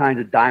with all kinds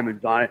of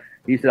diamonds on it.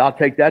 He said, "I'll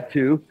take that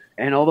too,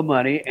 and all the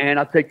money, and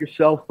I'll take your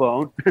cell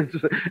phone."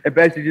 And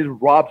basically just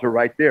robs her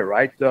right there,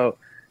 right? So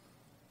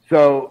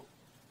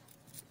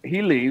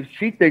he leaves.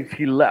 She thinks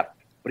he left,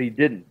 but he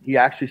didn't. He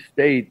actually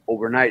stayed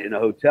overnight in a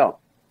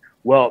hotel.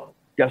 Well,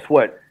 guess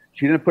what?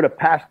 She didn't put a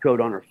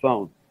passcode on her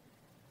phone.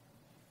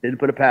 Didn't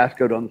put a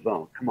passcode on the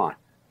phone. Come on.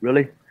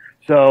 Really?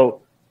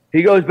 So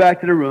he goes back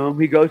to the room.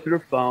 He goes to their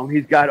phone.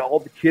 He's got all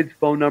the kids'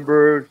 phone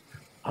numbers,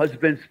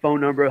 husband's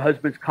phone number,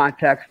 husband's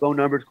contacts' phone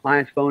numbers,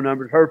 clients' phone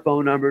numbers, her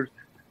phone numbers,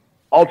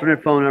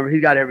 alternate phone number.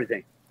 He's got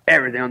everything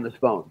on this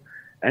phone.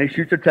 And he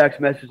shoots her text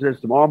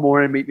messages, "Tomorrow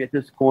morning, meet me at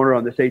this corner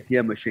on this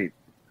ATM machine.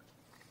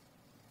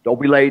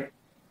 Don't be late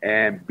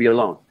and be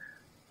alone."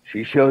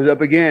 She shows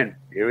up again.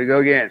 Here we go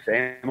again.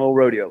 Same old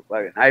rodeo.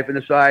 Like a knife in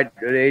the side,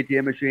 go to the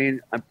ATM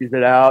machine, empties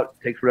it out,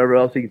 takes whatever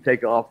else he can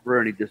take off her,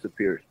 and he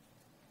disappears.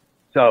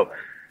 So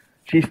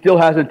she still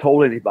hasn't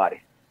told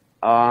anybody.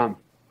 And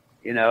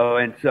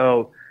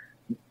so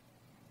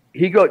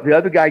the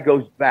other guy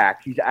goes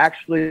back. He's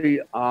actually,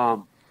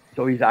 so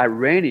he's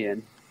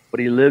Iranian, but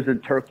he lives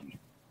in Turkey.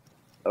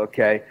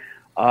 Okay.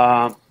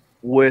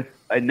 With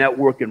a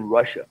network in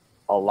Russia,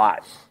 a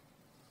lot.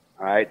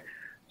 All right.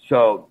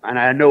 So, and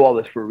I know all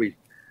this for a reason.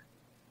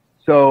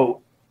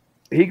 So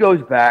he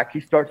goes back.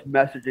 He starts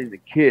messaging the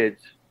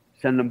kids,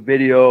 send them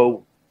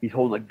video. He's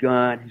holding a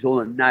gun. He's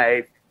holding a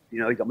knife. He's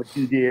I'm going to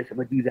do this. I'm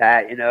going to do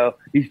that.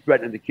 He's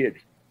threatening the kids.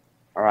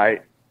 All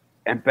right.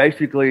 And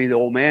basically the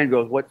old man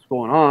goes, what's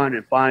going on?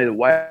 And finally the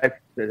wife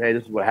says, hey,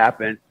 this is what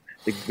happened.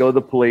 They go to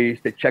the police.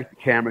 They check the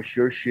camera.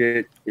 Sure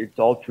shit. It's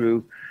all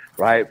true.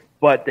 Right.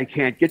 But they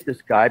can't get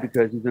this guy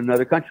because he's in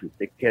another country.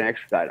 They can't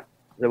extradite him.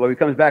 So when he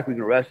comes back, we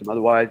can arrest him.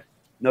 Otherwise,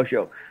 no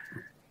show.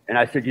 And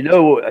I said, you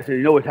know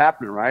what's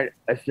happening, right?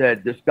 I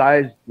said, this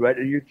guy's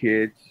threatening your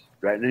kids,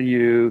 threatening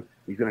you.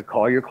 He's going to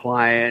call your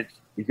clients.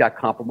 He's got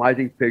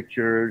compromising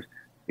pictures.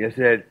 I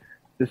said,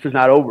 this is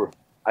not over.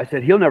 I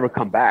said, he'll never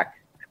come back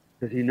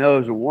because he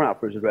knows a warrant out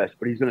for his arrest,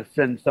 but he's going to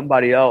send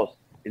somebody else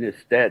in his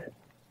stead.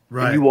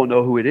 Right. And you won't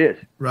know who it is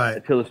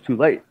until it's too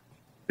late.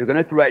 They're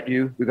going to threaten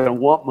you. They're going to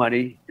want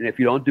money. And if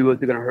you don't do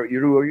it, they're going to hurt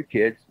you or your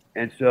kids.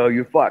 And so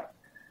you're fucked.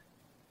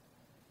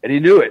 And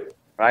he knew it,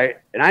 right?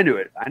 And I knew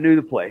it. I knew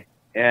the play.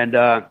 And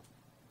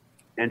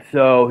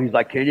so he's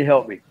like, can you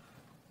help me?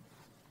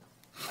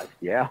 I said,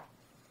 yeah,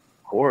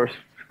 of course.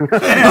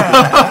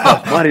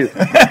 Costs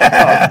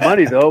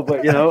money though,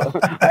 but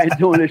I ain't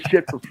doing this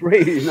shit for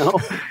free,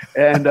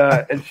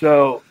 And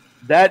so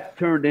that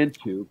turned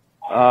into,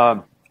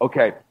 a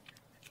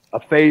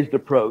phased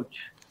approach.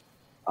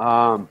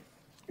 I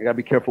gotta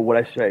be careful what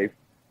I say,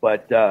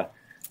 but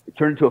it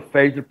turned into a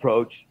phased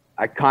approach.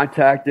 I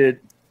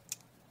contacted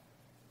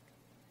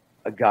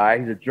a guy.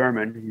 He's a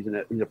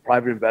German. He's a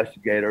private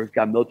investigator. He's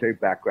got a military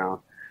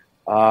background.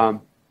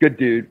 Good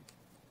dude.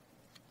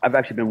 I've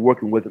actually been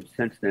working with him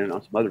since then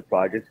on some other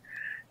projects,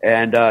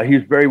 and he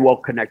was very well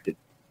connected.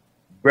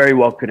 Very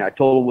well connected. I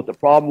told him what the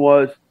problem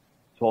was.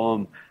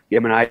 Told him, gave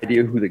him an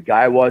idea who the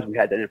guy was. We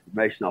had that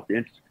information off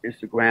the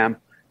Instagram.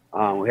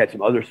 We had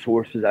some other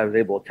sources I was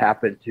able to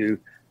tap into.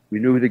 We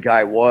knew who the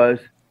guy was.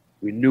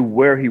 We knew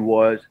where he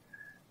was.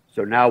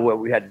 So now what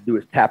we had to do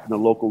is tap into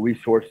local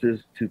resources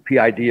to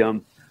PID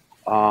him,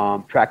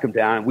 track him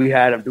down. We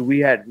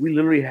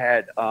literally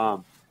had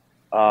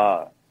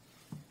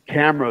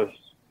cameras,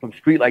 from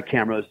streetlight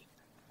cameras,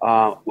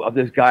 of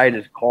this guy in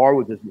his car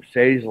with his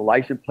Mercedes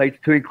license plates,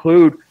 to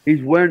include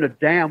he's wearing a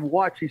damn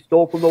watch he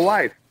stole from the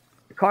wife.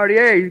 The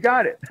Cartier, you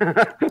got it.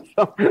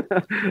 So,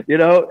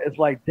 it's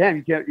like, damn,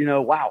 you can't,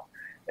 wow.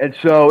 And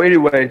so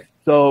anyways,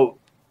 so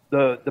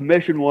the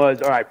mission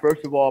was, all right,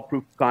 first of all,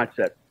 proof of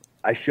concept.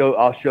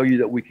 I'll show you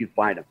that we can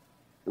find him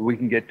and we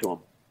can get to him.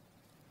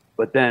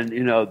 But then,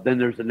 then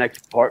there's the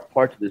next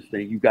parts of this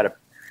thing. You got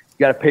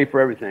to pay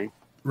for everything.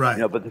 Right.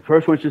 But the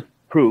first one's just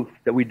proof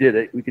that we did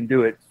it. We can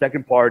do it.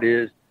 Second part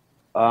is,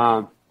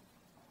 the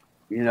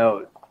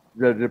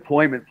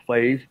deployment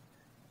phase,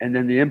 and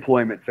then the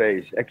employment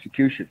phase,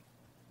 execution.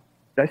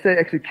 Did I say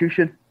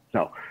execution?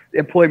 No, the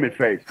employment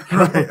phase.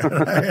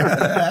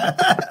 I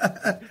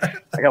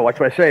gotta watch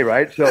what I say,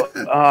 right? So,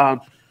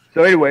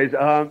 anyways,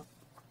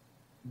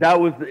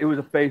 it was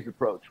a phased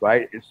approach,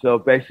 right? And so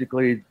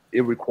basically,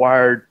 it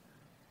required,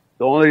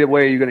 the only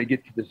way you're going to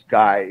get to this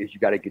guy is you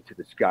got to get to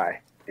this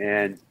guy.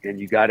 And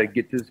you got to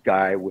get this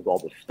guy with all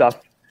the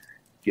stuff,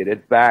 get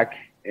it back,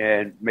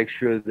 and make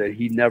sure that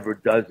he never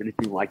does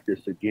anything like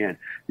this again.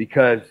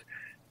 Because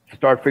to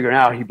start figuring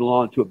out, he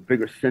belonged to a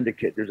bigger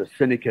syndicate. There's a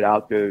syndicate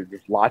out there.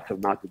 There's lots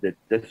of them out there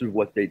that this is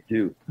what they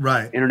do.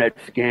 Right. Internet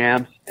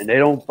scams, and they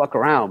don't fuck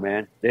around,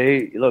 man.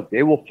 They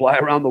will fly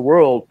around the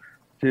world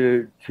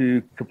to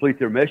complete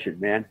their mission,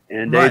 man.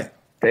 And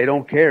they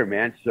don't care,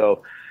 man.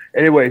 So,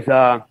 anyways,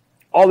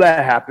 all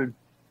that happened.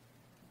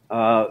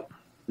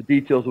 The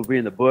details will be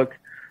in the book.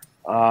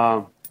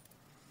 I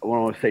don't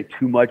want to say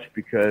too much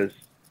because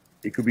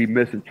it could be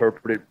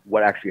misinterpreted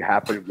what actually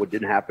happened, what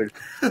didn't happen.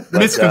 But,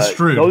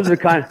 misconstrued. Those are the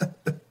kind of,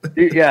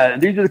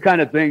 and these are the kind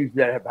of things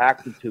that have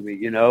happened to me.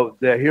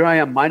 That here I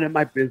am minding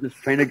my business,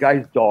 training a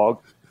guy's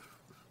dog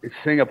in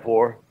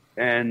Singapore,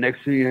 and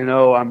next thing you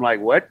know, I'm like,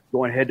 what?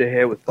 Going head to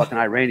head with fucking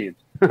Iranians.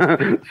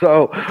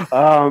 So,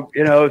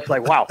 it's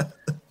like, wow.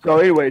 So,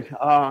 anyways,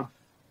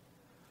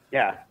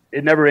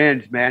 it never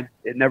ends, man.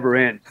 It never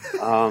ends.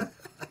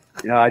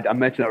 I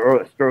mentioned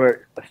a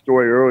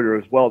story earlier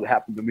as well that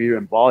happened to me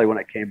in Bali when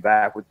I came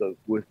back with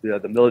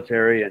the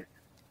military and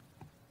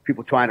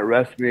people trying to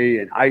arrest me,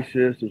 and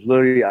ISIS.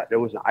 There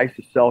was an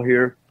ISIS cell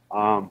here.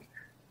 I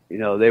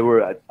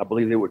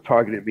believe they were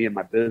targeting me and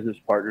my business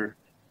partner,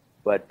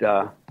 but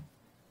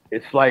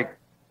it's like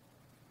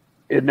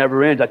it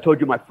never ends. I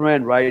told you my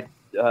friend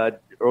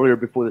earlier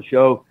before the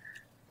show,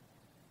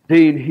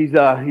 Dean. He's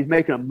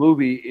making a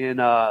movie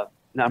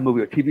not a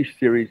movie, a TV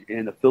series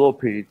in the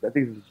Philippines. I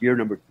think this is year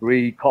number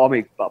 3. He called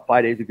me about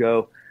 5 days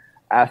ago,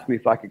 asked me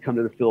if I could come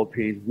to the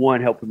Philippines. 1,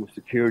 help him with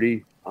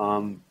security.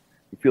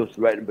 He feels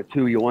threatened, but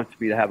 2, he wants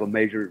me to have a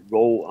major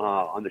role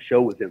on the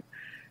show with him.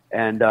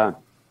 And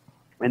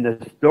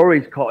the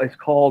story is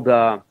called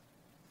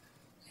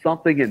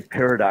Something in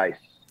Paradise.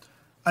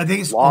 I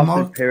think it's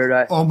Lost in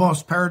Paradise.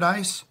 Almost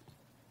Paradise.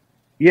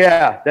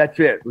 Yeah, that's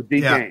it, with D.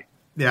 Kane.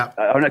 Yeah.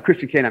 Not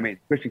Christian Kane. I mean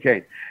Christian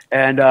Kane.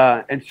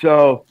 And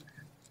so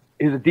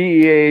he's a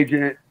DEA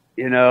agent.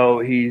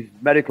 He's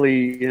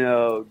medically,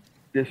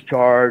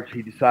 discharged.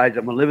 He decides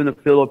I'm going to live in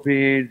the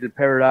Philippines, in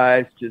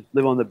paradise, just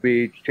live on the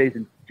beach,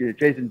 chasing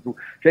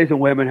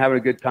women, having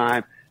a good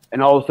time.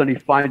 And all of a sudden, he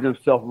finds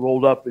himself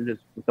rolled up in this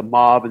with the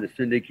mob and the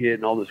syndicate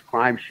and all this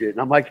crime shit. And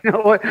I'm like, you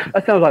know what?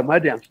 That sounds like my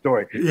damn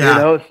story. Yeah.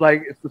 You know, it's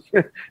like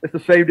it's the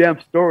same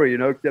damn story. You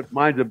know, except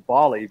mine's in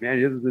Bali,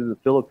 man. This is in the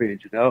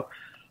Philippines. You know,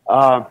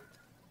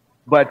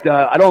 but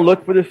I don't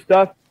look for this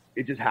stuff.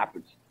 It just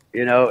happens.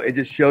 You know, it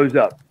just shows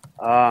up.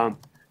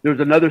 There was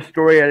another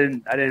story I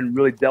didn't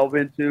really delve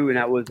into, and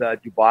that was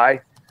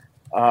Dubai.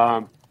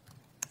 I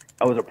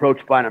was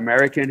approached by an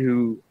American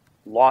who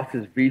lost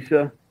his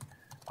visa.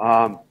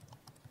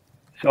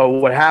 So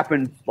what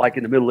happens, like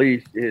in the Middle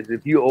East, is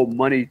if you owe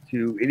money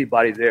to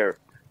anybody there,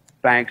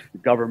 banks, the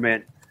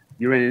government,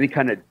 you're in any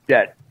kind of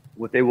debt,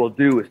 what they will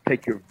do is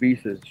take your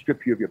visa,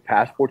 strip you of your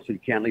passport so you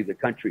can't leave the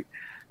country.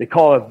 They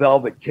call it a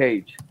velvet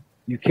cage.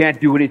 You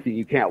can't do anything.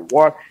 You can't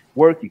work,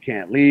 you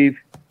can't leave.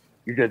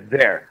 You're just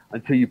there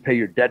until you pay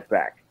your debt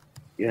back.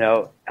 You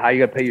know, how you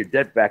going to pay your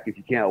debt back if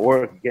you can't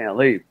work, you can't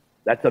leave?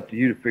 That's up to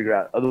you to figure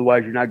out.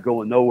 Otherwise, you're not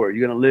going nowhere.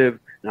 You're going to live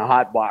in a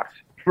hot box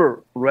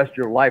for the rest of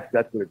your life.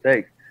 That's what it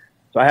takes.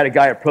 So I had a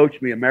guy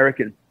approach me,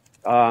 American,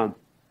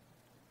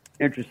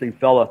 interesting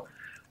fella,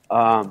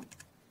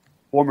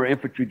 former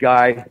infantry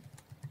guy,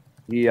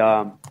 he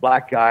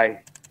black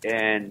guy,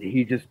 and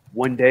he just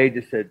one day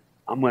just said,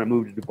 I'm going to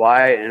move to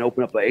Dubai and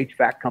open up an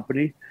HVAC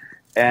company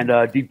and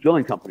a deep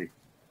drilling company.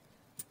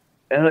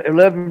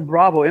 11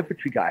 Bravo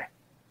infantry guy,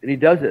 and he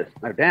does this.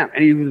 I'm like, damn,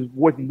 and he was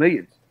worth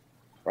millions,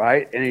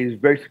 right? And he was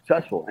very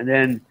successful. And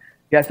then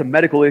he had some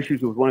medical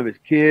issues with one of his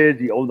kids.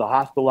 He owed the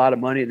hospital a lot of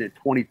money, and then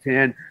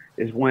 2010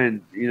 is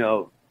when, you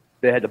know,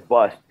 they had to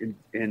bust in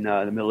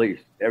the Middle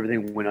East.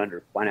 Everything went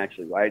under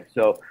financially, right?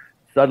 So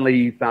suddenly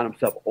he found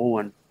himself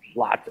owing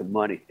lots of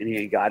money, and he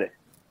ain't got it.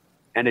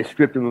 And they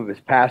stripped him of his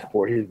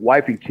passport. His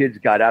wife and kids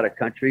got out of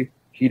country.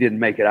 He didn't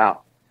make it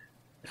out.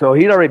 So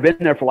he'd already been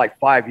there for like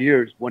 5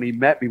 years. When he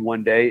met me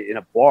one day in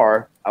a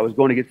bar, I was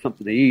going to get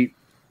something to eat,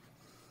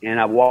 and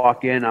I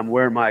walk in. I'm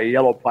wearing my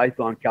yellow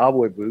Python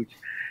cowboy boots.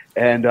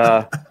 And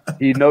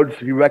he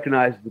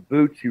recognizes the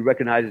boots. He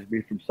recognizes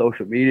me from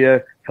social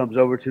media, comes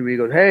over to me,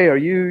 goes, hey, are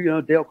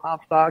you, Dale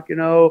Comstock,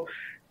 And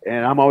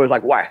I'm always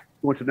like, why?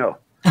 Who wants to know?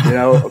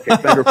 Okay,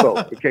 friend or foe?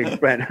 Okay,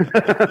 friend.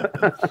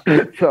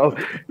 So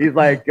he's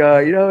like,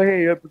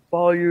 hey, I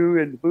follow you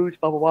in the boots,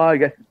 blah, blah, blah. He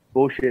got this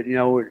bullshit,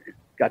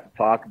 got to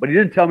talk. But he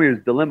didn't tell me his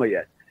dilemma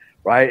yet,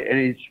 right?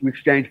 And we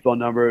exchanged phone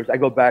numbers. I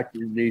go back to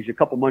Indonesia. A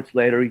couple months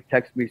later, he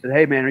texts me, he said,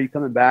 hey, man, are you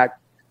coming back?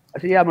 I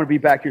said, yeah, I'm going to be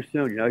back here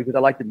soon, because I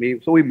like to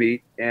meet. So we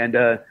meet,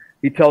 and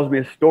he tells me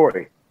a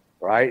story,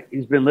 right?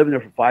 He's been living there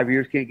for 5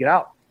 years, can't get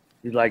out.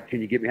 He's like, can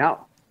you get me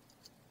out?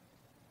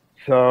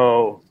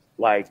 So,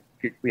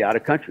 get me out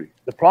of country.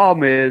 The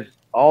problem is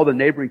all the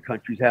neighboring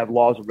countries have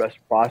laws of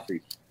reciprocity,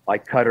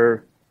 like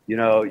Qatar,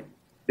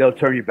 they'll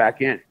turn you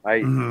back in,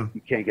 right? Mm-hmm.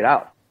 You can't get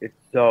out.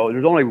 So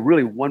there's only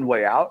really one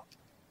way out.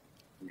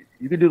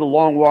 You can do the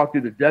long walk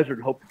through the desert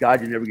and hope to God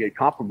you never get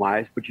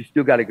compromised, but you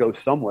still got to go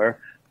somewhere.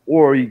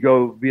 Or you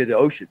go via the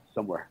ocean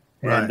somewhere.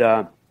 Right.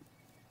 And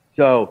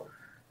so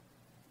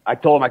I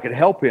told him I could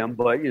help him,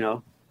 but, it's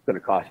going to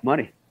cost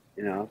money.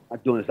 I'm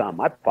doing this out of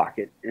my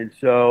pocket. And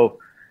so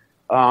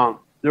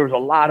there was a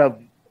lot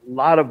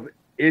of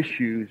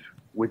issues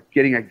with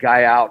getting a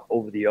guy out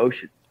over the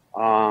ocean.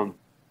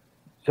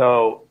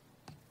 So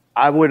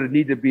I would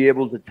need to be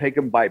able to take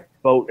him by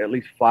boat at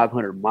least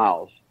 500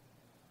 miles.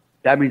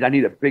 That means I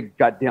need a big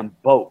goddamn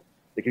boat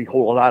that can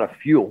hold a lot of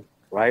fuel,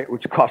 right?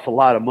 Which costs a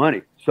lot of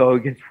money. So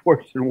it gets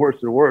worse and worse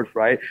and worse,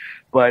 right?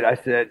 But I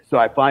said, so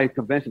I finally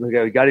convinced him,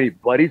 you got any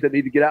buddies that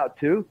need to get out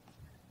too?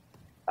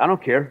 I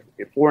don't care.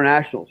 If foreign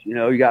nationals,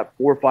 you got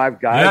 4 or 5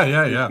 guys.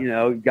 Yeah.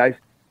 You guys,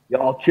 you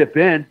all chip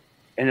in,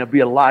 and it'll be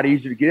a lot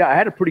easier to get out. I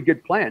had a pretty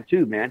good plan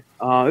too, man.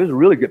 It was a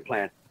really good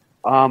plan.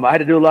 I had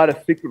to do a lot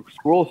of secret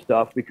squirrel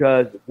stuff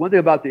because one thing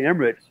about the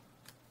Emirates,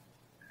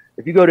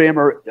 if you go to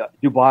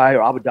Dubai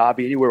or Abu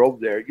Dhabi, anywhere over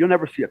there, you'll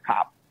never see a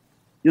cop.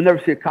 You'll never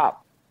see a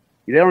cop.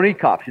 They don't need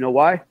cops. You know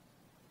why?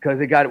 Because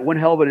they got one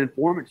hell of an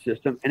informant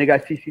system, and they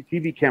got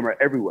CCTV camera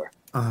everywhere.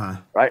 Uh-huh.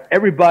 Right?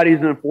 Everybody's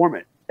an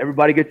informant.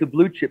 Everybody gets a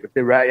blue chip if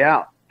they rat you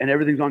out, and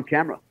everything's on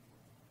camera.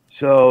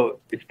 So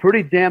it's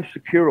pretty damn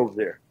secure over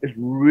there. It's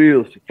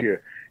real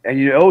secure.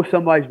 And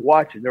somebody's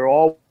watching. They're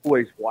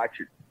always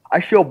watching.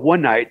 I show up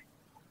one night.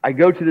 I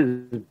go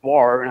to this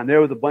bar, and I'm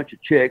there with a bunch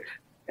of chicks,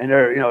 and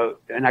they're,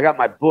 and I got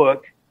my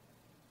book.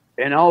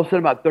 And all of a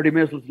sudden, about 30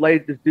 minutes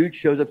later, this dude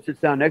shows up, sits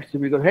down next to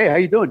me, goes, hey, how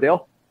you doing,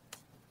 Dale?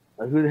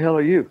 I go, who the hell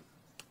are you?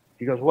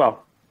 He goes,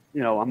 well,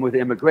 I'm with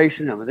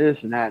immigration, I'm with this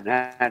and that and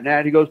that and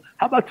that. He goes,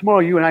 how about tomorrow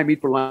you and I meet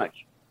for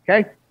lunch?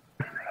 Okay?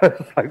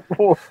 It's like,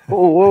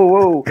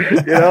 whoa.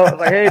 It's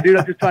like, hey, dude,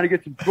 I'm just trying to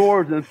get some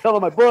drawers and I'm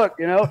selling my book,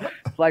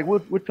 It's like, we'll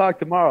talk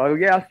tomorrow. I go,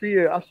 yeah,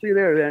 I'll see you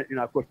there. Then,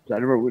 of course, I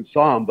never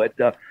saw them, but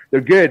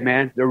they're good,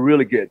 man. They're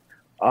really good.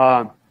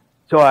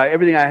 So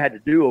everything I had to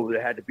do over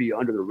there had to be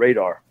under the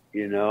radar,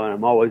 and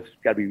I'm always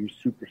got to be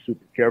super,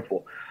 super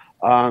careful.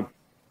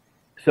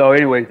 So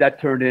anyways,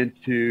 that turned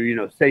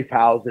into, safe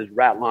houses,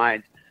 rat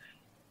lines.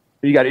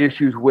 You got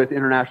issues with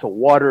international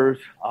waters,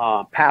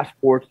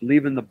 passports,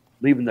 leaving the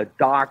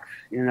docks.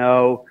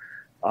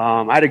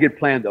 I had a good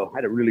plan though. I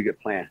had a really good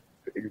plan.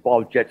 It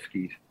involved jet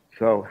skis.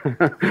 So,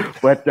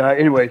 but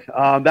anyways,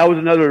 that was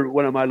another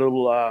one of my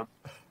little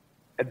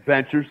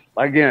adventures.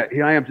 Again,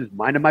 here I am just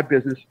minding my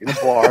business in a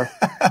bar,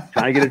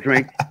 trying to get a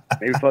drink,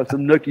 maybe find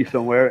some nookie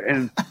somewhere,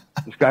 and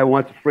this guy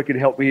wants to freaking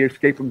help me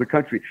escape from the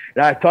country.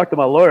 And I talked to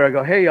my lawyer. I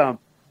go, hey, I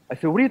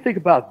said, what do you think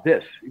about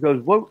this? He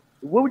goes, what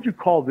would you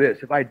call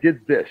this if I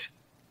did this?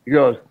 He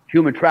goes,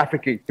 human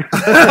trafficking.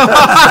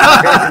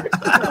 I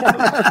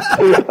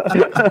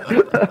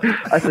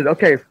said,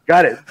 okay,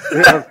 got it.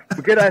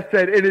 Forget I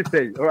said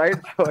anything, all right?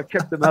 So I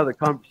kept them out of the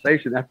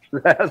conversation after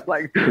that. I was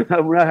like,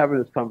 we're not having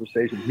this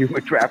conversation,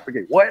 human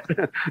trafficking. What?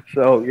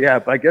 So, yeah,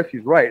 but I guess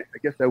he's right. I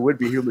guess that would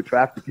be human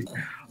trafficking.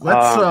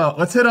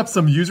 Let's hit up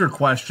some user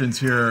questions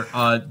here,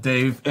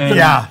 Dave.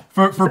 And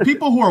for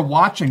people who are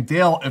watching,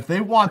 Dale, if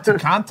they want to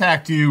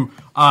contact you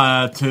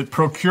to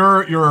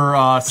procure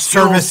your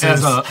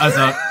services as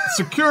a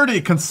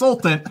security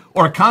consultant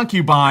or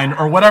concubine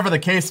or whatever the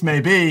case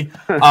may be,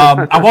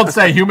 I won't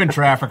say human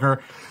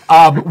trafficker.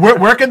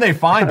 Where can they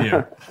find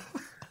you?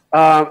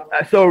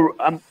 So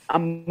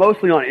I'm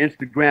mostly on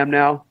Instagram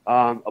now.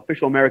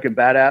 Official American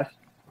Badass,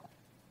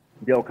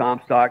 Dale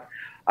Comstock.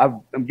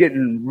 I'm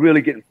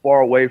really getting far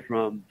away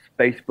from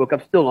Facebook.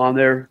 I'm still on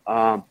there.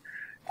 I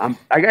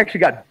actually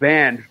got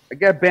banned. I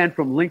got banned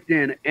from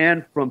LinkedIn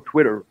and from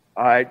Twitter.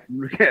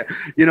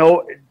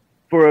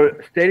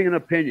 For stating an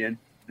opinion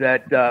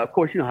that, of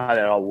course, you know how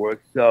that all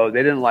works. So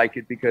they didn't like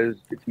it because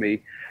it's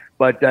me.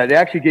 But they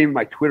actually gave me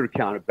my Twitter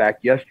account back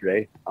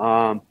yesterday.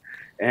 And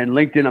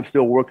LinkedIn, I'm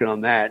still working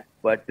on that.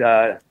 But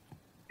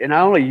and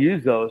I only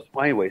use those.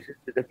 Well, anyways,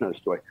 that's another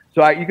story.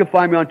 So you can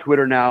find me on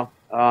Twitter now.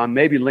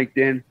 Maybe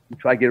LinkedIn. We'll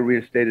try to get it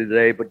reinstated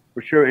today. But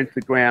for sure,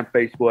 Instagram,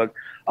 Facebook.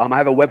 I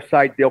have a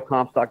website,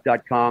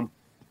 DaleComstock.com.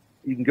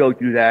 You can go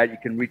through that. You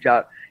can reach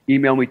out,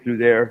 email me through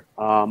there.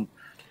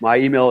 My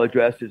email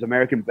address is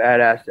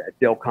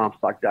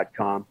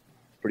AmericanBadass@DaleComstock.com.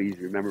 Pretty easy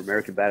to remember,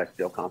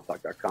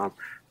 AmericanBadass@DaleComstock.com.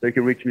 So you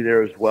can reach me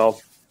there as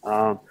well.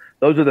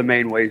 Those are the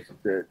main ways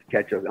to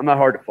catch us. I'm not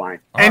hard to find.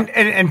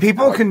 And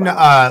people can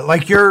I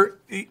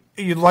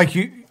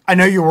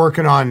know you're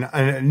working on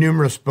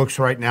numerous books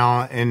right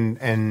now,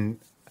 and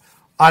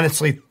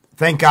honestly,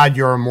 thank God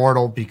you're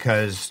immortal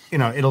because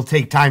it'll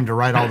take time to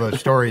write all those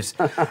stories.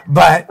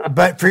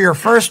 But for your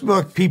first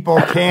book,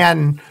 people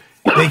can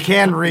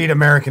read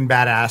American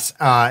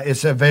Badass.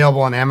 It's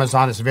available on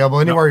Amazon. It's available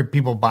anywhere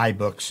people buy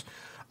books.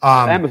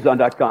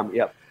 Amazon.com.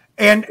 Yep.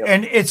 And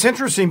it's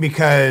interesting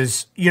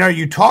because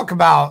you talk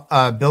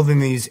about building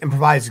these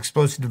improvised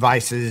explosive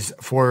devices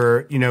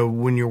for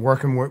when you're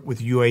working with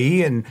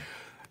UAE, and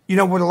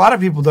what a lot of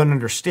people don't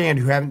understand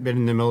who haven't been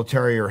in the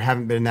military or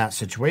haven't been in that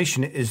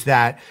situation is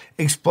that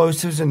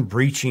explosives and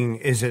breaching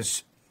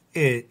is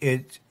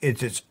it's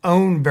its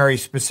own very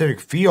specific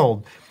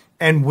field.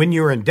 And when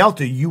you were in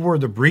Delta, you were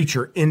the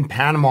breacher in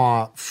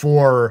Panama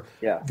for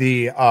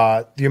the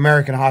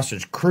American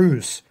hostage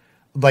cruise.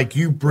 Like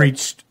you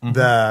breached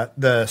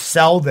the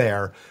cell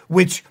there,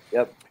 which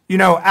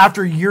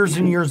after years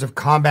and years of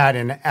combat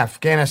in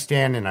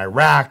Afghanistan and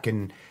Iraq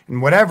and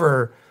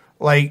whatever,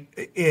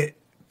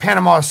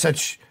 Panama is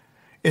such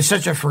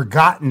a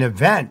forgotten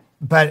event.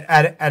 But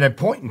at a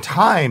point in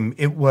time,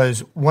 it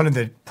was one of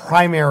the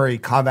primary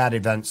combat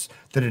events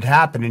that had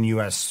happened in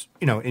U.S.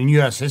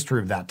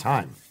 history of that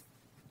time.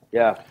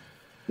 Yeah,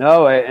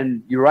 no,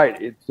 and you're right.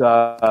 It's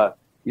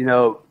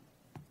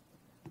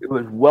it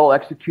was well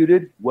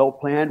executed, well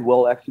planned,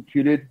 well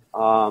executed.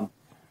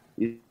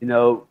 We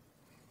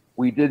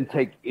didn't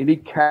take any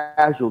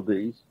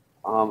casualties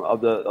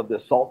of the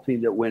assault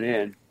team that went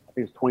in. I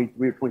think it's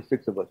 23 or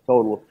 26 of us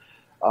total.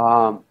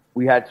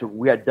 We had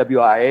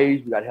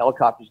WIAs, we got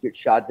helicopters get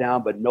shot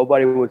down, but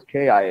nobody was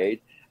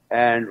KIA'd,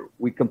 and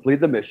we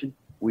completed the mission.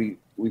 We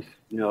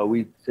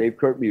saved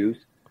Kurt Muse.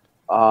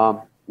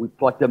 We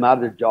plucked them out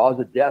of the jaws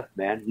of death,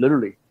 man,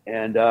 literally.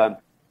 And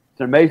it's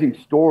an amazing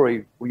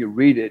story when you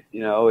read it.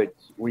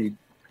 It's when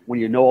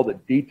you know all the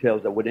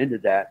details that went into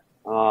that.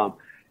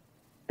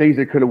 Things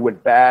that could have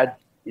went bad.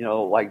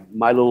 Like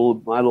my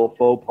little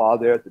faux pas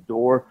there at the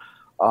door.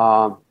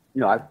 I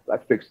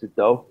fixed it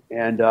though,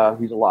 and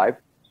he's alive,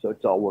 so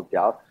it's all worked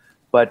out.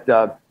 But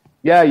I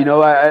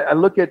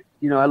look at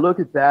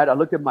that. I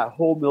look at my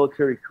whole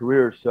military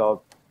career.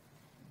 So.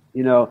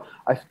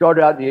 I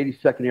started out in the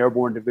 82nd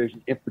Airborne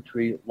Division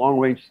Infantry,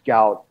 long-range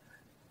scout.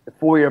 The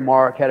 4-year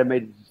mark, had to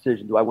make a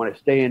decision. Do I want to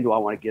stay in? Do I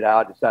want to get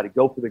out? Decided to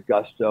go for the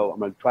gusto. I'm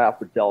going to try out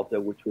for Delta,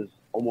 which was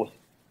almost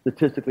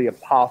statistically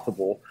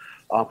impossible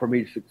for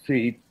me to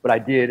succeed. But I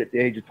did at the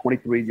age of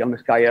 23,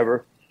 youngest guy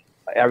ever.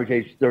 Average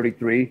age is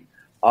 33.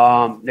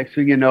 Next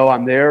thing you know,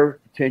 I'm there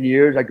for 10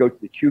 years. I go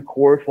to the Q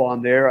course while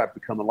I'm there. I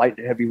become a light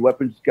and heavy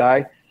weapons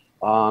guy.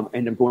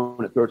 And I'm going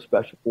to 3rd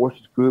Special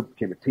Forces Group,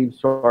 became a team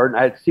sergeant.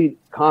 I had seen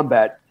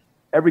combat,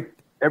 every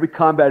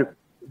combat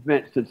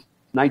event since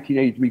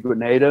 1983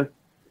 Grenada,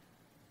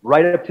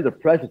 right up to the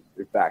present,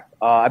 in fact.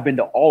 I've been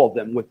to all of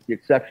them with the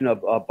exception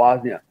of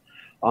Bosnia.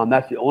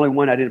 That's the only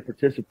one I didn't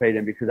participate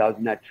in because I was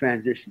in that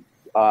transition,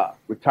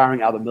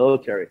 retiring out of the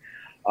military.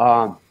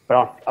 But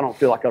I don't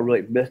feel like I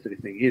really missed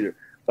anything either.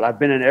 But I've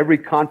been in every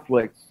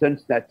conflict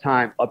since that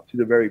time up to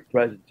the very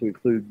present, to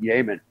include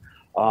Yemen.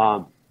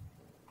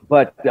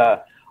 But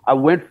I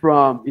went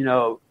from,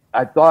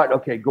 I thought,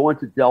 okay, going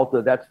to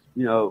Delta, that's,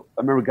 I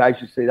remember guys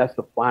used to say that's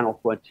the final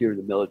frontier of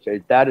the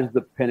military. That is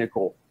the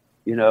pinnacle.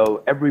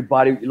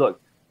 Everybody,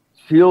 look,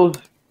 SEALs,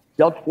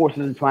 Delta Force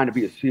isn't trying to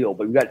be a SEAL,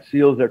 but we've got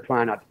SEALs that are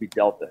trying not to be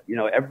Delta.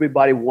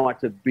 Everybody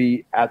wants to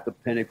be at the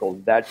pinnacle.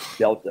 That's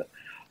Delta.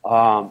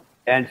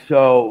 And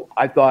so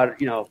I thought,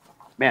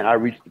 man, I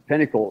reached the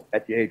pinnacle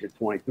at the age of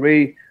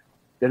 23.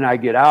 Then I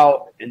get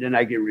out, and then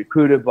I get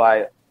recruited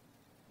by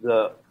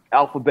the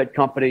Alphabet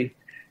Company.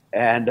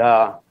 And,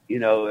 as you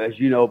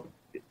know,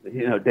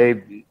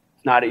 Dave,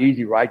 it's not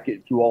easy, right?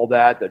 Getting through all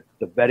that, the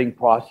vetting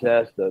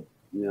process, the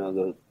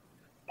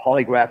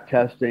polygraph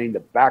testing, the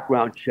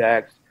background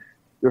checks.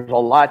 There's a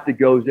lot that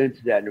goes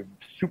into that, and a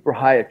super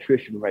high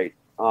attrition rate,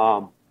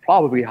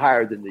 probably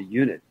higher than the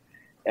unit.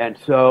 And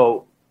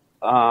so,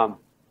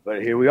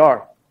 but here we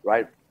are,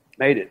 right?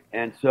 Made it.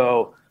 And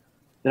so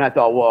then I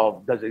thought,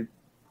 well,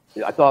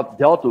 I thought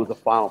Delta was the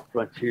final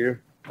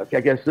frontier. Okay,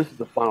 I guess this is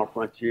the final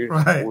frontier,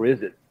 right? Or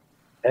is it?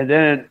 And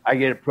then I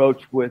get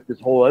approached with this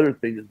whole other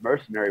thing, this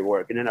mercenary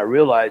work. And then I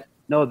realized,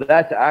 no,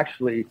 that's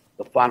actually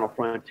the final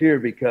frontier,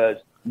 because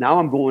now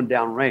I'm going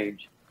down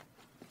range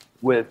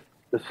with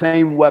the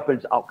same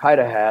weapons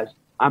Al-Qaeda has.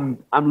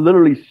 I'm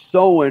literally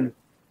sewing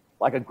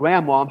like a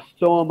grandma. I'm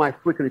sewing my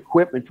freaking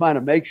equipment, trying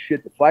to make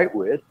shit to fight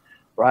with,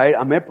 right?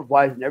 I'm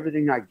improvising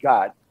everything I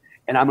got.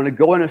 And I'm going to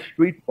go in a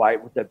street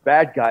fight with the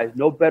bad guys,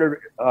 no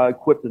better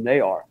equipped than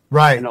they are.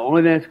 Right. And the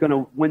only thing that's going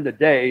to win the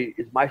day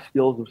is my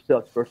skills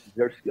themselves versus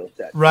their skill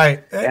set.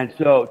 Right. And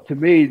so to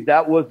me,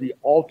 that was the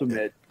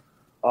ultimate.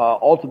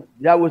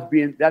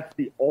 That's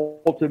the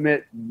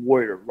ultimate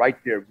warrior right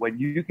there. When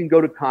you can go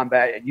to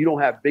combat and you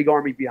don't have big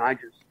army behind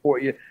you to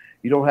support you,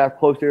 you don't have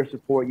close air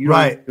support, you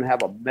don't even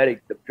have a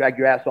medic to drag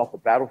your ass off the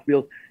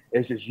battlefield.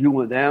 It's just you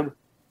and them,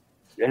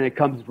 and it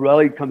comes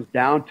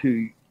down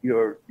to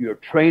your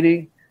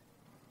training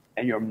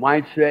and your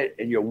mindset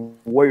and your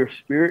warrior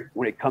spirit.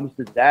 When it comes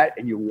to that,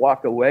 and you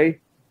walk away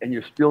and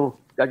you're still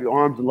got your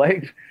arms and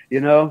legs,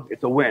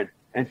 it's a win.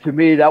 And to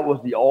me, that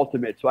was the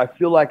ultimate. So I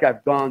feel like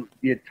I've gone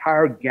the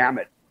entire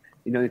gamut,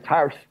 the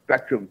entire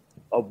spectrum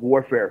of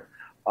warfare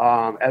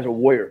as a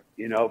warrior,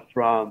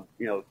 from,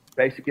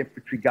 basic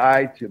infantry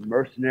guy to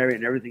mercenary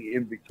and everything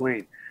in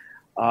between.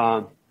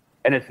 And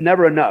it's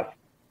never enough.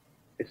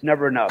 It's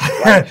never enough.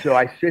 Right? So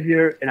I sit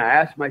here and I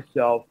ask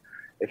myself,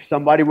 if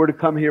somebody were to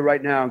come here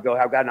right now and go,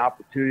 I've got an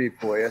opportunity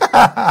for you,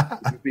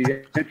 if you'd be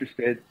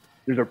interested,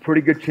 there's a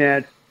pretty good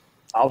chance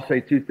I'll say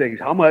two things.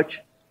 How much?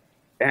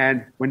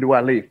 And when do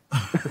I leave?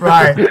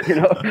 Right. that's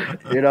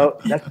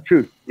the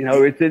truth.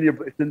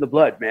 It's in the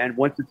blood, man.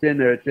 Once it's in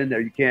there, it's in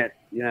there. You can't,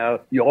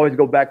 you always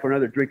go back for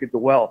another drink at the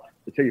well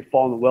until you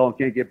fall in the well and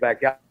can't get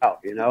back out,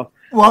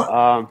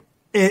 Well,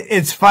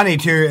 it's funny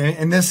too.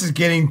 And this is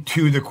getting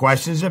to the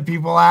questions that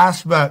people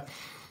ask, but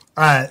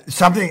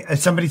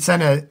somebody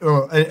sent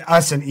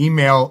us an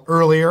email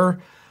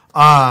earlier,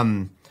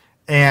 and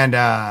on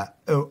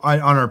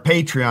our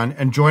Patreon,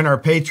 and join our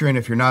Patreon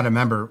if you're not a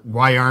member.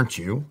 Why aren't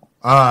you?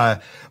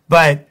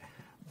 But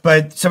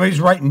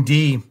somebody's writing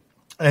D,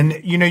 and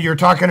you're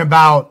talking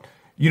about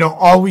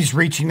always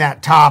reaching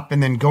that top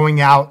and then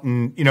going out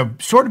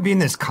and sort of being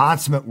this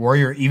consummate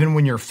warrior, even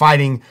when you're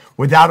fighting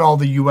without all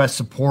the U.S.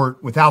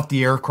 support, without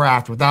the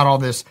aircraft, without all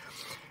this.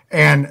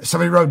 And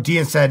somebody wrote D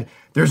and said,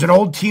 there's an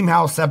old Team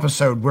House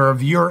episode where a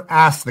viewer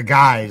asked the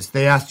guys,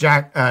 they asked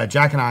Jack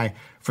and I,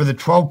 for the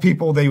 12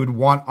 people they would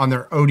want on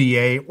their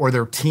ODA or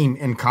their team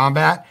in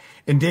combat.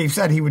 And Dave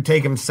said he would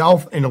take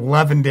himself and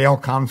 11 Dale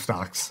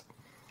Comstocks.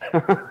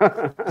 And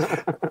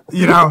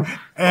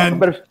I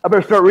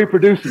better start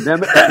reproducing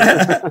them.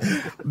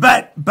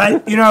 but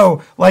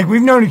like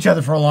we've known each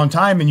other for a long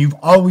time, and you've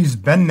always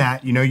been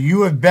that.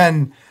 You have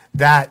been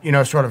that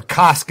sort of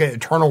Casca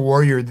eternal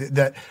warrior,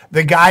 that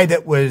the guy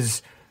that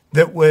was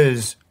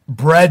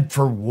bred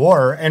for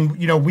war. And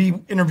we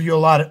interview a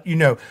lot of we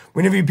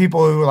interview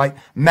people who were like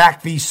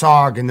Mac V.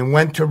 Sog and then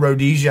went to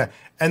Rhodesia,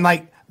 and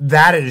like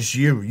that is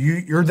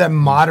you're the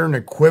modern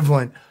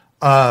equivalent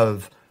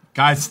of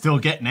guys still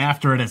getting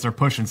after it as they're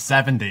pushing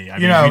 70. I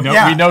mean,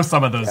 we know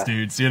some of those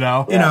dudes.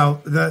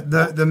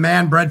 The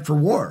man bred for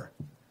war.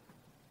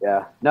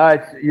 Yeah, no,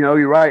 it's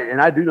you're right,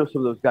 and I do know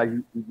some of those guys.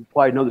 You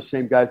probably know the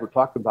same guys we're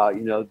talking about.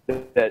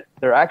 That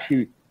they're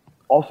actually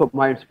also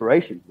my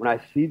inspiration. When I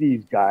see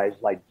these guys,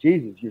 like,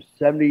 Jesus, you're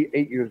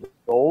 78 years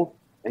old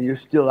and you're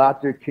still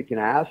out there kicking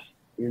ass.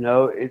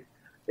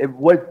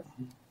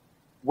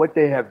 What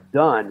they have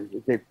done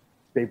is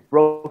they've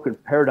broken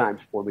paradigms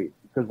for me,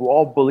 because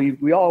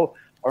we all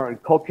are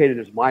inculcated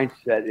this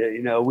mindset.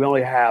 We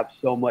only have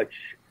so much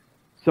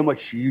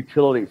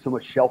utility, so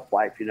much shelf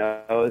life.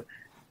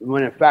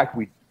 When in fact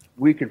we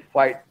we can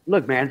fight.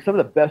 Look, man, some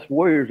of the best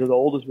warriors are the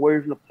oldest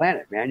warriors on the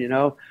planet, man. You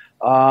know,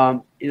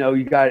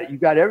 you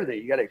got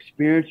everything. You got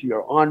experience.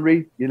 You're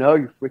ornery. You know,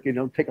 you freaking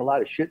don't take a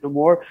lot of shit no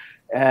more,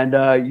 and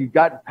you've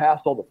gotten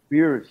past all the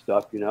fear and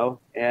stuff. You know,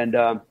 and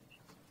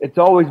it's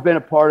always been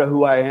a part of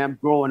who I am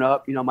growing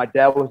up. You know, my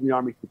dad was in the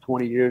Army for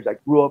 20 years. I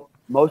grew up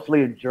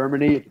mostly in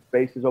Germany at the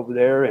bases over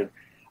there, and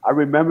I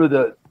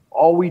remember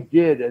all we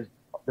did as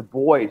the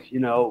boys.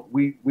 You know,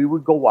 we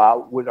would go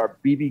out with our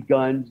BB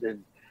guns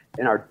and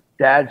our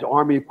dad's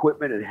Army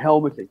equipment and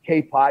helmets and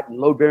K-pot and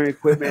load-bearing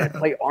equipment and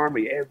play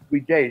Army every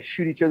day and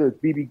shoot each other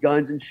with BB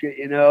guns and shit,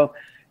 you know,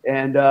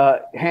 and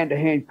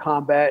hand-to-hand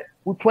combat.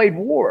 We played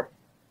war,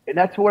 and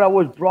that's what I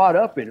was brought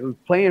up in. It was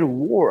playing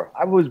war.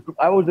 I was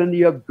in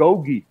the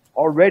Agogi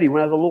already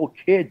when I was a little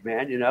kid,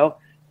 man, you know,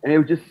 and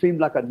it just seemed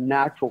like a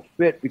natural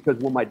fit because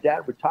when my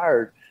dad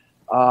retired,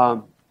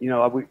 you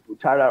know, we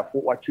retired out of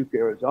Fort Huachuca,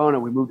 Arizona.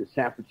 We moved to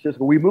San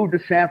Francisco. We moved to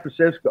San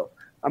Francisco.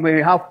 I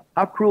mean, how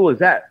cruel is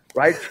that,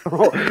 right?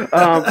 So,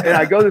 and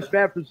I go to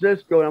San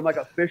Francisco, and I'm like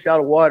a fish out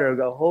of water. I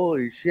go,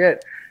 holy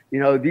shit. You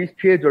know, these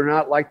kids are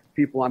not like the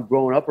people I'm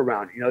growing up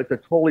around. You know, it's a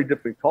totally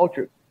different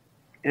culture.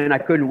 And I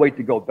couldn't wait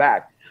to go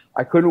back.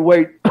 I couldn't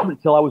wait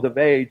until I was of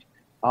age,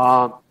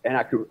 and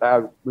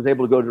I was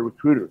able to go to the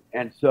recruiter.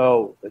 And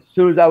so as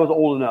soon as I was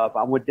old enough,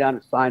 I went down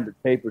and signed the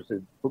papers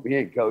and put me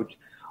in, coach.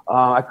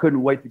 I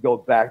couldn't wait to go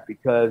back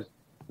because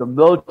the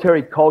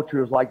military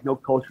culture is like no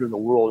culture in the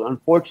world.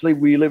 Unfortunately,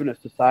 we live in a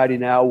society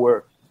now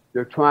where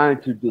they're trying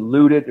to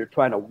dilute it. They're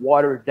trying to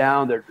water it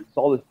down. It's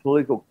all this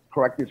political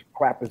correctness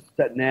crap is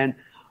setting in.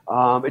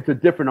 It's a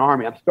different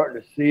Army. I'm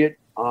starting to see it,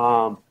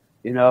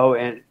 you know,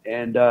 and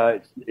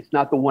it's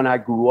not the one I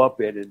grew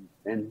up in.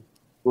 And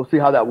we'll see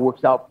how that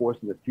works out for us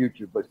in the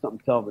future. But something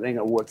tells me it ain't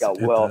going to work out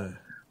well.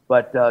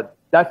 But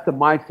that's the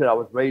mindset I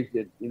was raised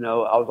in. You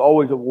know, I was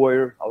always a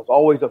warrior. I was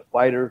always a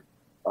fighter.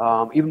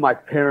 Even my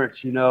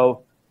parents, you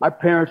know, my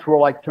parents were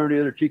like, turn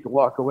the other cheek and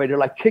walk away. They're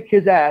like, kick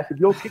his ass. If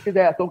you don't kick his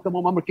ass, don't come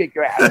home. I'm going to kick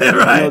your ass. Right.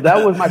 You know,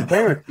 that was my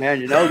parents,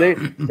 man. You know, they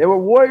were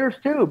warriors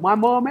too. My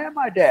mom and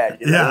my dad.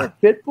 You know, they were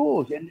pit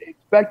bulls and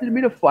expected me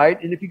to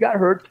fight. And if you got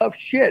hurt, tough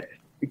shit.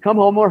 You come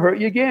home, I'll hurt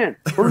you again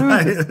for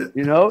losing.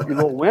 You know, you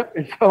little wimp.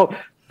 And so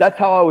that's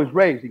how I was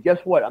raised. And guess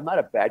what? I'm not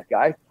a bad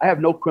guy. I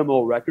have no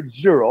criminal record,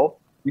 zero.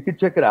 You can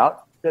check it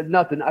out. There's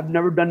nothing. I've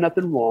never done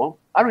nothing wrong.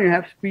 I don't even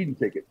have a speeding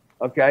ticket.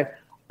 Okay.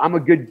 I'm a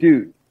good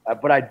dude.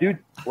 But what I do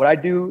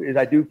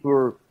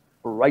for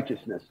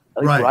righteousness,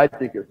 at least what I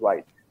think is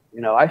right.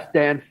 You know, I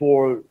stand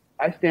to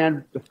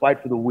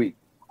fight for the weak.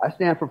 I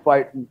stand for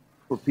fighting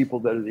for people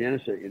that are the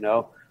innocent, you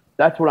know.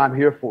 That's what I'm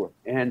here for.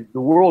 And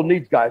the world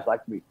needs guys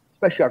like me,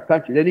 especially our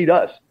country. They need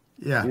us.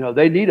 Yeah. You know,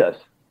 they need us,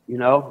 you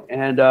know,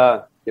 and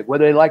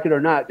whether they like it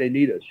or not, they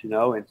need us, you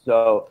know. And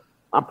so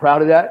I'm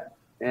proud of that.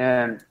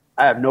 And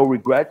I have no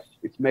regrets.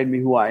 It's made me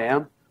who I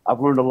am. I've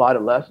learned a lot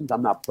of lessons.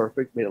 I'm not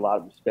perfect, made a lot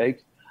of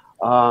mistakes.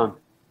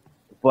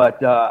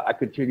 But I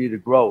continue to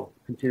grow,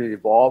 continue to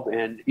evolve.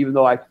 And even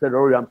though I said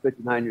earlier I'm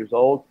 59 years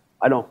old,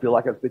 I don't feel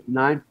like I'm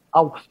 59.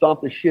 I'll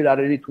stomp the shit out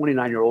of any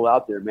 29-year-old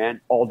out there, man,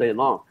 all day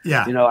long.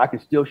 Yeah. You know, I can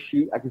still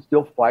shoot. I can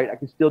still fight. I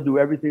can still do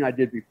everything I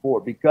did before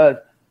because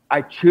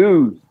I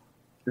choose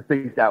to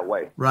think that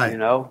way. Right. You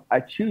know,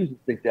 I choose to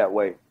think that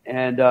way.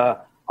 And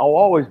I'll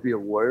always be a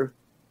warrior.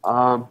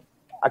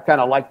 I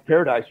kind of like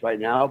paradise right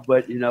now,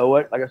 but you know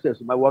what? Like I said,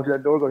 somebody walks in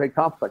that door, go, hey,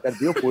 Complex, I got a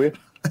deal for you.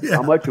 Yeah.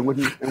 How much and when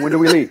do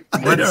we leave?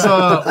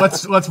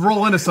 Let's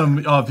roll into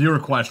some viewer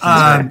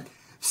questions.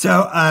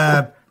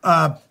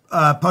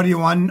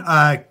 Podium One,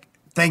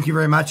 thank you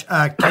very much.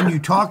 Can you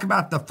talk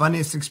about the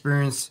funniest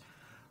experience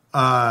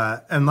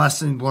and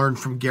lesson learned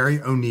from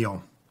Gary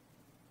O'Neill?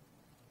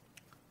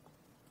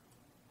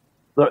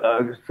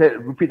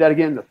 Repeat that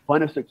again. The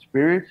funnest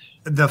experience.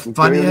 The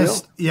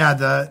funniest,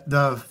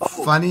 the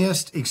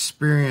funniest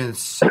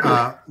experience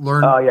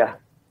learned. Oh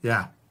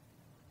yeah.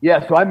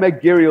 So I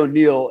met Gary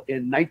O'Neill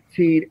in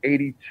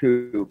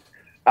 1982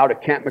 out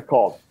at Camp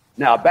McCall.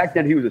 Now back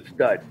then he was a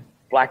stud,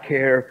 black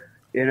hair.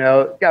 You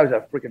know, the guy was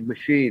a freaking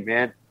machine,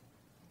 man,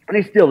 and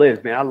he still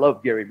is, man. I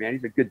love Gary, man.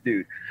 He's a good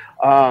dude.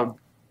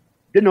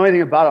 Didn't know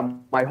anything about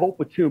him. My whole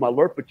platoon, my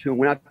alert platoon,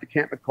 went out to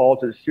Camp McCall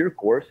to the SEER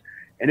course.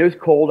 And it was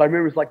cold. I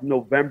remember it was like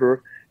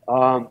November,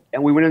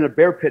 and we went in the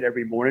bear pit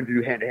every morning to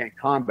do hand-to-hand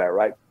combat,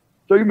 right?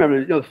 So you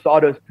remember, you know, the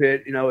sawdust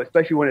pit, you know,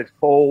 especially when it's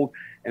cold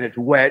and it's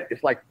wet,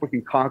 it's like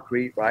freaking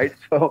concrete, right?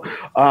 So,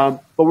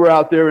 but we're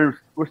out there and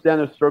we're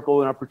standing in a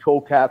circle in our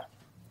patrol caps,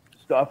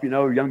 stuff, you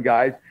know, young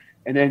guys.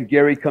 And then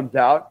Gary comes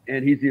out,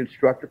 and he's the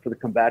instructor for the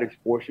combatives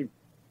portion.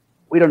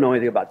 We don't know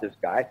anything about this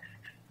guy.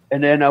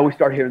 And then we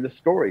start hearing the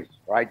stories,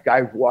 right?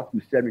 Guys walked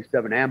through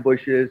 77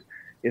 ambushes.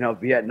 You know,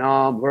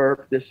 Vietnam,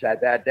 LRP, this,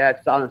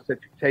 that, silent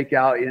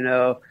takeout, you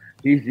know.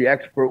 He's the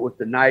expert with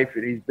the knife,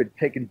 and he's been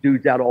taking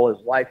dudes out all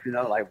his life, you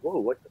know, like, whoa,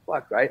 what the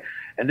fuck, right?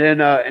 And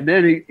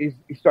then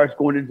he starts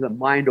going into the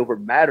mind over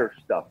matter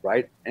stuff,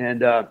 right?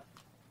 And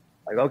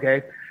like,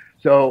 okay.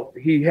 So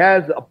he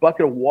has a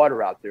bucket of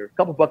water out there, a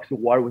couple buckets of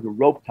water with a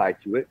rope tied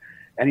to it,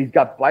 and he's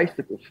got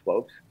bicycle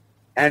spokes.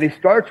 And he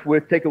starts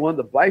with taking one of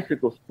the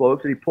bicycle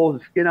spokes and he pulls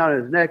the skin out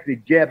of his neck and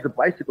he jabs the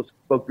bicycle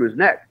spoke through his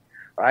neck,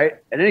 right?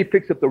 And then he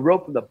picks up the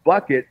rope from the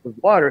bucket with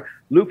water,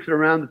 loops it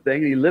around the thing,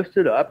 and he lifts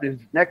it up, and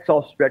his neck's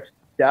all stretched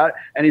out,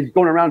 and he's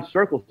going around in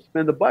circles to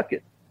spin the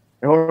bucket.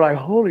 And we're like,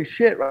 holy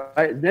shit,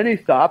 right? And then he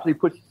stops, and he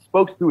puts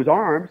spokes through his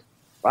arms,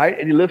 right?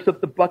 And he lifts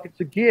up the buckets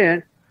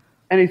again,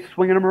 and he's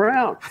swinging them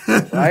around,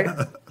 right?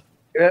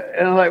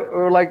 And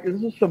we're like,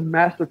 this is some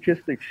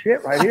masochistic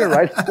shit right here,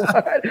 right?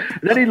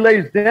 And then he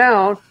lays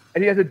down,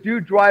 and he has a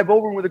dude drive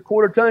over him with a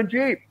quarter-ton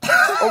Jeep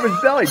over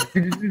his belly.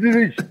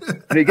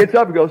 And he gets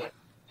up and goes,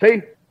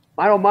 see,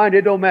 I don't mind,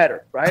 it don't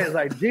matter, right? It's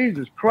like,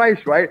 Jesus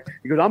Christ, right?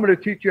 He goes, I'm going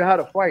to teach you how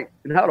to fight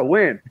and how to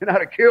win and how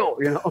to kill,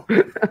 you know?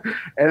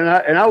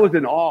 and I was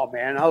in awe,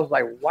 man. I was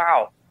like,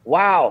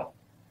 wow,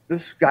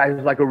 this guy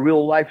is like a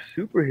real-life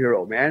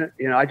superhero, man.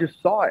 You know, I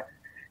just saw it.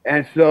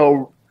 And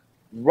so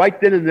right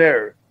then and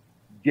there,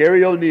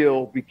 Gary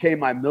O'Neill became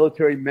my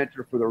military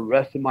mentor for the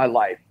rest of my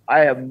life.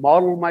 I have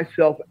modeled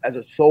myself as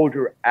a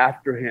soldier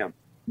after him.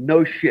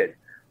 No shit.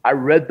 I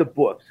read the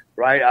books,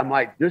 right? I'm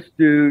like, this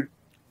dude,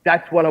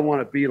 that's what I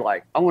want to be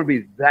like. I want to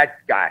be that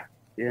guy,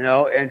 you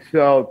know? And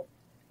so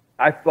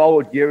I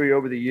followed Gary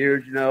over the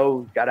years, you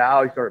know, got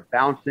out, he started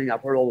bouncing.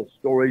 I've heard all the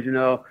stories, you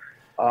know.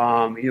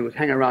 He was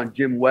hanging around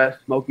Jim West,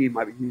 Smokey,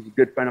 he's a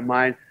good friend of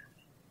mine.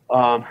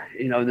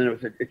 You know, and then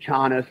it was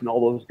Achanis and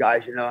all those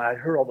guys, you know, and I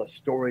heard all the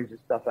stories and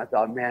stuff. I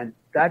thought, man,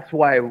 that's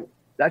why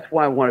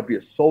I want to be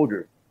a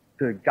soldier,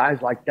 to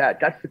guys like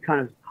that. That's the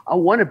kind of, I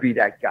want to be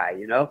that guy,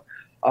 you know.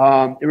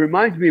 It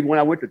reminds me of when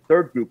I went to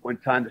third group one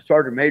time, the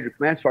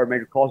command sergeant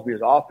major calls me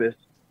his office,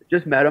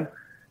 just met him,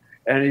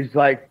 and he's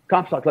like,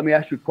 Comstock, let me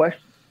ask you a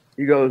question.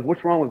 He goes,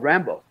 what's wrong with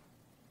Rambo? I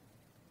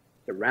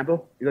said,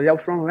 Rambo? He goes, yeah,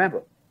 what's wrong with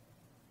Rambo?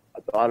 I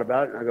thought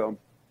about it, and I go,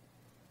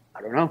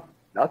 I don't know,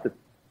 nothing.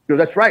 He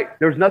goes, that's right,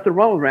 there's nothing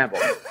wrong with Rambo.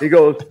 He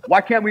goes,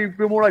 why can't we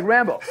be more like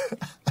Rambo?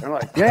 And I'm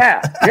like,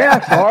 yeah,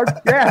 Sarge,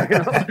 yeah. You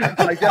know?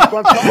 Like, that's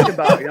what I'm talking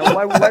about. You know,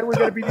 why do we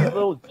got to be these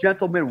little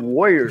gentleman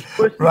warriors,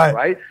 pussies,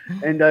 right?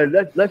 And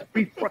let's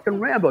be fucking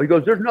Rambo. He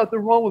goes, there's nothing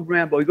wrong with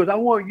Rambo. He goes, I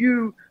want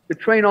you to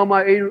train on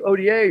my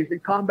ODAs in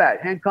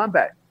combat, hand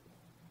combat.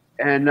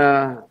 And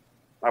I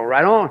went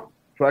right on.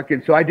 So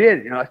I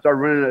did. You know, I started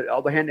running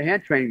all the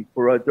hand-to-hand training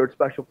for a 3rd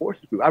Special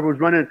Forces group. I was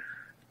running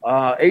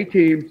A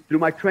teams through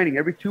my training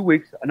every 2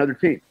 weeks, another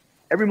team.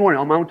 Every morning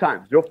on my own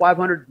time,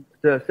 0500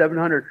 to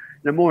 700 in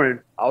the morning.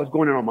 I was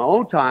going in on my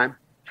own time,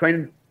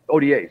 training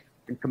ODAs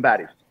and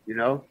combatives, you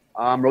know.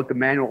 Wrote the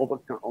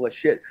manual, all that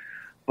shit.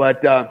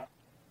 But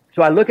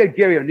so I look at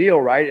Gary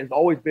O'Neill, right? It's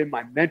always been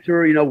my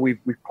mentor. You know, we've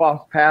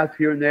crossed paths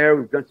here and there.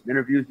 We've done some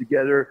interviews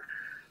together.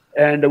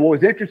 And what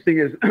was interesting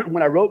is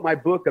when I wrote my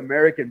book,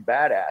 American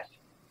Badass,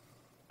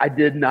 I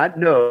did not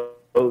know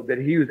that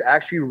he was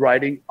actually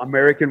writing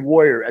American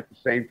Warrior at the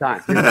same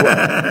time.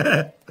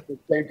 At the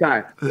same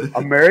time.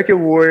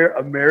 American Warrior,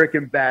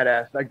 American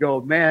Badass. I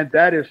go, man,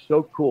 that is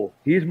so cool.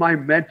 He's my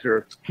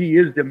mentor. He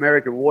is the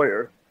American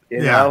Warrior.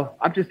 You know,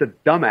 I'm just a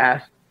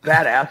dumbass,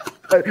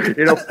 badass,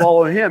 you know,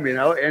 following him, you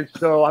know. And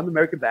so I'm the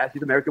American Badass. He's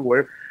the American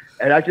Warrior.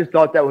 And I just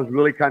thought that was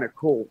really kind of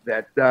cool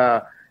that,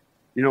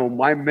 you know,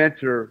 my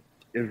mentor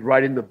is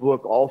writing the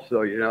book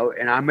also, you know,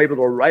 and I'm able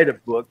to write a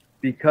book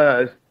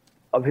because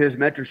of his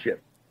mentorship,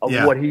 of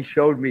what he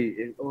showed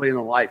me early in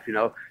life, you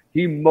know.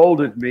 He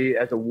molded me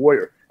as a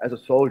warrior, as a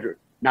soldier.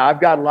 Now, I've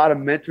got a lot of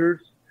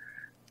mentors.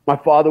 My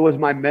father was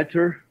my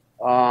mentor,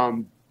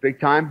 big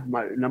time,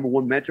 my number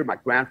one mentor, my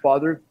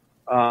grandfather.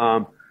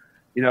 You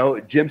know,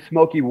 Jim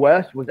Smokey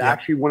West was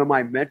actually one of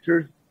my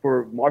mentors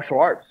for martial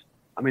arts.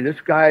 I mean,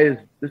 this guy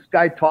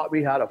taught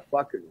me how to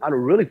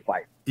really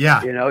fight.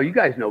 Yeah. You know, you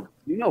guys know,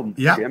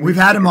 Yeah, Jim. we've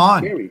had him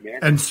on. Scary, man.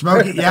 And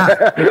Smokey,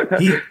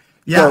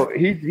 So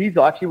he's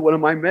actually one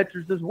of my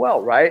mentors as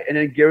well, right? And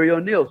then Gary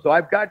O'Neill. So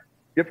I've got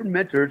different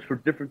mentors for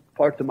different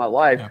parts of my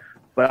life,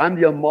 but I'm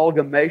the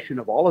amalgamation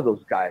of all of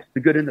those guys,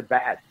 the good and the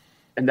bad.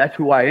 And that's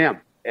who I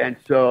am. And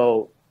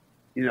so,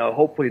 you know,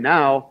 hopefully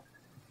now,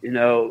 you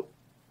know,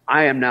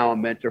 I am now a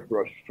mentor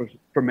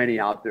for many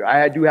out there.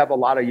 I do have a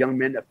lot of young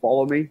men that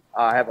follow me.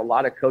 I have a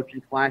lot of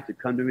coaching clients that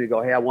come to me and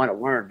go, hey, I want to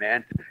learn,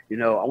 man. You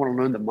know, I want to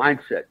learn the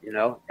mindset, you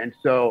know. And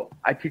so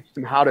I teach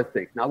them how to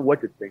think, not what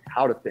to think,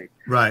 how to think.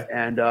 Right.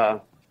 And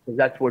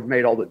that's what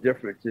made all the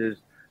difference is,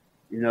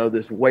 you know,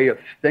 this way of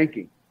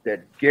thinking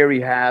that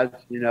Gary has,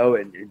 you know,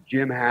 and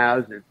Jim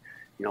has, and,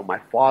 you know, my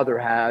father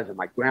has, and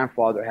my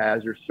grandfather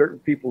has. There's certain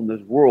people in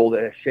this world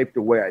that have shaped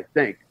the way I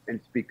think. And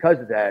it's because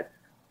of that,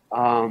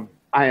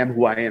 I am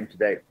who I am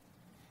today.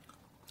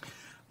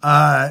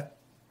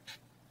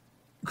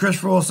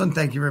 Christopher Wilson,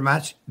 thank you very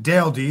much.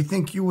 Dale, do you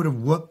think you would have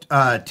whooped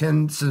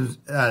Tim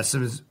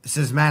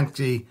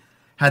Szymanski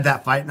had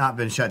that fight not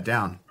been shut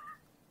down?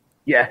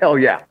 Yeah, hell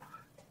yeah.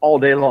 All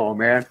day long,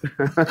 man.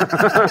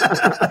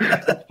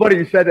 It's funny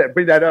you said that,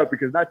 bring that up,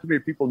 because not too many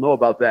people know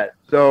about that.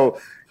 So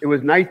it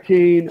was I'm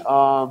going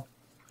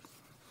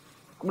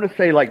to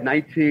say like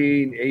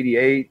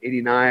 1988,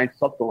 89,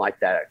 something like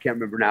that. I can't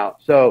remember now.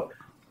 So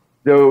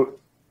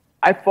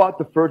I fought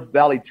the first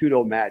Vale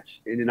Tudo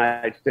match in the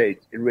United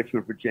States in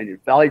Richmond, Virginia.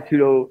 Vale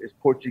Tudo is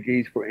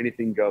Portuguese for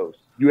anything goes.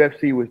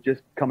 UFC was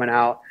just coming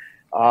out.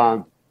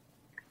 I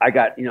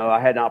had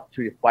an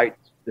opportunity to fight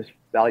this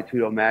Vale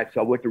Tudo match.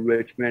 So I went to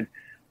Richmond.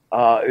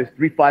 It was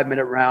 3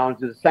 5-minute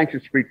rounds. It was a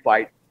sanctioned street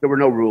fight. There were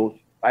no rules.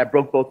 I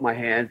broke both my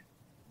hands,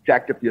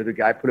 jacked up the other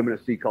guy, put him in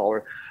a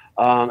C-collar.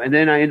 And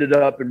then I ended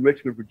up in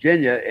Richmond,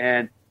 Virginia,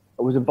 and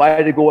I was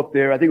invited to go up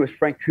there. I think it was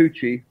Frank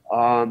Cucci.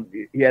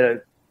 He had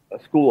a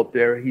school up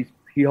there. He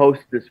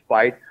hosted this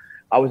fight.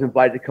 I was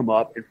invited to come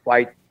up and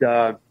fight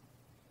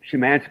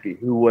Szymanski,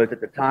 who was at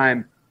the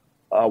time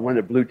one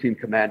of the blue team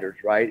commanders,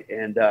 right?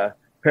 And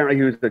apparently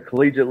he was the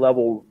collegiate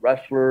level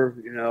wrestler,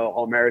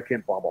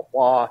 All-American, blah, blah,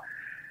 blah.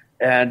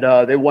 And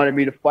they wanted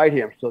me to fight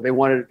him. So they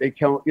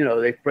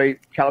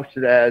couched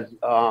it as,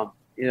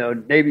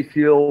 Navy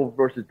SEAL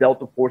versus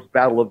Delta Force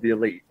Battle of the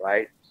Elite,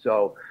 right?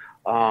 So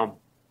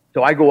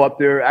I go up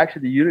there.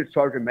 Actually, the unit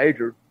sergeant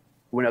major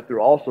went up there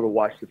also to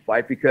watch the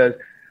fight because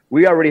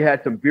we already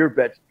had some beer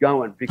bets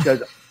going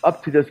because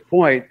up to this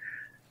point,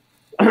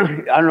 I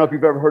don't know if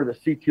you've ever heard of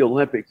the CT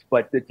Olympics,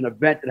 but it's an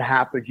event that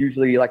happens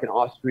usually like in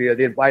Austria.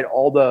 They invite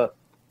all the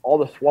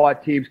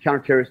SWAT teams,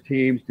 counter-terrorist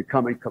teams to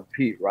come and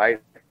compete,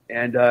 right?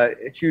 And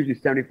it's usually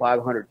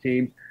 7,500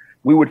 teams.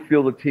 We would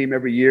field a team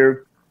every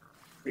year.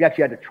 We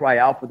actually had to try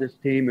out for this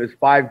team. It was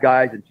 5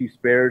 guys and 2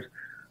 spares.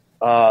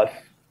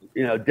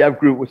 Dev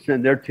Group would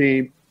send their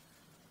team,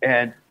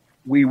 and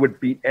we would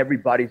beat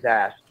everybody's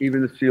ass,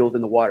 even the SEALs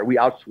in the water. We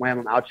outswam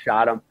them,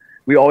 outshot them.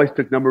 We always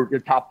took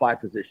the top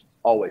 5 positions,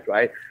 always,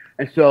 right?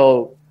 And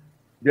so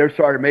their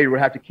sergeant major would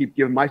have to keep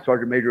giving my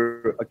sergeant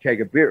major a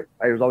keg of beer.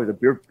 Right? It was always a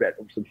beer bet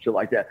or some shit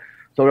like that.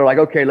 So they're like,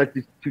 okay, let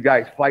these 2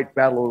 guys fight,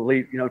 battle of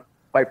elite,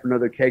 fight for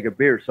another keg of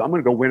beer. So I'm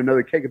going to go win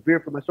another keg of beer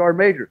for my sergeant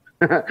major.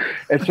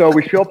 And so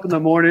we show up in the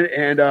morning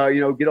and,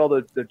 get all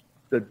the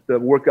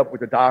workup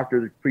with the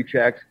doctor, the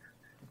pre-checks.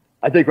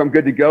 I think I'm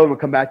good to go. We'll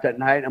come back that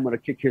night. I'm going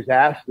to kick his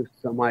ass. This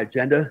is on my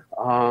agenda.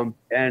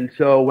 And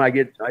so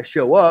when I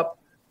show up,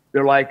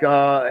 they're like,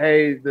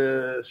 hey,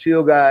 the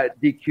SEAL got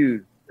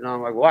DQ'd. And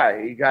I'm like,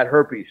 why? He got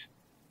herpes.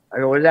 I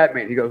go, what does that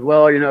mean? He goes,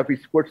 well, if he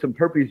squirts some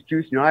herpes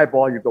juice in your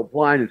eyeball, you go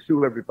blind and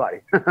sue everybody.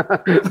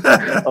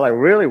 I'm like,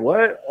 really?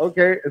 What?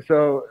 Okay.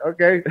 So,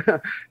 okay.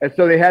 And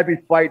so they had me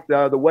fight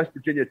the West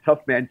Virginia Tough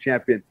Man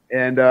champion.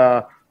 And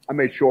I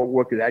made short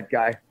work of that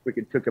guy.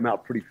 Freaking took him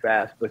out pretty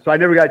fast. So I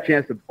never got a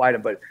chance to fight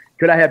him. But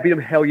could I have beat him?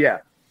 Hell yeah.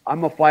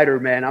 I'm a fighter,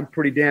 man. I'm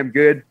pretty damn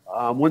good.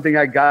 One thing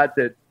I got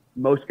that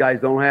most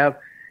guys don't have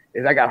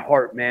is I got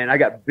heart, man. I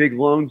got big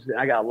lungs, and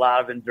I got a lot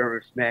of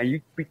endurance, man.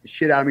 You beat the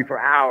shit out of me for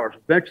hours.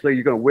 Eventually,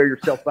 you're going to wear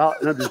yourself out,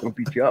 and I'm just going to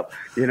beat you up,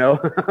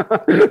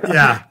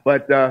 Yeah.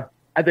 But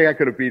I think I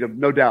could have beat him.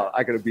 No doubt,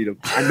 I could have beat him.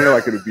 I know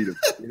I could have beat him.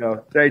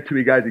 There ain't too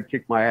many guys that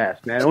kicked my ass,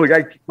 man. The only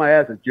guy that kicked my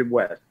ass is Jim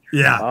West.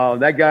 Yeah.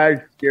 That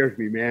guy scares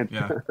me, man.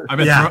 Yeah.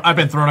 I've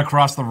been thrown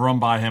across the room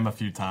by him a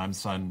few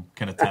times and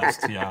can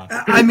attest. Yeah.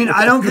 I mean,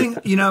 I don't think,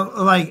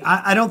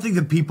 I don't think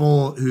the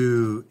people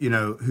who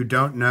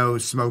don't know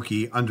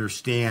Smokey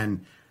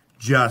understand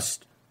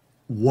just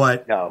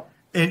what,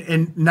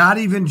 and not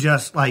even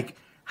just like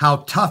how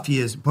tough he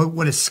is, but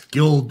what a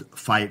skilled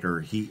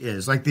fighter he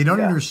is. Like they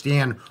don't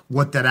understand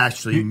what that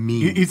actually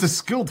means. He's a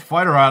skilled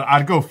fighter.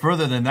 I'd go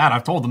further than that.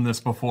 I've told him this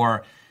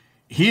before.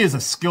 He is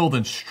a skilled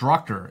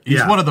instructor.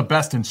 He's one of the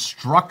best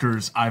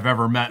instructors I've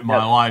ever met in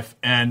my life.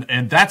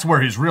 And that's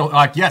where his real,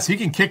 yes, he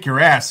can kick your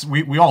ass.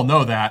 We all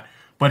know that.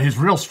 But his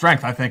real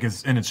strength, I think,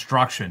 is in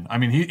instruction. I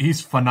mean,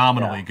 he's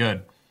phenomenally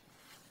good.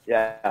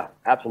 Yeah,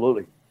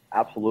 absolutely.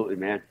 Absolutely,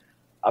 man.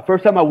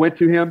 First time I went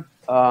to him,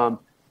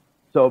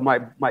 so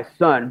my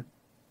son,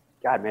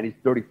 God, man, he's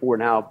 34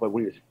 now, but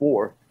when he was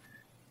 4,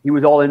 he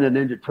was all into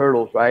Ninja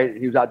Turtles, right?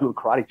 He was out doing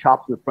karate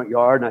chops in the front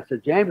yard. And I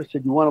said, James,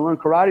 you want to learn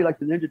karate like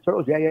the Ninja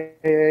Turtles?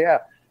 Yeah.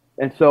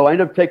 And so I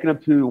ended up taking him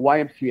to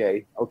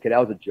YMCA. Okay, that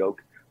was a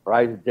joke,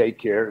 right?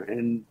 Daycare.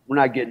 And we're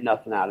not getting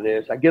nothing out of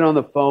this. I get on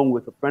the phone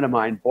with a friend of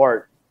mine,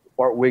 Bart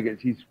Wiggins.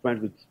 He's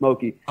friends with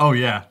Smokey. Oh,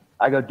 yeah.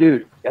 I go,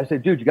 dude,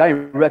 you got any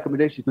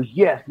recommendations? He goes,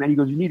 yes, man. He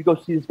goes, you need to go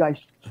see this guy,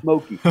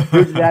 Smokey.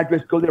 Here's his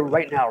address. Go there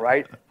right now,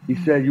 right? He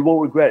said, you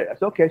won't regret it. I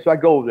said, okay. So I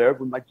go over there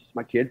with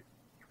my kid.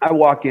 I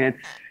walk in.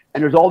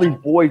 And there's all these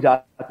boys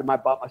out there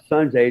about my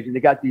son's age, and they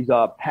got these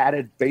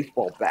padded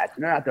baseball bats,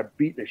 and they're out there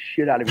beating the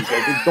shit out of each other,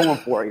 just going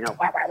for it,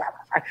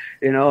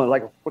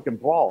 like a freaking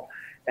brawl.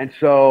 And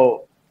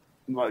so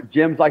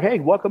Jim's like, hey,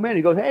 welcome in.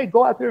 He goes, hey,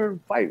 go out there and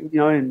fight,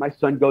 and my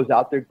son goes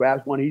out there,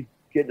 grabs one, he's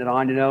getting it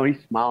on, and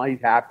he's smiling,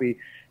 he's happy.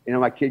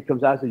 My kid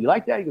comes out and says, you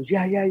like that? He goes,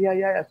 yeah. I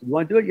said, you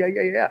want to do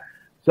it? Yeah.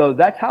 So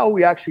that's how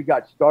we actually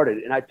got started.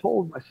 And I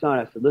told my son,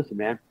 I said, listen,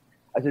 man,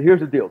 I said,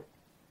 here's the deal.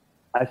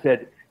 I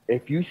said,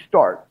 if you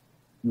start,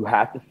 you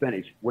have to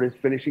finish. What does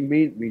finishing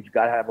mean? It means you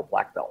got to have a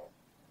black belt.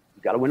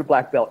 You got to win a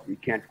black belt. You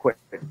can't quit.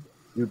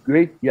 You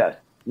agree? Yes.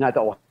 And I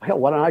thought, well, hell,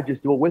 why don't I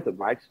just do it with him,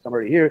 right? So I'm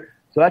already here.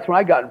 So that's when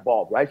I got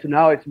involved, right? So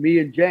now it's me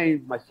and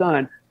James, my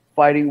son,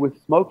 fighting with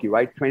Smokey,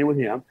 right? Training with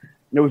him.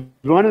 And there was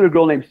one other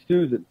girl named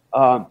Susan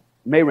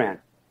Mayran,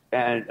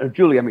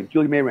 Julie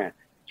Mayran.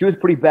 she was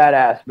pretty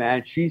badass,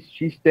 man. She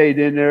stayed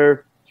in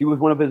there. She was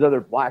one of his other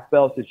black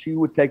belts, and she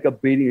would take a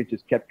beating and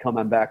just kept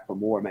coming back for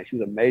more, man. She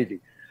was amazing.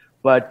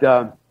 But,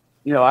 so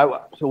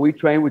we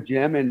trained with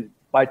Jim, and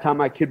by the time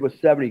my kid was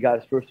 7, he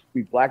got his first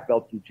 3 black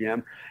belts through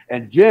Jim.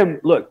 And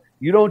Jim, look,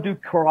 you don't do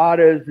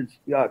katas and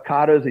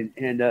katas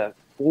and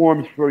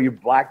forms for your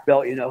black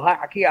belt,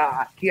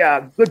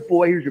 kia, good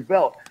boy, here's your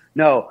belt.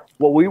 No,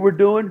 what we were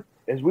doing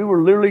is we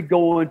were literally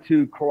going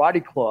to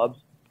karate clubs,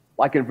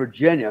 like in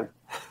Virginia,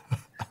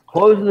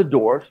 closing the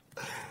doors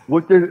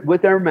with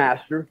their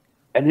master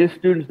and his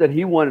students that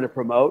he wanted to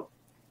promote,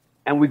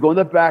 and we go in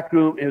the back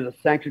room, and it was a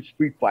sanctioned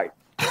street fight.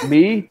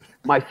 Me,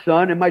 my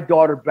son, and my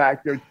daughter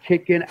back there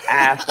kicking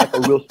ass like a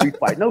real street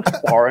fight. No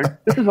sparring.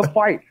 This is a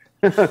fight,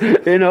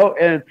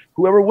 and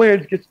whoever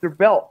wins gets their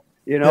belt,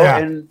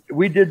 and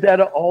we did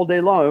that all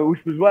day long,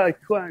 which was really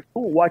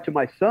cool watching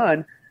my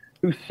son,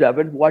 who's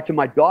 7, watching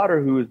my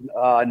daughter, who's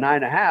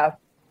 9.5.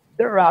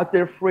 They're out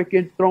there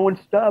freaking throwing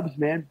stubs,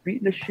 man,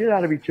 beating the shit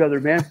out of each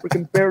other, man,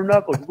 freaking bare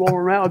knuckles, rolling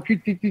around,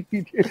 and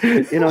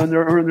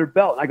they're earning their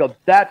belt. And I go,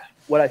 that's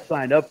what I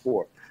signed up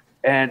for.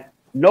 And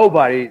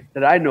nobody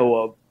that I know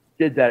of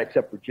did that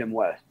except for Jim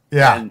West.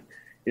 Yeah. And,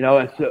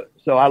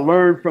 so I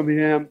learned from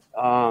him.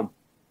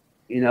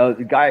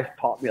 The guy's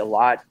taught me a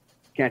lot.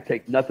 Can't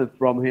take nothing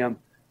from him.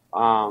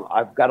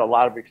 I've got a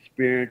lot of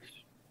experience,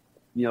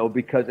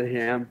 because of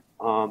him,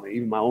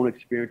 even my own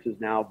experiences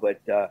now.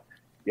 But,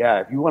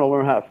 if you want to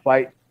learn how to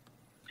fight,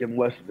 Jim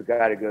West is the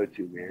guy to go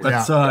to, man.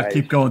 Let's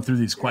keep going through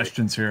these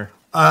questions here.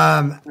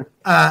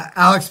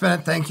 Alex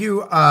Bennett, thank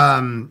you.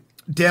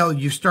 Dale,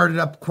 you started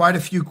up quite a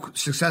few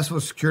successful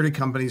security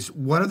companies.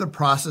 What are the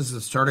processes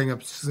of starting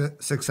up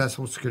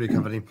successful security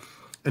company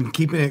and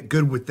keeping it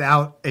good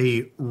without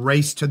a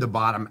race to the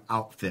bottom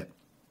outfit?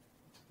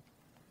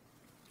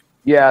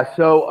 Yeah,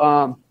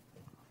 so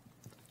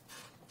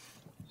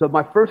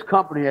my first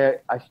company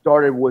I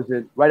started was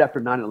right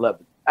after 9/11.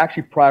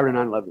 Actually, prior to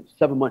 9/11,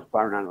 7 months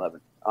prior to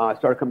 9/11. I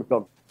started a company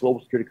called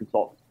Global Security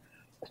Consultants.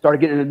 I started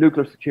getting into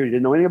nuclear security.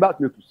 Didn't know anything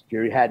about nuclear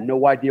security. Had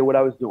no idea what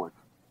I was doing.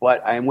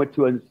 But I went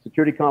to a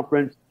security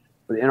conference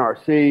for the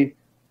NRC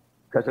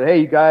because I said, hey,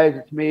 you guys,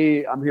 it's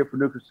me. I'm here for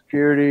nuclear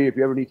security. If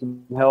you ever need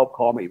some help,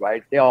 call me,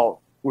 right? They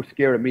all were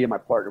scared of me and my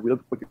partner. We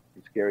looked pretty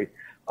scary.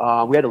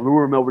 We had to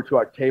lure them over to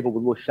our table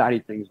with little shiny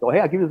things. Go, hey,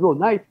 I'll give you this little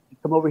knife.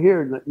 Come over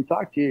here and let me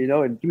talk to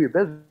you, and give me your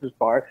business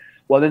card.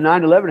 Well, then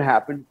 9/11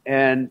 happened,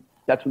 and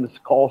that's when this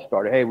call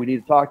started. Hey, we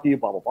need to talk to you,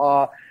 blah, blah,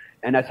 blah.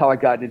 And that's how I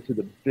got into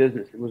the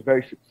business. It was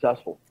very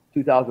successful.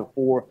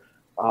 2004,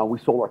 we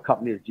sold our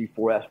company to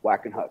G4S,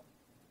 Wackenhut.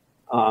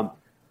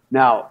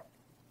 Now,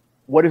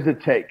 what does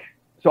it take?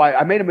 So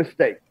I made a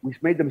mistake. We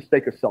made the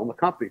mistake of selling the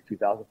company in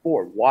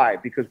 2004. Why?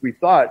 Because we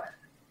thought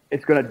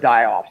it's going to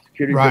die off.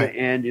 Security's going to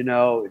end,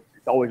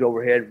 it's always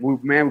overhead. We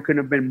couldn't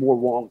have been more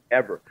wrong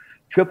ever.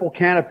 Triple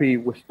Canopy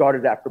was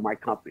started after my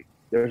company.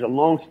 There's a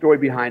long story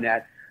behind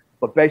that.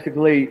 But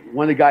basically,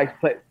 one of the guys,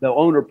 the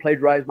owner,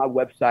 plagiarized my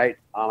website.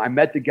 I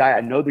met the guy. I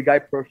know the guy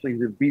personally.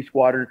 He's in B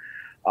Squadron.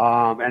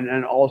 And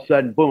then all of a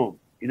sudden, boom,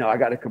 I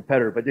got a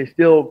competitor. But they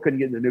still couldn't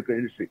get in the nuclear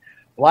industry.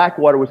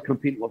 Blackwater was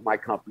competing with my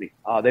company.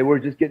 They were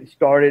just getting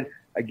started.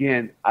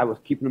 Again, I was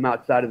keeping them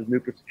outside of the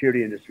nuclear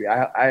security industry.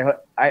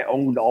 I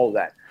owned all of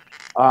that.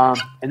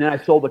 And then I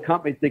sold the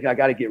company thinking I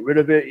got to get rid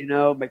of it,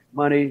 make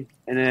money.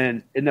 And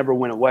then it never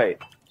went away.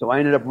 So I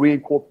ended up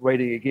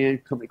reincorporating again, a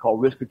company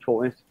called Risk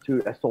Control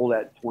Institute. I sold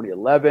that in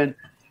 2011.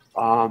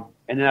 And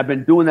then I've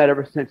been doing that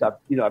ever since. I've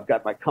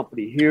got my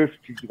company here,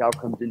 Strategic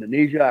Outcomes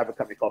Indonesia. I have a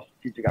company called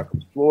Strategic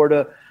Outcomes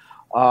Florida.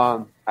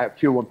 I have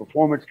Tier 1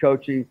 performance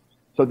coaching.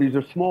 So these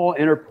are small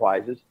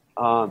enterprises.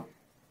 Some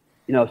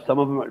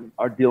of them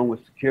are dealing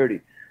with security.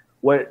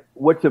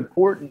 What's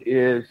important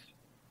is,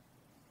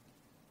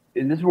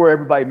 and this is where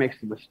everybody makes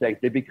the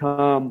mistake, they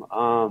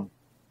become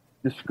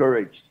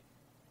discouraged.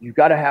 You've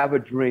got to have a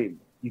dream.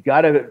 You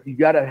have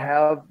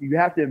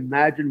to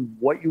imagine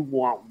what you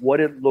want, what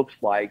it looks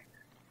like.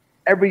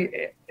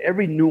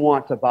 Every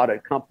nuance about a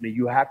company,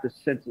 you have to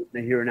sense it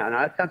in the here and now. Now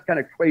that sounds kind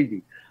of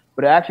crazy,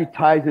 but it actually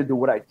ties into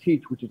what I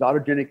teach, which is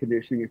autogenic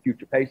conditioning and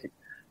future pacing.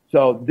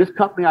 So this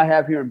company I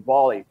have here in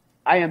Bali,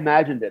 I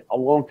imagined it a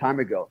long time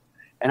ago.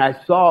 And I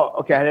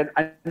saw,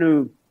 I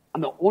knew I'm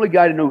the only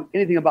guy to know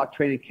anything about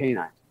training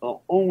canines, the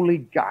only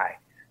guy.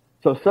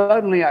 So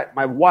suddenly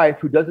my wife,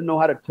 who doesn't know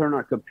how to turn on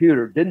a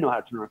computer, didn't know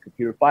how to turn on a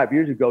computer 5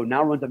 years ago,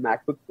 now runs a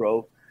MacBook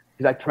Pro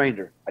because I trained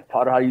her. I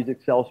taught her how to use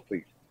Excel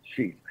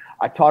sheets.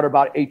 I taught her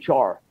about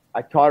HR.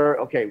 I taught her,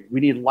 we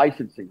need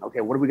licensing.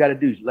 Okay, what do we got to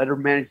do? Let her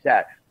manage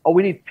that. Oh,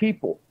 we need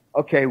people.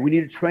 Okay, we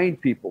need to train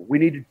people. We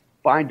need to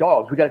find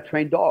dogs. We got to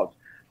train dogs.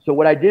 So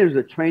what I did is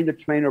a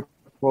train-the-trainer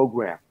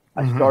program.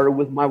 I started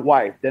with my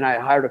wife. Then I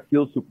hired a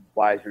field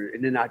supervisor,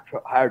 and then I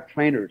hired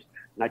trainers.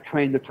 And I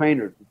trained the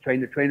trainers, to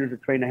train the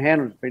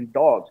handlers, to train the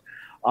dogs.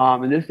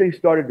 And this thing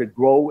started to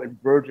grow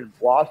and verge and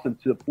blossom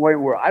to the point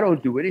where I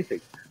don't do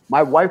anything.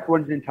 My wife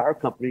runs the entire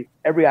company,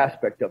 every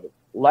aspect of it.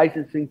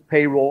 Licensing,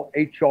 payroll,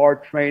 HR,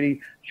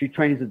 training. She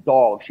trains the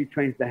dogs. She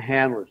trains the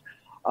handlers.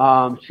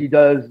 She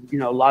does, a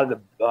lot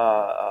of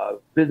the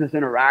business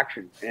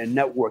interaction and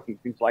networking,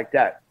 things like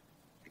that.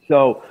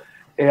 So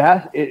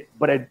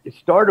but it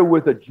started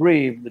with a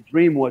dream. The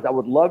dream was I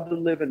would love to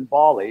live in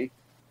Bali,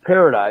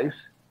 paradise,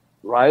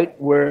 right,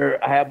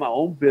 where I have my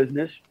own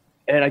business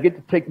and I get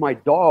to take my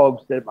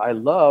dogs that I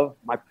love,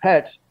 my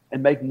pets,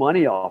 and make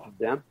money off of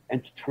them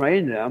and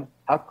train them.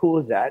 How cool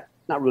is that?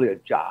 It's not really a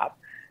job.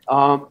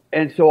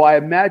 And so I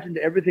imagined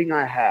everything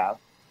I have,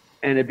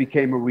 and it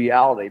became a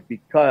reality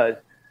because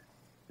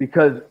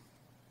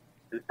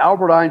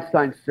Albert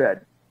Einstein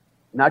said,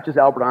 not just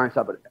Albert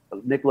Einstein,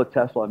 but Nikola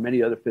Tesla and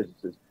many other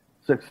physicists,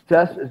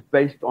 success is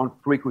based on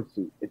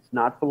frequency. It's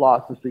not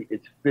philosophy,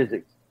 it's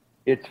physics.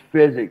 It's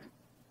physics.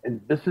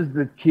 And this is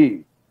the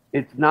key.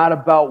 It's not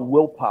about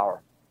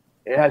willpower.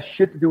 It has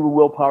shit to do with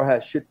willpower,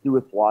 it has shit to do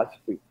with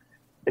philosophy.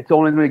 It's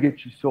only going to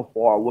get you so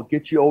far. What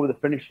gets you over the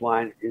finish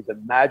line is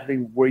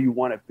imagining where you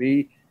want to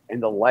be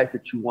and the life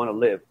that you want to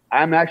live.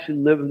 I'm actually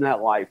living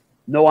that life.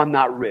 No, I'm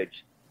not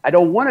rich. I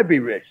don't want to be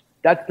rich.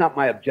 That's not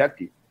my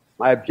objective.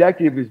 My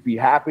objective is be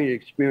happy and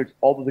experience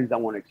all the things I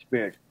want to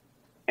experience.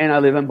 And I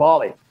live in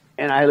Bali,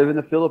 and I live in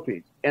the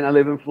Philippines, and I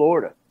live in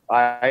Florida.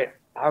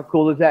 How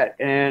cool is that?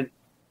 And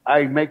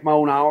I make my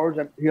own hours.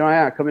 And here I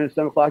am. I come in at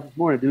 7 o'clock this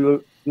morning,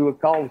 do a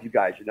call with you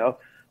guys,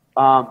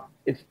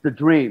 It's the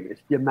dream.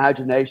 It's the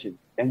imagination.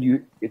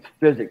 And it's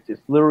physics. It's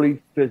literally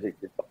physics.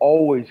 It's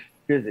always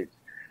physics.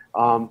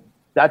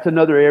 That's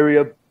another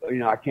area,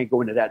 I can't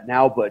go into that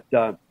now, but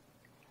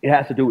it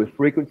has to do with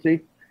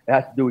frequency. It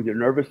has to do with your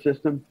nervous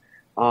system.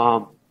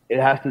 It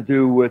has to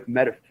do with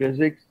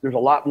metaphysics. There's a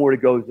lot more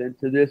that goes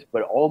into this,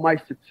 but all my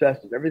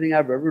successes, everything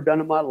I've ever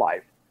done in my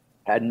life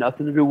had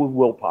nothing to do with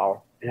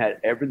willpower. It had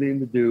everything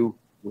to do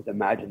with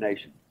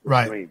imagination.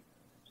 Right. Dream.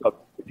 So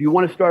if you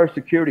want to start a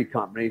security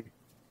company,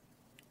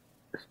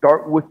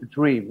 start with the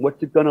dream.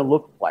 What's it going to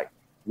look like?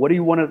 What do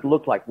you want it to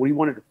look like? What do you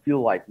want it to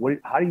feel like?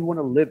 How do you want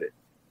to live it?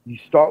 You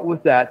start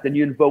with that. Then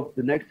you invoke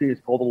the next thing is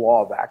called the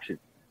law of action.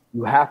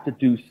 You have to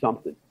do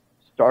something.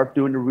 Start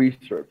doing the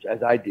research,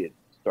 as I did.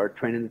 Start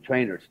training the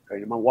trainers,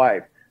 training my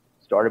wife.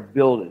 Started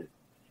building it.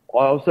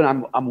 All of a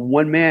sudden, I'm a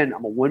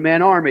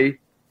one-man army,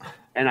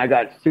 and I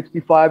got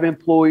 65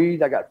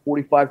 employees. I got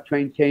 45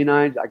 trained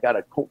canines. I got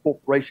a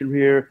corporation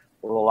here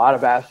with a lot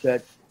of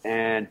assets,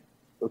 and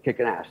we're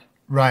kicking ass.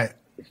 Right.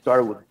 It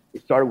started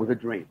with a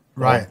dream.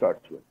 Right.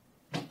 Starts with.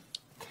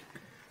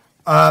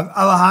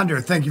 Alejandro,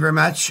 thank you very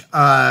much.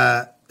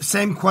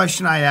 Same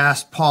question I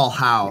asked Paul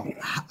Howe.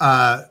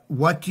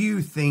 What do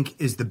you think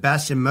is the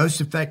best and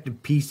most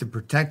effective piece of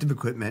protective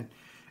equipment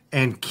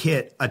and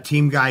kit a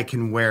team guy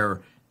can wear,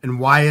 and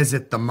why is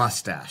it the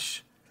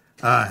mustache?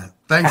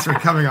 Thanks for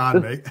coming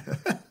on, mate.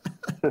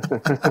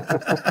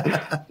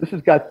 This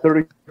has got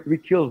 33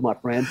 kills, my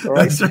friend. All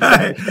right? That's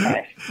right.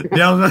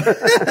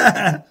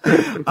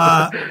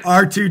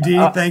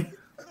 R2D,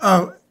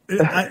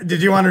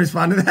 did you want to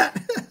respond to that?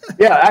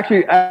 Yeah,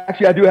 actually,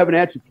 I do have an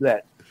answer for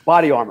that.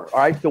 Body armor. All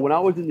right. So when I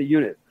was in the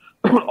unit,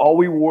 all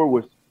we wore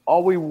was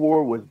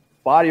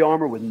body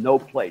armor with no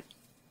plates,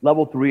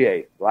 level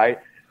 3A, right?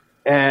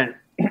 And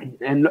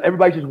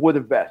everybody just wore the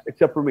vest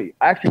except for me.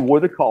 I actually wore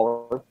the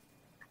collar,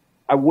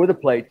 I wore the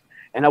plates,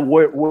 and I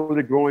wore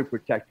the groin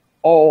protector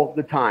all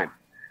the time.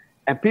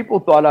 And people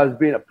thought I was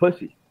being a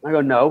pussy. I go,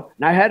 no.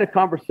 And I had a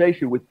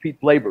conversation with Pete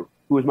Blaber,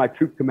 who was my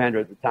troop commander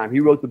at the time. He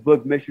wrote the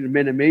book Mission of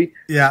Men and Me.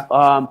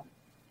 Yeah.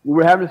 We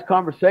were having this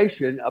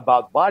conversation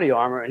about body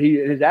armor, and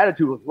his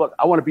attitude was, look,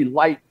 I want to be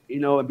light,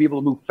 and be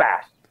able to move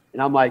fast.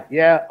 And I'm like,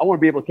 yeah, I want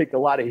to be able to take a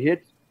lot of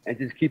hits and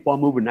just keep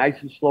on moving nice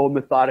and slow and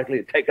methodically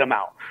and take them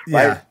out.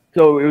 Right. Yeah.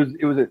 So it was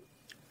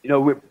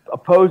we're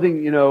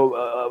opposing,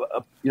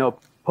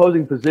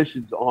 opposing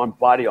positions on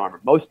body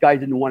armor. Most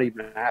guys didn't want to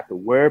even have to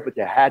wear it, but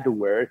they had to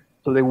wear it.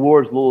 So they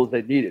wore as little as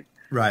they needed.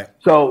 Right.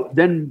 So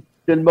then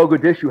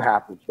Mogadishu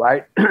happens,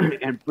 right?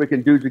 And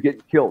freaking dudes are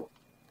getting killed.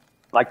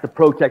 Like the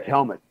Protec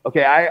helmet.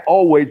 Okay, I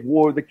always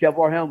wore the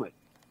Kevlar helmet.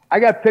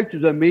 I got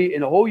pictures of me in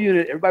the whole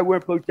unit, everybody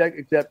wearing Protec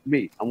except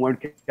me. I'm wearing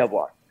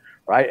Kevlar,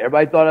 right?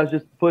 Everybody thought I was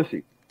just a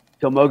pussy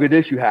till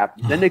Mogadishu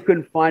happened. Then they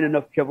couldn't find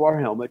enough Kevlar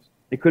helmets.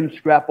 They couldn't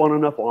strap on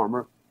enough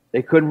armor.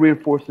 They couldn't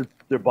reinforce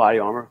their body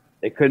armor.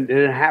 They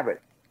didn't have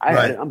it. I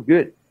had it. I'm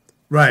good.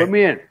 Right. Put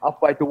me in. I'll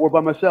fight the war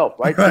by myself,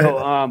 right?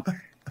 Right.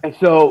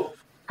 So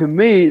to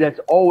me, that's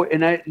always,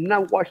 and I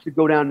watched it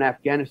go down in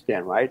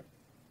Afghanistan, right?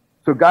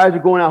 So guys are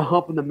going out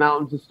humping the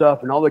mountains and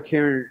stuff, and all they're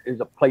carrying is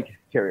a plate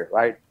carrier,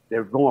 right?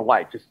 They're going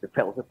light, just the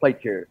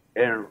plate carrier.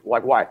 And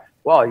like, why?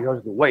 Well, he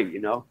goes the weight,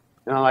 And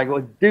I'm like,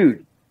 well,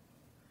 dude,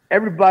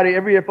 every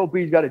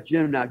FOB's got a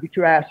gym now. Get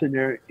your ass in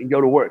there and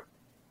go to work.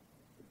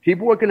 Keep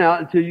working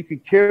out until you can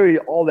carry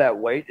all that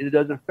weight and it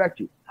doesn't affect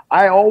you.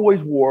 I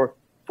always wore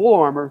full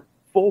armor,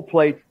 full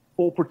plates,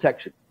 full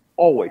protection.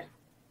 Always.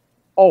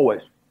 Always.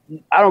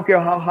 I don't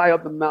care how high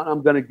up the mountain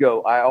I'm going to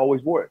go. I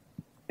always wore it.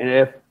 And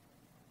if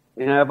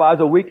I was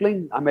a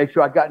weakling, I made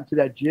sure I got into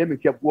that gym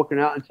and kept working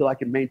out until I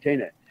could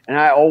maintain it. And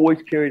I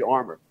always carried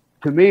armor.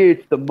 To me,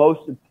 it's the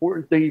most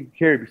important thing you can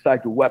carry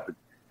besides your weapon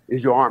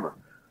is your armor.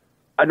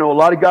 I know a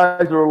lot of guys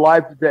that are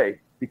alive today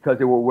because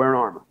they were wearing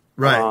armor.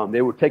 Right.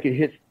 They were taking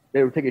hits.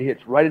 They were taking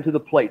hits right into the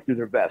plate through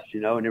their vests,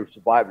 and they were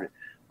surviving it.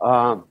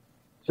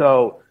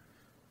 So,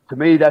 to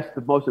me, that's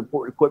the most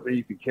important equipment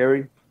you can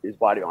carry is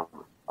body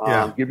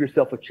armor. Give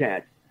yourself a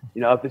chance.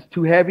 If it's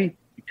too heavy,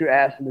 get your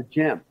ass in the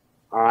gym.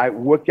 All right,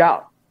 work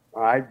out.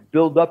 All right,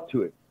 build up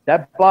to it.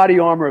 That body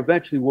armor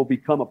eventually will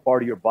become a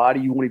part of your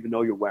body. You won't even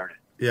know you're wearing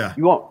it. Yeah.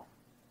 You won't.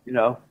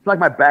 It's like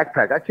my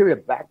backpack. I carry a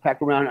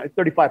backpack around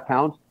 35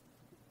 pounds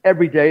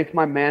every day. It's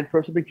my man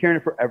purse. I've been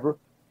carrying it forever,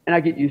 and I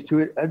get used to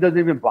it. It doesn't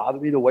even bother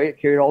me the way it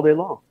carried all day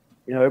long.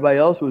 Everybody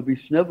else would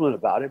be sniveling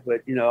about it,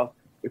 but,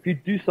 if you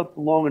do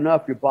something long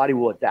enough, your body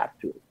will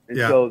adapt to it. And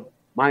so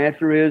my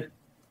answer is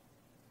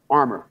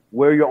armor.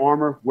 Wear your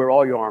armor. Wear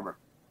all your armor.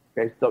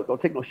 Okay, so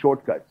don't take no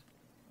shortcuts.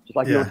 Just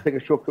like you don't take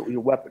a shortcut with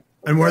your weapon.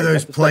 And wear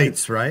those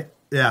plates, right?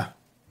 Yeah.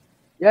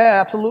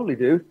 Yeah, absolutely,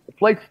 dude. The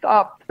plates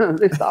stop.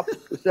 They stop at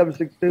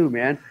 7.62,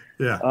 man.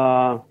 Yeah.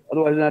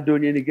 Otherwise, they're not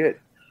doing you any good.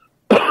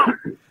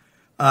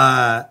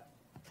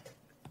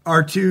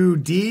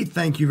 R2D,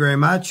 thank you very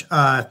much.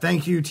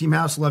 Thank you, Team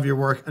House. Love your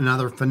work.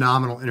 Another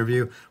phenomenal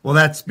interview. Well,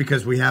 that's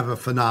because we have a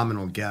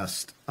phenomenal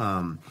guest.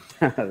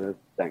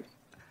 Thanks.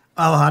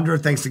 Alejandro,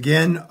 thanks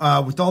again.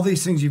 With all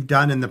these things you've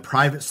done in the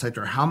private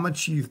sector, how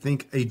much do you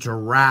think a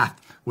giraffe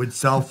would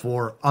sell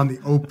for on the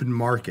open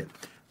market?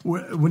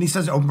 When he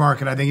says open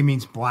market, I think he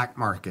means black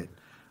market.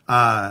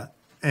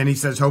 And he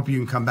says, hope you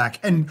can come back.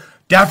 And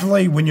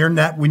definitely when your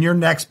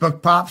next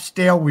book pops,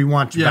 Dale, we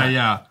want you back.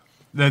 Yeah.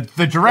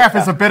 The giraffe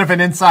is a bit of an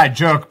inside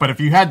joke, but if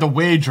you had to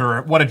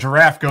wager what a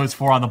giraffe goes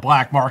for on the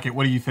black market,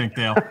 what do you think,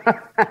 Dale?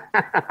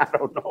 I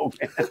don't know,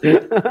 man.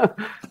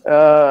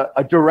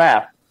 A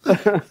giraffe.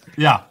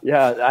 Yeah.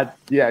 Yeah,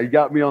 you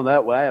got me on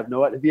that one. I have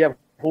no idea. Does he have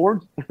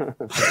horns?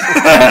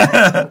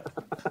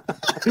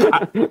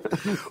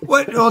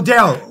 Well,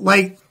 Dale,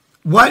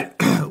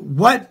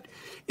 what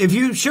if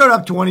you showed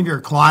up to one of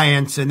your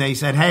clients and they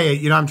said,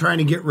 hey, I'm trying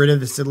to get rid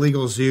of this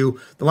illegal zoo.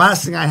 The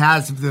last thing I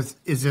have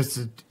is this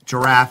a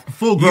giraffe.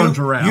 Full-grown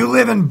giraffe. You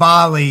live in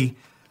Bali.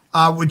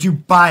 Would you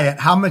buy it?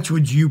 How much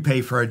would you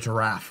pay for a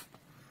giraffe?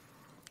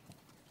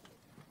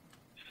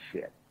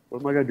 Shit.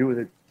 What am I going to do with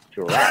a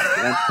giraffe,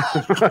 man?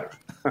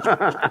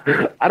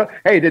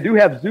 Hey, they do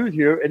have zoos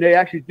here, and they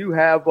actually do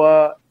have,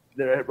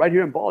 right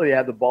here in Bali, they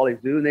have the Bali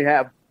Zoo, and they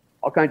have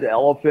all kinds of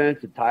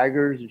elephants and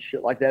tigers and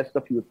shit like that,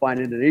 stuff you would find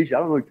in Indonesia. I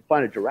don't know if you can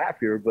find a giraffe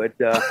here, but,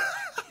 we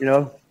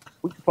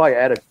could probably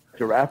add a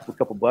giraffe for a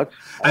couple bucks.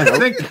 I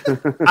think it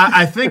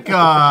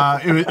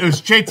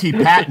was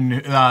JT Patton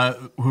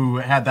who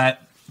had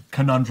that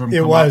conundrum.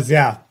 It was,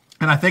 yeah.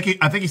 And I think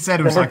he said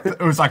it was like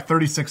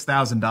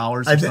 $36,000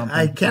 or something.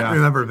 I can't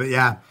remember, but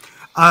yeah.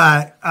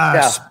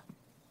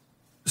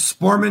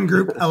 Sportman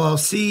Group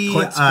LLC.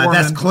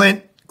 That's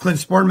Clint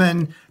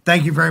Sportman.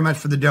 Thank you very much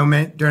for the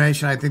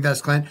donation. I think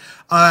that's Clint.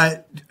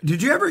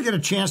 Did you ever get a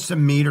chance to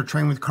meet or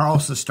train with Carl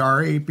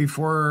Sestari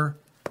before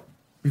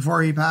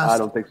he passed? I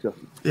don't think so.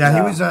 Yeah, he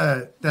was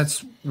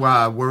that's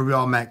where we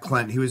all met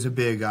Clint. He was a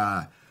big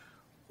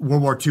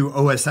World War II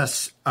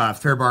OSS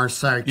Fairbairn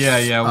Sykes.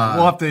 Yeah.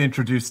 We'll have to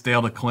introduce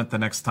Dale to Clint the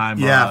next time.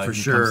 For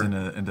he sure.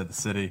 Comes into the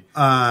city.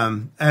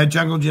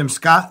 Jungle Jim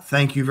Scott,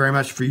 thank you very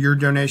much for your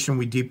donation.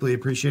 We deeply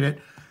appreciate it.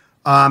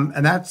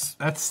 And that's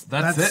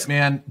it,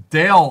 man.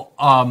 Dale,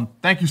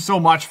 thank you so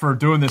much for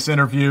doing this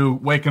interview,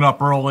 waking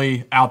up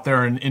early out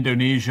there in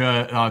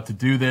Indonesia to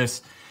do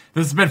this.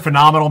 This has been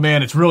phenomenal,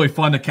 man. It's really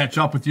fun to catch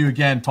up with you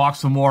again, talk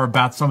some more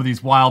about some of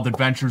these wild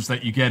adventures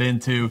that you get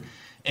into.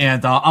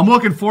 And I'm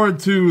looking forward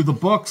to the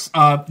books.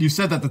 You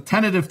said that the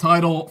tentative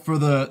title for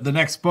the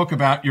next book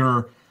about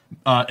your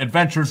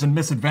adventures and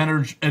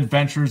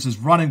misadventures is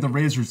Running the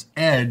Razor's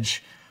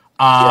Edge.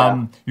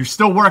 You're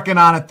still working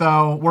on it,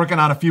 though, working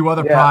on a few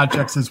other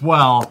projects as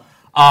well.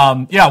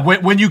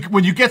 When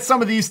you get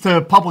some of these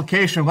to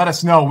publication, let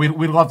us know.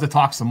 We'd love to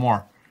talk some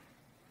more.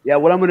 Yeah,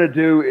 what I'm going to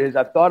do is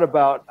I've thought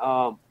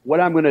about what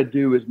I'm going to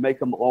do is make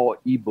them all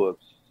ebooks.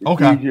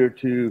 It's easier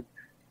to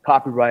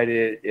copyright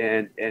it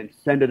and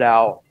send it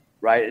out,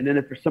 right? And then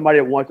if there's somebody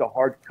that wants a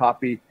hard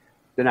copy,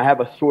 then I have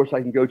a source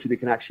I can go to that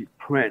can actually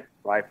print,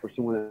 right, for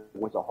someone that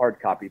wants a hard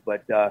copy.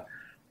 But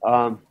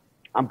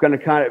I'm going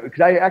to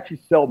because I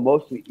actually sell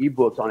mostly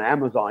ebooks on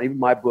Amazon. Even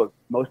my book,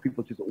 most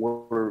people just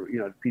order,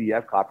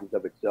 PDF copies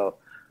of it. So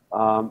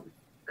kind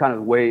of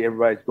the way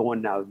everybody's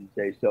going now these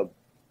days. So,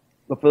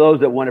 but for those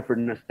that want it for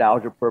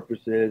nostalgia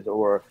purposes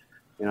or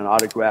an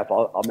autograph,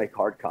 I'll make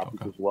hard copies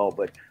as well.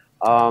 But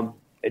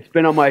it's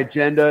been on my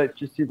agenda. It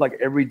just seems like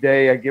every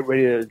day I get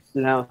ready to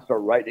sit down and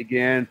start writing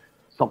again,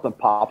 something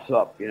pops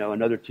up,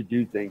 another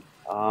to-do thing.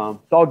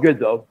 It's all good,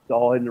 though. It's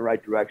all in the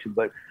right direction.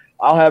 But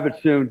I'll have it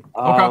soon.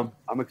 I'm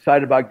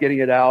excited about getting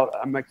it out.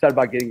 I'm excited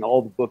about getting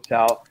all the books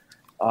out.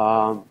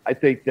 I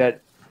think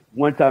that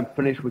once I'm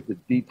finished with the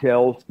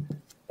details,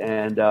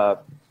 and I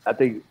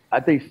think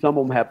some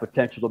of them have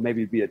potential to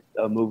maybe be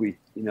a movie,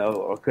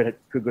 or could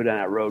go down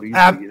that road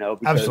easily,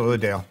 Absolutely,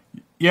 Dale.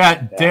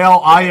 Yeah,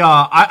 Dale,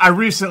 I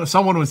recently,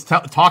 someone was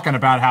talking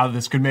about how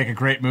this could make a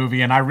great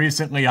movie, and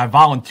I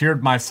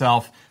volunteered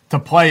myself to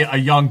play a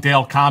young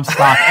Dale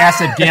Comstock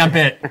Acid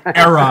Gambit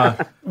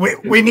era.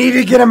 We need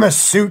to get him a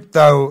suit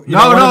though.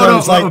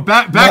 No.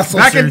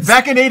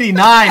 Back in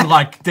 '89,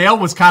 like Dale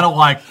was kind of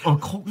like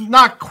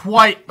not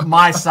quite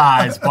my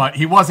size, but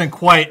he wasn't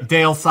quite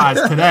Dale's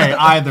size today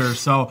either.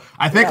 So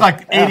I think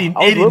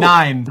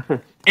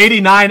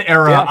 89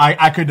 era,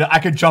 yeah. I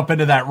could jump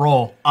into that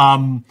role.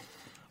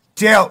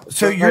 Dale,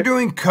 so you're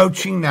doing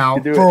coaching now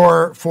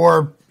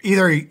for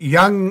either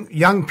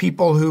young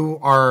people who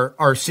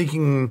are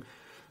seeking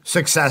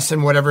success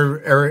in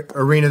whatever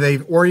arena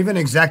or even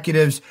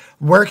executives.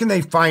 Where can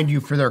they find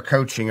you for their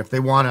coaching if they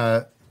want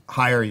to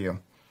hire you?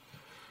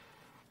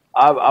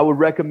 I would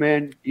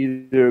recommend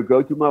either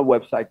go to my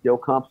website,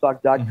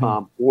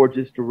 DaleComstock.com, or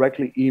just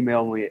directly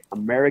email me,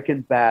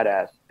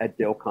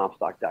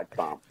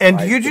 AmericanBadass@DaleComstock.com. And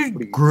do you do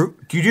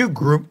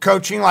group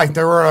coaching? Like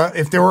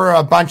if there were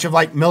a bunch of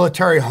like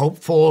military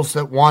hopefuls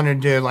that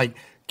wanted to like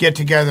get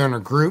together in a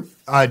group,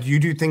 do you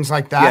do things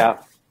like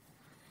that?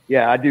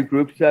 Yeah, I do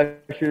group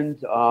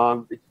sessions.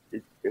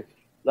 It's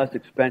less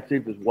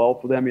expensive as well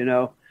for them,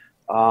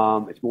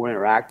 It's more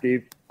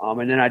interactive.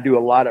 And then I do a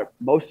lot of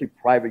mostly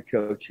private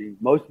coaching.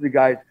 Most of the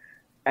guys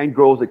and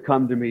girls that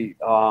come to me,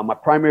 my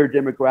primary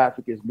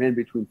demographic is men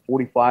between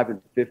 45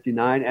 and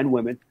 59 and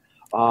women.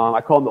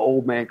 I call them the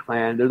old man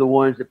clan. They're the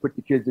ones that put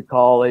the kids to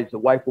college. The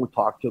wife won't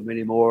talk to them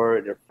anymore.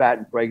 And they're fat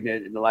and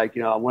pregnant. And they're like,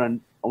 I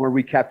want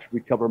to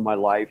recover my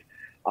life.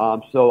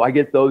 So I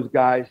get those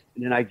guys,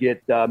 and then I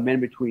get men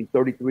between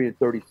 33 and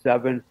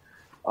 37.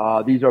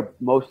 These are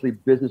mostly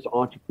business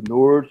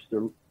entrepreneurs.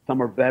 Some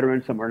are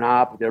veterans, some are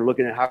not, but they're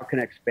looking at how can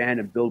I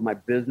expand and build my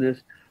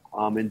business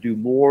and do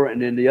more.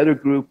 And then the other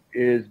group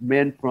is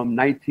men from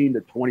 19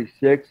 to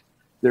 26.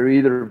 They're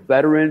either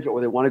veterans or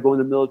they want to go in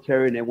the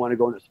military and they want to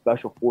go into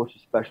special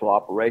forces, special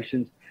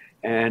operations.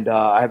 And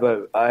I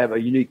have a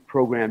unique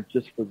program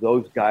just for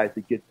those guys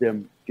to get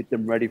them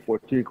ready to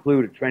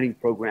include a training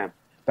program.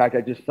 In fact,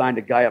 I just signed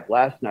a guy up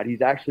last night.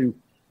 He's actually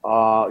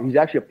a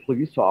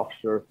police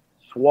officer,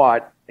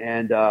 SWAT,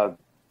 and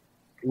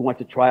he wants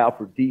to try out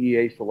for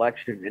DEA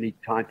selection, and he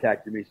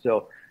contacted me.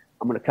 So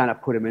I'm going to kind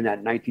of put him in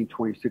that 19,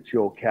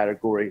 26-year-old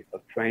category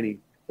of training,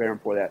 prepare him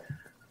for that.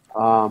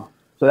 I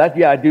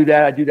do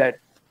that. I do that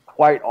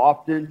quite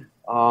often.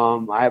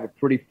 I have a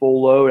pretty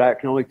full load. I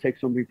can only take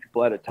so many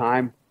people at a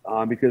time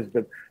because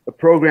the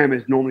program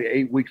is normally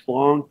 8 weeks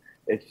long.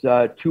 It's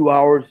 2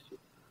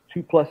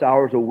 plus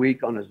hours a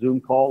week on a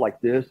Zoom call like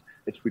this.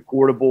 It's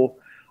recordable,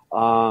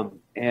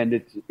 and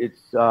it's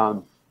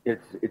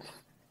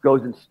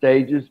goes in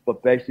stages.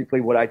 But basically,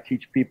 what I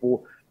teach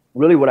people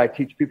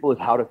is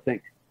how to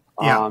think,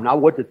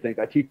 not what to think.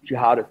 I teach you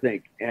how to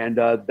think, and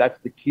that's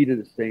the key to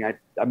this thing. I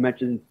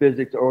mentioned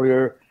physics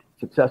earlier.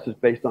 Success is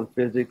based on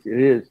physics. It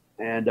is,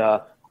 and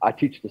I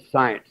teach the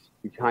science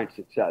behind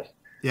success.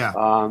 Yeah,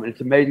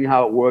 it's amazing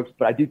how it works.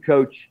 But I do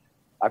coach.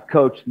 I've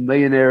coached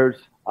millionaires.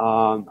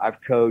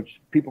 I've coached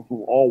people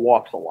from all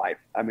walks of life.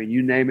 I mean,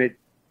 you name it,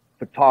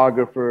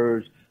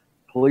 photographers,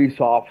 police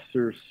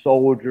officers,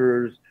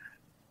 soldiers,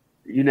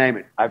 you name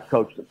it. I've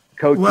coached them.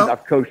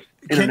 I've coached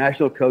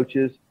international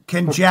coaches.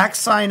 Can Jack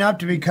sign up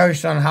to be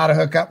coached on how to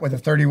hook up with a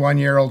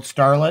 31-year-old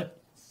starlet?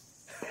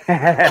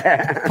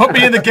 Put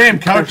me in the game,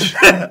 coach.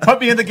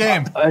 Put me in the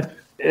game.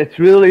 It's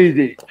real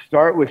easy.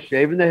 Start with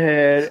shaving the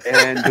head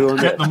and doing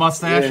the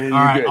mustache. All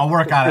right, good. I'll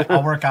work on it.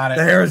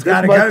 The hair's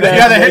got to go.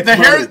 Yeah,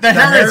 the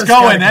hair is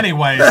going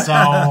anyway.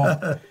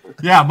 So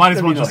yeah, might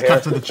as well just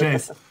cut to the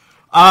chase.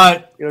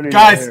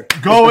 Guys,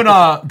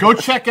 go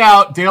check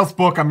out Dale's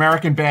book,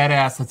 American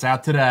Badass. That's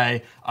out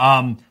today.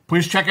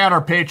 Please check out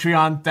our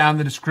Patreon down in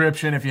the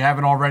description if you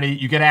haven't already.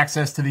 You get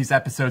access to these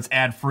episodes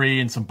ad-free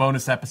and some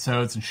bonus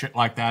episodes and shit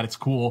like that. It's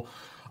cool.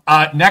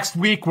 Next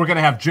week, we're going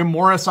to have Jim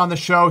Morris on the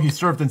show. He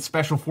served in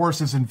Special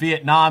Forces in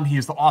Vietnam. He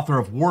is the author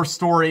of War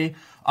Story,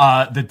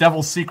 The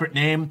Devil's Secret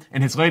Name,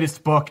 and his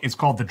latest book is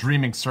called The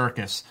Dreaming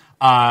Circus.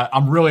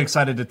 I'm really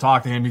excited to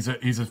talk to him.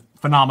 He's a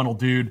phenomenal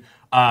dude.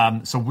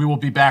 So we will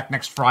be back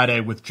next Friday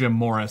with Jim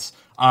Morris.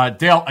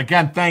 Dale,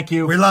 again, thank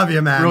you. We love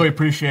you, man. Really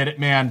appreciate it,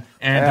 man.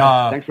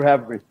 And thanks for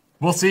having me.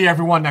 We'll see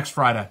everyone next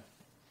Friday.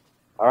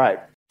 All right.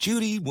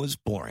 Judy was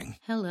boring.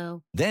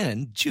 Hello.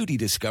 Then Judy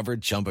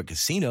discovered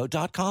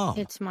ChumbaCasino.com.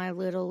 It's my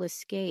little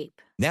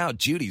escape. Now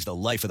Judy's the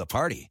life of the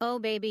party. Oh,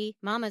 baby,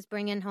 mama's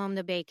bringing home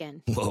the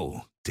bacon.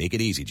 Whoa, take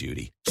it easy,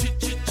 Judy.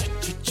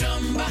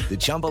 The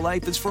Chumba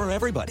life is for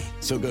everybody.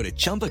 So go to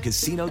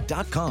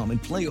ChumbaCasino.com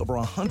and play over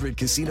 100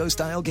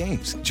 casino-style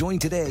games. Join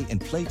today and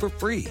play for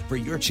free for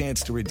your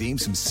chance to redeem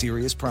some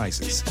serious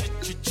prizes.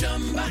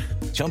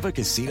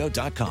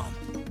 ChumbaCasino.com.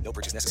 No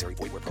purchase necessary.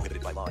 Void where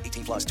prohibited by law.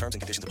 18 plus terms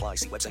and conditions apply.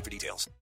 See website for details.